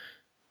stuff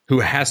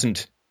who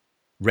hasn't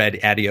read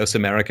Adios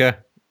America,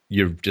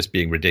 you're just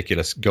being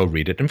ridiculous. Go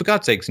read it. And for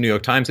God's sakes, New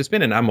York Times, it's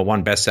been a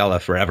 #1 bestseller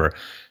forever.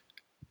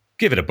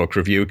 Give it a book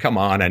review. Come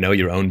on. I know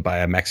you're owned by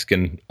a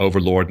Mexican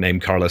overlord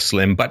named Carlos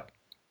Slim, but,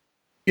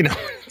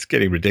 it's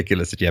getting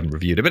ridiculous that you haven't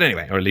reviewed it. But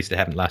anyway, or at least I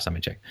haven't last time I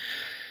checked.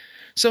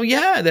 So,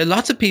 yeah, there are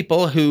lots of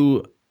people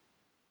who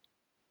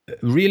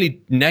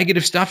really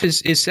negative stuff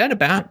is said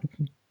about,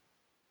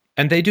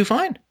 and they do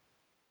fine.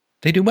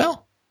 They do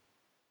well.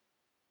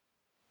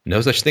 No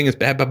such thing as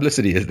bad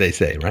publicity, as they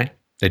say, right?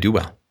 They do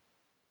well.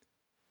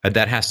 And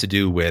that has to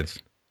do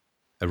with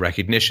a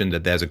recognition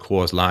that there's a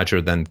cause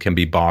larger than can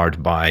be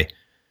barred by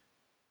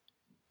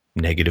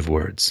negative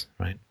words,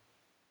 right?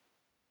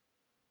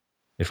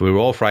 If we were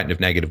all frightened of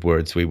negative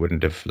words, we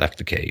wouldn't have left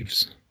the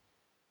caves.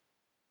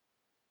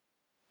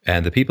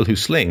 And the people who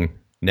sling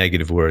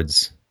negative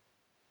words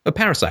are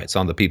parasites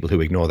on the people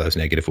who ignore those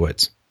negative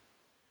words.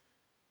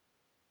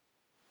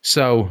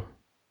 So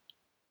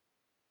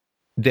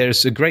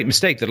there's a great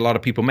mistake that a lot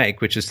of people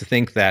make, which is to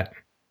think that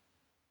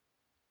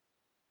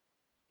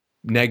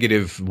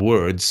negative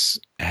words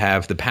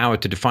have the power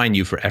to define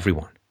you for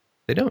everyone.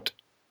 They don't.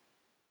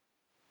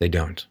 They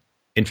don't.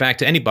 In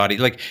fact,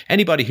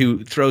 anybody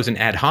who throws an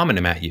ad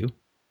hominem at you,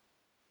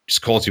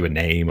 just calls you a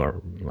name or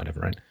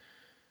whatever, right?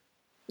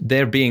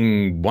 They're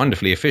being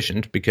wonderfully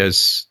efficient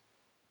because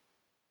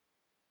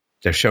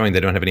they're showing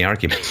they don't have any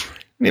arguments.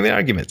 Any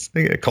arguments.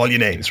 They call you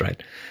names,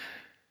 right?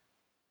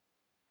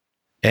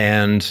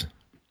 And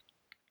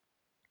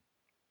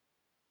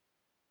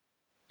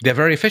they're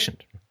very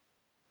efficient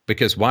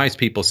because wise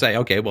people say,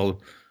 okay,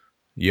 well,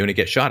 you only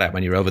get shot at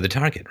when you're over the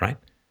target, right?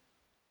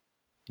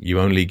 You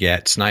only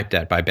get sniped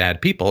at by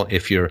bad people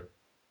if you're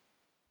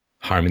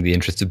harming the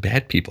interests of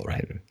bad people,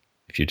 right?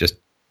 If you just,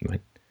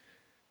 right?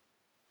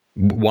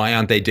 Why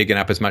aren't they digging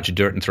up as much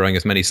dirt and throwing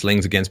as many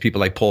slings against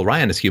people like Paul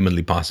Ryan as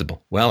humanly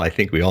possible? Well, I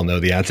think we all know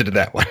the answer to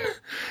that one.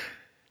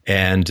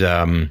 And,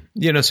 so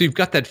you've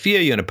got that fear,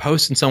 you're going to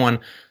post and so on.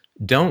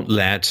 Don't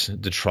let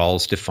the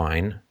trolls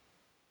define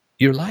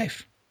your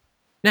life.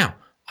 Now,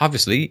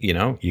 obviously,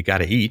 you got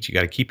to eat, you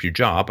got to keep your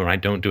job, all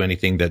right? Don't do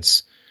anything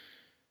that's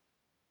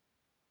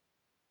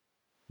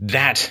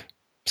that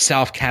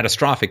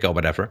self-catastrophic or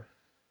whatever.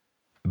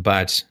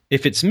 But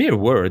if it's mere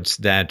words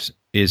that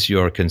is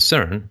your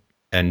concern,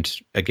 and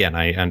again,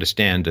 I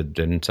understand that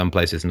in some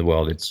places in the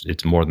world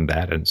it's more than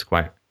that, and it's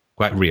quite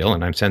real,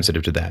 and I'm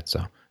sensitive to that,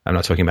 so I'm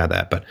not talking about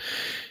that. But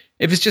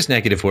if it's just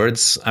negative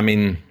words, I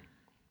mean,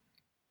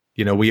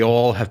 You know, we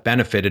all have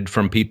benefited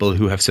from people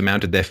who have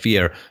surmounted their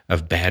fear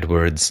of bad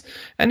words.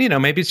 And, you know,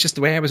 maybe it's just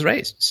the way I was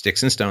raised.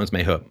 Sticks and stones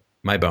may hurt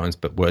my bones,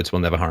 but words will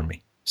never harm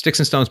me. Sticks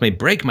and stones may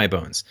break my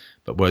bones,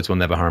 but words will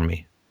never harm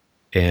me.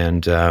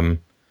 And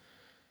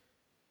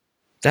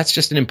that's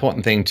just an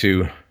important thing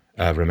to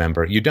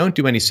remember. You don't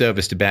do any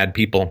service to bad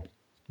people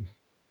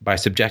by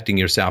subjecting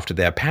yourself to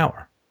their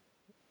power.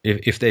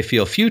 If they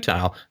feel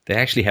futile, they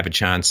actually have a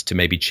chance to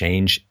maybe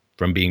change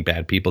from being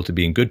bad people to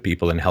being good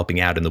people and helping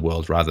out in the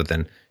world rather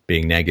than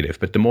being negative.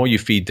 But the more you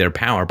feed their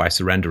power by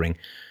surrendering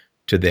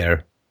to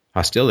their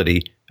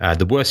hostility,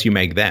 the worse you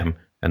make them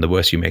and the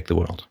worse you make the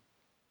world.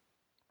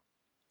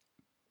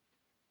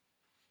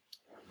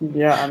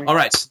 Yeah. I mean, all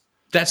right.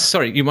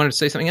 Sorry, you wanted to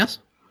say something else?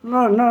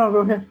 No, go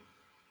ahead.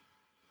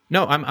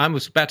 No, I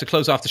was about to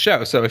close off the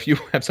show. So if you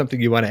have something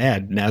you want to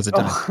add, now's the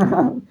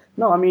time.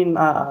 No, I mean,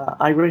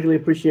 I greatly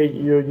appreciate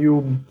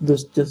you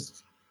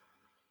just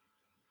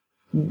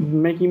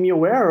making me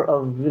aware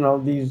of, you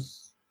know,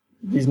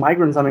 these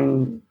migrants. I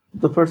mean,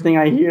 the first thing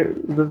I hear,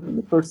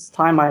 the first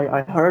time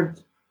I heard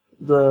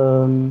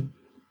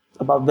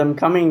about them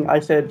coming, I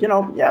said, you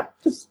know, yeah,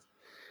 just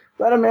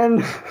let them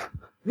in.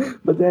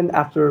 But then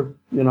after,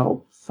 you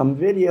know, some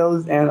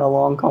videos and a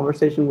long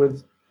conversation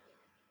with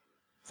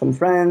some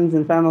friends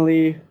and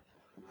family,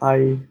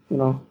 oh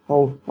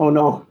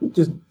no,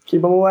 just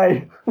keep them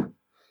away. I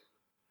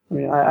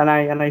mean,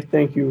 I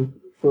thank you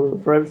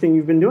for everything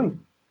you've been doing.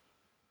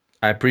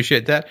 I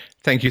appreciate that.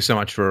 Thank you so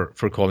much for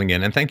calling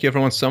in, and thank you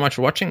everyone so much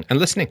for watching and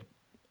listening.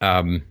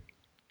 We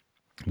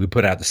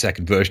put out the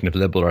second version of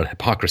Liberal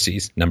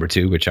Hypocrisies, number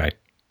 2, which I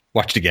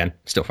watched again.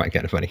 Still find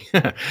kind of funny.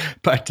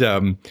 But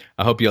I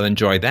hope you'll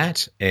enjoy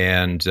that.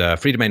 And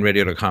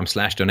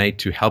freedomainradio.com/donate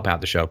to help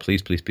out the show.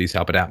 Please, please, please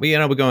help it out.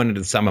 We're going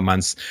into the summer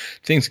months.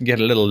 Things can get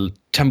a little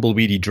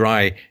tumbleweedy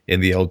dry in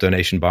the old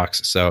donation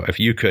box. So if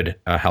you could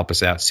help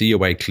us out, see your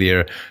way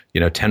clear,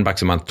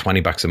 $10 a month,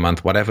 $20 a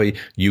month, whatever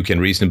you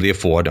can reasonably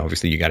afford.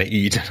 Obviously, you got to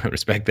eat. I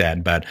respect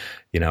that. But,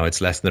 it's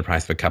less than the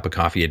price of a cup of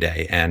coffee a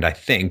day. And I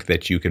think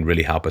that you can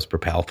really help us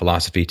propel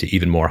philosophy to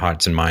even more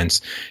hearts and minds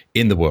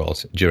in the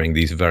world during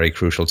these very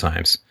crucial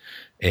times.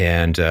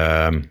 And,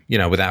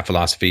 without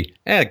philosophy,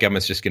 the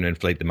government's just going to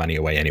inflate the money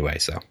away anyway.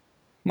 So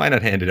why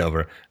not hand it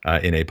over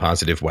in a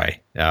positive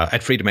way?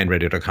 At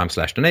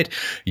freedomainradio.com/donate.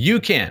 You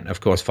can, of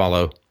course,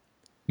 follow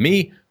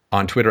me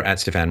on Twitter at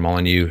Stefan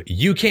Molyneux.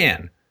 You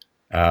can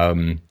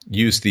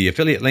use the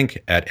affiliate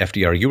link at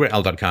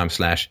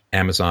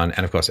fdrurl.com/Amazon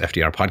and, of course,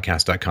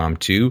 fdrpodcast.com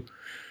to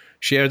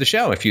share the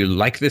show. If you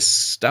like this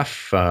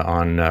stuff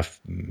on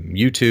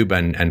YouTube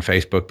and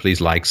Facebook, please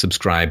like,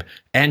 subscribe,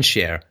 and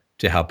share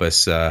to help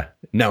us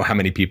know how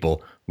many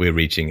people we're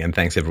reaching. And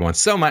thanks, everyone,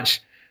 so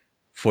much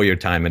for your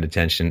time and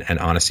attention and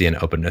honesty and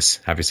openness.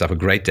 Have yourself a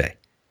great day.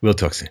 We'll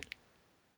talk soon.